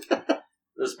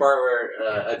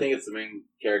 I think it's the main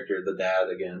character, the dad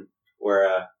again,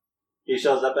 where he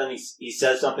shows up and he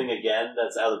says something again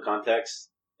that's out of context,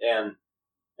 and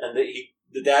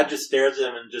the dad just stares at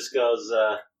him and just goes,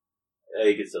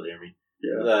 you can still hear me.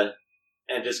 Yeah.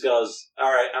 And just goes,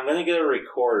 alright, I'm going to get a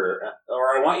recorder,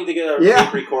 or I want you to get a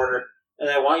tape recorder, and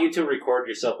I want you to record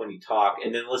yourself when you talk,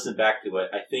 and then listen back to it.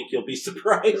 I think you'll be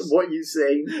surprised. What you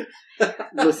say,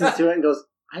 listens to it and goes,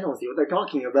 I don't see what they're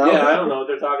talking about. Yeah, I don't know what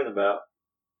they're talking about.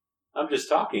 I'm just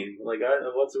talking. Like,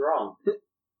 what's wrong?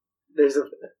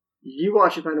 You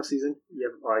watch the final season? Yeah,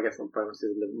 well, I guess not the final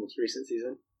season, the most recent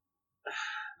season.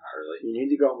 Not really. You need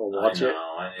to go home and watch it.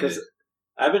 Because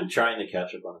I've been trying to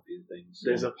catch up on a few things.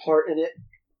 There's a part in it,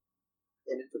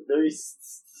 and it's a very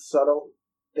subtle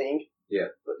thing. Yeah.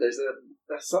 But there's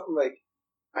something like,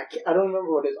 I don't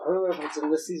remember what it is. I don't remember if it's in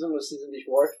this season or the season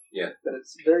before. Yeah. But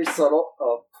it's very subtle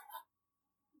of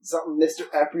something Mr.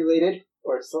 F related,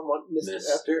 or somewhat Mr.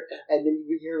 F. And then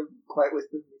you hear quiet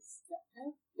whisper, Mr.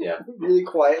 F. Yeah. Really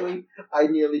quietly. I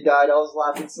nearly died. I was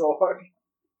laughing so hard.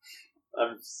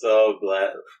 I'm so glad.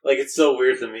 Like, it's so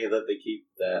weird to me that they keep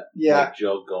that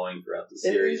joke going throughout the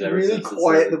series. It's really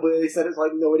quiet. The way they said it's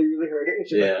like nobody really heard it.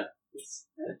 It's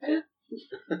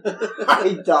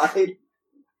I died.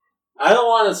 I don't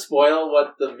want to spoil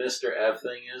what the Mr. F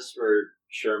thing is for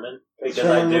Sherman. Because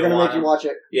Sherman, we're going to make you watch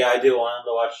it. Yeah, I do want him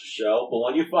to watch the show. But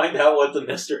when you find out what the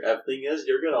Mr. F thing is,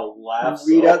 you're going to laugh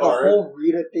Rita, so hard. The whole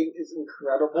Rita thing is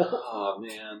incredible. Oh,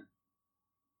 man.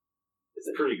 It's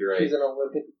pretty great. She's an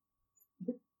Olympic.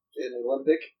 An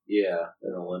Olympic? Yeah,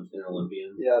 an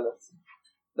Olympian. Yeah, that's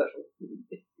special.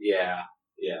 Yeah.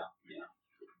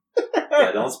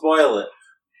 Yeah, don't spoil it.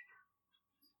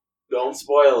 Don't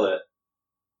spoil it.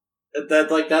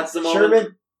 That's the moment.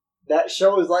 Sherman, that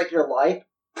show is like your life.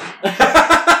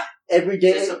 Every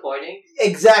day. Disappointing?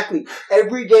 Exactly.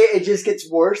 Every day it just gets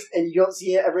worse, and you don't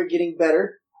see it ever getting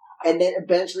better. And then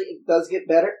eventually it does get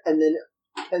better, and then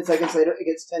 10 seconds later it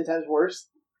gets 10 times worse.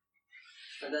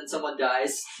 And then someone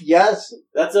dies. Yes.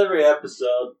 That's every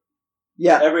episode.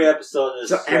 Yeah. Every episode is.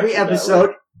 So every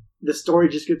episode, the story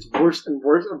just gets worse and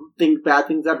worse of bad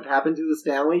things that have happened to this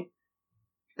family.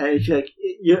 And it's like,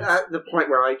 you're at the point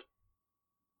where, like,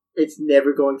 it's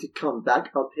never going to come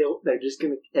back uphill. They're just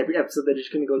going to, every episode, they're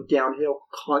just going to go downhill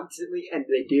constantly, and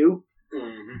they do.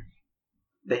 Mm-hmm.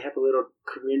 They have a little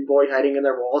Korean boy hiding in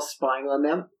their walls, spying on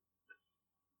them.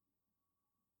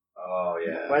 Oh,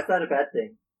 yeah. Why is that a bad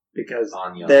thing? Because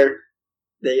Anya. they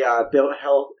built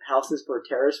houses for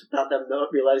terrorists without them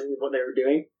realizing what they were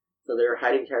doing. So they were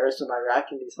hiding terrorists in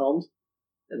Iraq in these homes,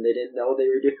 and they didn't know they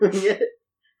were doing it.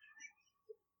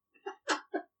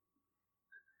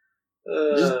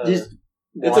 Just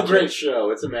it's a great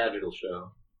show. It's a magical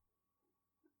show.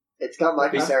 It's got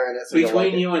Michael Cera in it. So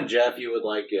between you and Jeff, you would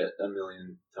like it a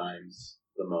million times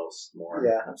the most more.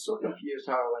 Yeah. I'm still confused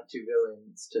how I went 2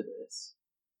 villains to this.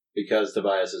 Because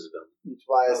Tobias is a villain.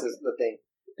 Tobias is the thing.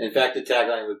 In fact, the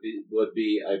tagline would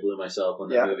be I blew myself when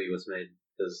that movie was made.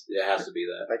 Because it has to be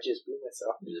that. I just blew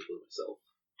myself. I just blew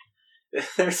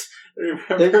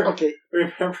myself.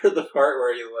 Remember the part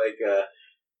where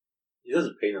he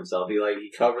doesn't paint himself.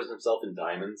 He covers himself in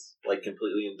diamonds, like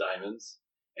completely in diamonds,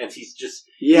 and he's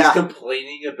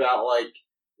complaining about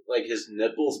like his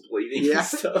nipples bleeding and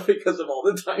stuff because of all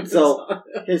the diamonds. So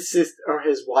his sister or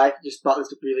his wife just bought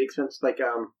this really expensive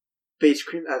face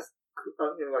cream that has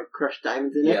crushed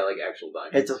diamonds in it. Yeah, like actual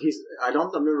diamonds. And so I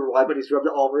don't remember why, but he's rubbed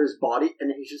it all over his body,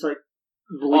 and he's just like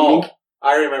bleeding. Oh,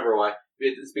 I remember why.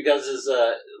 It's because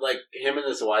him and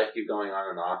his wife keep going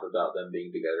on and off about them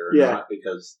being together or not,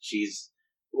 because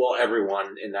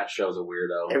everyone in that show is a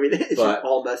weirdo. Everything is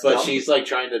all messed up. But she's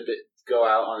trying to go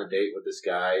out on a date with this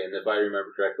guy, and if I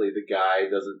remember correctly, the guy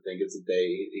doesn't think it's a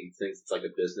date. He thinks it's like a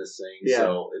business thing. Yeah.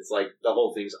 So it's like the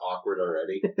whole thing's awkward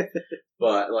already.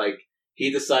 But he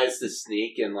decides to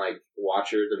sneak and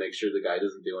watch her to make sure the guy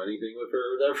doesn't do anything with her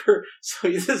or whatever. So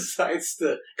he decides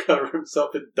to cover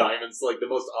himself in diamonds, the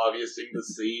most obvious thing to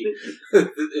see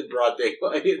in broad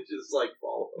daylight, and just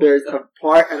follow. There's a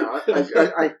part, and I'm going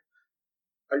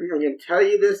to tell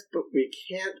you this, but we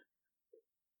can't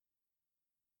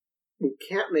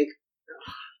make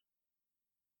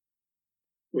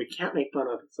fun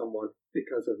of someone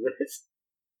because of this.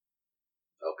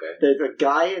 Okay. There's a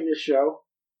guy in the show.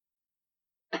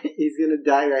 He's gonna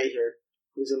die right here.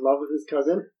 Who's in love with his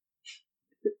cousin?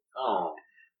 Oh.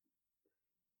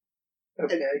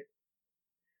 Okay.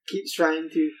 Keeps trying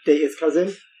to date his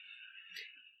cousin.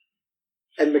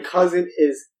 And the cousin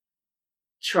is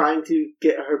trying to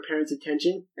get her parents'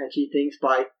 attention, and she thinks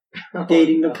by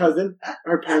dating the cousin,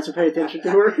 her parents will pay attention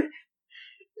to her.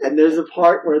 And there's a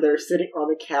part where they're sitting on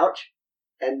the couch,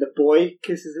 and the boy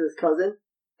kisses his cousin,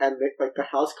 and the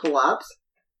house collapses,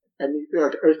 and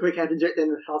like earthquake happens right then,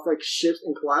 the house like shifts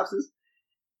and collapses,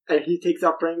 and he takes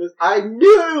out praying and goes, "I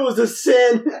knew it was a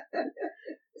sin."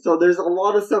 So there's a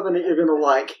lot of stuff in it you're gonna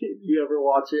like if you ever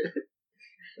watch it.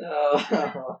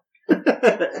 Oh.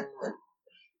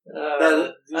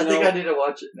 I think I need to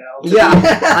watch it now. Yeah,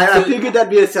 I figured that'd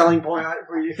be a selling point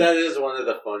for you. That is one of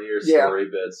the funnier story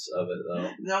bits of it,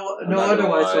 though. No wonder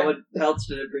why someone else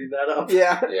didn't bring that up.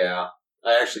 Yeah. Yeah.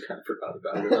 I actually kind of forgot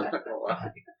about it, I'm not gonna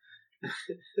lie.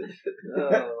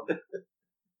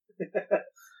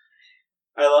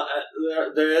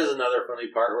 There is another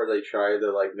funny part where they try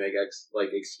to like make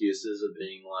excuses of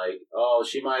being like, oh,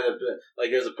 she might have been like.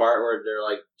 There's a part where they're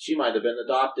like, she might have been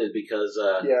adopted because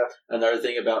another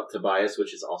thing about Tobias,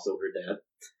 which is also her dad.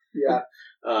 Yeah.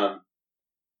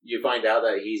 You find out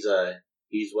that he's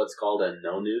what's called a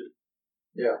no nude.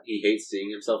 Yeah. He hates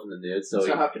seeing himself in the nude, so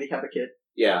how can he have a kid?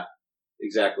 Yeah,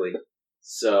 exactly.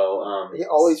 So he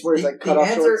always wears like cutoff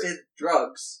shorts. The answer is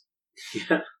drugs.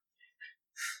 Yeah.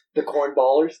 The corn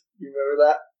ballers. You remember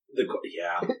that?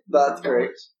 Yeah. That's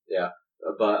great. Yeah.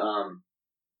 But,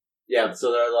 yeah,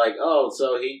 so they're like, oh,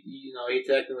 so he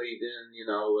technically didn't,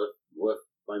 with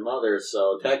my mother,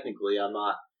 so technically I'm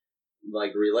not,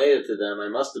 like, related to them. I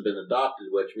must have been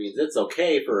adopted, which means it's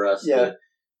okay for us to,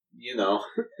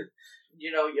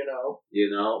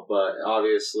 but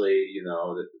obviously,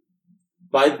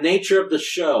 by the nature of the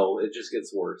show, it just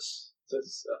gets worse. So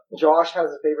Josh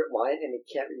has a favorite line, and he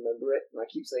can't remember it. And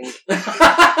I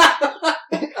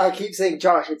keep saying,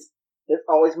 Josh, there's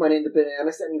always money in the banana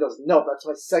stand. And he goes, no, that's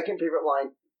my second favorite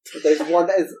line. But there's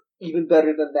one that is even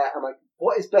better than that. I'm like,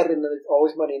 what is better than there's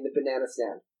always money in the banana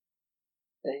stand?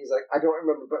 And he's like, I don't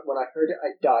remember, but when I heard it,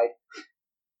 I died.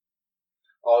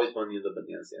 Always money in the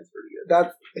banana stand's pretty good.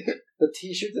 That's the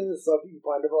T-shirts and the stuff you can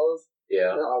find of all those.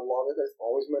 Yeah, I love it. There's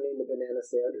always money in the banana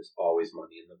stand. There's always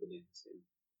money in the banana stand.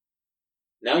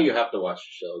 Now you have to watch the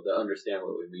show to understand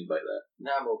what we mean by that. No,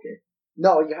 I'm okay.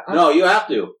 No, you have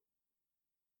to.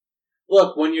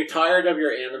 Look, when you're tired of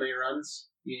your anime runs,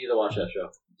 you need to watch that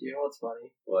show. Do you know what's funny?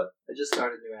 What? I just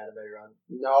started a new anime run.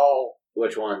 No.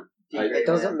 Which one? It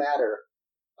doesn't matter.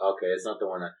 Okay, it's not the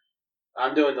one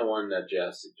I'm doing the one that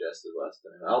Jeff suggested last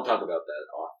time. I'll talk about that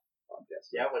off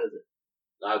podcast. Yeah, what is it?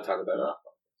 I'll talk about it off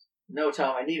podcast. No,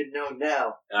 Tom, I need to know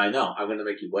now. I know. I'm going to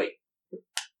make you wait.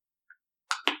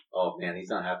 Oh, man, he's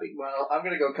not happy. Well, I'm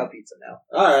going to go cut pizza now.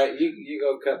 Alright, you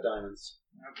go cut diamonds.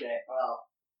 Okay, well,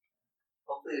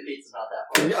 hopefully the pizza's not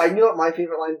that far. I know what my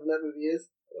favorite line from that movie is.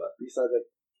 What? Besides, like,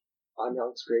 I'm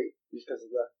young's great, just because of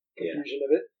the confusion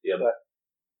of it. Yep. But,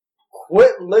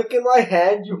 quit licking my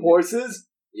hand, you horses!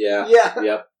 Yeah. Yeah.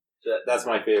 Yep. That's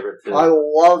my favorite, too. I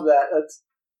love that.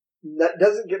 That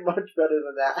doesn't get much better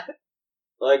than that.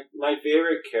 Like, my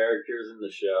favorite characters in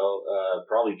the show,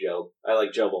 probably Job. I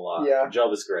like Job a lot. Yeah.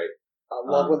 Job is great. I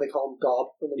love when they call him Gob.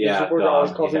 When the music Gob,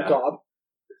 always calls him Gob.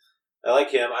 I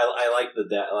like him. I like the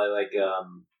dad. I like,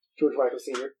 George Michael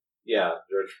Sr. Yeah,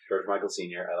 George Michael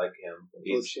Sr. I like him.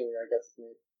 George Sr., I guess his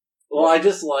name. Well, I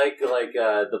just like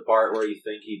the part where you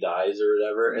think he dies or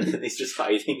whatever, and then he's just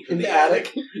hiding in the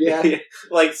attic. Yeah.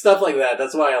 Like, stuff like that.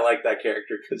 That's why I like that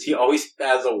character, because he always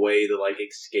has a way to, like,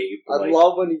 escape. I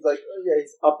love when he's, like,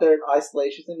 he's up there in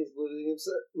isolation, and he's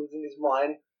losing his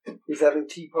mind. He's having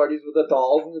tea parties with the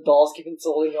dolls, and the dolls keep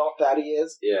insulting how fat he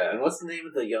is. Yeah, and what's the name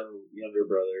of the younger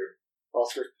brother?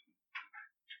 Oscar.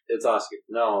 It's Oscar.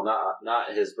 No,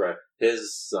 not his brother.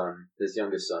 His son. His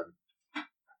youngest son.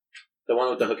 The one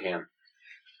with the hook hand.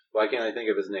 Why can't I think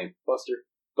of his name?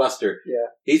 Buster. Yeah.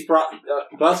 He's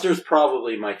Buster's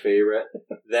probably my favorite.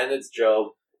 Then it's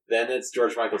Job. Then it's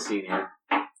George Michael Sr.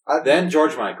 Then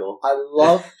George Michael. I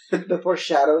love the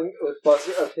foreshadowing with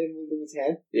Buster of him moving his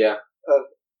hand. Yeah. Of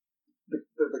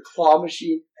the claw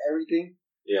machine, everything.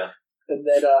 Yeah. And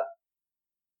then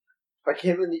like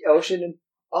him in the ocean and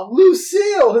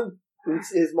Lucille! And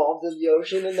his mom's in the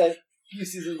ocean, and then a few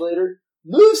seasons later,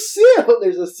 Lucille!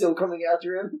 There's a seal coming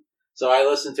after him. So I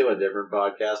listened to a different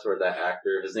podcast where that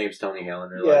actor, his name's Tony Hale in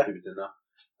real life, if you didn't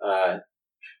know,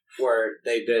 where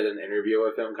they did an interview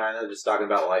with him, kind of just talking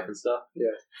about life and stuff.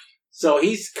 Yeah. So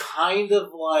he's kind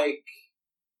of like,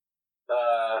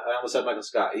 I almost said Michael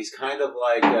Scott. He's kind of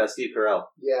like Steve Carell.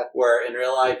 Yeah. Where in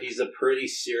real life he's a pretty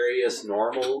serious,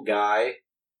 normal guy,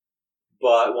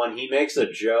 but when he makes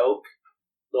a joke,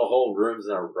 the whole room's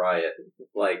in a riot.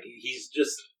 Like, he's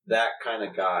just that kind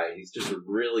of guy. He's just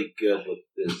really good with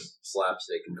his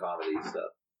slapstick and comedy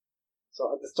stuff.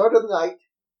 So at the start of the night,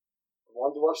 I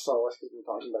wanted to watch Star Wars because we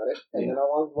were talking about it, and then I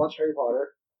wanted to watch Harry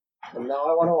Potter, and now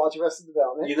I want to watch Arrested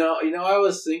Development. You know, I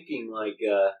was thinking, like,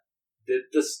 did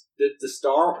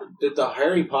the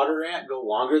Harry Potter rant go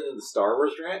longer than the Star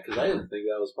Wars rant? Because I didn't think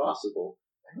that was possible.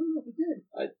 I don't know if it did.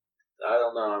 I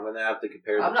don't know. I'm gonna have to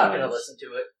compare. I'm not gonna listen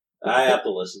to it. I have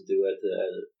to listen to it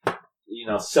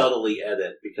to subtly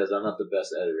edit because I'm not the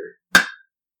best editor.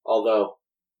 Although,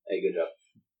 hey, good job.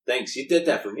 Thanks. You did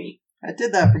that for me. I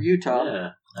did that for you, Tom. Yeah.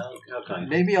 How kind.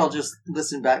 Maybe I'll just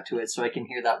listen back to it so I can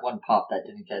hear that one pop that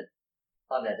didn't get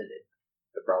unedited.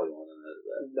 I probably won't edit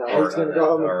that. No, he's gonna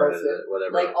go home and press it.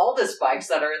 Whatever. Like, all the spikes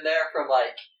that are in there from,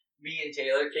 like, me and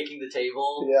Taylor kicking the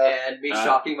table and me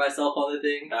shocking myself on the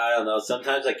thing. I don't know.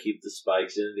 Sometimes I keep the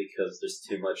spikes in because there's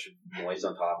too much noise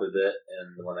on top of it,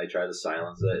 and when I try to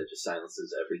silence it, it just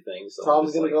silences everything. So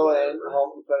Tom's gonna go in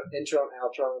home and put an intro and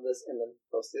outro on this and then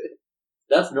post it.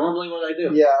 That's normally what I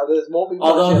do. Yeah, there's won't be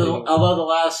much editing. Although the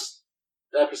last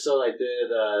episode I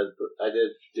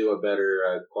did do a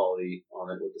better quality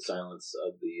on it with the silence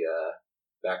of the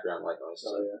background white noise.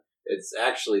 So it's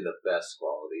actually the best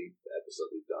quality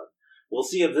episode we've done. We'll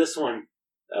see if this one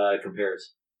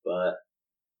compares. But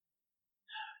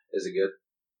is it good?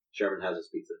 Sherman has his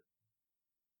pizza.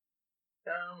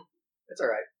 It's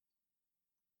alright.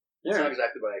 It's not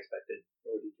exactly what I expected.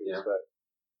 What did you expect?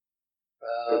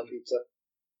 Good pizza.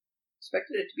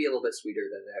 Expected it to be a little bit sweeter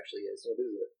than it actually is. What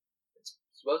is it? It's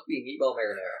supposed to be meatball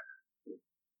marinara.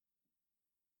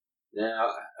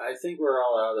 Now, I think we're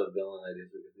all out of villain ideas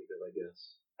we can think of, I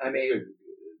guess. I mean,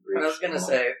 I was going to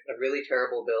say, a really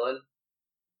terrible villain.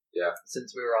 Yeah.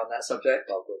 Since we were on that subject.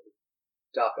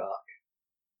 Doc Ock.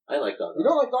 I like Doc Ock. You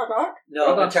don't like Doc Ock?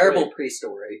 No, a terrible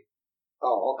pre-story.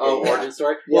 Oh, okay. Oh, origin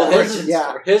story? Yeah,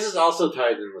 well, his is also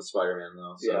tied in with Spider-Man,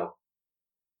 though, so.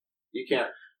 You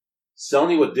can't.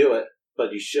 Sony would do it,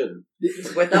 but you shouldn't.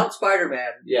 Without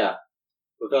Spider-Man. Yeah.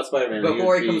 Without Spider-Man.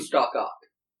 Before he comes Doc Ock.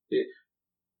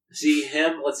 See,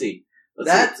 him, let's see.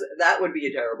 That would be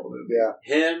a terrible movie.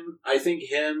 Yeah. I think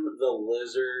the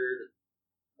Lizard,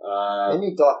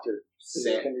 any doctor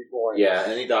can be boring. Yeah,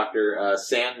 any doctor.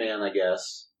 Sandman, I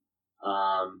guess.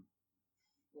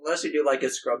 Unless you do like a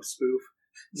Scrub spoof.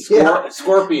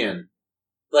 Scorpion.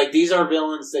 Like, these are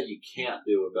villains that you can't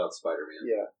do without Spider-Man.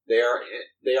 Yeah.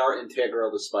 They are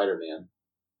integral to Spider-Man.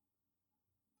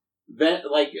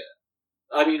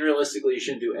 Realistically, you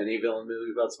shouldn't do any villain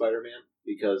movie without Spider-Man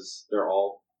because they're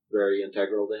all very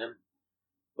integral to him.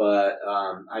 But,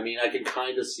 I can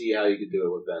kind of see how you could do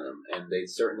it with Venom, and they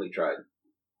certainly tried.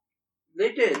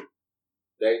 They did.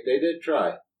 They did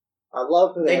try. I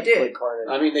love that they did.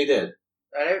 Carnage. They did.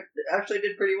 And it actually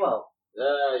did pretty well.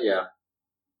 Yeah.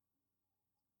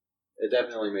 It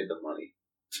definitely made the money.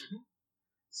 Mm-hmm.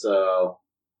 So,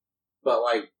 but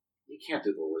you can't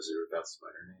do the Lizard without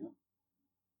Spider-Man.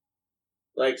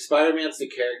 Like, Spider-Man's the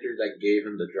character that gave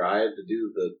him the drive to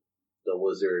do the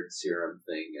Lizard serum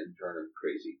thing and turn him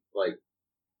crazy. Like,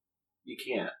 you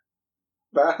can't.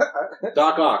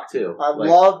 Doc Ock, too. I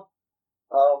love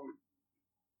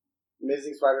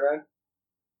Amazing Spider-Man.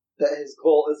 That his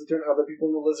goal is to turn other people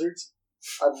into lizards.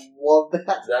 I love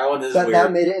that. That one is weird.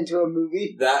 That made it into a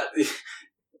movie.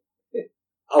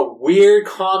 A weird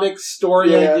comic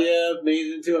story idea made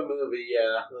it into a movie,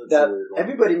 That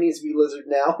everybody needs to be lizard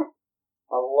now.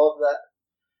 I love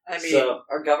that.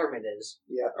 Our government is.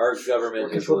 Yeah. Our government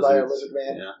is controlled by a lizard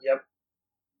man. Yeah. Yep.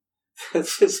 That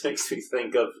just makes me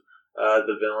think of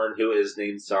the villain who is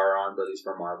named Sauron, but he's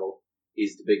from Marvel.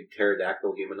 He's the big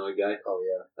pterodactyl humanoid guy. Oh,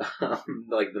 yeah.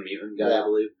 Like the mutant guy, I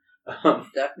believe.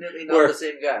 Definitely not the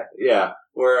same guy. Yeah,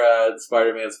 where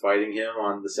Spider-Man's fighting him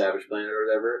on the Savage Planet or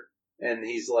whatever, and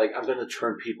he's like, I'm going to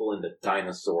turn people into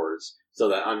dinosaurs so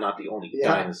that I'm not the only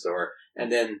dinosaur.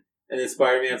 And then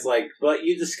Spider-Man's like, but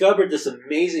you discovered this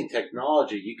amazing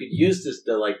technology. You could use this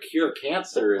to, cure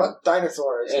cancer. But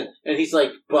dinosaurs. And he's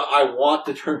like, but I want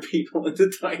to turn people into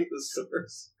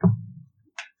dinosaurs.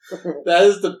 That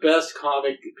is the best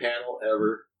comic panel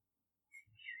ever.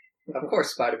 Of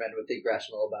course Spider-Man would think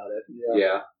rational about it.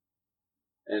 Yeah.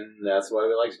 And that's why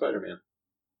we like Spider-Man.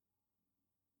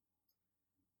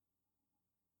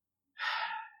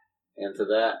 And to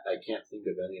that, I can't think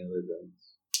of any other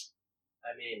villains.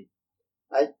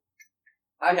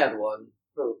 I had one.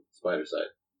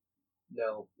 Spider-Side.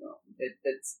 No.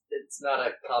 It's not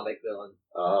a comic villain.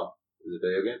 Oh. Is it a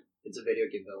video game? It's a video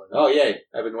game villain. Oh, yay.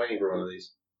 I've been waiting for one of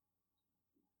these.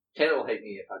 Taylor will hate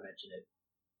me if I mention it.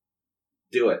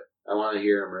 Do it. I want to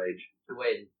hear him rage.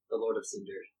 Dwayne, the Lord of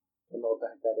Cinders. I don't know what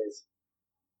that is.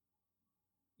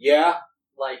 Yeah.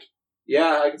 Like,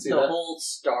 yeah, I can see the that. whole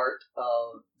start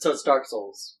of... So it's Dark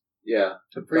Souls. Yeah.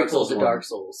 The prequel to 1. Dark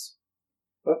Souls.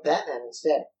 But Batman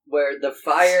instead. Where the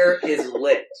fire is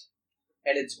lit,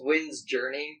 and it's Gwyn's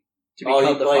journey to you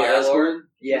become the play Fire as Lord. Gwyn?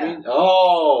 Yeah. You mean?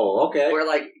 Oh, okay. Where,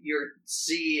 like, you're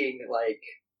seeing, like,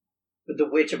 the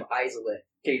Witch of Izalith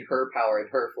gain her power and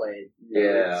her flame.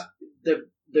 Yeah.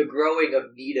 The growing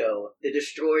of Nito, the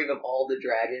destroying of all the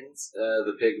dragons.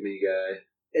 The pygmy guy.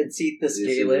 And Seath the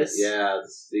Scaleless. Yeah,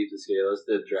 Seath the Scaleless,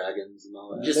 the dragons and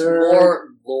all that. Just more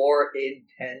lore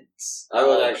intense. I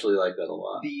would actually like that a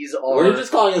lot. These are... We're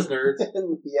just calling us nerds.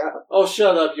 Yeah. Oh,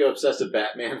 shut up, you obsessive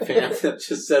Batman fan that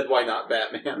just said, why not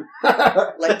Batman?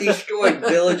 like, destroying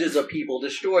villages of people,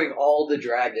 destroying all the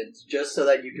dragons, just so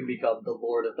that you can become the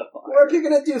Lord of the Fire. Or if you're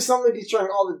going to do something destroying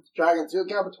all the dragons, do a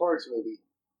Galbatorix movie.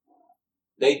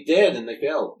 They did, and they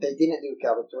failed. They didn't do a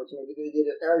Galbatorix movie. They did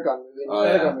an Aragon movie. And Oh, the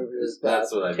yeah. Aragon movie was bad.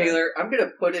 That's what I meant. Taylor, I'm going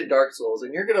to put in Dark Souls,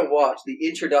 and you're going to watch the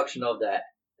introduction of that,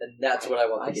 and that's what I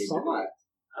want the I game saw to be. it.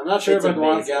 I'm not sure It's if I'd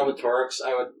want amazing. Galbatorix.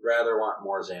 I would rather want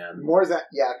Morzan. More than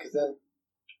yeah, because then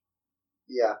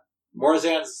yeah,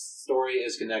 Morzan's story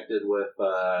is connected with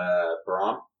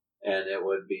Param, and it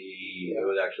would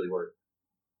actually work.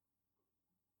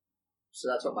 So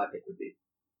that's what my pick would be.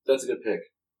 That's a good pick.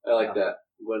 I like that.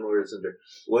 When we're Cinder.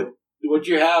 Would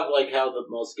you have, like, how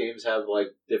most games have, like,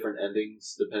 different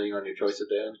endings depending on your choice at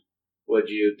the end? Would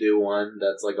you do one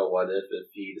that's like a what if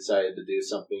he decided to do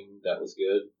something that was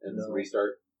good and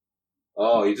restart?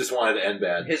 Oh, you just wanted to end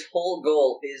bad. His whole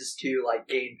goal is to, like,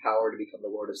 gain power to become the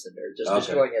Lord of Cinder, just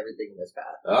destroying everything in his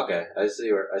path. Okay, I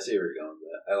see where you're going with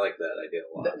that. I like that idea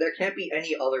a lot. There can't be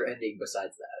any other ending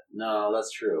besides that. No,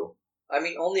 that's true. I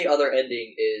mean, only other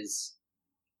ending is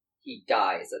he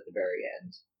dies at the very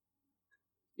end.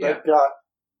 Yeah.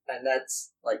 And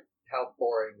that's, like, how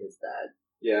boring is that?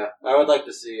 Yeah, I would like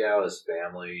to see how his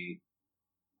family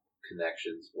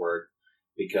connections work,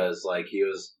 because, like, he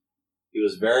was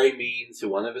very mean to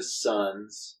one of his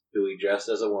sons who he dressed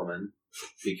as a woman,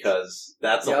 because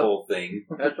that's a whole thing.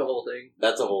 That's the whole thing.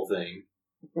 That's a whole thing.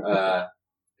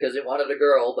 Because it wanted a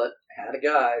girl, but had a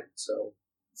guy, so...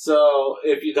 So,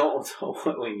 if you don't know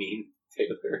what we mean,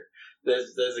 Taylor,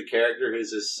 there's a character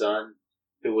who's his son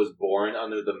who was born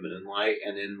under the moonlight,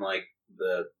 and in, like,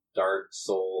 the Dark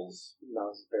Souls...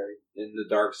 in the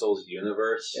Dark Souls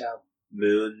universe,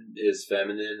 Moon is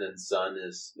feminine and Sun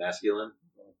is masculine.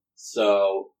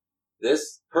 So,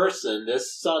 this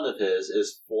son of his,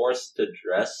 is forced to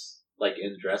dress, like,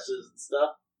 in dresses and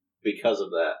stuff because of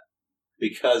that.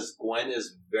 Because Gwen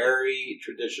is very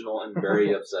traditional and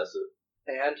very obsessive.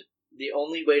 And the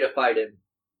only way to fight him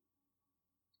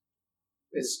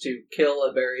is to kill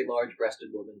a very large-breasted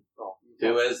woman.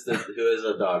 Who is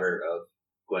a daughter of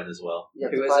Gwen as well. You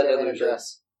have Who to is fight an in a illusion.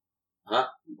 dress. Huh?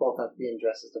 You both have to be in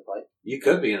dresses to fight. You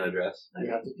could be in a dress.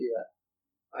 You have to do that.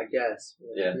 I guess.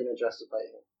 You have to be in a dress to fight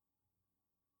him.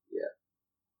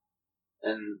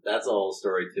 And that's a whole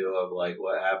story, too, of, like,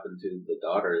 what happened to the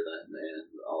daughter then, and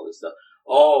all this stuff.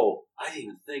 Oh, I didn't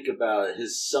even think about it.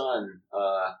 His son,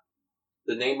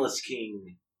 the Nameless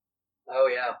King. Oh,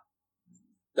 yeah.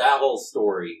 That whole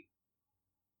story.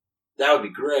 That would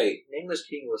be great. Nameless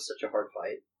King was such a hard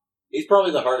fight. He's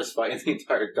probably the hardest fight in the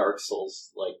entire Dark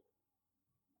Souls, like,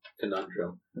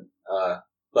 conundrum.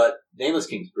 But Nameless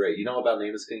King's great. You know about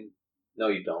Nameless King? No,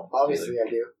 you don't. Obviously, I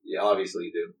do. Yeah, obviously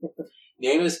you do.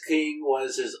 Nameless King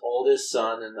was his oldest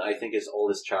son, and I think his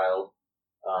oldest child.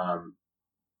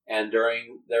 And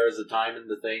there was a time in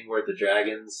the thing where the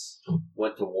dragons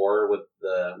went to war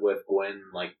with Gwen,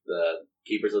 like the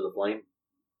Keepers of the Flame,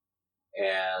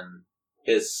 and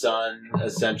his son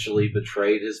essentially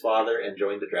betrayed his father and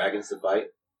joined the dragons to fight.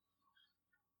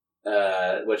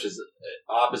 Which is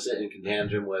opposite in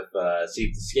contingent with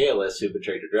Seath the Scaleless, who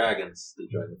betrayed the dragons to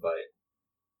join the fight.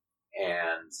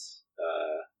 And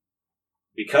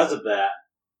because of that,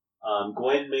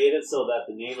 Gwen made it so that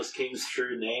the Nameless King's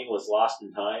true name was lost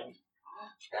in time.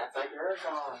 That's like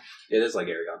Aragon. It is like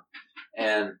Aragon.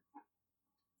 And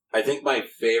I think my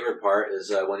favorite part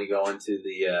is when you go into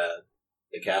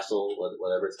the castle,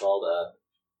 whatever it's called.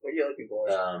 What are you looking for?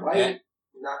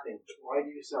 Nothing. Why do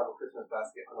you still have a Christmas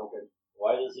basket unopened?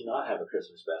 Why does he not have a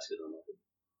Christmas basket unopened?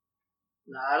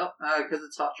 No, I don't. Because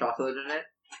it's hot chocolate in it.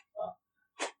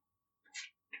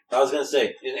 I was going to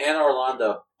say, in Anna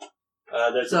Orlando,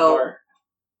 there's a part...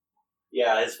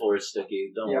 Yeah, his floor is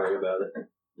sticky. Don't worry about it.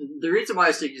 The reason why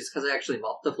it's sticky is because I actually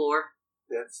mopped the floor.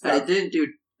 I need to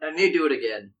do it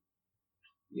again.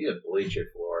 You need to bleach your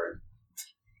floor.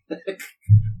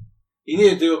 You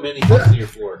need to do many things to your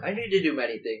floor. I need to do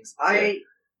many things. I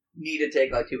need to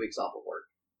take like 2 weeks off of work.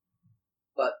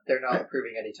 But they're not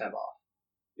approving any time off.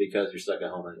 because you're stuck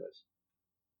at home anyways.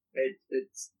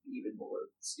 It's even more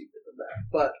stupid than that.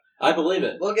 But I believe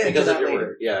it. We'll get because into that of your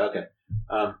later. word. Yeah, okay.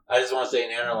 I just want to say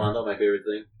in Anne Orlando, my favorite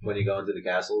thing, when you go into the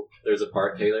castle, there's a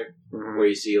part, Taylor, where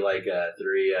you see like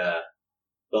 3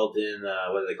 built-in,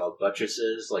 what are they called,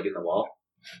 buttresses, like in the wall.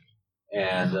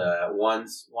 And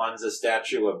one's a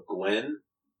statue of Gwen,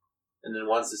 and then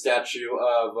one's the statue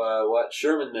of what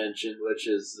Sherman mentioned, which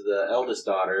is the eldest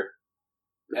daughter.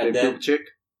 And then chick.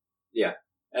 Yeah,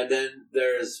 and then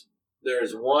there's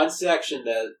one section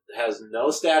that has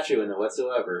no statue in it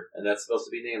whatsoever, and that's supposed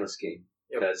to be Nameless King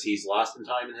because he's lost in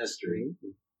time and history.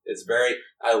 Mm-hmm. It's very.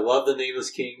 I love the Nameless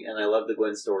King, and I love the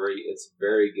Gwen story. It's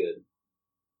very good.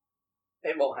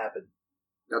 It won't happen.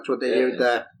 That's what they did with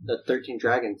the 13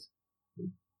 Dragons.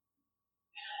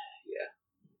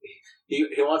 He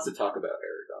wants to talk about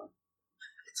Aragon.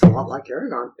 It's a lot like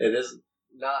Aragon. It is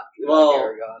not well. Like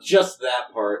Aragon. Just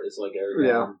that part is like Aragon.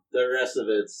 Yeah. The rest of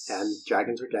it's and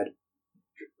dragons are dead.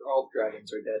 All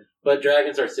dragons are dead. But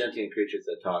dragons are sentient creatures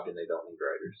that talk, and they don't need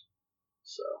riders.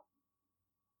 So,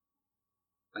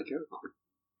 like Aragon.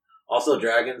 Also,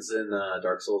 dragons in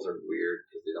Dark Souls are weird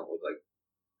because they don't look like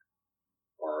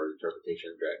our interpretation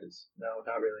of dragons. No,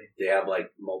 not really. They have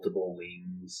like multiple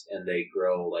wings, and they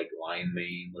grow like lion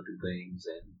mane looking things.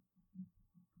 And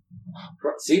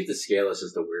see if the Scaleless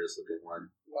is the weirdest looking one.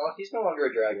 Well, he's no longer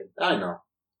a dragon. I know,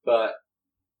 but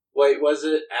wait, was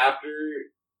it after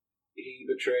he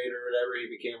betrayed or whatever? He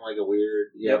became like a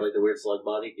weird, like the weird slug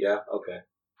body. Yeah, okay.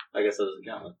 I guess that doesn't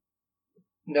count.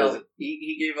 No,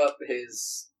 he gave up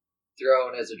his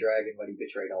throne as a dragon when he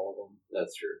betrayed all of them.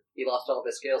 That's true. He lost all of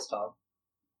his scales, Tom.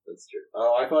 That's true.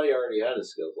 Oh, I thought he already had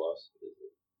his skills lost.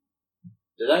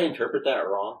 Did I interpret that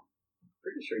wrong?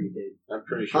 Pretty sure you did. I'm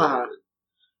pretty sure I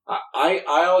did.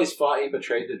 I always thought he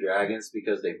betrayed the dragons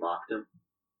because they mocked him.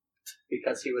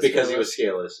 Because he was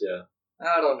scaleless, yeah.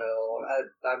 I don't know.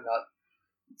 I'm not...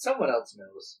 Someone else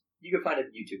knows. You can find a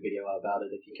YouTube video about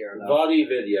it if you care enough. Vadi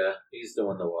Vidya, he's the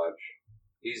one to watch.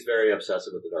 He's very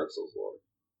obsessive with the Dark Souls lore.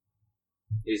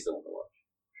 He's the one to watch.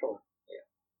 Sure. Yeah.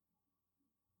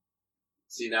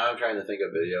 See, now I'm trying to think of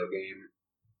video game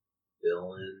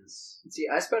villains. See,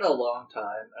 I spent a long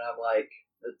time, and I'm like,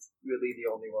 that's really the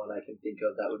only one I can think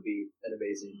of that would be an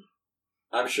amazing...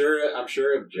 I'm sure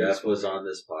if Jeff was on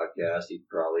this podcast, he'd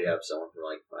probably have someone from,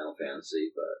 like, Final Fantasy,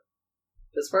 but...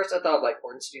 Because first I thought of, like,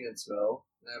 Ornstein and Smough,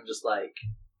 and I'm just like...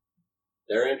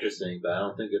 They're interesting, but I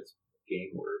don't think it's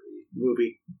game-worthy.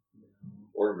 Movie.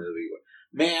 Or movie.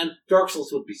 Man, Dark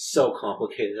Souls would be so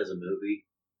complicated as a movie.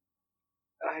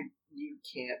 You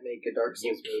can't make a Dark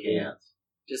Souls movie. You can't.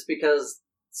 Just because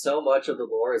so much of the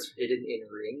lore is hidden in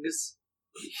rings.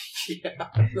 Yeah,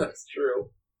 that's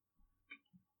true.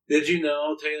 Did you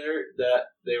know, Taylor, that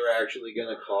they were actually going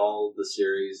to call the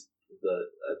series the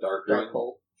Dark Ring?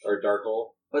 Hole. Or Dark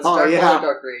Hole? What's Dark Hole or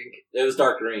Dark Ring? It was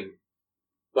Dark Ring.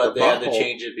 But they had to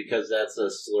change it because that's a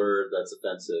slur that's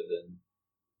offensive. And,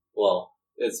 well,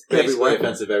 it's basically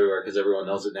offensive everywhere because everyone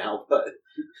knows it now. But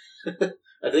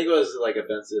I think it was, like,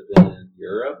 offensive in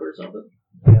Europe or something.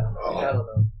 Yeah, I don't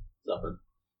know. Something.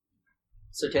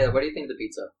 So, Taylor, what do you think of the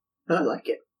pizza? I like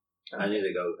it. I need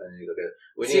to go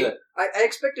get it. I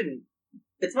expected...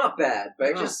 It's not bad, but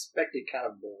I just expected kind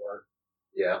of more.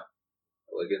 Yeah.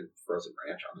 We can throw some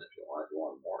ranch on it if you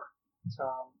want more.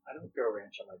 Tom, I don't throw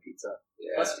ranch on my pizza.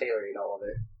 Yeah. Plus Taylor ate all of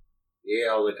it.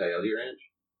 Yeah, all the coyote ranch.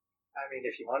 I mean,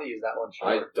 if you want to use that one, sure.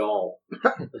 I don't.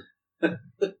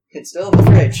 It's still in the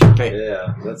fridge. Okay.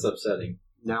 Yeah, that's upsetting.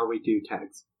 Now we do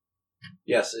tags.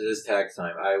 Yes, it is tag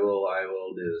time. I will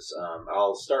do this.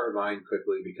 I'll start with mine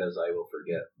quickly because I will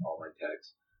forget all my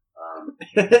tags.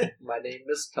 My name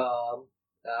is Tom.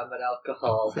 I'm an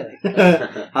alcoholic.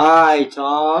 Hi,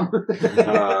 Tom.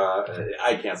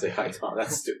 I can't say hi, Tom.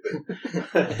 That's stupid.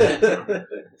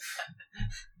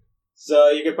 So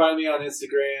you can find me on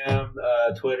Instagram,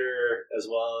 Twitter, as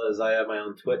well as I have my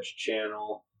own Twitch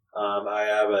channel. I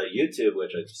have a YouTube,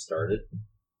 which I just started.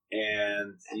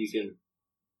 And you can...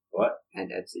 What?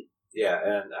 And Etsy. Yeah,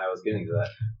 and I was getting to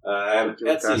that. I have an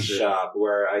Etsy shop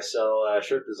where I sell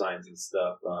shirt designs and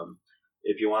stuff.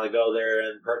 If you want to go there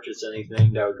and purchase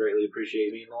anything, that would greatly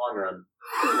appreciate me in the long run.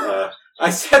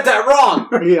 I said that wrong!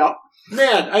 Yeah.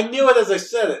 Man, I knew it as I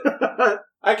said it.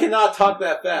 I cannot talk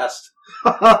that fast.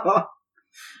 That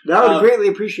would greatly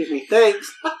appreciate me.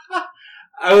 Thanks.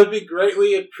 I would be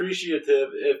greatly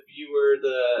appreciative if you were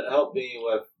to help me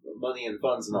with money and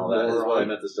funds and all that, is what I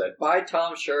meant to say. Buy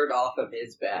Tom's shirt off of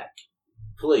his back.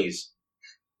 Please.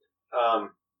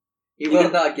 He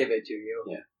will not give it to you.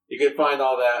 Yeah. You can find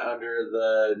all that under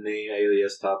the name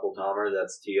alias Topple Tommer.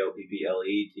 That's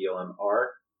TOPPLE TOMR.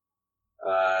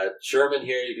 Sherman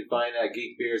here, you can find at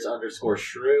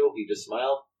geekbeers_shrew. He just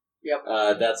smiled. Yep.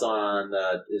 That's on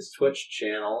his Twitch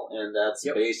channel, and that's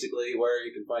basically where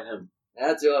you can find him.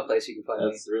 That's the only place you can find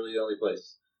me. That's really the only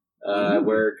place.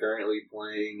 We're currently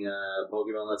playing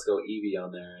Pokemon Let's Go Eevee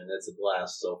on there, and it's a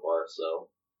blast so far, so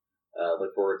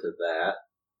look forward to that.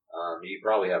 You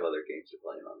probably have other games you're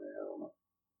playing on there, I don't know.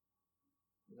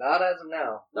 Not as of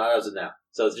now. Not as of now.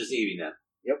 So it's just Eevee now.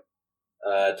 Yep.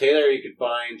 Taylor, you can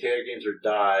find Taylor Games or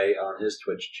Die on his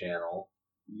Twitch channel.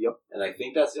 Yep. And I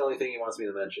think that's the only thing he wants me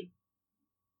to mention.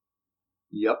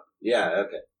 Yep. Yeah,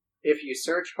 okay. If you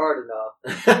search hard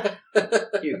enough,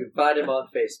 you can find him on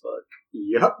Facebook.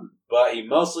 Yep. But he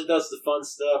mostly does the fun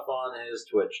stuff on his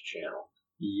Twitch channel.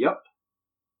 Yep.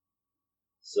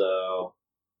 So,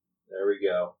 there we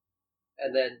go.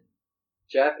 And then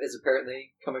Jeff is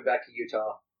apparently coming back to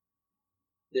Utah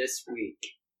this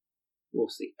week. We'll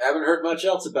see. I haven't heard much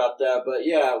else about that, but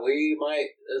yeah, we might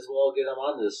as well get him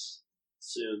on this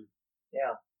soon.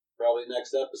 Yeah. Probably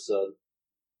next episode.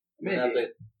 Maybe.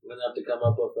 We're gonna have to come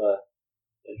up with a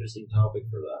interesting topic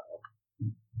for that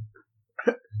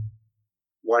one.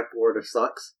 Why Florida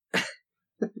sucks.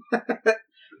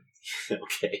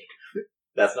 Okay.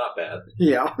 That's not bad.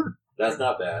 Yeah. That's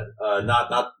not bad.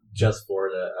 Not just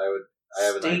Florida. I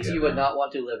have an States idea you would not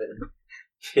want to live in.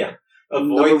 Yeah. Avoid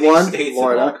Number these one, states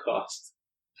Florida. at all costs.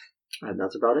 And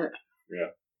that's about it.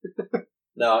 Yeah.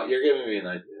 No, you're giving me an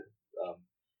idea.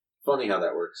 Funny how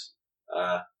that works.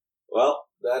 Well,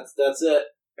 that's it.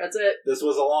 That's it. This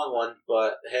was a long one,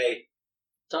 but hey.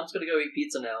 Tom's gonna go eat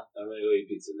pizza now. I'm gonna go eat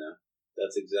pizza now.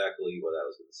 That's exactly what I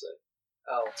was gonna say.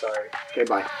 Oh, sorry. Okay,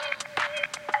 bye.